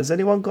chat. Has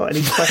anyone got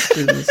any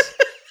questions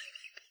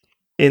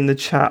in the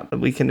chat that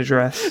we can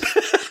address?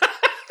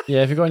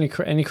 Yeah, if you've got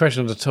any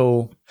questions at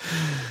all,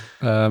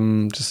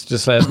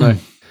 just let us know.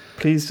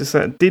 Please just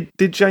did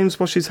James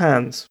wash his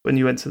hands when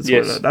you went to the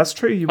toilet? Yes. That's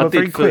true. You were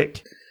very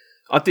quick.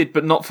 I did,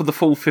 but not for the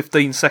full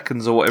 15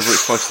 seconds or whatever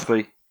it's supposed to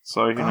be.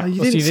 So you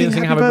didn't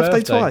sing Happy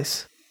Birthday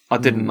twice? I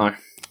didn't know.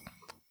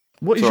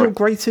 What is your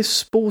greatest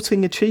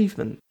sporting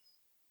achievement?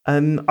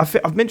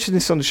 I've mentioned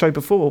this on the show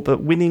before,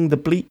 but winning the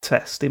bleep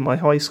test in my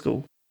high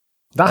school.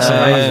 That's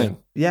amazing.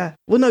 Yeah.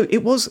 Well, no,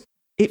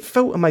 it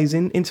felt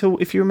amazing until,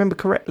 if you remember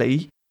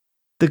correctly,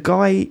 the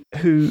guy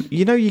who,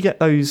 you get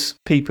those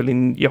people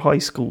in your high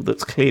school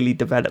that's clearly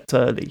developed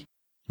early.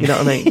 You know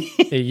what I mean?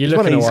 Yeah, you're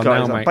looking at one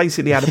guys now, mate.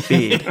 Basically had a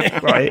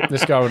beard, right?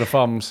 This guy with the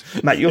thumbs.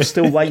 Matt, you're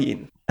still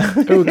waiting.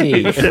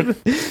 Okay.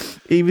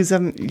 He was,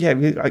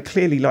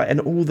 clearly and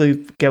all the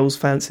girls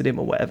fancied him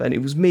or whatever, and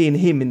it was me and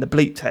him in the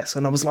bleep test,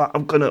 and I was like,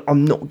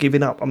 I'm not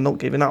giving up.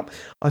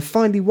 I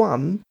finally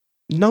won.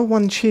 No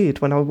one cheered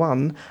when I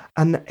won,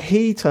 and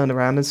he turned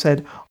around and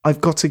said,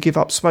 I've got to give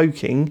up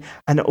smoking,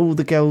 and all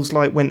the girls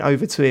went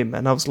over to him,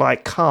 and I was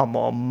like, come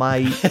on,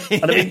 mate.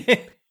 And I mean,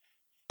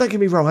 don't get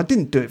me wrong, I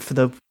didn't do it for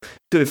the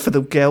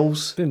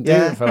girls. Didn't do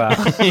it for that.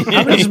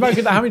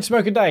 How many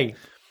smoke a day?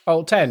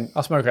 Oh, 10.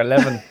 I smoke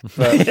 11.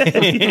 But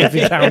if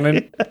you're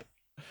counting.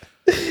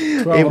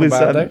 It was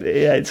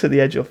it took the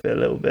edge off it a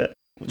little bit.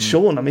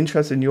 Sean, I'm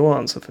interested in your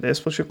answer for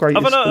this. What's your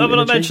greatest? Have I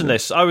not mentioned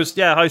this? I was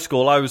high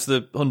school. I was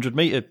the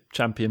 100-meter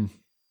champion.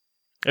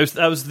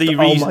 That was the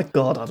reason. Oh my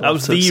god! That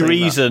was the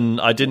reason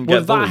I didn't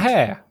get bullied. With that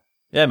hair?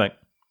 Yeah, mate.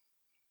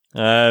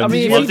 I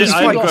mean, I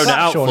hadn't grown it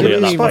out fully.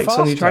 Did you have spikes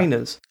on your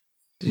trainers?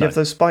 Did you have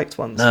those spiked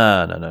ones?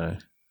 No.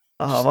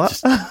 Oh,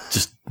 what?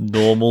 Just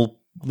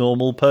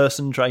normal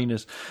person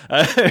trainers.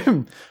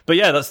 But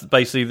yeah, that's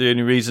basically the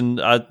only reason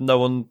no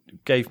one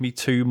gave me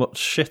too much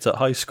shit at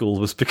high school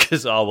was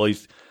because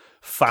he's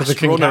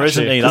fast runner,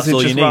 isn't he? That's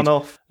all you need. Run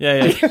off.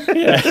 Yeah.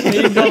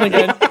 He's gone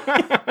again.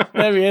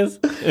 There he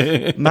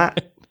is.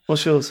 Matt,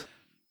 what's yours?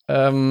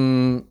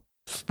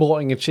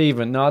 Sporting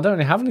achievement. No, I don't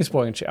really have any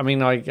sporting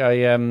achievement. I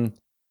mean,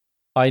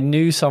 I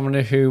knew someone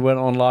who went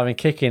on Live and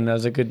Kicking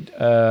as a good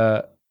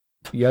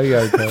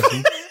yo-yo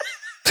person.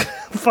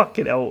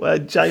 Fucking hell,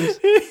 James.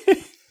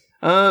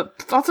 I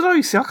don't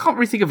know. See, I can't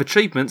really think of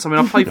achievements. I mean,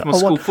 I played for my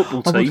school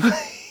football team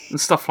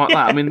and stuff like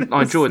that. I mean,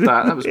 I enjoyed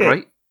that. That was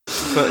great.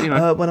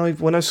 But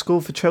when I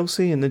scored for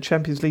Chelsea in the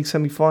Champions League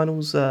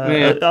semi-finals,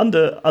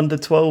 under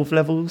 12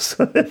 levels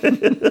in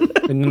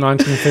the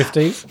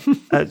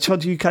 1950s.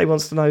 Chod UK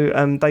wants to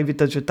know, David,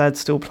 does your dad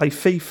still play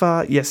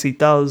FIFA? Yes, he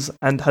does.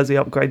 And has he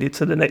upgraded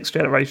to the next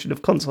generation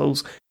of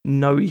consoles?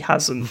 No, he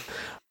hasn't.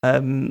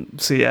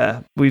 So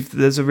yeah,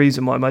 there's a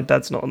reason why my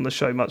dad's not on the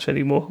show much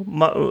anymore.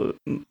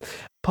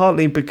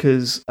 Partly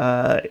because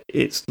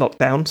it's locked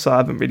down, so I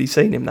haven't really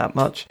seen him that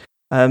much.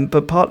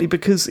 But partly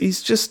because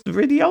he's just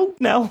really old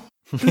now.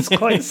 It's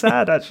quite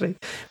sad, actually.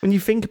 When you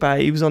think about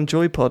it, he was on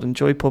Joypod, and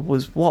Joypod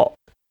was what?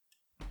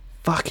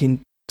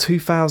 Fucking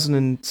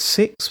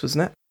 2006,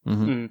 wasn't it?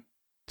 Mm-hmm. Do you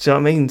know what I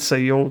mean? So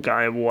you're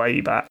going way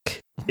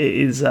back. It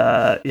is,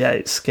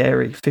 it's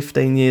scary.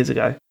 15 years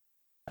ago.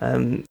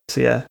 So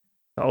yeah,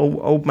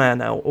 old man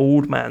now,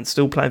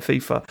 still playing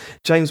FIFA.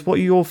 James, what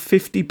are your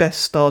 50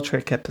 best Star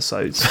Trek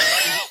episodes?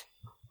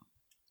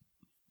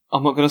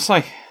 I'm not going to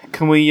say.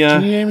 Can we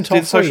Can you name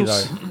top three,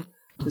 though?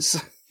 Can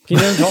you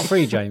name top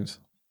three, James?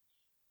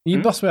 You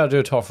must be able to do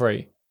a top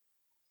three.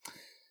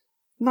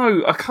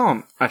 No, I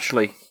can't,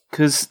 actually.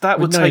 Because that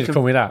would take...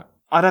 Call me that.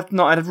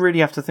 I'd really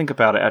have to think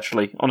about it,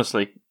 actually,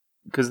 honestly.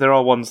 Because there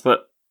are ones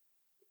that...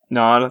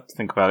 No, I'd have to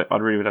think about it. I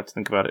really would have to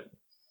think about it.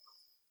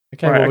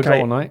 Okay, we've got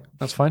all night.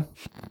 That's fine.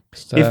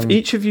 So, if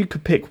each of you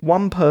could pick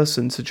one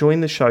person to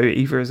join the show,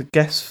 either as a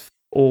guest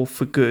or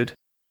for good,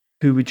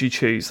 who would you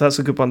choose? That's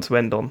a good one to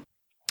end on.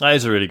 That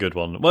is a really good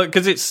one. Well,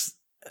 because it's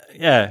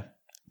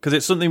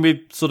something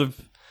we've sort of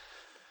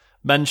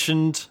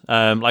mentioned.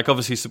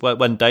 Obviously,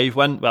 when Dave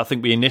went, I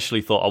think we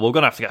initially thought, we're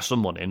going to have to get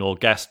someone in, or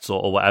guests,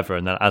 or whatever.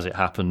 And then as it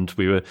happened,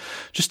 we were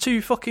just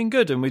too fucking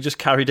good, and we just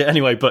carried it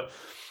anyway. But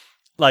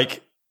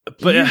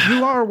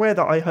you are aware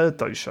that I heard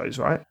those shows,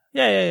 right?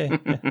 Yeah.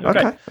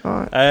 Okay, all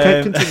right.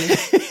 Okay, continue.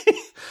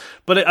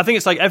 But I think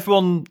it's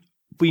everyone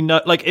we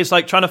know. It's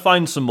like trying to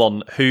find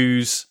someone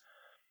who's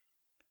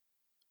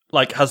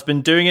has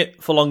been doing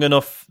it for long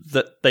enough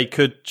that they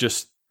could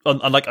just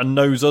and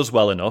knows us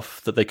well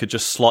enough that they could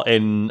just slot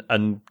in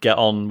and get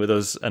on with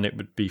us and it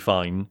would be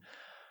fine.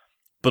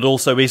 But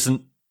also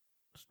isn't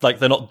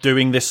they're not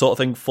doing this sort of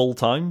thing full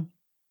time.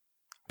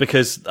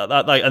 because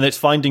and it's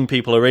finding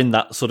people who are in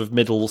that sort of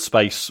middle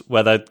space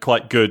where they're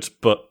quite good,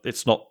 but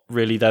it's not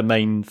really their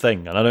main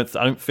thing. And I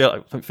don't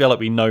feel like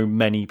we know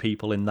many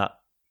people in that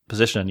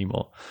position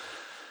anymore.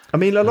 I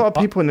mean, a lot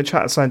of people in the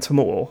chat are saying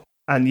Timur,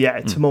 and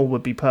Timur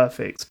would be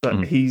perfect.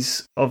 But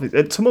he's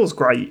obviously Timur's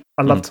great.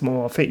 I love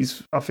Timur. I think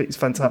he's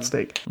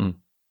fantastic.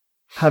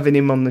 Having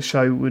him on the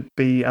show would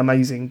be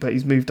amazing. But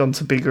he's moved on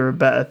to bigger and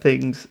better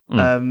things.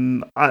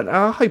 And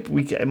I hope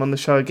we get him on the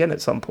show again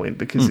at some point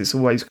because it's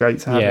always great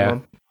to have him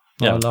on.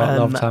 Yeah, I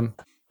love Tim.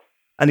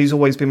 And he's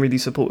always been really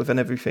supportive and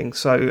everything.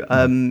 So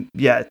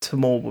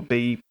Timur would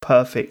be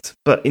perfect.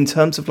 But in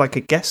terms of like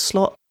a guest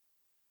slot,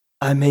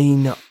 I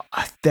mean,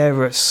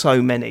 there are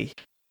so many.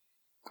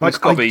 It's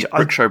got to be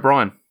Rich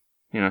O'Brien,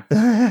 you know.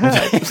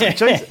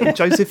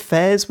 Joseph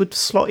Fares would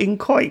slot in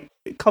quite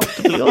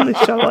comfortably on this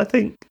show, I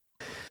think.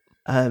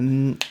 I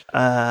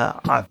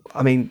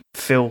mean,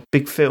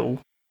 Big Phil.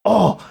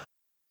 Oh,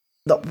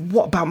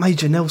 what about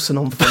Major Nelson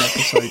on for an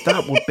episode?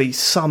 That would be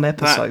some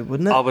episode,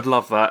 wouldn't it? I would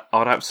love that. I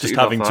would absolutely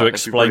just having love to that.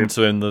 explain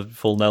to him the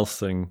full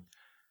Nelson thing.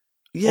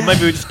 Yeah. Or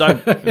maybe we just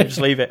don't. We just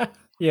leave it.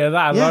 Yeah,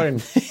 that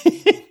alone.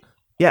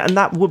 Yeah, and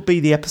that would be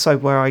the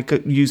episode where I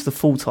use the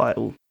full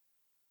title.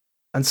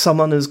 And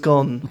someone has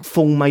gone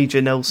full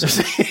Major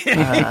Nelson.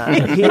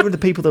 Here are the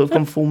people that have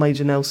gone full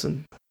Major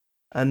Nelson.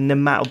 And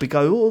then Matt will be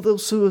they'll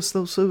sue us.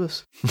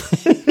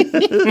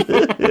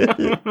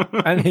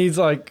 And he's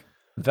like,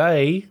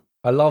 I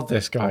love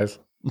this, guys.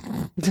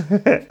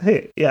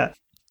 Yeah.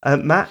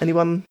 Matt,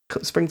 anyone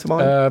spring to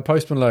mind?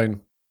 Post Malone.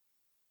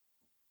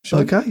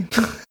 Okay.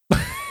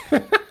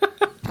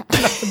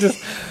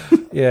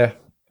 Yeah.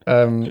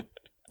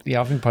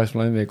 I think Post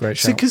Malone would be a great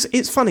show. Because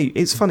it's funny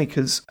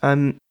because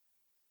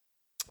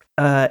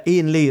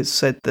Ian Lee has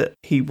said that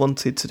he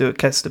wanted to do a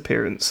guest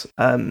appearance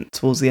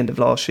towards the end of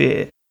last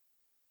year,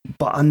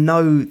 but I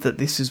know that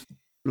this is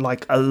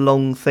like a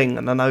long thing,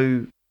 and I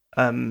know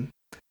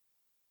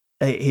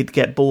he'd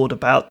get bored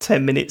about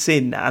 10 minutes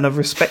in, and I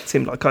respect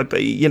him. Like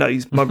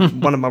he's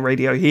one of my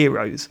radio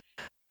heroes,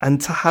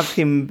 and to have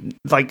him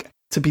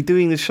to be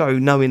doing the show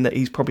knowing that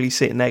he's probably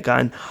sitting there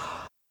going,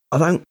 I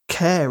don't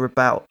care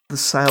about the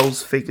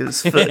sales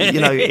figures, for,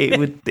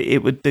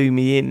 it would do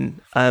me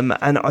in. And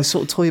I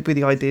sort of toyed with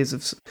the ideas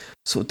of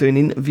sort of doing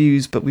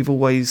interviews, but we've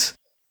always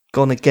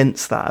gone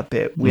against that a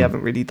bit. We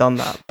haven't really done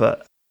that,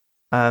 but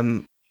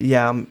I'm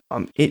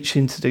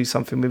itching to do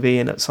something with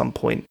Ian at some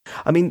point.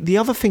 I mean, the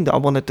other thing that I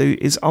want to do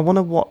is I want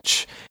to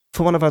watch,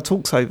 for one of our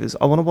talksovers,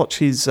 I want to watch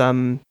his,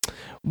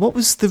 what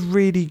was the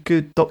really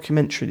good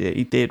documentary that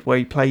he did where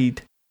he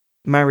played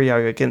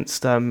Mario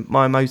against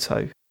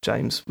Miyamoto?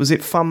 James, was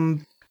it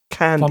Thumb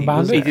Candy?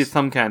 He did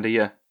Thumb Candy,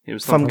 yeah. It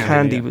was Thumb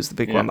Candy was the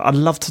big one. I'd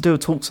love to do a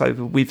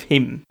talksover with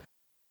him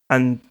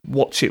and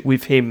watch it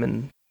with him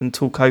and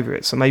talk over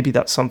it. So maybe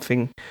that's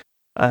something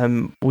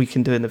we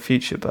can do in the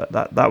future, but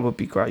that would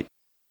be great.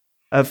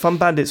 Fun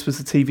Bandits was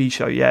the TV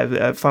show,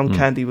 yeah. Thumb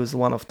Candy was the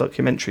one-off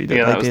documentary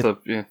that they did.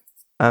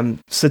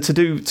 So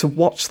to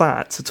watch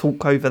that, to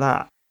talk over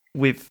that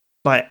with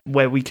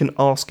where we can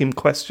ask him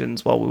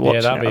questions while we're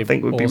watching it, I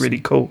think would be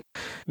really cool.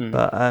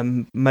 But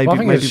maybe, I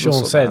think maybe as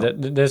Sean said,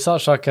 that there's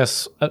such like a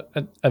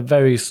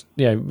very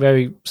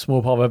very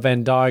small part of a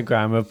Venn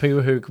diagram of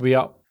people who could be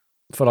up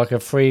for like a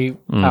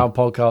 3-hour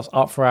podcast,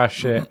 up for our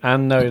shit,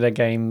 and know their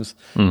games,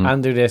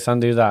 and do this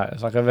and do that.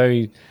 It's like a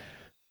very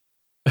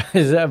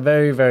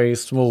very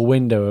small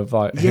window of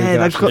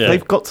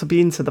they've got to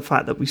be into the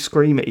fact that we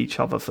scream at each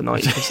other for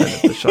 90%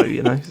 of the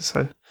show,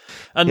 so.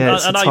 And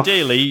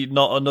ideally,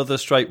 not another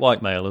straight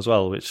white male as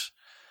well, which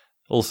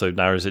also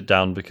narrows it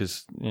down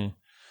because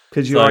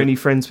you're only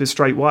friends with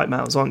straight white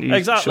males, aren't you?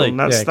 Exactly. Sean?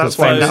 That's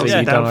why now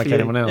you don't like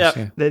anyone else.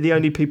 Yeah. They're the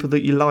only people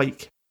that you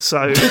like.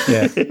 So you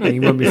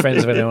wouldn't be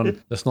friends with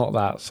anyone that's not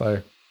that.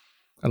 So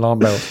alarm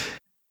bells.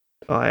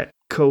 All right,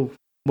 cool.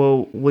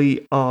 Well,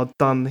 we are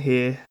done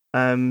here.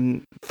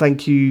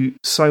 Thank you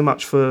so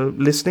much for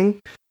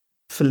listening,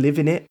 for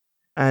living it.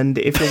 And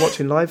if you're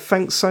watching live,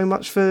 thanks so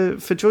much for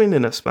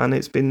joining us, man.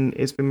 It's been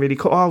really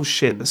cool. Oh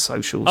shit, the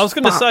socials. I was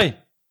going to say,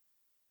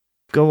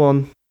 go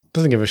on.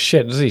 Doesn't give a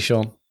shit, does he,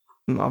 Sean?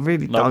 I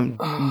really don't.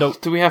 No.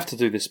 Do we have to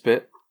do this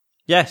bit?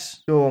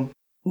 Yes. Go on.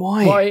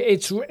 Why? Well,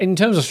 it's in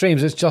terms of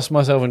streams, it's just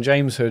myself and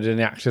James who are doing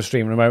the active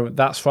stream at the moment.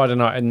 That's Friday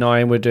night at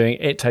 9. We're doing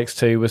It Takes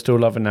Two. We're still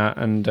loving that,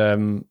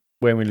 and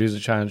when we lose a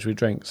challenge, we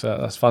drink. So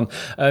that's fun.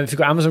 If you've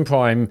got Amazon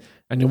Prime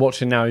and you're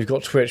watching now, you've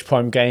got Twitch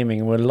Prime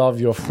Gaming, and we'd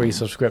love your free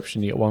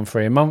subscription. You get one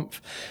free a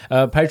month.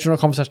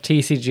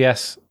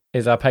 Patreon.com/TCGS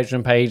is our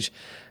Patreon page.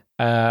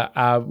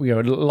 Our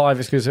live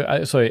exclusive,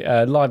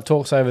 live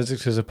talksovers,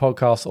 exclusive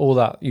podcasts, all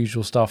that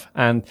usual stuff.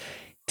 And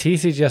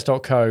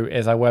tcgs.co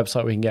is our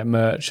website where you can get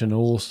merch and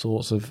all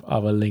sorts of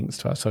other links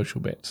to our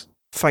social bits.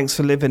 Thanks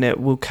for living it.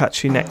 We'll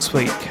catch you next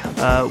week.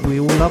 We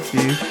all love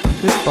you.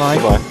 Goodbye.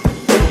 Bye.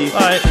 Thank you.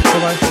 Bye.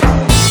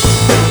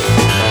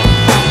 Bye.